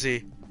arrows. Where is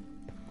he?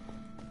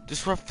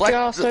 Just reflect.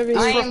 Just Just over here.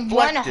 I am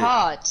reflect one it.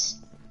 heart.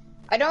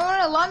 I don't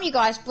want to alarm you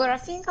guys, but I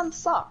think I'm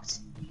fucked.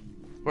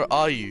 Where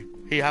are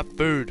you? Here, have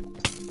food.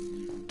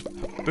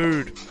 Have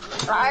food.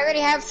 I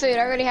already have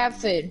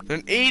food.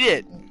 Then eat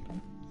it.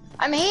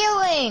 I'm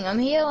healing.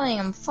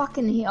 I'm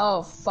fucking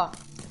oh fuck.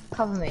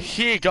 Cover me.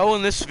 Here, go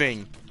in this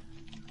thing.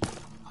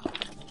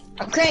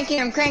 I'm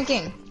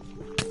cranking.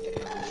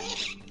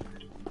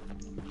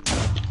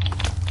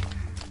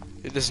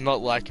 It does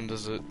not like him,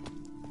 does it?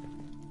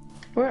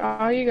 Where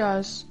are you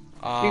guys?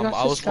 You guys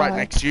I was just right died.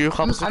 next to you a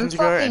couple I'm seconds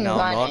ago, and fucking now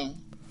I'm not.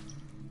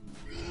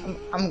 gunning.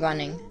 I'm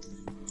gunning.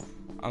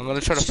 I'm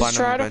gonna try to Just find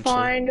him try to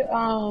eventually.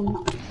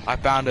 find, I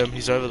found him.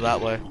 He's over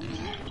that way.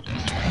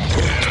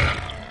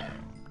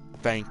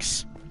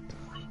 Thanks.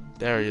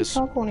 There he is.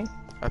 teleporting.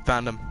 I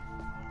found him.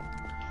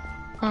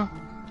 Huh.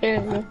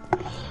 There we go.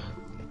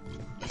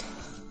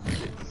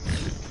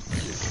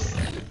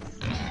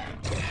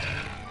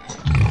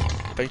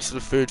 Thanks for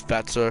the food,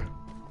 fatso.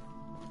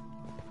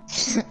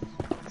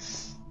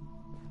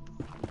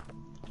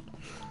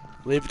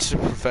 Leave it to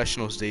the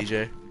professionals,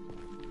 DJ.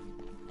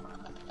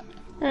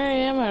 I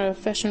am a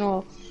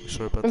professional.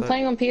 Sorry about Been that.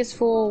 playing on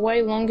PS4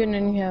 way longer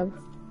than you have.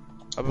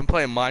 I've been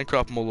playing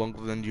Minecraft more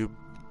longer than you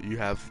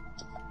have.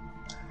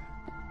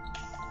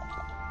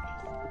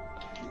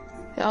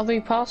 Are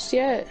we passed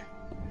yet?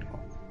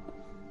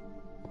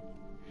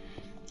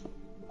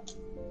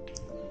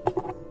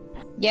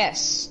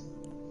 Yes.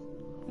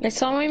 Next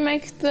time we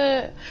make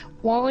the,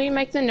 while we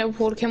make the no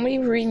portal, can we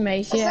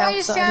remake it I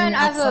just outside found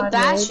an either outside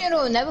Bastion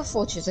or Nether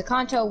Fortress. I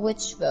can't tell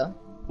which though.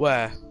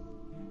 Where?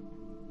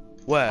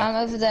 Where? I'm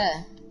over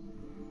there.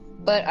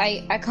 But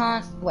I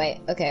can't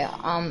wait, okay,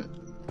 No,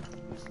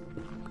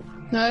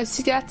 that's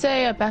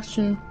a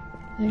bastion.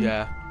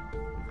 Yeah.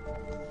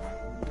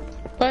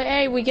 But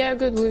hey, we get a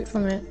good loot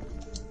from it.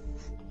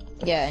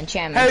 yeah,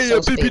 enchantment. Hey, so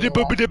bippity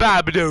stable. boopity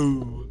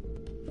babadoo.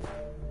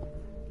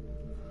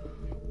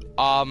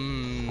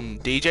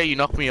 DJ, you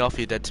knocked me off.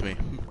 You're dead to me.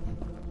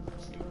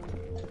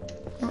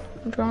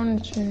 I'm trying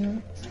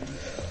to.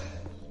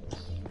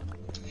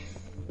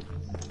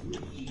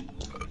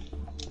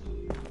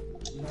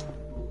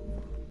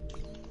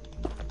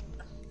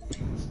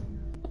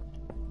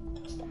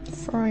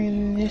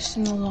 Throwing this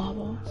in the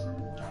lava.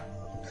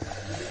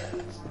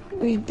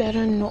 We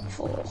better not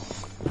fall.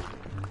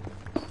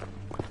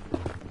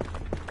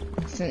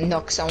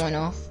 Knock someone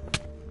off.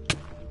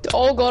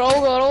 Oh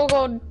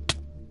god.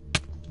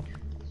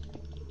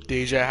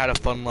 DJ had a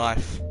fun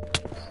life.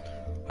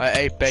 I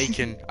ate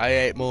bacon. I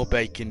ate more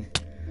bacon.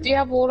 Do you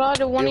have water?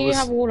 Do one It of you was-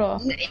 have water?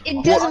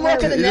 It doesn't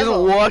work in the It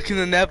doesn't Nether. work in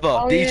the Nether.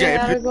 Oh DJ,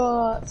 yeah, I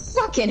got.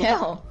 Fucking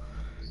hell.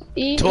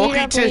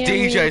 talking to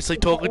DJ is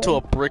like talking to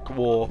a brick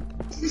wall.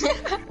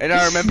 And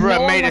I remember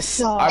No, I made I'm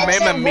not. I made a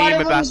Except one meme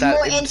of about them's that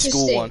more in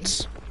school interesting.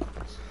 once.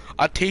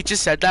 Our teacher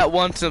said that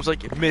once, and I was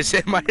like, "Miss,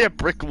 am I a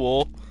brick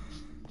wall?"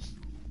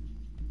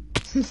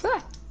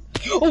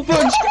 Oh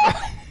fudge!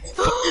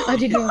 I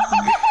did not.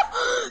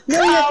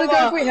 No, you have to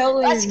go for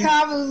Helen. That's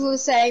Carver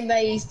was saying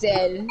that he's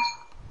dead.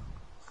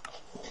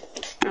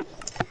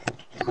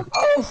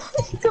 Oh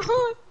my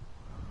god.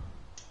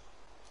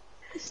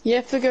 You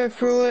have to go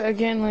through it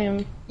again,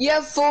 Liam. You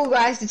have 4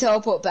 guys to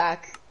teleport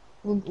back.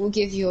 We'll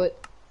give you it.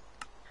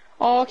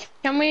 Oh,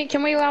 can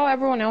we allow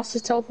everyone else to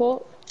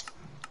teleport?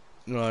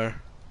 No,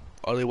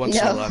 only once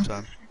in a No.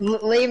 lifetime.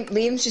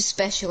 Liam's just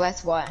special,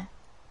 that's why.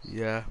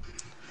 Yeah.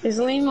 Is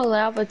Liam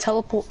allowed to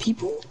teleport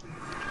people?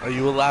 Are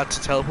you allowed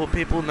to teleport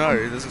people? No,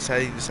 it doesn't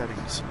say in the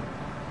settings.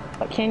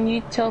 But can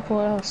you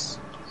teleport us?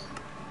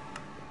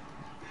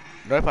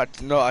 Nope,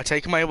 I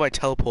take my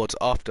teleports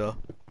after.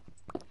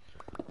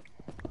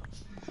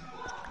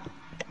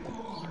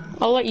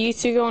 I'll let you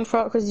two go in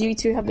front because you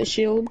two have the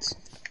shields.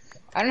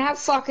 I don't have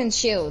fucking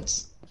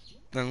shields.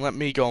 Then let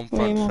me go in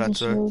front, Liam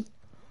has a Fatso. shield.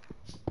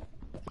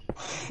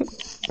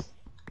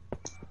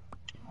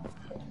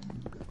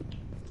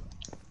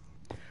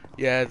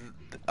 Yeah,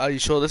 are you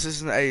sure this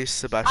isn't a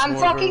Sebastian? I'm or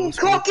whatever fucking it's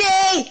called?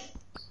 cocky!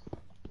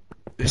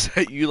 Is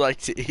that you like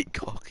to eat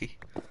cocky?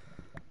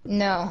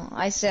 No,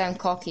 I said I'm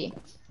cocky.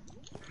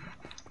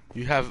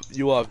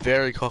 You are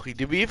very cocky.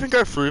 Did we even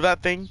go through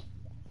that thing?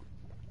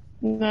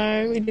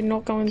 No, we did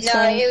not go No,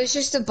 inside. it was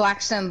just a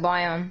blackstone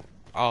biome.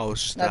 Oh,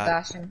 it's just Not that.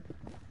 Bastion.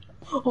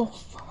 Oh,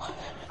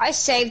 I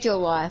saved your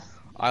life.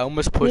 I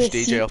almost pushed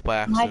Yes, DJ off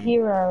by my accident.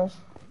 hero.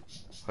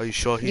 Are you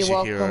sure he's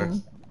You're your hero?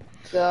 welcome,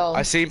 girl.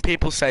 I've seen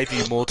people save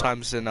you more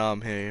times than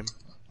him. And you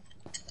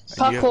have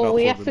Parkour. not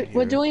We called have them to. a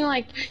We're hero. doing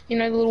like the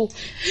little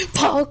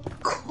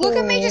parkour. Look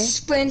at me just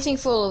sprinting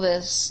through all of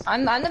this.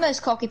 I'm the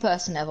most cocky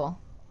person ever.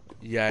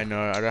 Yeah, I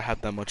know. I don't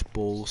have that much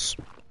balls.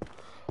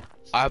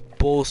 I have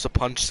balls to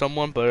punch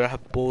someone, but I don't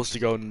have balls to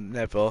go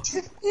never.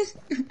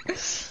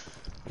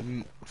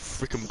 I'm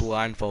freaking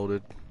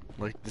blindfolded,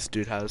 like this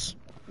dude has.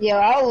 Yeah,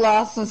 I'll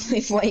laugh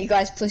if when you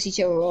guys push each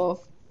other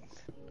off.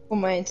 For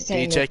my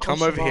entertainment. DJ,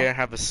 come over here and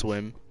have a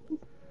swim.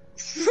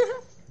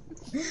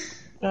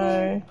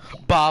 No.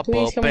 Ba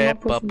Please ba come ba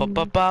up ba with ba me.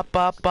 ba ba ba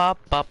ba ba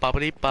ba ba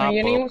ba I'm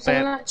getting some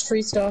of ba. that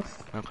tree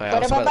stuff. Okay, I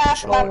was about to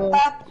push over.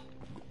 Ba-da-ba-ba-ba-ba.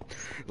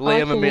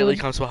 Liam Parkour. immediately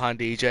comes behind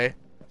DJ.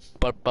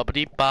 Ba ba ba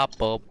ba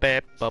ba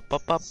ba ba ba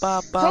ba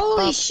ba ba.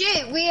 Holy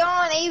shit, we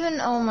aren't even.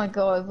 Oh my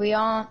god, we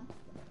aren't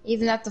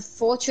even at the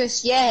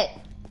fortress yet.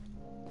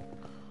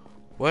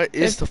 Where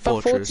is the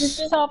fortress?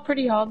 Fortresses are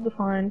pretty hard to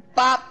find.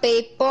 Not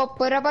that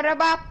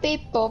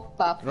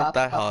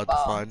hard to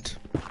find.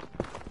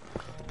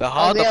 They're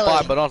hard to really?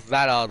 find, but not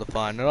that hard to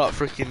find. They're not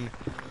freaking.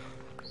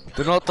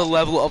 They're not the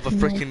level of a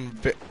freaking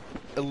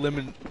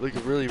like a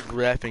really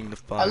rare thing to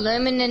find.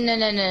 Aluminum. You're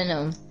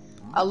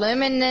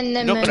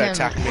not gonna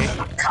attack me.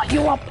 Cut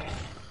you up.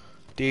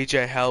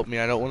 DJ, help me!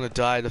 I don't want to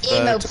die the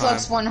Emo third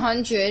plus time.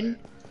 100.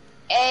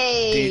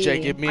 Hey.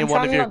 DJ, give me I'm one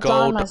trying of your not to die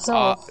gold.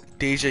 myself.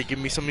 DJ, give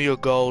me some of your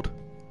gold.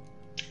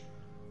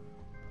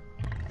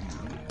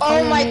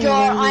 Oh my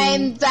god, I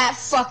am that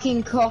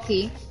fucking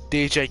cocky.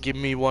 DJ, give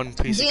me one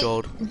piece of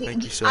gold.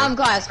 Thank you, sir.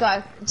 Guys,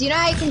 do you know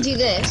how you can do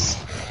this?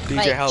 DJ,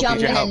 like, help!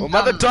 jump DJ, in help! and, I'm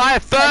about to die a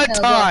third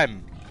turn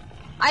time.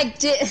 I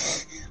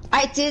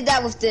did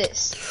that with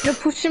this. You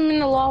push him in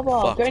the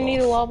lava. Fuck Go near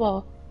the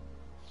lava.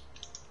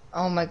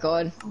 Oh my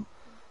god.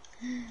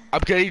 I'm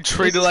getting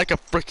treated like a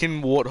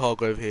freaking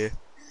warthog over here.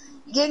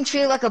 You're getting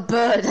treated like a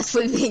bird, that's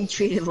what you're being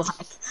treated like.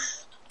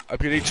 I'm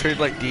getting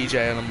treated like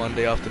DJ on a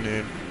Monday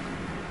afternoon.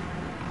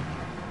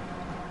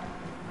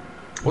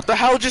 What the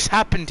hell just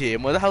happened here?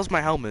 Where the hell's my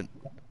helmet?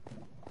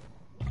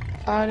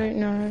 I don't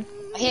know.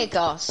 I hear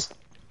gas.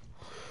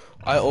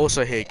 I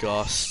also hear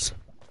ghasts.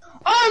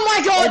 Oh my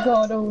god! Oh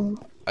god. Oh.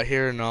 I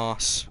hear an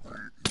ass.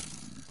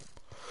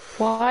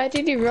 Why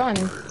did he run?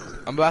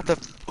 I'm about to,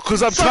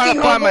 cause I'm trying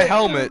to find my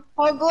helmet.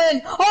 Oh Glenn!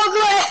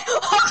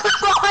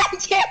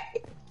 Behind you!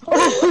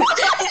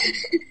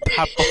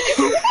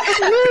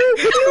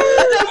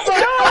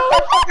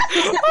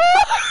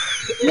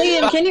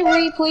 Liam, can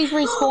you please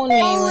respawn me?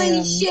 Holy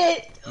Liam?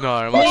 shit! No,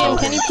 I'm Liam, not.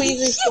 can you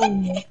please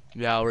respawn me?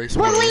 Yeah, I'll Well,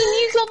 respawn. Liam,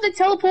 you got to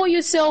teleport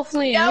yourself,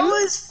 Liam. That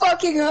was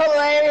fucking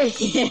hilarious!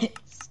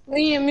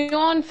 Liam, you're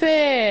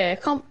unfair.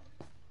 Come.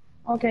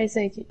 Okay,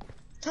 take it.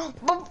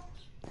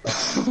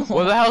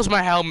 Where the hell's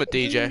my helmet,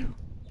 DJ?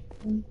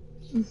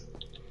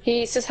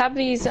 He says have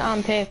these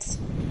pets.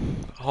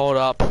 Hold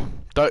up.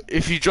 Don't,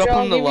 if you drop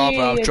I'll in the give lava,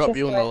 you I'll your drop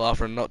you in the chest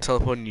lava and not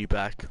teleporting you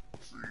back.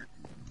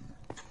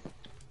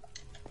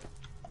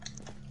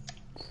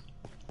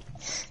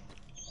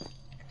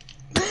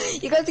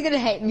 You guys are gonna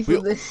hate me for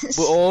this.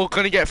 We're all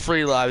gonna get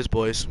 3 lives,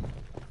 boys.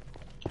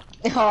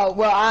 Oh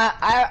well,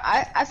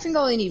 I think I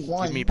only need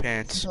one. Give me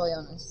pants. To be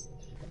honest.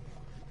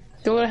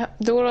 Do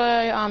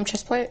a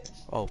chest plate.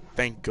 Oh,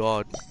 thank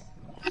God.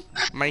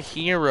 My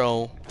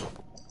hero.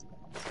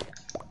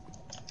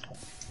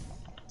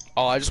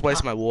 Oh, I just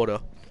wasted my water.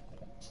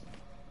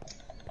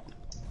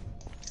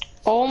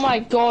 Oh my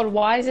god,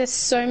 why is there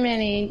so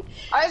many?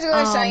 I was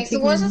gonna say, if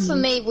it wasn't for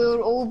pigmen. me, we would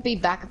all be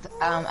back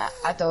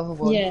at the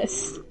overworld.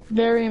 Yes,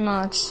 very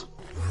much.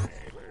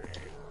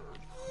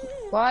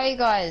 Why are you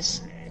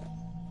guys?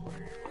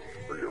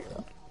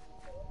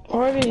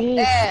 Over here.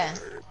 There.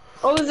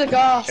 Oh, there's a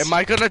gas. Am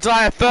I gonna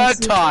die a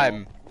third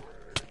time?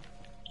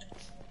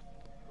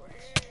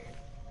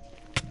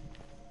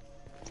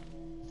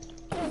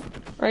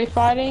 Are you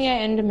fighting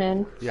an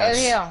Enderman? Yes.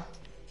 Over here.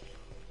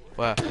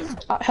 Where?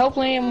 Help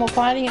Liam, we're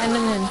fighting an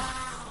Enderman.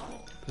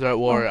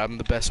 Don't worry, I'm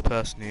the best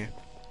person here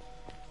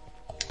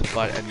to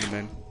fight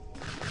Endermen.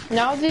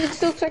 Now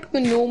this looks like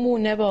the normal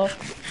Never.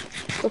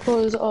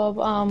 Because of,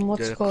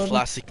 what's The it called?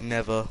 classic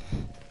never.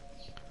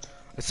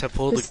 Let's have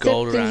all the Just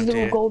gold these around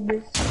little here. gold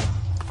bits.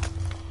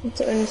 It's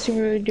the only thing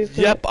really different.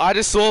 Yep, I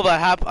just saw that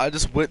happen. I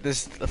just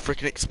witnessed a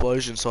freaking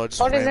explosion, so I just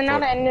Oh, there's ran for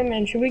another it.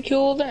 Enderman. Should we kill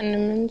all the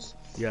Endermans?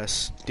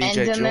 Yes.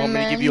 DJ, do you want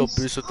me to give you a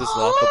boost with this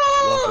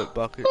lava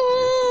bucket?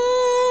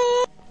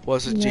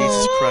 Was it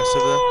Jesus Christ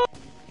over there?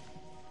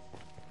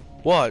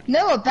 What?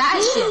 No, a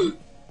bastion.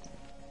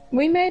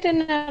 We made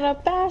another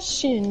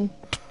bastion.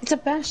 It's a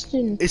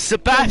bastion. It's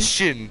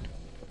Sebastian!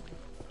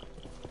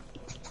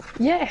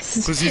 Yes.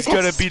 Because he's That's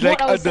gonna be what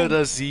like I was under saying.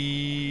 the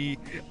sea,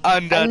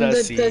 under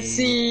the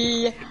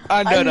sea,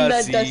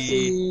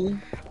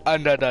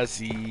 under the sea, under the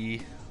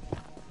sea,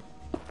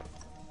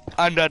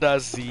 under the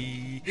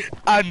sea,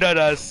 under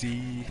the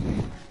sea.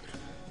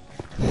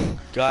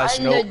 Guys,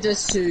 Under the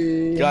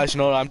sea. guys, you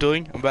know what I'm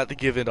doing? I'm about to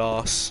give it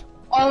ass.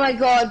 Oh my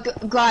god,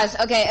 guys,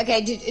 okay,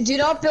 do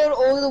not build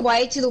all the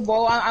way to the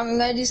wall. I'm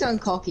gonna do something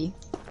cocky.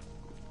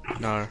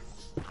 No.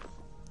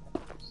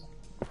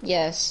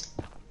 Yes.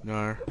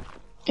 No.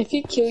 If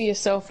you kill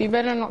yourself, you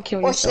better not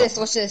kill Watch yourself. this,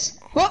 watch this.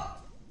 What?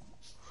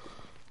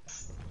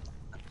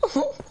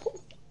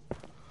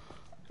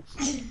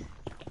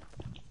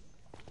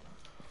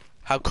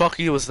 How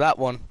cocky was that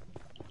one?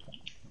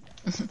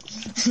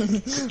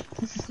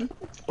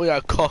 We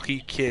are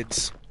cocky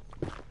kids.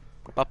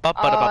 Oh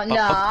no,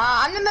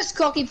 I'm the most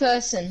cocky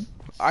person.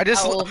 I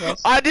All of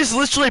us. just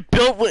literally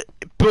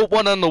built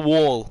one on the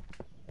wall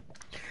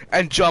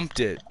and jumped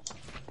it.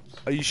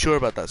 Are you sure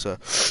about that, sir?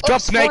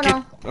 Jump naked.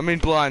 spawner. I mean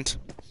blind.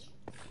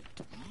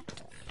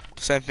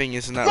 Same thing,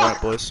 isn't that Fuck!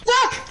 right, boys?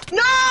 Fuck!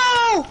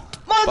 No!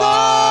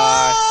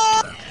 Motherfucker!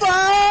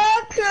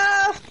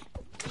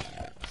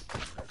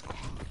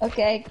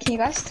 Okay, can you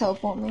guys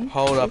teleport me?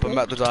 Hold up, I'm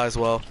about to die as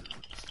well.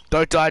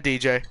 Don't die,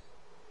 DJ.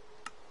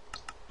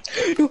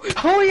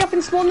 Hurry up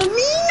and spawn them.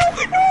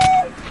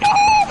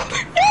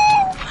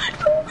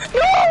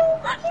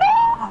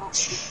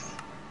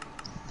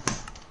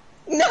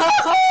 No!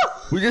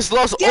 We just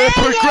lost Dang all it!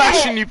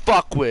 progression, you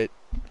fuckwit.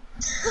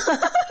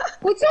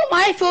 Well, it's not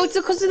my fault. It's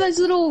because of those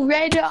little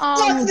red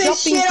Fuck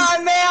this jumping. shit,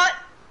 I'm out!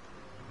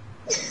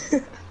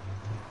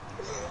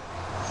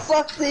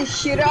 Fuck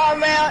this shit,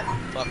 I'm out!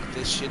 Fuck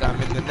this shit, I'm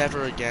in the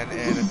Nether again,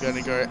 and I'm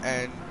gonna go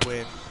and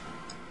win.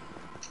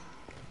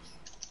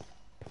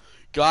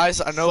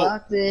 Guys, I know.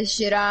 Fuck this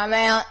shit, I'm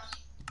out!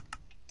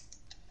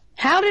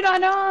 How did I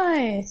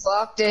die?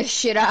 Fuck this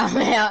shit, I'm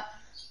out!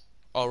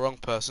 Oh, wrong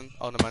person.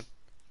 Oh, no, man.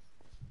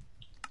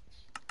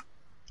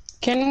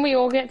 Can we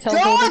all get God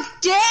teleported?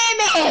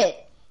 damn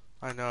it!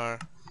 I know.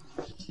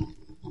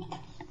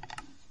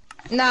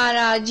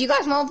 Nah, do you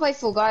guys wanna play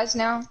Fall Guys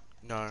now?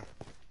 No.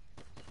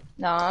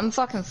 No, I'm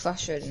fucking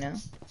frustrated now.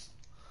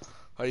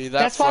 Are you that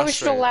That's why we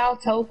should frustrated? allow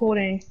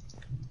teleporting.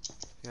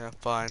 Yeah,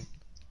 fine.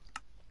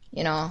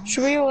 You know.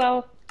 Should we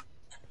allow?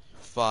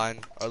 Fine.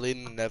 Only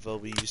in the Nether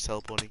we use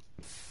teleporting.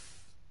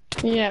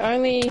 Yeah,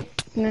 only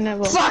in the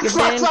Nether. Fuck, You're fuck,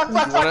 banned fuck, from-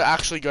 fuck, You wanna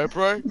actually go,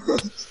 bro?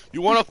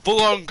 You wanna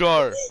full on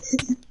go?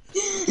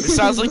 It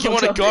sounds like you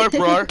wanna go,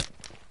 bro.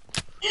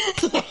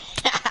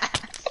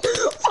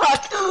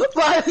 Fuck!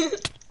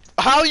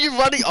 How are you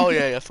running? Oh,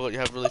 yeah, I thought you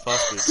have really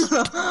fast boots.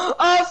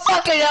 Oh,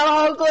 fucking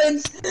hell,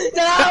 Hoglins!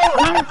 No!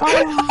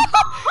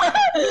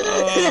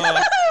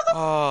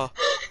 Oh.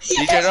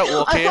 DJ, don't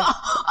walk here.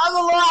 I'm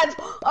alive!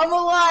 I'm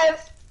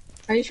alive!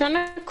 Are you trying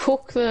to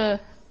cook the?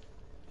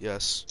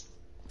 Yes.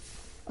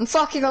 I'm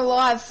fucking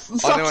alive.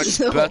 I know, I Fuck just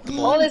you. burnt them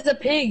Oh, all. there's a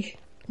pig.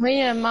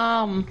 Where,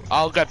 Mom?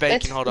 I'll go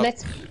bacon, hold up.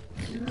 Let's.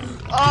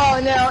 Oh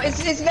no,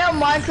 it's now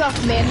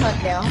Minecraft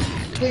Manhunt now.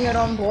 Bring it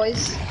on,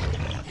 boys.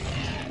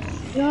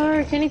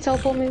 No, can you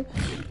teleport me?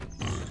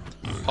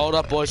 Hold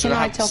up, boys, Can I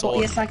I have the teleport?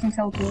 sword. Yes, I can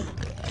teleport.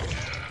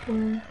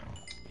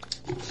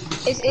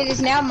 It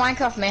is now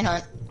Minecraft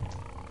Manhunt.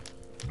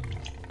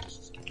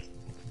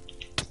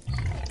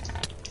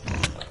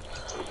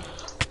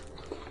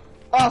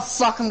 Oh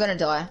fuck, I'm gonna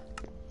die.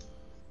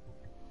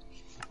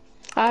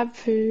 I have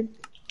food.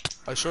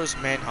 I sure it's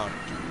manhunt.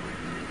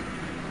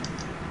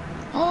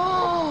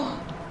 Oh,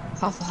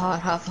 half a heart,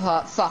 half a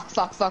heart.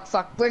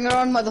 Fuck. Bring it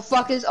on,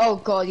 motherfuckers. Oh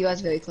god, you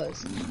guys are very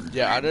close.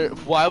 Yeah, I don't.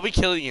 Why are we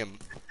killing him?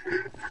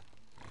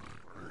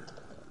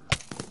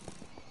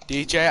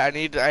 DJ, I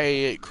need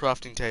a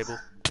crafting table.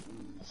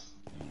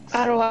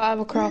 How do I have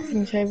a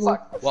crafting table?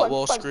 Fuck, What? We're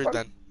all fuck, screwed fuck.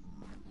 then.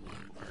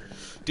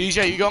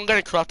 DJ, you go and get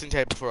a crafting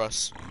table for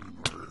us.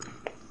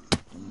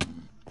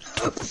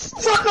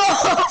 Fuck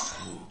off!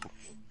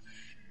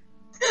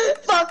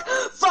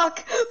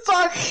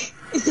 Fuck!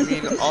 You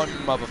mean on,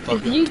 If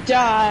motherfucker? you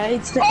die,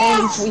 it's the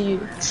end for you.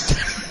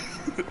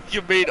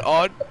 You mean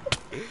on?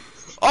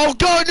 Oh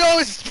god, no!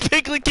 It's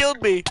Piggly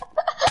killed me.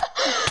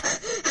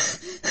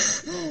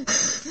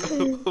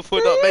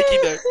 We're not making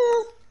it.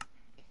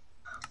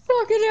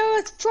 Fucking hell,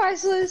 it's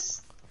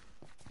priceless.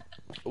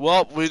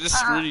 Well, we just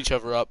screwed each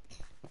other up.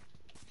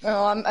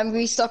 Oh, I'm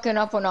restocking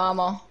up on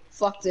armor.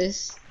 Fuck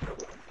this.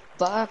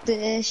 Fuck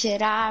this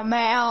shit, I'm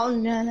out.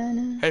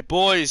 No. Hey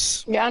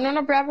boys, Yeah, I'm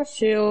gonna grab a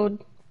shield.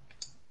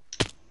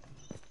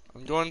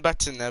 I'm going back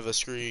to Nether.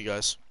 Screw you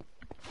guys.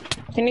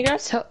 Can you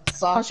guys help?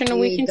 Fuck Actually, no,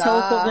 we you can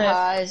teleport there.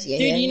 guys. Yeah,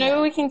 Dude, you know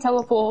where we can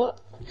teleport?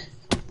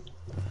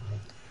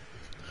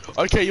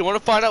 Okay, you want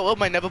to find out what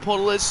my Nether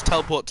portal is?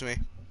 Teleport to me. It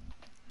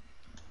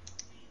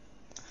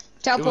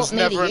Teleport was me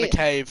never to in a you.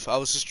 cave. I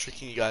was just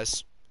tricking you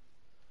guys.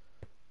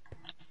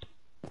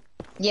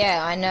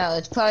 Yeah, I know.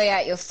 It's probably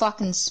at your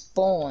fucking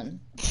spawn.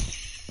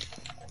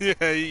 Yeah.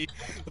 The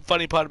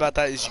funny part about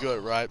that is you got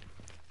it right.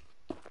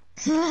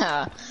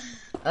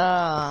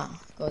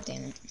 God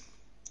damn it.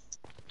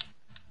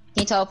 Can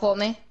you teleport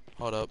me?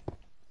 Hold up.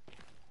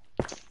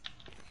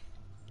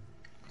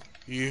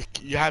 You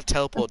have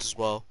teleports as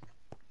well.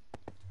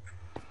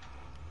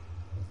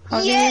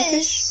 Oh,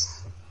 Yes!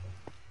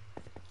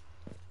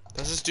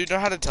 Does this dude know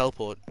how to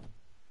teleport?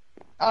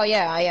 Oh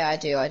yeah, I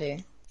do.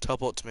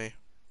 Teleport to me.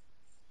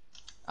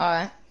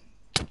 Alright.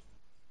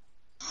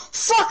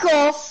 Fuck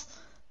off!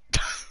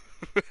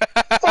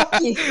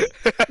 Fuck you.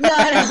 No,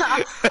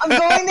 I'm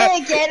going there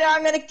again and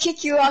I'm gonna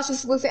kick your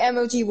ass with an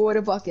MLG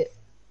water bucket.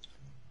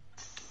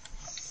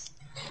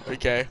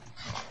 Okay.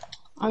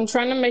 I'm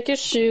trying to make a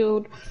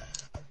shield.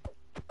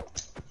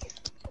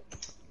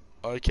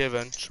 Okay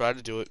then, try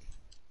to do it.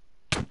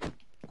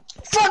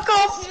 Fuck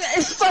off!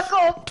 Fuck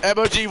off!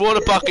 MOG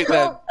water bucket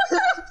then.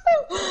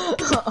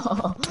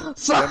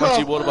 Fuck MOG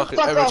off! water bucket.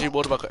 Fuck MOG off.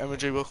 water bucket. MOG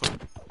water bucket.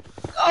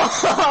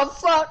 Oh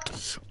fuck!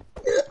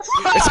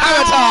 It's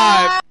hammer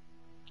time!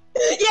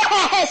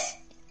 Yes!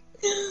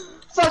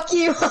 Fuck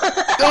you!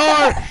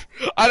 No!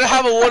 I don't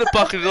have a water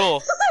bucket at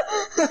all.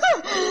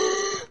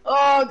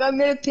 Oh, I'm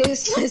gonna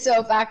piss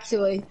myself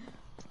actually.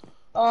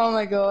 Oh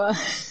my god.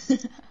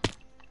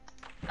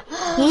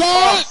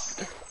 What?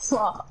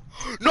 Fuck.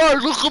 No,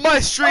 look at my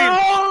stream.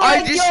 Oh I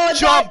my just God,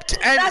 jumped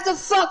and That's a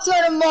fuck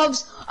ton of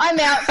mobs. I'm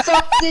out.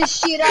 Fuck this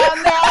shit.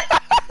 I'm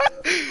out.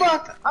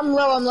 Fuck. I'm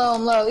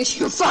low. You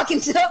should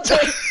fucking stop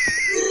it.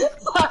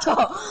 Fuck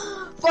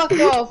off. Fuck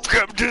off.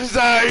 come to the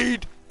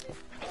side.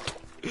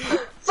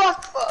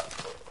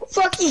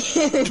 Fuck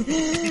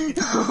you.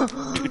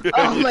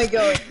 Oh my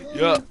god.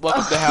 Yeah,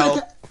 welcome to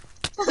hell.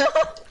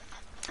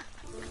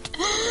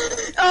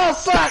 Oh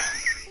fuck.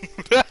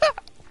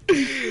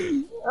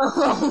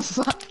 Oh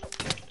fuck.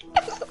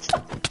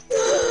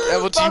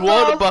 MOG Fuck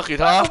water off. bucket,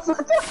 huh?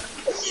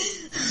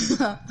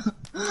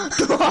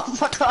 Oh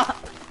fuck off.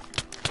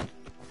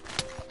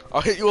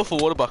 I'll hit you off a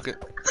water bucket.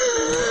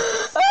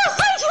 Oh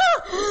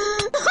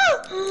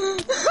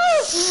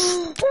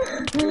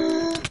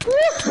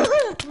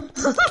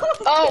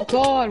Oh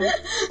god.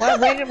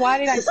 Why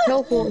did I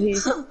teleport here?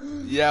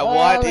 Yeah,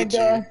 why my did you?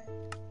 God.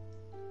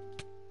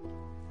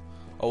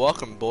 Oh,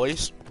 welcome,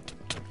 boys.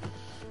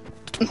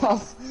 Oh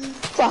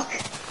fuck.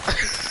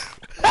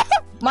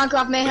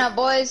 Minecraft Mayhem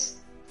boys.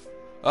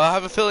 I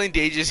have a feeling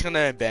DJ's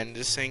gonna abandon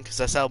this thing because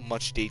that's how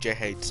much DJ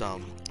hates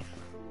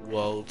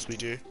worlds we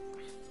do.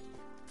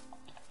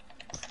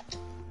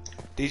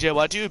 DJ,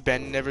 why do you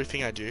abandon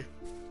everything I do?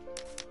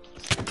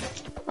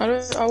 I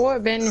won't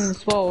abandon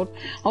this world.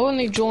 I'll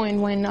only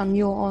join when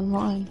you're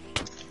online.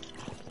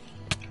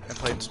 And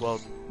play this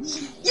world.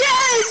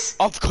 Yes!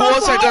 Of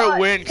course I God. don't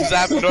win because I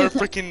have no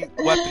freaking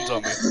weapons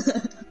on me.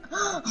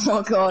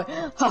 Oh god.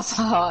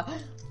 Haha.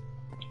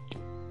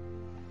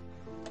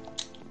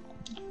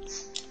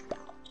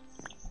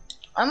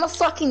 I'm a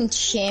fucking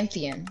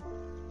champion.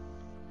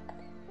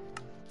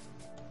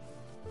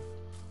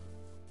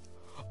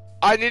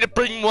 I need to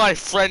bring my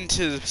friend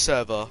to the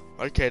server.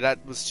 Okay,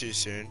 that was too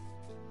soon.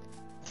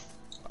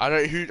 I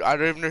don't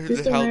even know who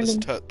Just the a hell this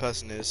random-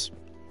 person is.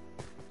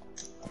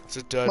 It's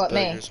a dirt What,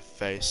 me? burger's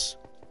face.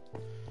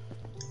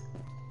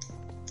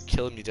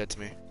 Killing me dead to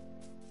me.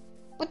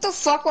 What the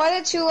fuck? Why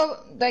are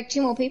there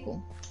two more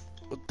people?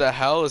 What the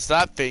hell is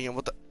that thing? And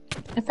what the?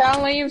 I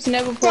found leaves,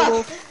 never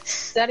portal.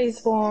 That is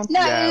spawn. No,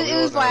 Yeah, it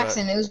we was all by know that.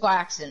 accident. It was by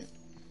accident.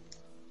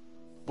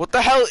 What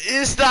the hell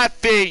is that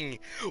thing?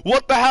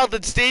 What the hell?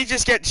 Did Steve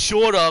just get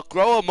shorter,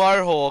 grow a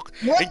mohawk,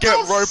 What and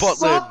get the robot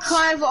fuck limbs?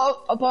 kind of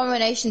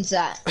abomination's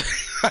that?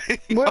 I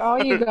Where know.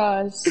 are you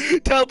guys?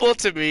 Teleport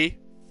to me.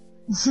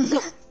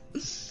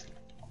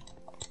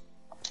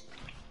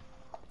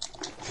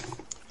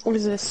 What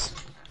is this?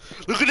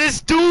 Look at this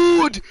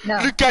dude! No.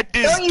 Look at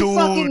this Don't you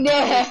fucking dude!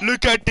 dare!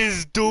 Look at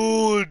this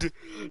dude!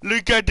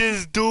 Look at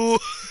this dude!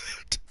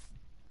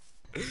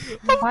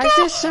 Why is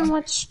there so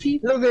much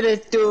people? Look at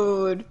it,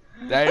 dude.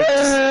 They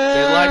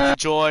like to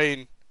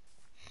join.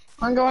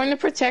 I'm going to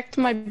protect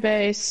my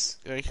base.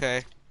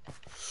 Okay.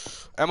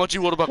 MLG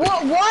water bucket.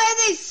 What? Why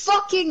are they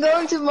fucking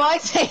going to my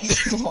face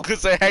for?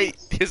 Because they hate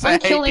I'm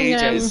killing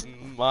DJs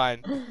and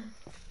mine.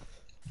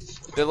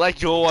 They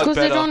like your one Because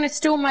they're better. trying to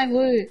steal my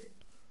loot.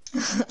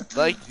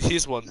 Like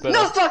his one better.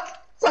 No,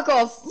 fuck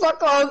off, no,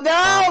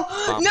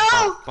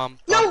 no,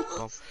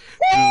 no.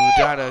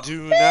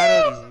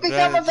 They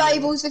found my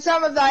valuables,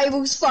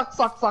 fuck.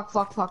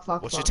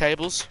 What's your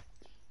tables?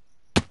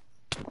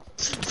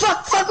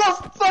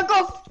 Fuck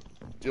off.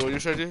 You know what you're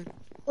trying to do?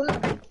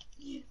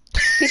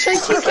 He's trying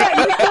to get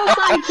you killed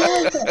my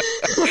character.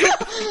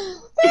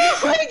 Oh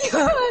my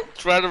god.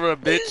 Try to run,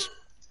 bitch.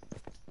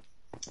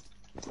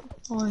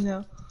 Oh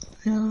no.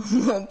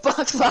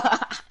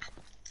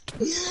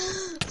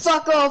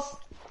 Fuck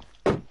off.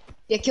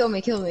 Yeah, kill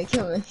me.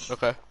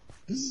 Okay.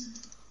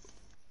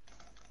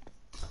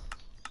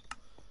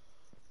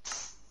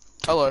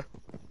 Hello.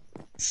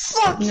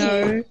 Fuck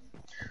No.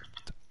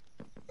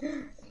 you.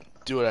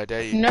 Do what I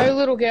dare you. No,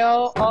 little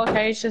girl. Oh,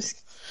 okay, it's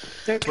just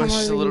don't come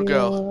Where's over the little here.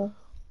 girl?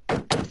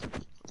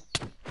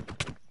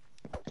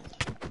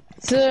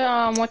 It's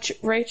a watch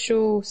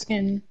Rachel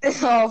skin.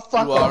 Oh,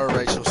 fuck You off. are a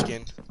Rachel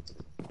skin.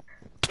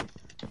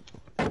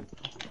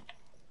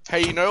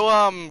 Hey, you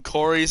know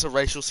Corey's a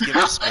racial skin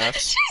of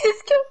Smurfs?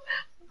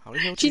 How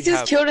many health do She you just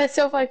have? killed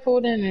herself by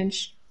 4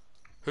 damage.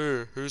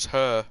 Who? Who's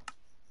her?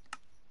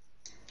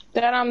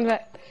 That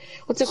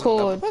what's it Is it another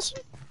called? person?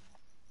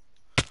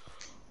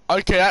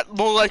 Okay, that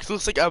more like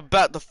looks like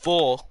about the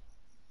 4.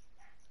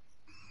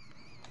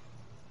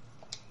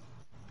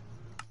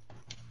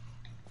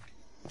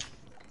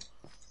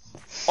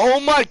 Oh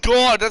my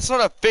god, that's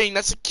not a thing,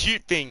 that's a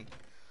cute thing.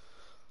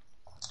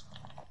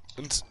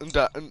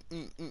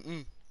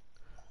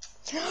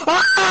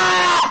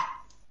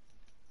 Ah!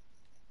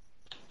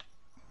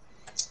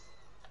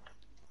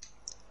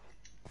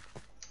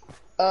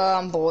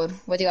 I'm bored.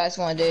 What do you guys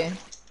want to do?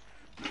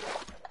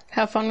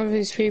 Have fun with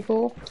these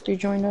people who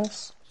joined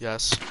us.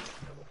 Yes.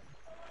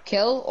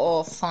 Kill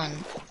or fun?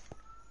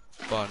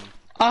 Fun.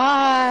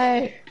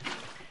 I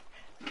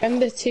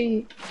and the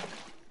T.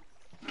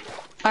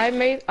 I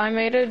made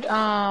it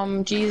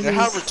Jesus. You know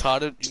how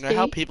retarded? You know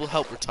how T? people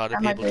help retarded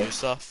That might people be. do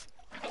stuff?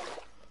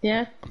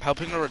 Yeah. I'm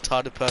helping a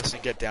retarded person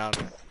get down.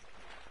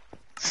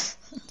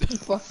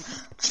 Fuck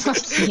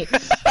you.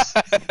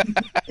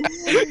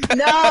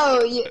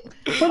 No, you.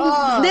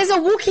 Oh. There's a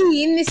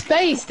Wookiee in this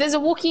base. There's a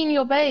Wookiee in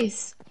your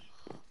base.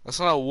 That's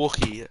not a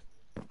Wookiee.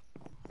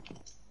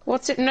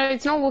 What's it? No,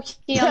 it's not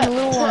Wookiee. I'm the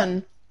little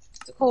one.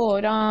 It's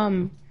called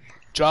Jabba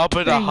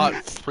the Thing. Hutt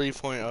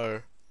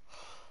 3.0.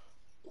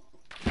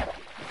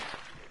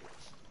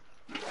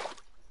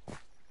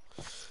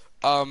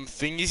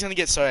 Thingy's gonna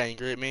get so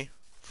angry at me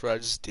for what I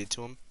just did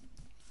to him.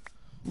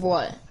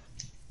 What?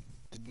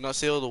 Did you not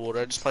see all the water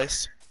I just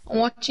placed? I'm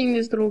watching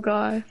this little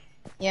guy.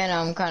 Yeah,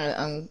 no, I'm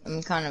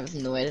kind of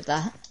annoyed at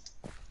that.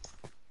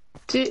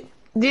 Dude,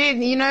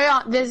 you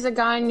know there's a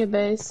guy in your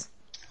base.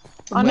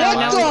 Oh What no,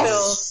 now we the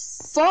feel.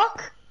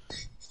 fuck?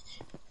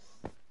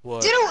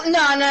 What?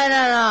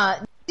 No.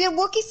 Did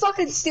Wookie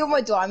fucking steal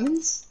my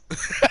diamonds?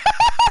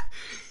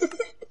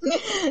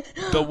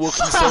 The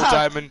Wookiee stole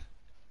diamond.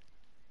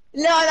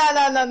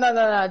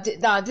 No.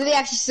 Did they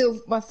actually steal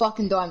my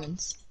fucking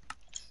diamonds?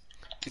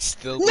 It's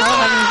still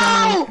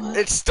No!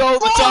 It stole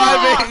the Fuck!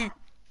 diamond!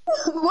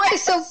 Wait,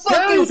 so No,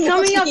 fucking he's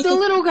coming up. Wookie. The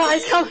little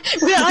guy's coming.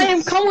 Where I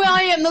am, come where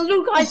I am. The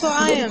little guy's where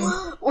I am.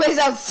 Where's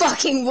that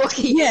fucking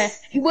Wookie? Yeah,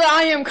 where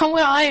I am. Come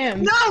where I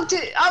am. No,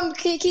 dude,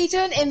 can you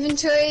turn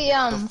inventory,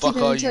 The fuck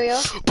keep are inventory you?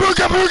 off?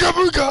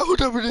 Booga!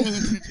 Whatever it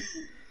is.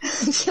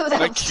 Kill that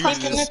Like cute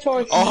fucking... is.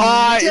 Turn Oh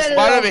hi, Turn it's it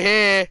right off. over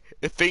here.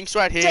 The thing's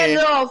right Turn here.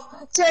 it off.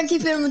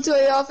 Keep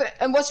inventory off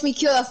and watch me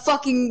kill that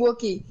fucking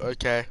Wookie.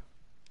 Okay.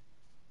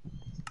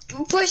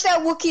 Push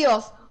that Wookie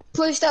off.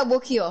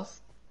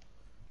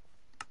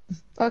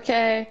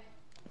 Okay.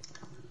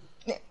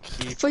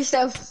 Keep. Push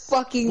that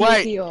fucking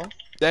Wait. Wookie off.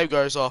 There it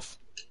goes off.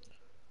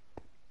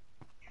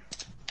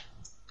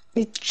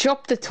 He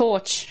dropped the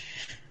torch.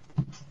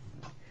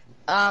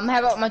 How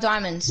about my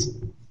diamonds?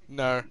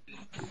 No.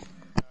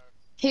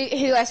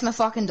 Who has my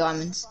fucking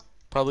diamonds?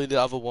 Probably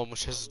the other one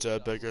which has a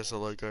dirt burger as a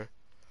logo.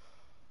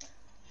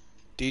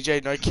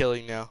 DJ, no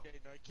killing now.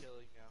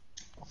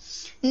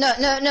 No,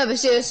 but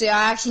seriously,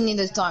 I actually need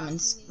those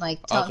diamonds.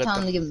 Like, tell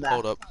them to give them back.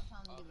 Hold up.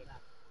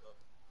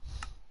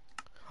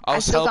 I'll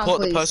still can't teleport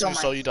the believe person who so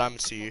stole much. your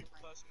diamonds to you.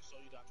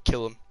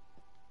 Kill him.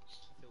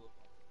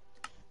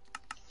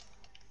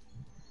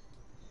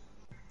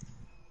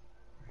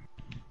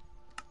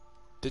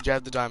 Did you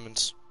have the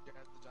diamonds?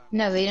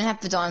 No, we didn't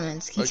have the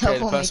diamonds. Can you Okay, the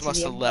teleport me person to must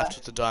the have other left guy?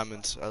 with the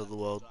diamonds out of the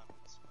world.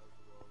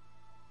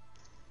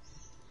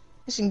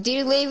 Listen, did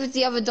you leave with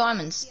the other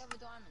diamonds?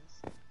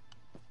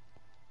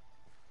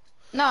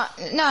 No,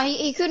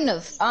 he couldn't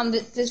have.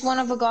 There's one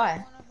other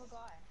guy.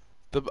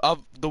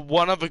 The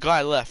one other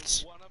guy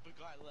left.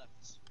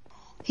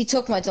 He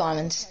took my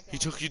diamonds. He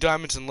took your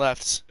diamonds and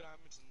left.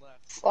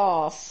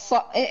 Oh,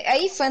 fuck. Are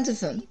you friends with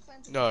him?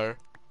 No.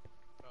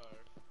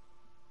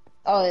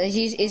 Oh, is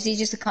he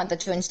just a cunt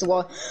that joins the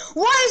war?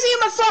 Why is he in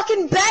my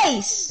fucking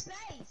base?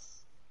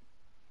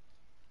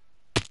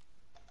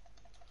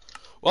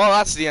 Well,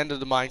 that's the end of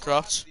the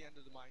Minecraft.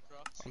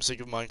 I'm sick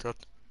of Minecraft.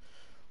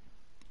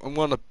 I'm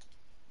gonna...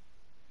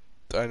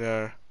 I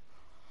know.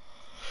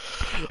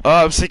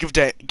 I'm sick of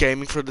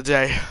gaming for the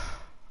day.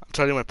 I'm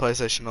turning my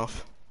PlayStation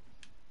off.